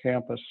on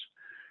campus.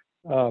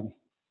 And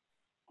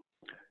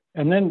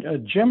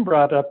then Jim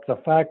brought up the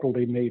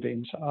faculty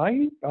meetings.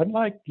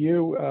 Unlike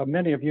you,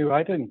 many of you,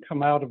 I didn't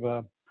come out of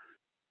a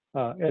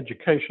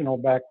educational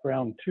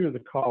background to the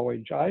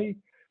college.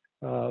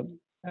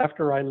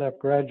 After I left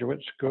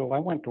graduate school, I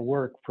went to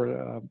work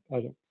for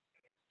a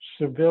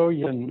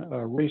civilian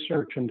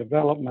research and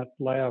development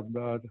lab.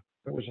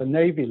 It was a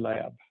Navy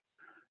lab,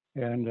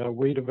 and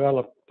we did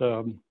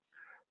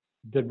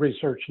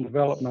research and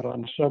development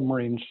on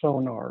submarine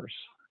sonars.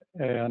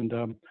 And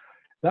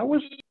that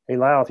was... Hey,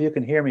 Lyle, if you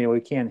can hear me,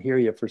 we can't hear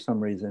you for some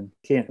reason.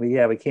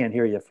 We can't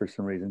hear you for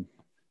some reason.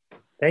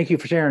 Thank you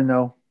for sharing,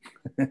 though.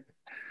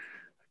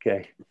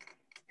 Okay.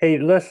 Hey,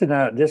 listen,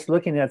 just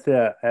looking at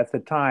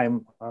the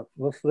time,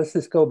 let's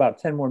just go about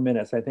 10 more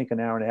minutes. I think an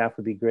hour and a half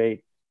would be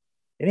great.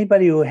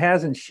 Anybody who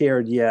hasn't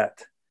shared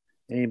yet,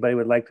 anybody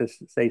would like to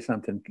say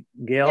something?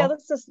 Gail?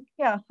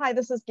 Hi,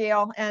 this is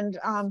Gail. And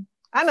I'm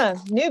a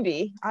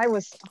newbie. I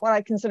was what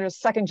I consider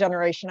second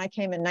generation. I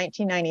came in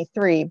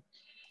 1993.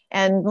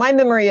 And my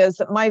memory is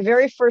that my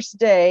very first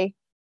day,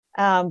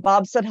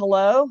 Bob said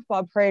hello,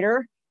 Bob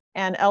Prater,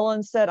 and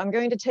Ellen said, I'm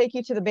going to take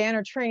you to the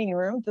banner training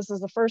room. This is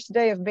the first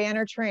day of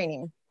banner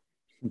training.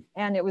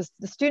 And it was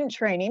the student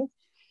training.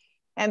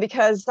 And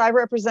because I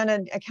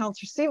represented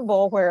accounts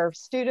receivable where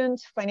student,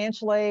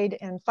 financial aid,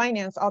 and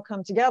finance all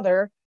come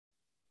together,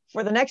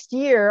 for the next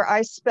year,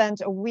 I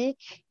spent a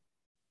week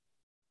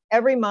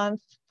every month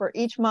for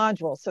each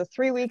module. So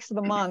 3 weeks of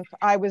the month,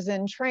 I was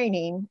in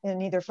training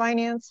in either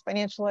finance,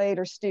 financial aid,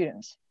 or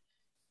student.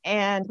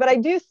 But I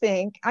do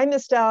think I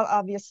missed out,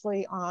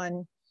 obviously,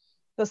 on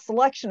the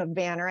selection of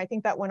banner. I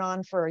think that went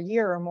on for a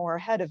year or more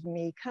ahead of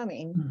me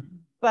coming. Mm-hmm.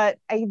 But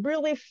I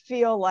really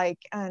feel like,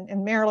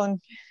 and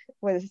Marilyn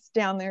was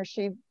down there,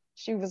 she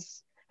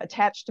was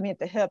attached to me at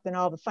the hip in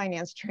all the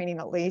finance training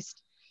at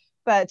least.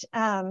 But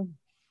I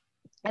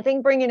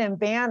think bringing in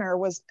banner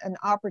was an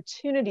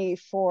opportunity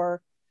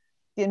for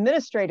the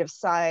administrative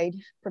side,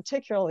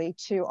 particularly,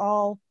 to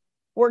all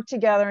work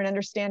together and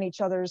understand each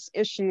other's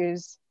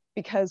issues,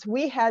 because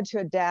we had to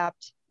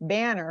adapt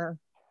banner.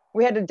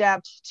 We had to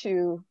adapt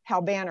to how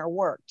banner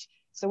worked.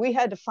 So we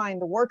had to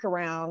find the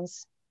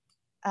workarounds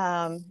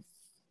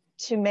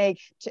to make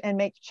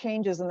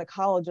changes in the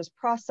college's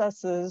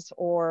processes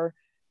or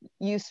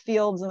use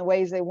fields in the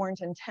ways they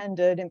weren't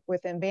intended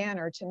within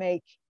banner to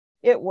make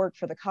it work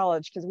for the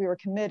college, because we were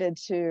committed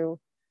to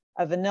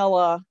a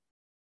vanilla,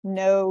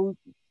 no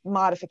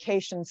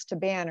modifications to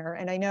banner.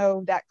 And I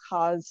know that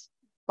caused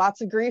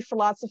lots of grief for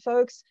lots of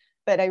folks,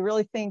 but I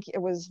really think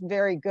it was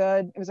very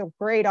good. It was a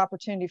great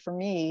opportunity for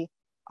me,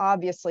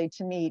 obviously,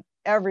 to meet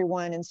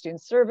everyone in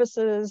student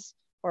services,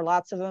 or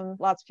lots of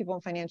people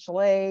in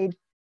financial aid,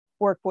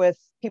 work with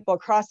people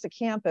across the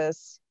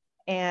campus.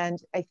 And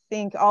I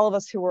think all of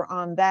us who were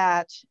on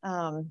that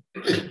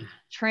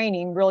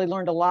training really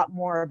learned a lot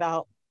more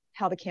about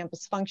how the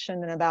campus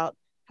functioned and about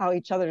how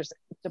each other's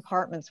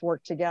departments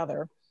work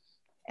together.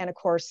 And of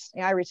course,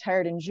 I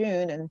retired in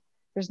June, and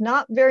there's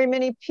not very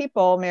many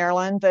people,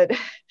 Marilyn, that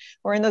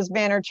were in those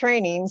banner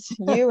trainings.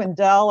 You and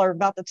Dell are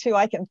about the two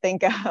I can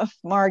think of,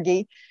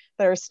 Margie,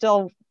 that are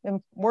still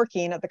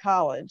working at the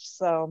college.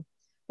 So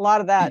a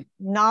lot of that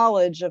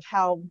knowledge of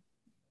how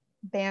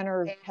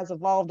banner has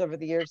evolved over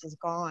the years is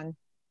gone.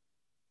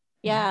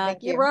 Yeah,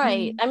 you're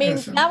right. I mean,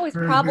 that was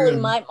probably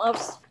my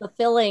most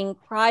fulfilling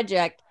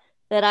project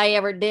that I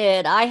ever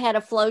did. I had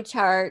a flow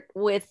chart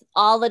with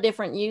all the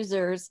different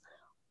users,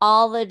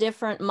 all the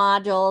different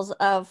modules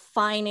of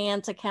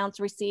finance, accounts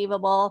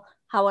receivable,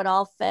 how it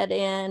all fed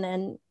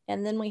in.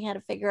 And then we had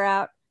to figure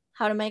out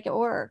how to make it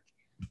work.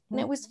 And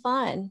it was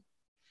fun.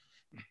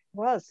 It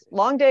was.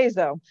 Long days,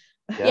 though.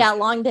 Yeah,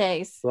 long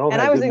days. Well, I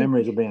had good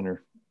memories of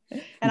banner.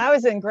 And I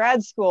was in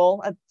grad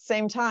school at the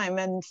same time.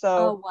 And so,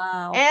 oh,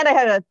 wow. And I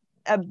had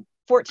a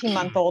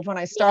 14-month-old when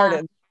I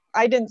started.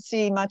 Yeah. I didn't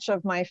see much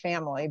of my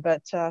family,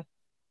 but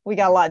we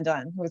got a lot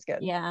done. It was good.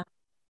 Yeah.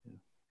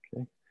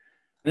 Okay.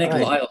 I think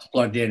Lyle's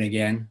plugged in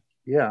again.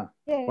 Yeah.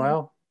 Yay.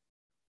 Well,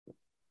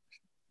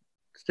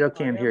 still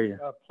can't hear you.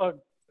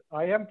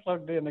 I am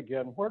plugged in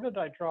again. Where did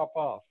I drop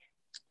off?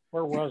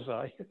 Where was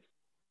I?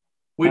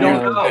 We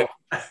don't know.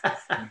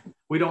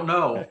 We don't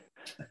know.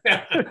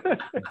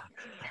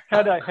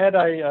 Had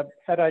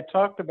I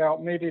talked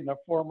about meeting a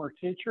former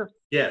teacher?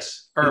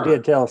 Yes. You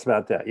did tell us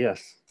about that.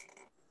 Yes.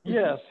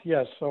 Yes.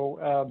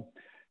 So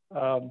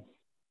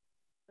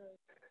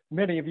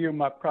many of you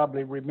might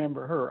probably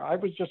remember her. I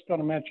was just going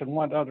to mention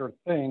one other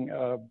thing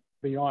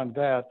beyond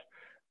that.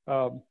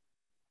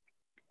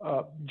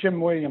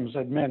 Jim Williams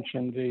had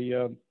mentioned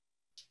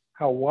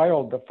how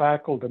wild the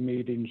faculty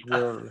meetings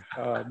were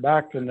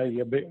back in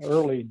the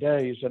early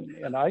days,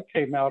 and I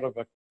came out of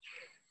a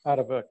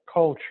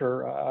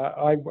culture.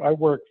 I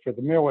worked for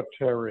the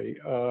military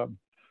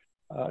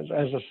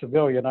as a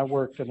civilian. I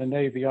worked in the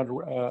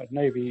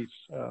Navy's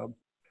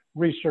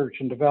research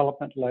and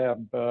development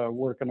lab,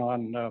 working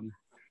on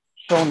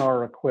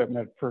sonar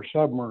equipment for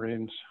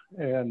submarines,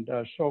 and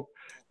so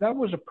that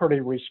was a pretty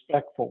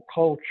respectful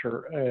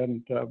culture.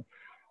 And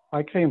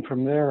I came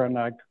from there, and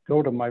I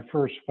go to my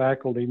first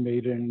faculty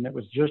meeting, and it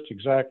was just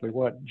exactly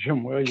what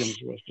Jim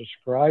Williams was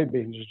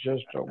describing. It's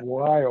just a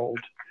wild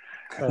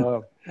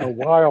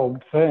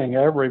thing.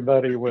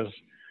 Everybody was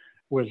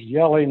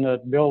yelling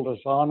at Bill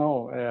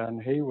Lozano, and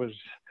he was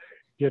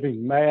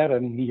getting mad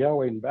and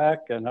yelling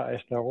back. And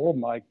I said, "Oh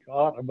my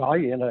God, am I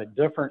in a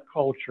different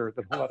culture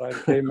than what I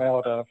came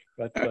out of?"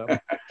 But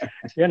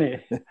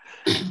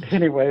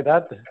anyway,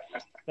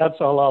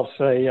 that's all I'll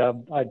say. I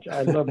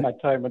love my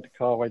time at the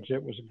college.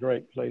 It was a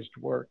great place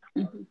to work.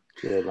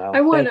 Good, Lyle.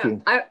 I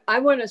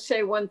want to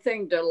say one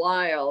thing to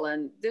Lyle,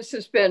 and this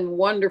has been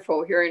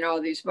wonderful hearing all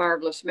these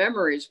marvelous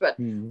memories. But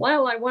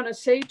Lyle, I want to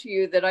say to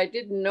you that I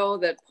didn't know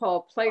that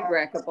Paul played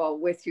racquetball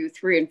with you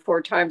 3 and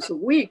 4 times a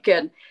week,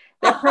 and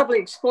that probably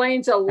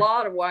explains a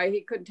lot of why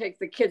he couldn't take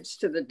the kids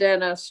to the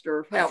dentist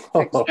or help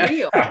fix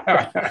meals.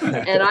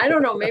 And I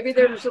don't know, maybe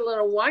there was a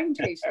little wine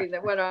tasting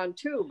that went on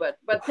too. But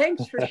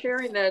thanks for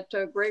sharing that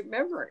great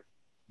memory.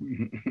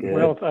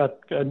 Well,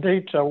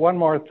 Anita, one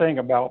more thing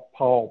about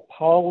Paul.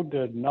 Paul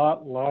did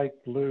not like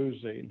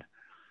losing.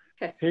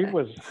 He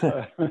was,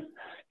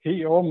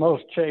 he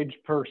almost changed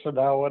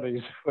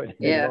personalities when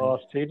he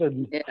lost. He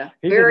did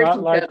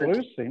not like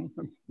losing.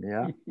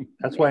 Yeah,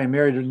 that's why he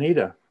married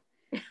Anita.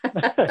 We'll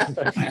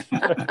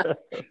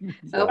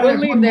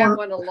leave that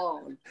one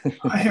alone.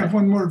 I have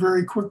one more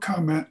very quick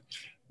comment.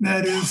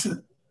 That is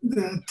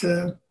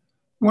that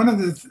one of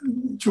the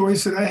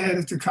joys that I had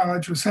at the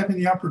college was having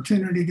the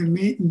opportunity to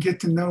meet and get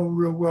to know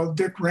real well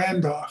Dick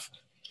Randolph.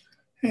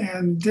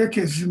 And Dick,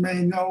 as you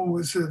may know,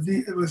 he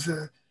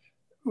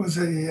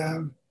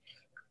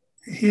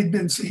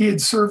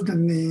had served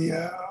in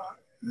the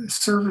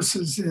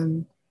services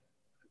in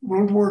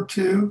World War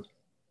II,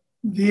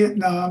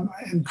 Vietnam,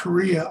 and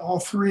Korea, all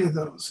 3 of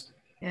those.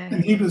 Yeah.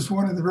 And he was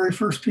one of the very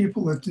first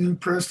people that the new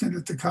president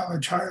at the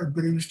college hired,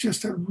 but he was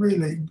just a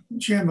really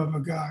gem of a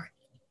guy.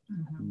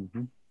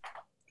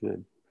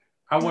 Good.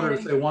 I wanted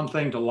to say one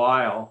thing to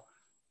Lyle.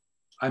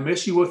 I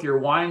miss you with your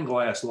wine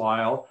glass,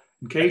 Lyle.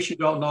 In case you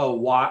don't know,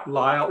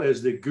 Lyle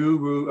is the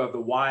guru of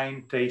the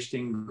wine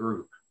tasting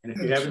group. And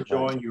if you haven't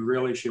joined, you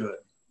really should.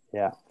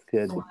 Yeah,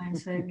 good.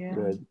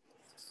 Good.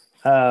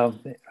 How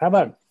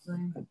about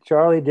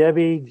Charlie,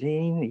 Debbie,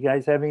 Jean? You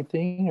guys have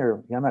anything?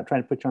 Or I'm not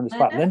trying to put you on the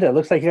spot. Linda, it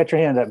looks like you got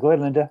your hand up. Go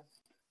ahead, Linda.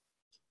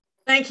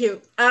 Thank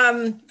you.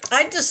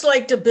 I'd just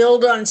like to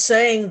build on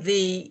saying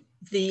the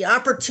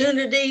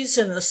opportunities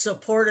and the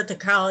support at the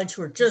college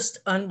were just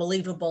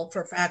unbelievable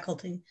for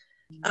faculty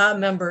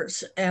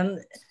members.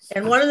 And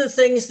one of the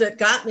things that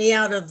got me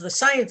out of the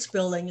science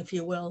building, if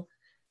you will,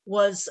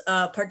 was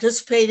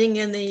participating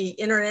in the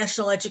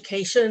international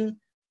education,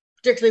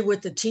 particularly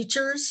with the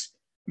teachers.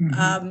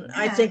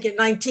 I think in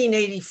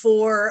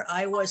 1984,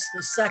 I was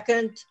the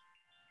second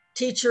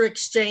teacher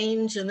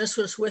exchange, and this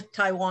was with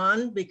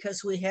Taiwan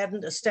because we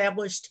hadn't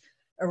established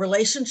a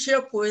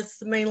relationship with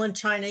mainland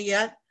China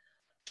yet.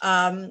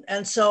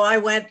 And so I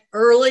went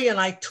early and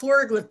I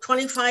toured with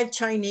 25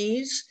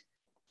 Chinese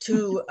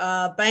to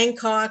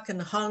Bangkok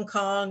and Hong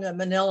Kong and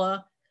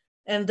Manila.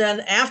 And then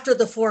after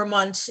the 4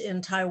 months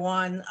in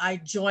Taiwan, I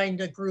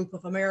joined a group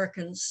of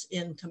Americans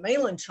into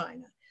mainland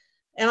China.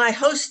 And I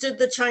hosted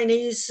the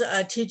Chinese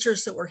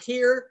teachers that were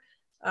here.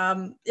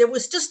 It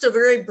was just a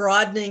very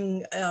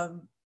broadening,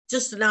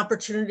 just an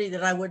opportunity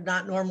that I would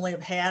not normally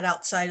have had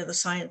outside of the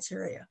science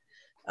area.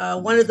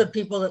 One of the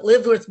people that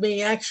lived with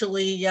me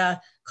actually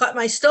caught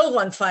my stove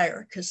on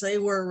fire because they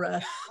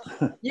were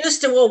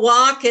used to a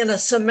walk in a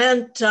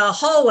cement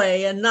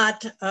hallway and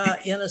not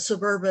in a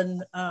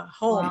suburban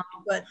home. Wow.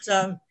 But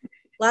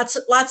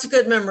lots of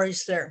good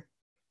memories there.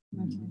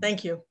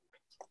 Thank you.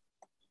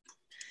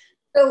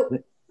 So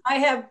I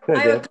have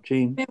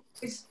Jean.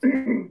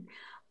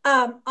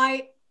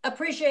 I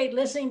appreciate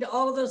listening to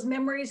all of those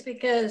memories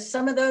because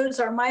some of those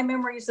are my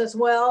memories as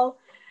well.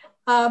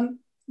 The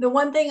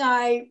one thing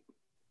I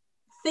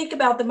think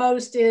about the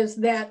most is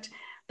that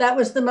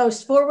was the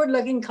most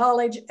forward-looking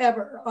college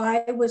ever.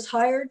 I was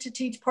hired to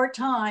teach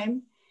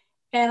part-time,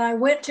 and I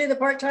went to the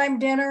part-time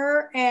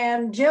dinner,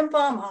 and Jim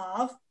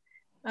Baumhoff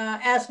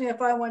asked me if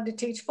I wanted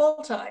to teach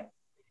full-time.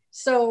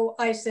 So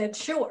I said,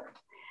 sure.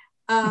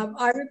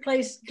 I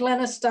replaced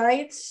Glenna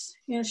Stites.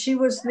 You know, she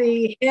was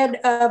the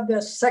head of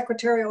the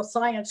secretarial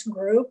science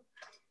group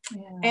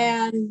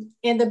and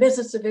in the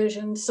business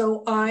division.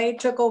 So I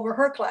took over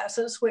her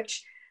classes,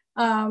 which,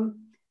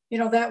 you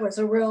know, that was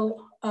a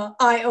real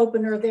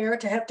eye-opener there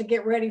to have to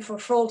get ready for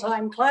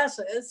full-time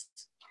classes.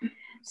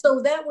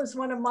 So that was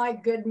one of my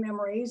good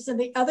memories. And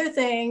the other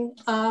thing,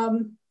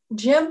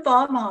 Jim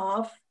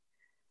Baumhoff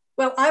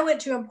Well, I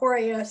went to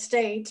Emporia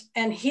State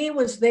and he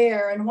was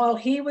there. And while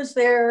he was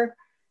there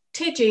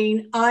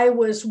teaching, I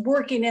was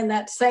working in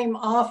that same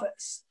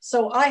office.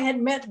 So I had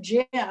met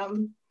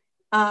Jim,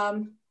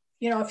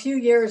 a few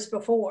years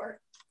before.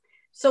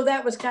 So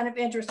that was kind of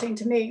interesting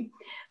to me.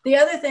 The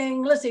other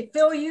thing, let's see,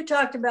 Phil, you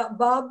talked about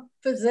Bob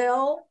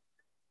Fazell.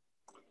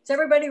 Does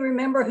everybody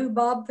remember who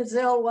Bob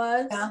Fazell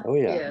was? Yeah. Oh,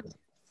 yeah.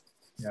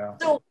 Yeah.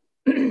 So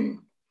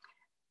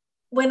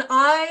when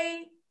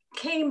I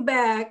came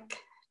back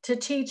to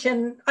teach,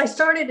 and I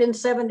started in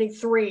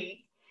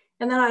 73,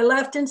 and then I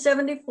left in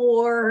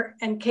 74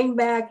 and came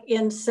back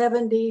in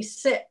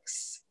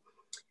 76.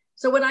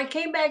 So when I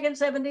came back in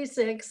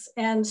 76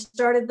 and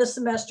started the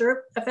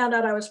semester, I found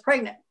out I was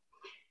pregnant.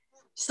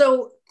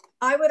 So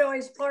I would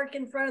always park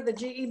in front of the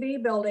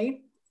GEB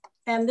building.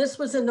 And this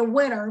was in the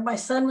winter. My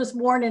son was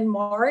born in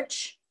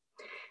March.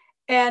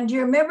 And do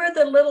you remember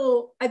the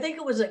little, I think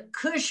it was a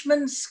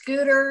Cushman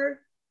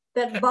scooter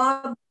that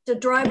Bob to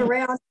drive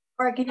around the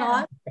parking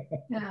lot?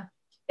 Yeah.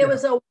 It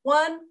was a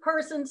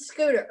one-person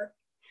scooter.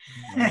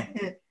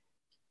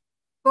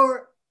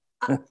 For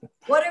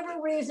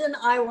whatever reason,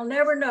 I will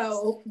never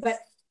know, but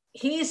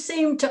he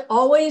seemed to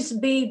always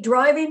be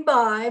driving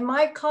by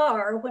my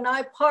car when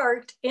I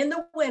parked in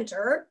the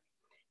winter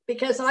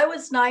because I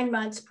was 9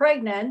 months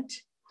pregnant,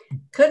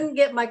 couldn't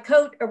get my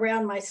coat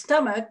around my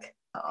stomach,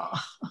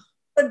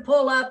 would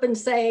pull up and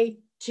say,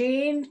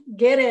 Jean,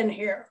 get in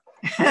here.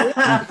 In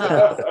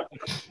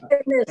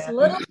this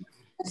little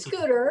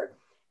scooter,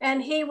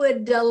 and he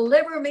would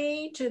deliver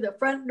me to the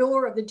front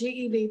door of the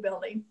GEB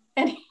building.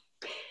 And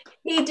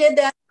he did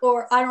that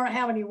for I don't know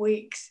how many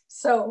weeks.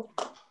 So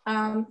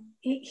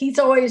he's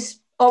always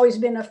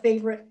been a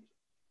favorite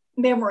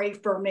memory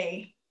for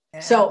me. Yeah.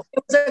 So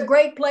it was a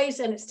great place,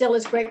 and it still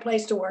is a great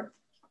place to work.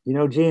 You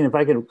know, Gene, if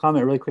I could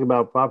comment really quick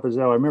about Bob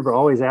Fazell, I remember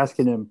always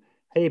asking him,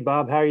 hey,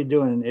 Bob, how are you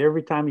doing? And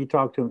every time you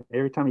talked to him,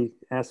 every time he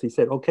asked, he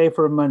said, okay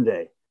for a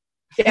Monday.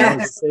 Yeah.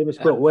 That was a famous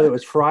quote, whether it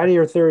was Friday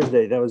or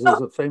Thursday, that was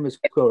his famous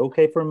quote,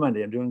 okay for a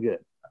Monday, I'm doing good.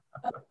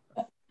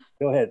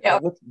 Go ahead. Yeah.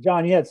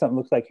 John, you had something,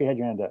 looks like you had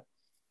your hand up.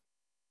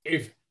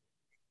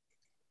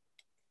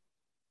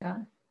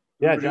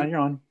 Yeah, John, you're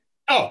on.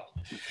 Oh,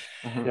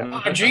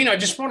 Gene, I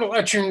just want to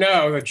let you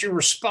know that you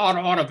were spot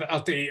on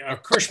about the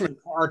Cushman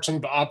parts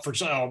and Bob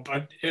Fazell,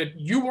 but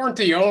you weren't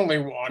the only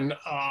one.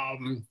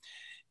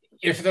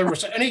 If there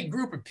was any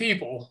group of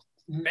people,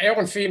 male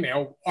and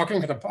female,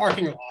 walking to the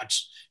parking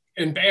lots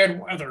in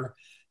bad weather,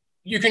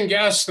 you can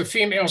guess the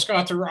females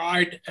got the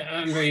ride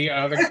and the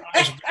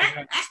guys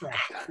got the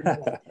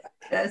truck.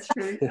 That's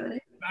really funny.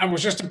 That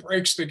was just to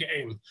breaks the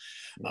game.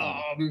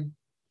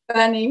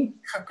 Funny.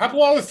 A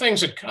couple other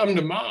things that come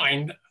to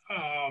mind.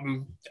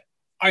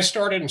 I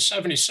started in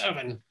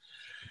 77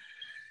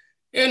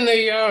 in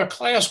the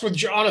class with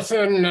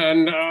Jonathan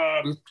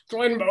and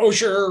Glenn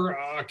Mosier,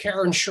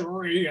 Karen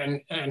Shorey,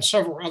 and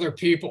several other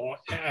people.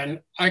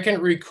 And I can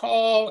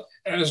recall,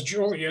 as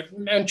Juliet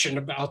mentioned,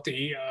 about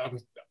the,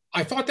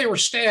 I thought they were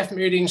staff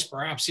meetings,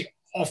 perhaps the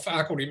all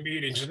faculty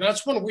meetings. And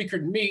that's when we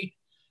could meet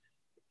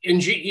in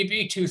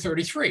GEB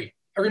 233.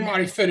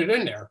 Everybody fitted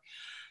in there.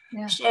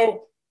 Yeah.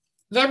 So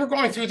they were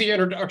going through the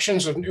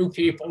introductions of new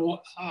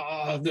people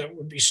that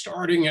would be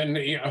starting in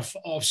the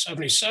fall of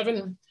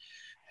 77.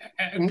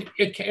 And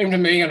it came to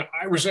me and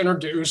I was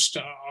introduced,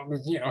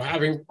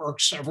 having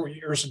worked several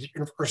years at the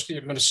University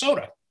of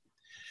Minnesota.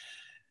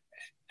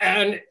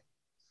 And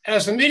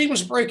as the meeting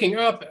was breaking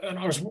up and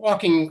I was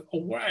walking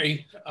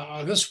away,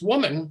 this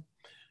woman,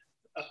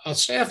 a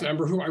staff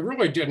member who I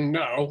really didn't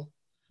know,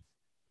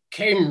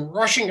 came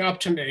rushing up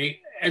to me.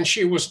 And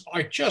she was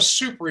like just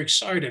super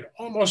excited,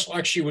 almost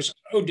like she was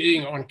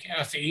ODing on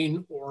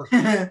caffeine or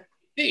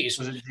teas.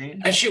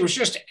 And she was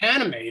just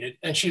animated.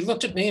 And she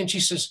looked at me and she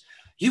says,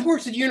 you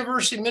worked at the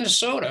University of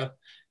Minnesota.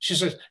 She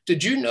said,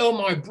 did you know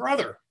my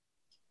brother?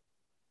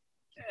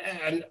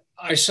 And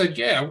I said,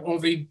 yeah. Well,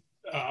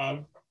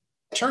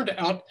 turned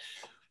out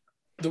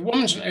the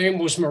woman's name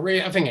was Marie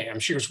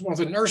Effingham. She was one of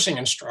the nursing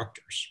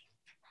instructors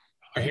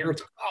here at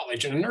the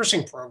college in a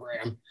nursing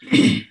program.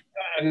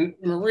 And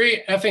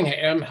Marie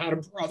Effingham had a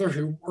brother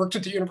who worked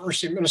at the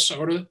University of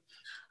Minnesota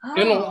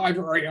in the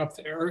library up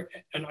there.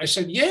 And I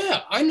said,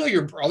 yeah, I know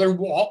your brother,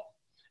 Walt.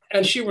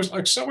 And she was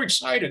like so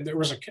excited. There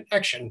was a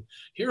connection.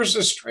 Here's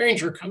this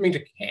stranger coming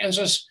to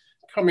Kansas,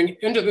 coming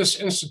into this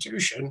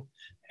institution,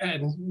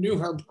 and knew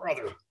her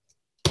brother.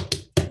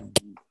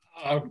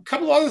 A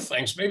couple other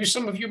things, maybe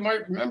some of you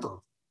might remember.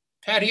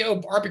 Patio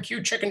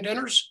barbecue chicken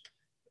dinners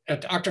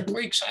at Dr.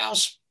 Gleek's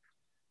house.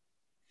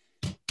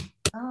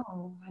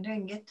 Oh, I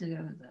didn't get to go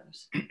to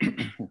those.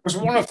 It was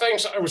one of the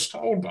things I was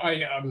told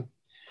by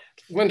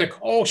Linda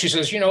Cole. She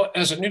says,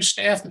 as a new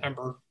staff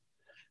member,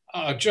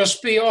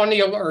 just be on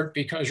the alert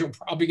because you'll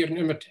probably get an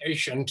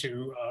invitation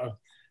to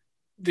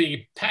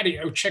the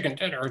patio chicken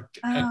dinner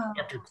at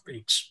Dr.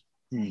 Gleek's.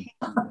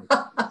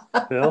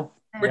 Phil?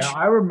 Yeah,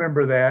 I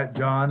remember that,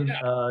 John.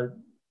 Yeah.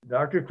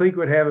 Dr. Cleek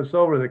would have us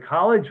over. The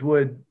college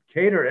would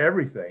cater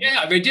everything.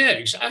 Yeah, they did,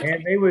 exactly.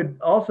 And they would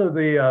also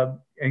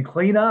and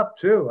clean up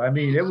too. I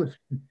mean, it was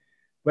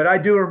But I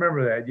do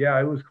remember that. Yeah,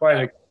 it was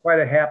quite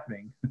a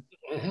happening.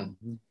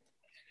 Mm-hmm.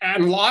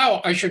 And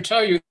Lyle, I should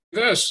tell you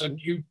this, and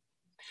you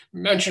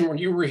mentioned when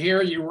you were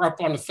here, you were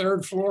up on the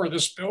 3rd floor of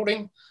this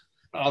building,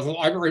 the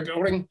library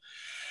building.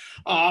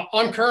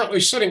 I'm currently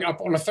sitting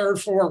up on the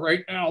 3rd floor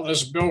right now of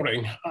this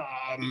building,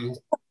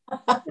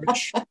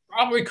 which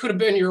probably could have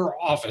been your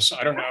office.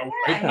 I don't know.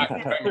 Right back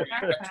when the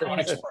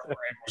electronics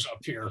program was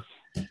up here.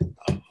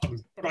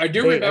 But I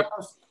do remember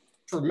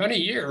for many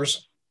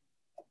years,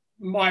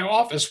 my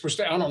office was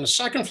down on the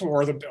 2nd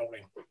floor of the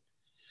building.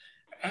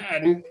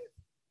 And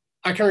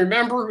I can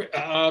remember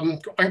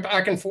going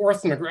back and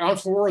forth on the ground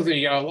floor of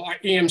the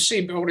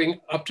EMC building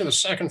up to the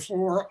 2nd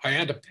floor. I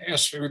had to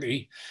pass through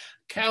the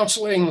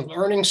counseling,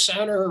 learning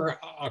center,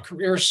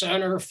 career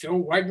center.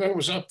 Phil Wegman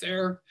was up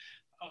there,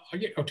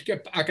 to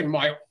get back in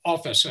my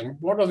office. And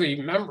one of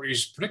the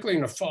memories, particularly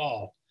in the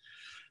fall,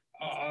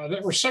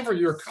 there were several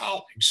of your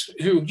colleagues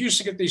who used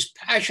to get these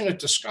passionate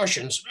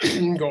discussions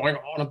going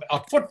on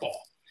about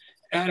football.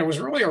 And it was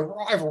really a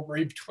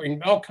rivalry between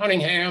Mel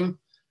Cunningham,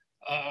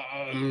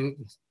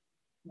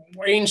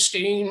 Wayne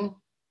Stine,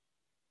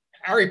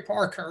 Harry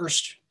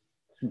Parkhurst,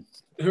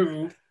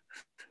 who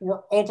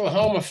were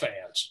Oklahoma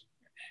fans.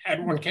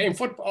 And when came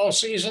football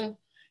season,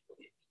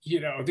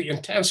 the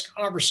intense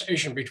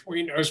conversation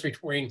between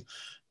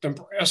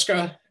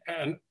Nebraska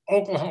and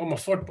Oklahoma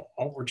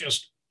football were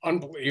just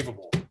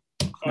unbelievable.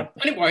 But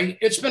anyway,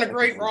 it's been a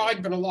great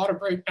ride, been a lot of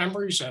great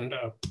memories, and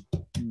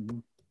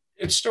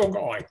it's still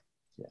going.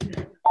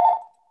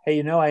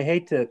 Hey, I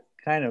hate to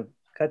kind of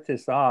cut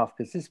this off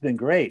because this has been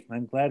great.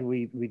 I'm glad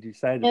we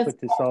decided to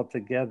put this all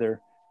together.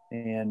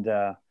 And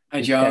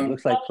hi, Joe. It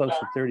looks like close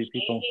to 30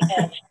 people.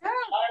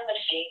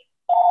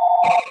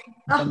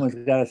 Someone's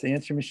got us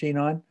answer machine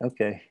on.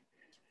 Okay.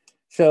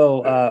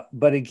 So,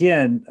 but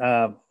again,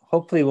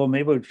 hopefully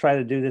maybe we'll try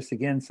to do this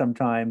again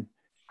sometime.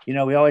 We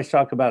always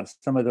talk about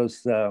some of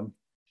those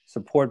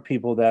support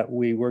people that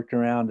we worked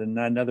around, and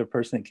another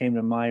person that came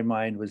to my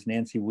mind was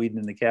Nancy Whedon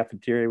in the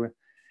cafeteria.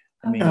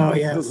 I mean,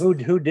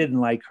 who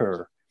didn't like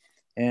her?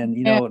 And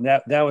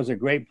that was a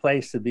great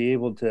place to be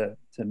able to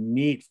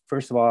meet.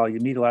 First of all, you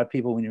meet a lot of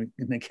people when you're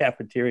in the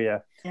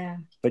cafeteria. Yeah.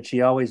 But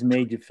she always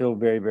made you feel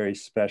very, very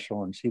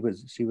special, and she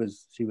was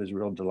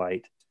real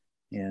delight.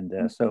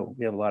 And so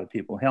we have a lot of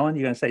people. Helen,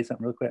 you gonna say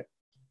something real quick?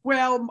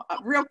 Well,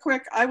 real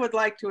quick, I would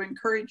like to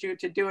encourage you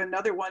to do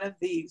another one of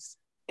these,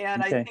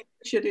 and I think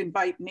we should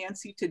invite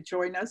Nancy to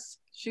join us.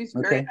 She's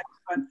very active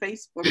on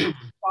Facebook.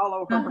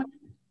 Follow her.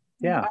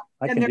 Yeah,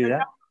 I can do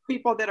that.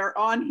 People that are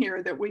on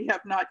here that we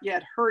have not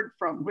yet heard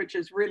from, which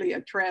is really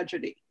a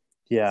tragedy.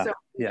 Yeah. So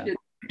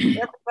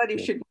everybody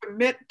should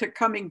commit to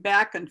coming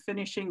back and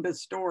finishing the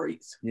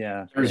stories.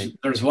 Yeah.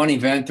 There's one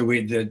event that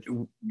we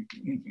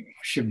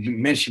should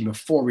mention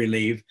before we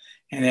leave,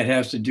 and that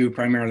has to do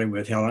primarily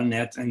with Helen.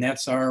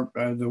 That's our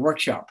the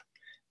workshop,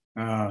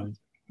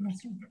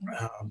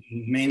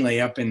 mainly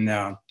up in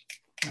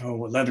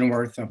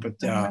Leavenworth, up at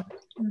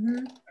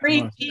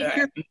great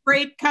teachers,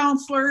 great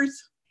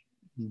counselors.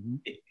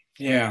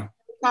 Yeah.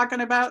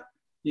 Talking about?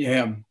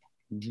 Yeah.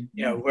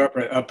 Yeah,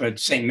 we're up at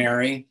St.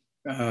 Mary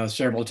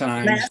several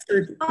times.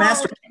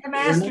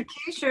 Master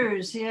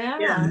teachers, yeah.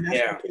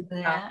 It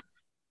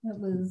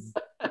was.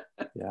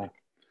 Yeah.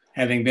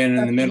 Having been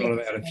in the middle of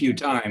that a few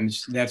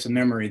times, that's a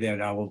memory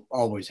that I will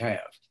always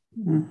have.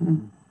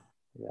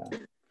 Yeah.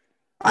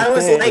 I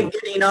was late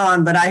getting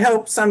on, but I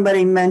hope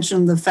somebody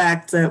mentioned the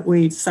fact that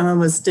some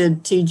of us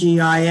did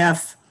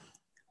TGIF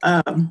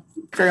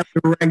fairly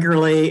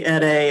regularly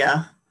at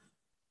a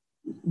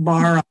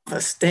bar off the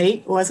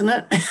state, wasn't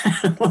it?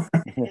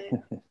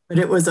 But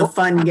it was a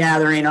fun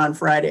gathering on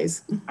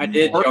Fridays. I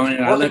did, Joan,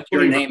 and I left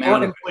your name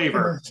out of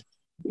flavor.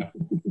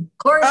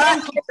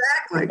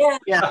 Exactly.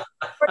 Yeah.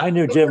 I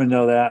knew Jim would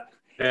know that.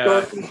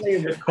 Yeah.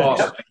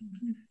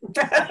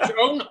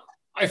 Joan,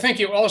 I think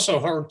you also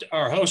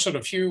hosted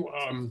a few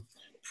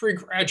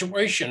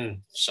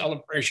pre-graduation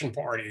celebration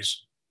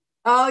parties.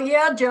 Oh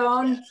yeah,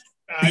 Joan.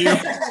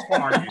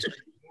 Parties.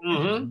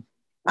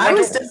 I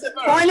was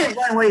disappointed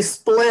when we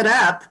split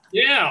up.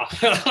 Yeah.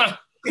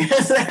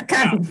 Because that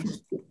kind of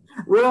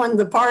ruined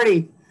the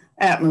party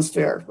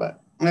atmosphere.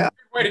 But yeah.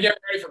 Way to get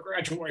ready for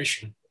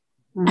graduation.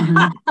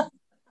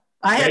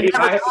 I had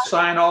to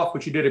sign off,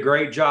 but you did a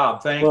great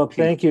job. Thank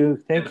you.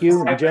 Thank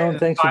you, Joan.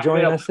 Thanks for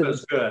joining us. That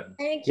was good.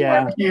 Thank you.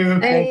 Yeah.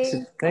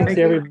 Thanks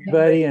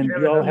everybody, and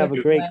you all have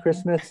a great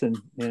Christmas and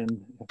happy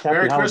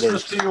Merry holidays.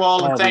 Christmas to you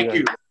all, and thank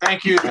you.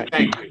 Thank you.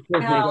 Thank you.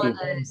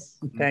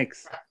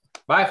 Thanks.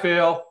 Bye,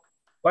 Phil.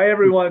 Bye,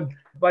 everyone.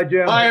 Bye,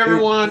 Jim. Bye,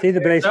 everyone. See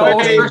the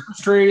baseball game. Christmas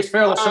trees,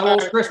 Phil. Sell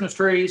those Christmas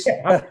trees.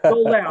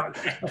 Sold out.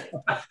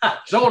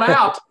 Sold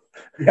out.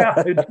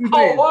 Yeah.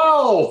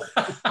 Oh,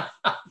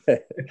 whoa.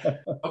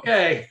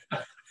 Okay.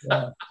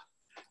 Yeah.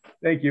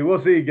 Thank you.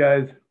 We'll see you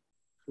guys.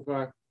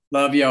 Goodbye.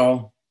 Love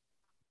y'all.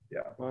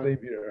 Yeah. Same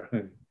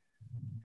here.